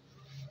yàn nú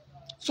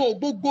so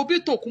gbogbo bí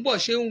Tókunbọ̀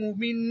ṣe ń run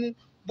mí nú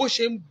bó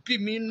ṣe ń bí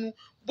mi nú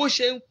bó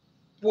ṣe ń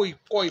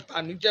po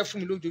ìbànújẹ́ fún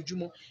mi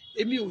lójoojúmọ́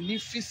èmi ò ní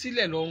fi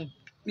sílẹ̀ lọ́rùn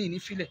mi ní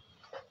filẹ̀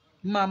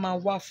máa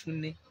wá fún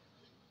ni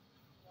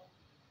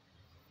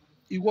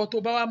ìwọ tó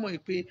bá wá mọ̀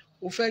pé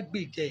o fẹ́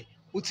gbèjẹ́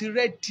o ti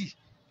rẹ́dì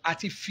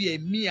àti fi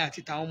ẹ̀mí àti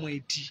tàwọn ọmọ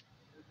ẹ̀ di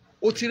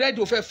o ti rẹ́dì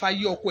o fẹ́ fa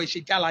yí ọkọ ẹ̀ ṣe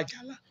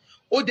jálajàla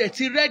o dẹ̀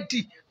ti rẹ́dì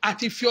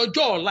àti fi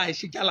ọjọ́ ọ̀la ẹ̀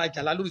ṣe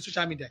jálajàla lórí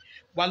social media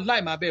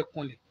wàláì máa bẹ́ẹ̀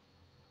kanlẹ̀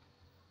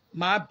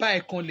máa bá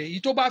ẹ̀ kanlẹ̀ èyí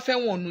tó bá fẹ́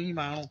wọ̀n nu yín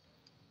máa ràn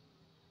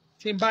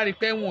tí n bá rí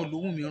pé wọ̀n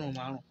lóhùn mi ràn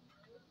máa ràn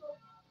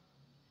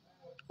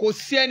kò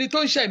sí ẹni tó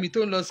ń ṣẹ̀mí tó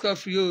ń lọ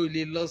sọ́fìrí ó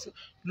lè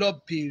lọ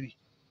béèrè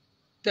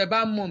tẹ bá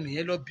mọ̀ mí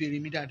ẹ lọ béèrè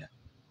mi dáadáa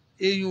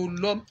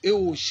èèyàn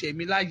ò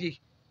ṣẹ̀mí láyè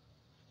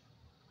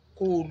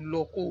kó o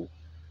lọ kó o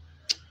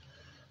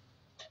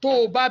tó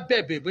o bá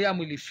bẹ̀bẹ̀ bóyá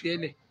mo lè fi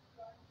ẹ́ lẹ̀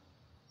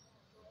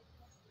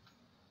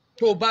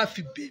tó o bá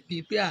fi bẹ̀ mí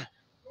pé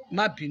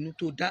má bínú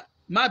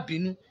má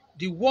bínú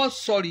the word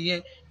sorry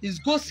yẹn it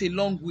goes a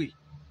long way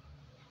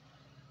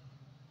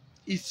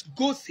it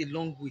goes a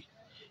long way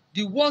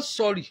the word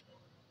sorry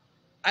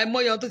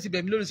àìmọye àwọn tó ti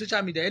bẹ̀ mí lórí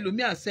social media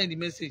ẹlòmíà send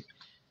message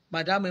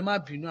madam ẹ má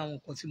bínú àwọn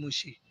nǹkan tí mo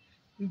ṣe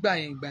nígbà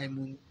yẹn ìgbà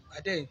ìmọ̀ ni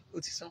adé ó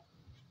ti sán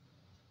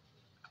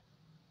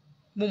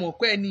mo mọ̀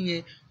pé ẹni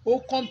yẹn ó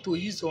come to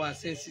use our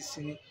senses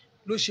ni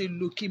ló ṣe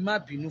lo kí n má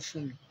bínú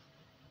fún mi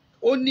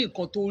ó ní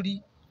nǹkan tó rí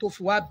tó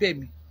fi wá bẹ̀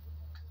mí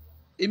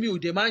èmi ò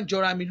dẹ̀ máa ń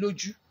jọra mi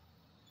lójú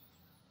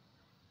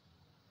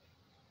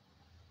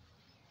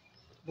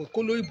bọ̀ kó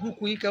lórí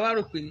burúkú yín kẹ́ wá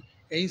rò pé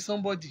ẹ̀yin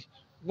somebody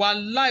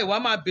wàláì wàá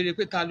máa béèrè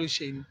pé ta ló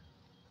ṣe ni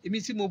èmi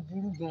tí mo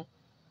burú gan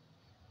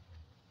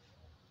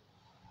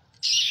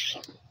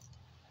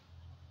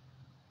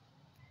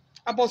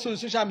abọ́ sórí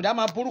social media a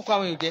máa borúkọ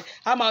àwọn èèyàn jẹ́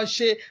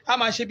a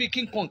máa ṣe bí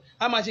king kong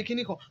a máa ṣe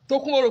kíní kan tó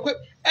kún ọ̀rọ̀ pé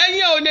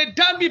ẹ̀yin ò lè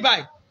dá mi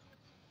báyìí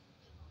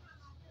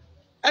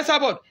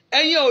Esabod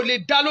ẹ̀yin ò lè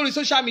dá lórí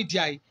social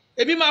media yìí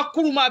èmi máa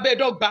kúrú máa bẹ́ẹ̀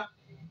dọ́gba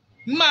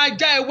máa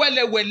já ẹ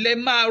wẹ́lẹ́wẹ́lẹ́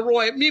máa rọ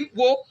ẹ mi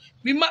wo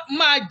mi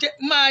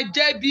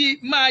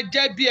máa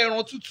jẹ́ bí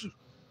ẹran tútù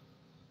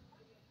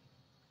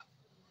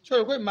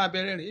ṣòro pé màá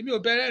bẹ̀rẹ̀ rìn èmi ò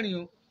bẹ̀rẹ̀ rìn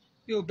o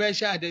mi ò bẹ́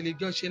ṣe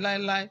àdẹ̀lẹ́jọ́ ṣe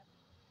láéláé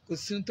kò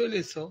sí ohun tó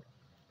lè sọ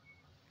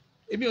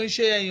èmi ò ń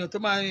ṣe èèyàn tó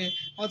máa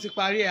wọ́n ti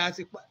parí ẹ̀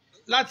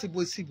láti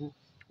bo síbo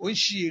ó ń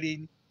ṣí èrè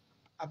ni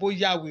àbó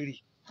yá wèrè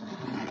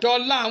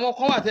dọ́là àwọn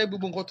kan wà tẹ́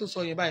gbogbo nǹkan tó sọ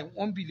yẹn báyìí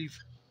wọ́n ń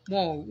bìlìfù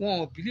wọn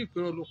ò bìlìfù pé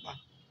rọ́ ló pa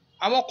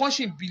àwọn kan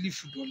sì ń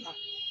bìlìfù dọ́là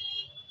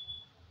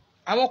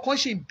àwọn kan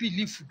ṣì ń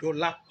bìlífù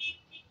dọ́là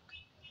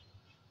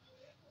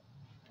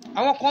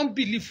àwọn kan ń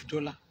bìlífù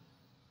dọ́là.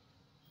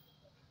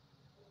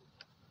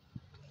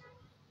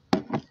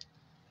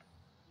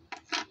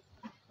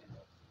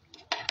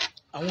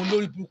 àwọn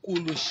olórí burúkú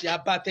olòṣì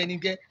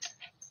abátẹnijẹ́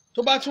tó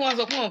bá tún wá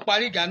sọ pé wọ́n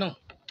parí ìjà náà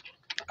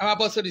a wá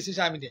bọ́ sórí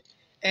social media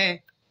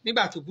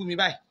nígbà tó bú mi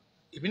báyìí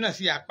èmi náà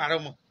sì yà parọ́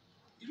mọ́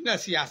èmi náà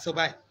sì yà sọ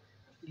báyìí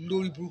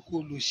lórí burúkú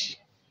olòṣì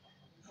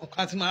àwọn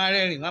kan ti máa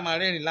rẹ́rìn wọ́n máa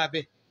rẹ́rìn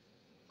lábẹ́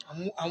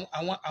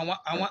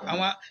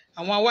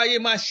àwọn awáyé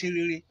má ṣe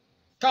rere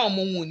táwọn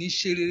ọmọ wọn ò ní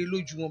ṣe rere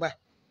lójú wọn báyìí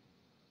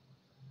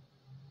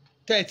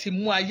tẹ́ ẹ ti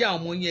mú ayé àwọn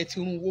ọmọ yẹn ti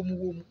rún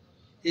wómúwómú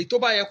èyí tó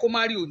bá yẹ kó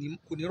má rí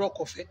kò ní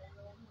rọ́kọ fẹ́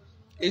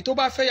èyí tó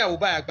bá fẹ́ yàwó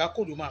báyìí àgbá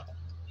kò ló máa kọ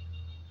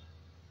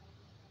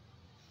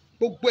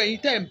gbogbo ẹ̀yin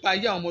tẹ́ ẹ̀ ń ba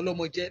ayé àwọn ọmọ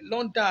ọlọ́mọ jẹ́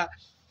lọ́ńdà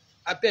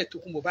abẹ́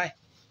Tòkunbọ̀ báyìí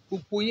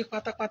gbogbo yín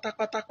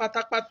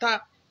pátápátá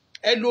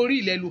ẹ lórí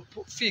ilẹ̀ ló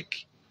fake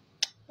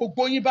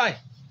gbogbo yín báyìí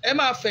ẹ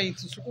máa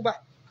fẹ̀yìntì sunkún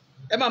báyìí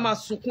ẹ máa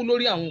sunkún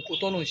lórí àwọn nǹkan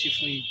tó lọ́n ṣe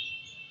fún yín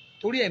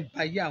torí ẹ̀ ń ba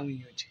ayé àwọn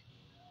èèyàn jẹ́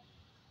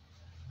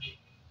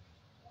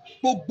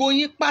gbogbo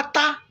yín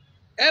pátá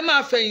ẹ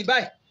máa fẹ̀yìn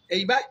báyìí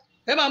ẹ̀yìn báyìí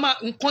ẹ máa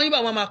nǹkan yín bá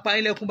máa pa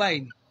yín lẹ́kún báyìí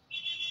ni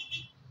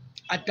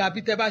àdàbí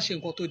tẹ́ bá ṣe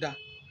nǹkan tó dáa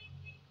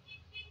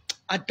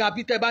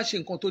àdàbí tẹ́ bá ṣe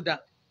nǹkan tó dáa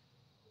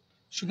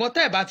ṣùgbọ́n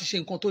tẹ́ ẹ̀ bá ti ṣe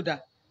nǹkan tó dáa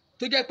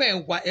tó jẹ́ pé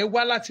ẹ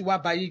wá láti wá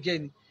bayé jẹ́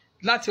ni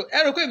láti ẹ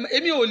rò pé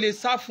èmi ò lè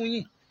sá fún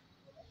yín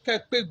kẹ́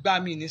pé gba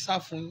mi ní sá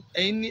fún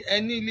yín ẹ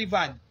ní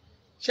liver ni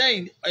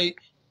ṣẹ́yìn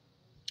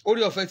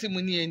orí ọ̀fẹ́ tí mo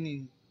ní ẹ ní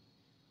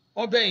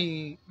wọ́n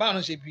bẹ̀yìn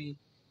báwọn ṣe bí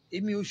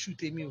èmi oṣù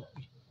tèmi ò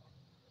pé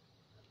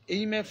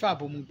eyín mẹ́fà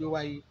bò mo gbé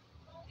wáyé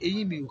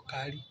eyín mi ò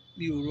kárí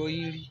mi ò rọ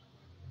yín rí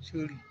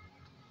sórí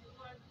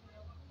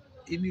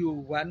èmi ò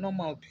wá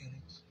nọ́mà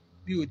obìnrin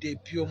mi ò dẹ̀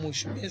bí ọmọ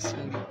oṣù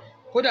mẹ́sàn-án rí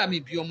kódà mi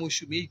bí ọmọ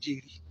oṣù méje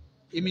rí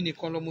èmi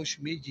nìkan lọmọ oṣù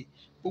méje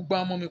gbogbo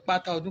àwọn ọmọ mi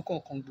pátá ọdún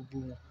kọ̀ọ̀kan gbogbo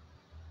wọn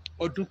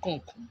ọdún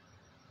kọ̀ọ̀kan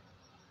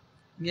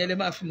ìyẹn lè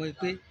máa fi mọ̀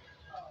pé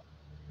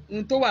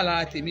ohun tó wà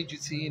lára tèmi ju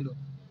ti yín lọ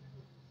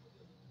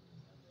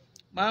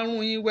máa ń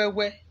rún yín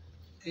wẹ́wẹ́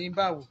ẹ̀yin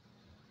báwo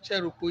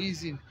ṣẹ̀rọ̀pọ̀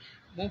easy ni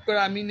mo ń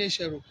pẹ́ra mi ní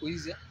ṣẹ̀rọ̀pọ̀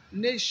easy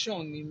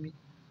nation ni mi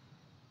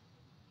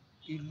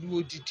ìlú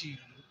odidi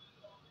ìlú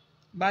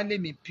bá lè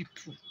mi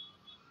people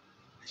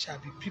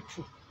ṣàbí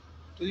people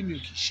torí mi ò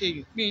kì í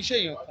ṣèyàn mi ń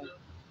ṣèyàn kan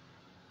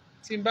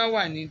tí n bá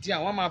wà ní díẹ̀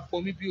àwọn máa bọ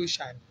mí bí ó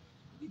ṣàní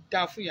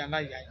dá fún ìyá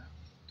láyà yìí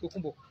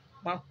Tókunbọ̀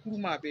máa kúrú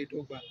máa bẹ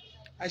dọ́gba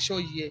aṣọ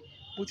yẹ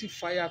mo ti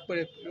fàya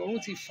pẹrẹpẹrẹ ọrùn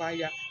ti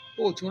fàya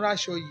ó tún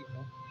ráṣọ yìí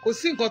mọ́ kò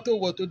sí nǹkan tó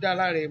wọ̀ tó dá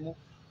lára ẹ mọ́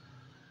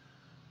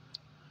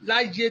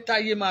láyé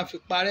táyé máa fi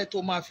parẹ́ tó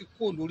máa fi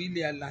kúrò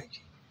lórílẹ̀ alààyè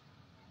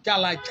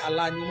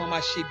jálajàla ni wọ́n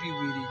máa ṣe bí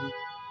wèrè ni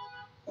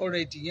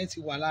ọ̀rẹ́dì yẹn ti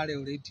wà lára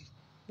ọ̀rẹ́dì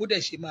bó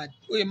dẹ̀ ṣe máa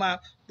ó yẹ máa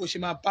bó ṣe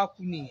máa bá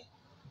kú nìyẹn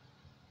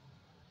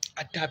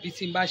àdàbí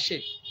tí n bá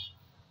ṣẹ̀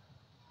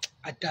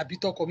àdàbí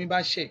tọkọ mi bá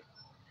ṣẹ̀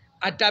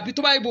àdàbí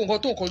tó bá yẹ bó nǹkan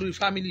tó nǹkan lórí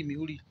fámìlì mi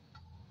ó rí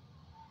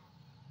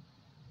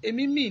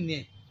èmi mì ní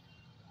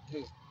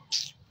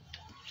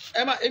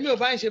èmi ò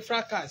bá ń ṣe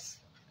fracas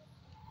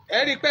ẹ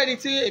rí i pé ẹni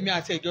tí èmi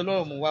àti ẹ̀jọ́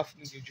lọ́rọ̀ mọ̀ wá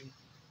fún ojoojúmọ́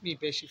mi ì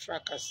bẹ́ ṣe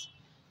fracas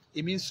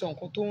èmi ń sọ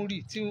nǹkan tó ń rí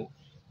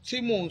tí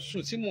mò ń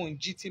sùn tí mò ń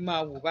jí tí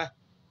máa wò báyìí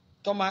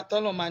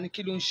tọ́lọ́ máa ní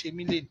kí ló ń ṣe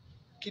mí lénìí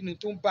kí ni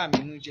tó ń bà mí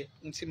nú jẹ́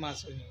ohun tí máa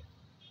sọ nìyẹn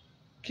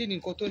kí ni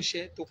nǹkan tó ń ṣe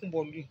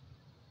Tókunbọ̀ lù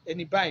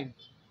ẹni báyìí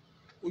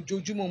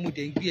ojoojúmọ́ mo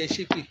dẹ̀ ń gbé ẹ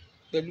ṣépè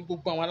pẹ̀lú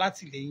gbogbo àwọn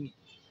alátìlẹyìn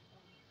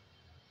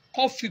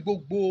kán fi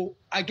gbogbo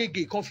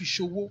Agége kán fi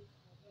ṣòwò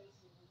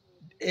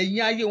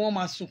ẹ̀yìn ayé wọn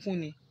máa sunkún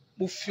ni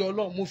mo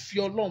fi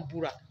Ọlọ́run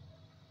búra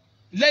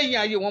lẹ́yìn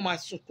ayé wọn máa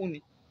sunkún ni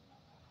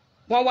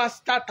wọ́n wá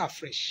start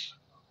afresh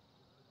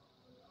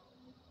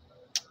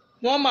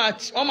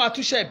wọ́n máa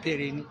túṣẹ̀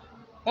bẹ̀rẹ̀ ni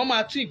wọ́n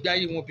máa tún ìgbé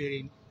ayé wọn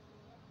bẹ̀rẹ̀ ni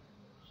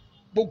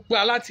gbogbo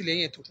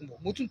alátìlẹyìn ẹ̀ Tókunbọ̀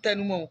mo tún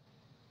tẹnu mọ́ wọn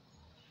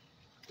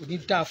kò ní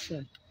dáa fún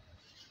un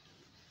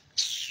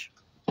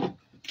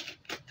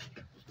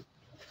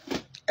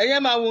ẹyẹ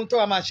máa wo ohun tó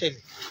wà máa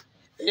ṣẹlẹ̀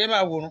ẹyẹ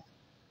máa wòran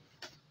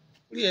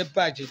orí ẹ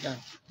bàjẹ́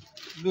dànù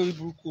lórí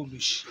burúkú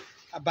olùṣì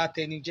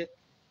abatẹnijẹ́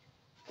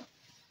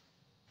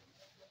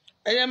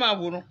ẹyẹ máa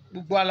wòran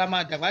gbogbo ala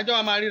máa dàgbà àjọ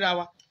wa máa ríra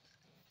wa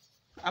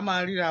a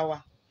máa ríra wa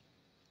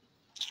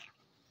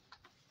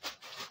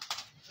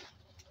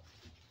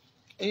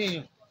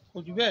èèyàn kò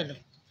jù bẹ́ẹ̀ lọ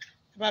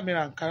ẹ bá mi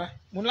ra àǹkárá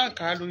mo ní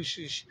àǹkárá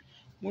lóríṣiríṣi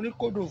mo ní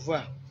Côte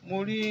d'Ivoire mo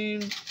rí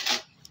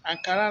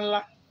àǹkárá ńlá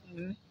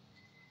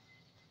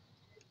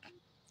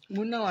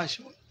mo ní àwọn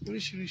aṣọ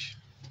oríṣiríṣi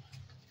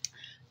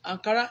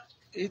àǹkárá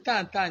èyí tá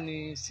à ń tà ní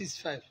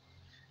 6,500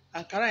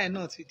 àǹkárá yẹn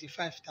náà ti di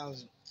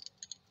 5,000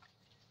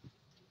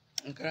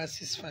 àǹkárá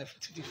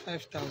 6,500 ti di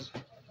 5,000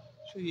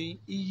 so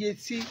iye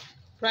tí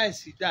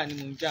price dà ni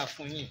mò ń jà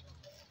fún yín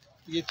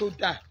iye tó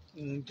dà ni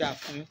mò ń jà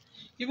fún yín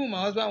even my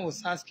husband was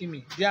asking me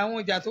bí àwọn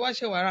ọjà tó wá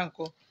ṣẹ̀wárà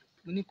nǹkan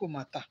mo ní kò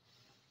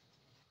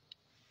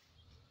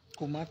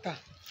má tà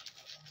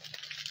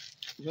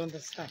you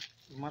understand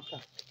kò má tà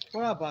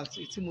what about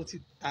tí mo ti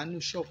tà ní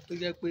shop tó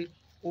jẹ́ pé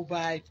ó bá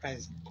high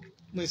price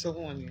mo sọ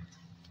fún wọn nìyẹn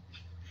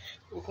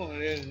ó kàn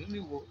rẹ̀ rìn ní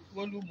ìwọ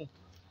wọ́lùmù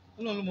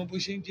Ọlọ́run ló mọ bó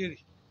ṣe ń jèrè.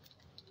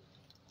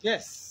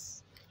 Yes,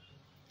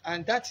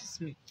 and that is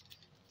me.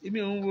 Èmi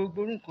ò ń wo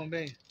gbórú nǹkan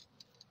bẹ́ẹ̀ yẹn,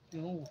 mi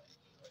ò ń wò.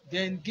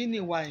 Then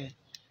Guinea wa yẹn,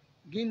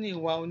 Guinea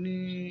wa oní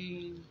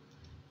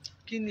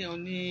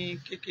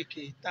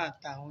kékèké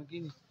tàǹtà àwọn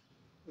Guinea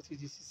ó ti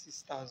di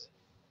 66,000,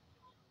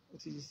 ó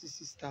ti di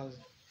 66,000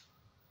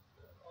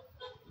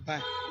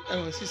 báyìí.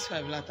 Ẹ̀wọ̀n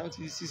 65 láta ó ti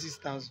di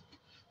 66,000.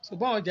 So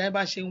báwọn ọjà yẹn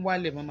bá ṣe ń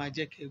wálẹ̀ máa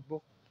jẹ́ kẹ́ gbọ́.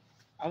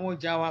 Àwọn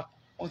ọjà wa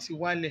wọ́n ti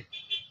wálẹ̀,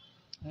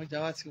 àwọn ọjà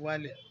wa ti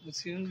wálẹ̀, mo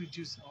ti ń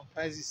reduce àwọn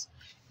prices.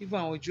 Even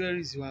àwọn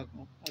jewelries wa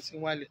gan wọ́n ti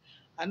ń wálẹ̀.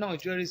 Àná àwọn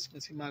jewelries kan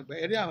ti máa gbà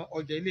ẹ̀rí àwọn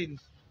ọjà ilé ni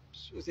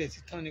ó ti ẹ̀ ti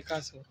tán ní ká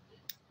sọ.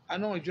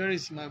 Àná àwọn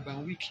jewelries máa gbà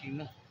wíìkì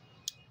náà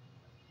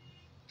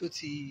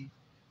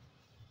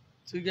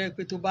tó jẹ́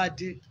pé tó bá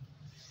dé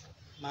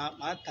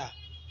màá tà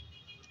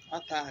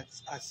at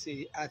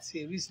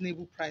a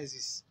reasonable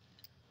prices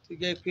tó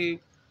jẹ́ pé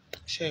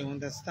ṣe you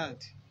understand.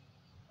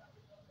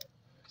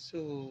 So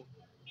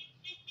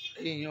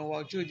èèyàn wa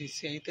ojú òdì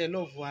sí ẹ̀yin tẹ́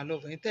lọ́ọ̀fù wa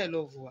lọ́ọ̀fù ẹ̀yin tẹ́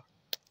lọ́ọ̀fù wa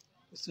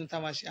kò sí ohun tá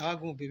a máa ṣe àwa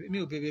gan mi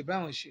ò bèbè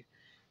báwọn ṣe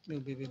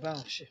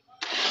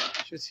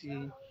ṣó ti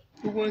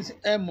gbogbo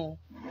ẹ mọ̀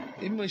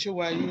èmi ò ṣe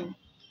wà yìí o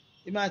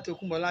èmi àti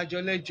Tòkunbọ̀ lájọ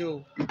lẹ́jọ́ o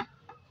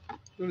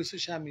lórí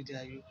social media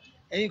yìí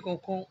ẹ̀yin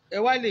kankan ẹ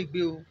wá lè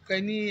gbé o kẹ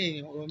ní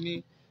èèyàn ọ̀rọ̀ mi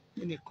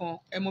nìkan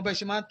ẹ mọ bẹ́ẹ̀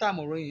ṣe máa ń tà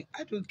mọ̀rọ̀ yẹn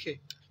I don't care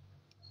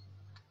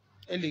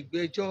ẹ lè gbé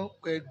ẹjọ́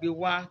kẹ gbé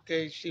wá kẹ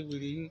ṣe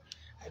wèrè yín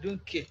I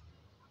don't care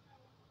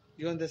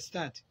you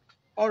understand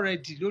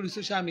already lórí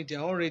social media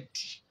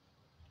already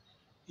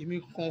èmi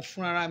kan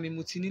fún ara mi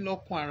mo ti ní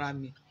lọ́kàn ara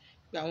mi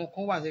pé àwọn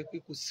kan wà pé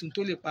kò sí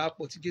tó lè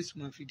pàápọ̀ tí Jésù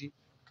máa fi dé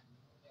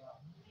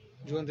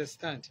you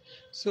understand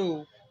so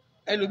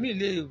ẹlòmíì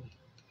lè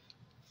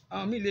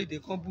àwọn míì lè dé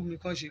kán bú mi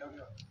kán ṣe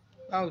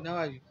báwo now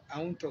are you I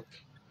won't talk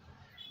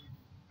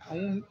I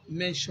won't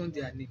mention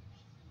their name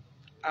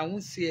I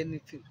won't say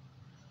anything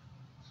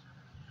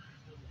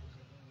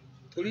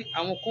torí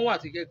àwọn kan wà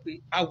tó jẹ́ pé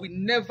I will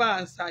never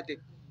answer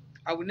them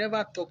I will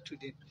never talk to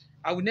them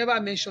I will never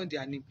mention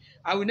their name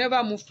I will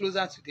never move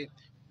closer to them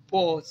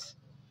but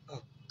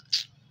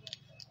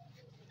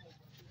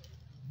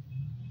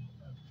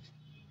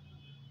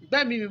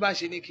bẹ́ẹ̀ mi bá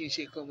ṣe ní kí n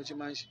ṣe nǹkan mo ṣe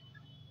máa ń ṣe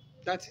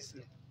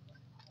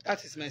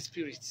that is my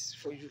spirit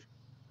for you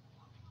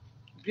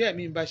bí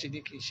ẹ̀mí bá ṣe ní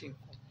kí n ṣe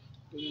nǹkan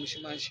mo ṣe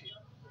máa ń ṣe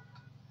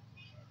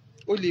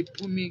ó lè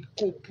bú mi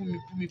kó bú mi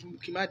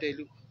kí n má dẹ̀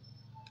lò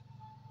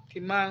kí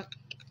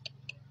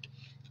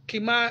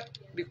n má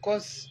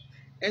because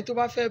ẹni tó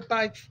bá fẹ́ bá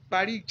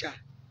parí ìjà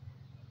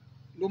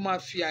ló máa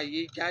fi àyè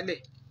jálẹ̀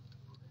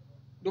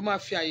ló máa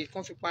fi àyè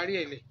kan fi parí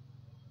ẹ̀ lẹ̀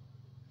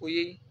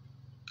òye yín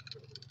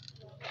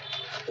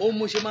òun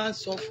mo ṣe máa ń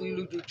sọ fún yín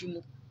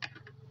lójoojúmọ́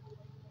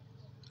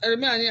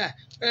ẹlòmíràn ní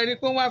ẹni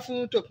pé wọ́n wá fún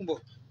Tòkunbọ̀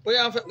bóyá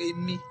wọ́n fẹ́ pè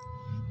mí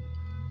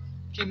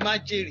kí n má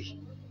jèrè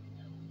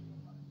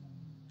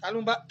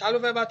ta ló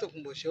fẹ́ bá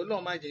Tòkunbọ̀ ṣe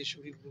Ọlọ́run má jẹ́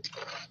ìṣòro ìbò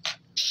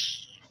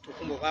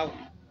Tòkunbọ̀ báwo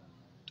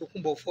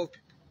Tòkunbọ̀ fọ́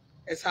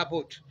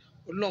Esabod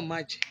Ọlọ́run má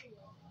jẹ́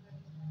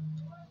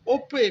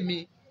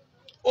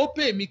ó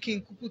pè mí kí n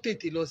kúkú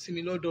tètè lọ sí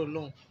mi lọ́dọ̀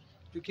Ọlọ́run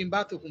ju kí n bá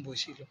Tòkunbọ̀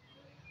ṣe lọ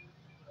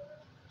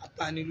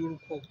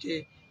apanilórúkọ jẹ́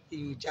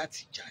èèyàn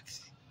játijàti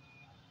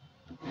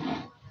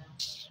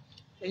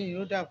ẹ̀yin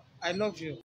ló dà I love you.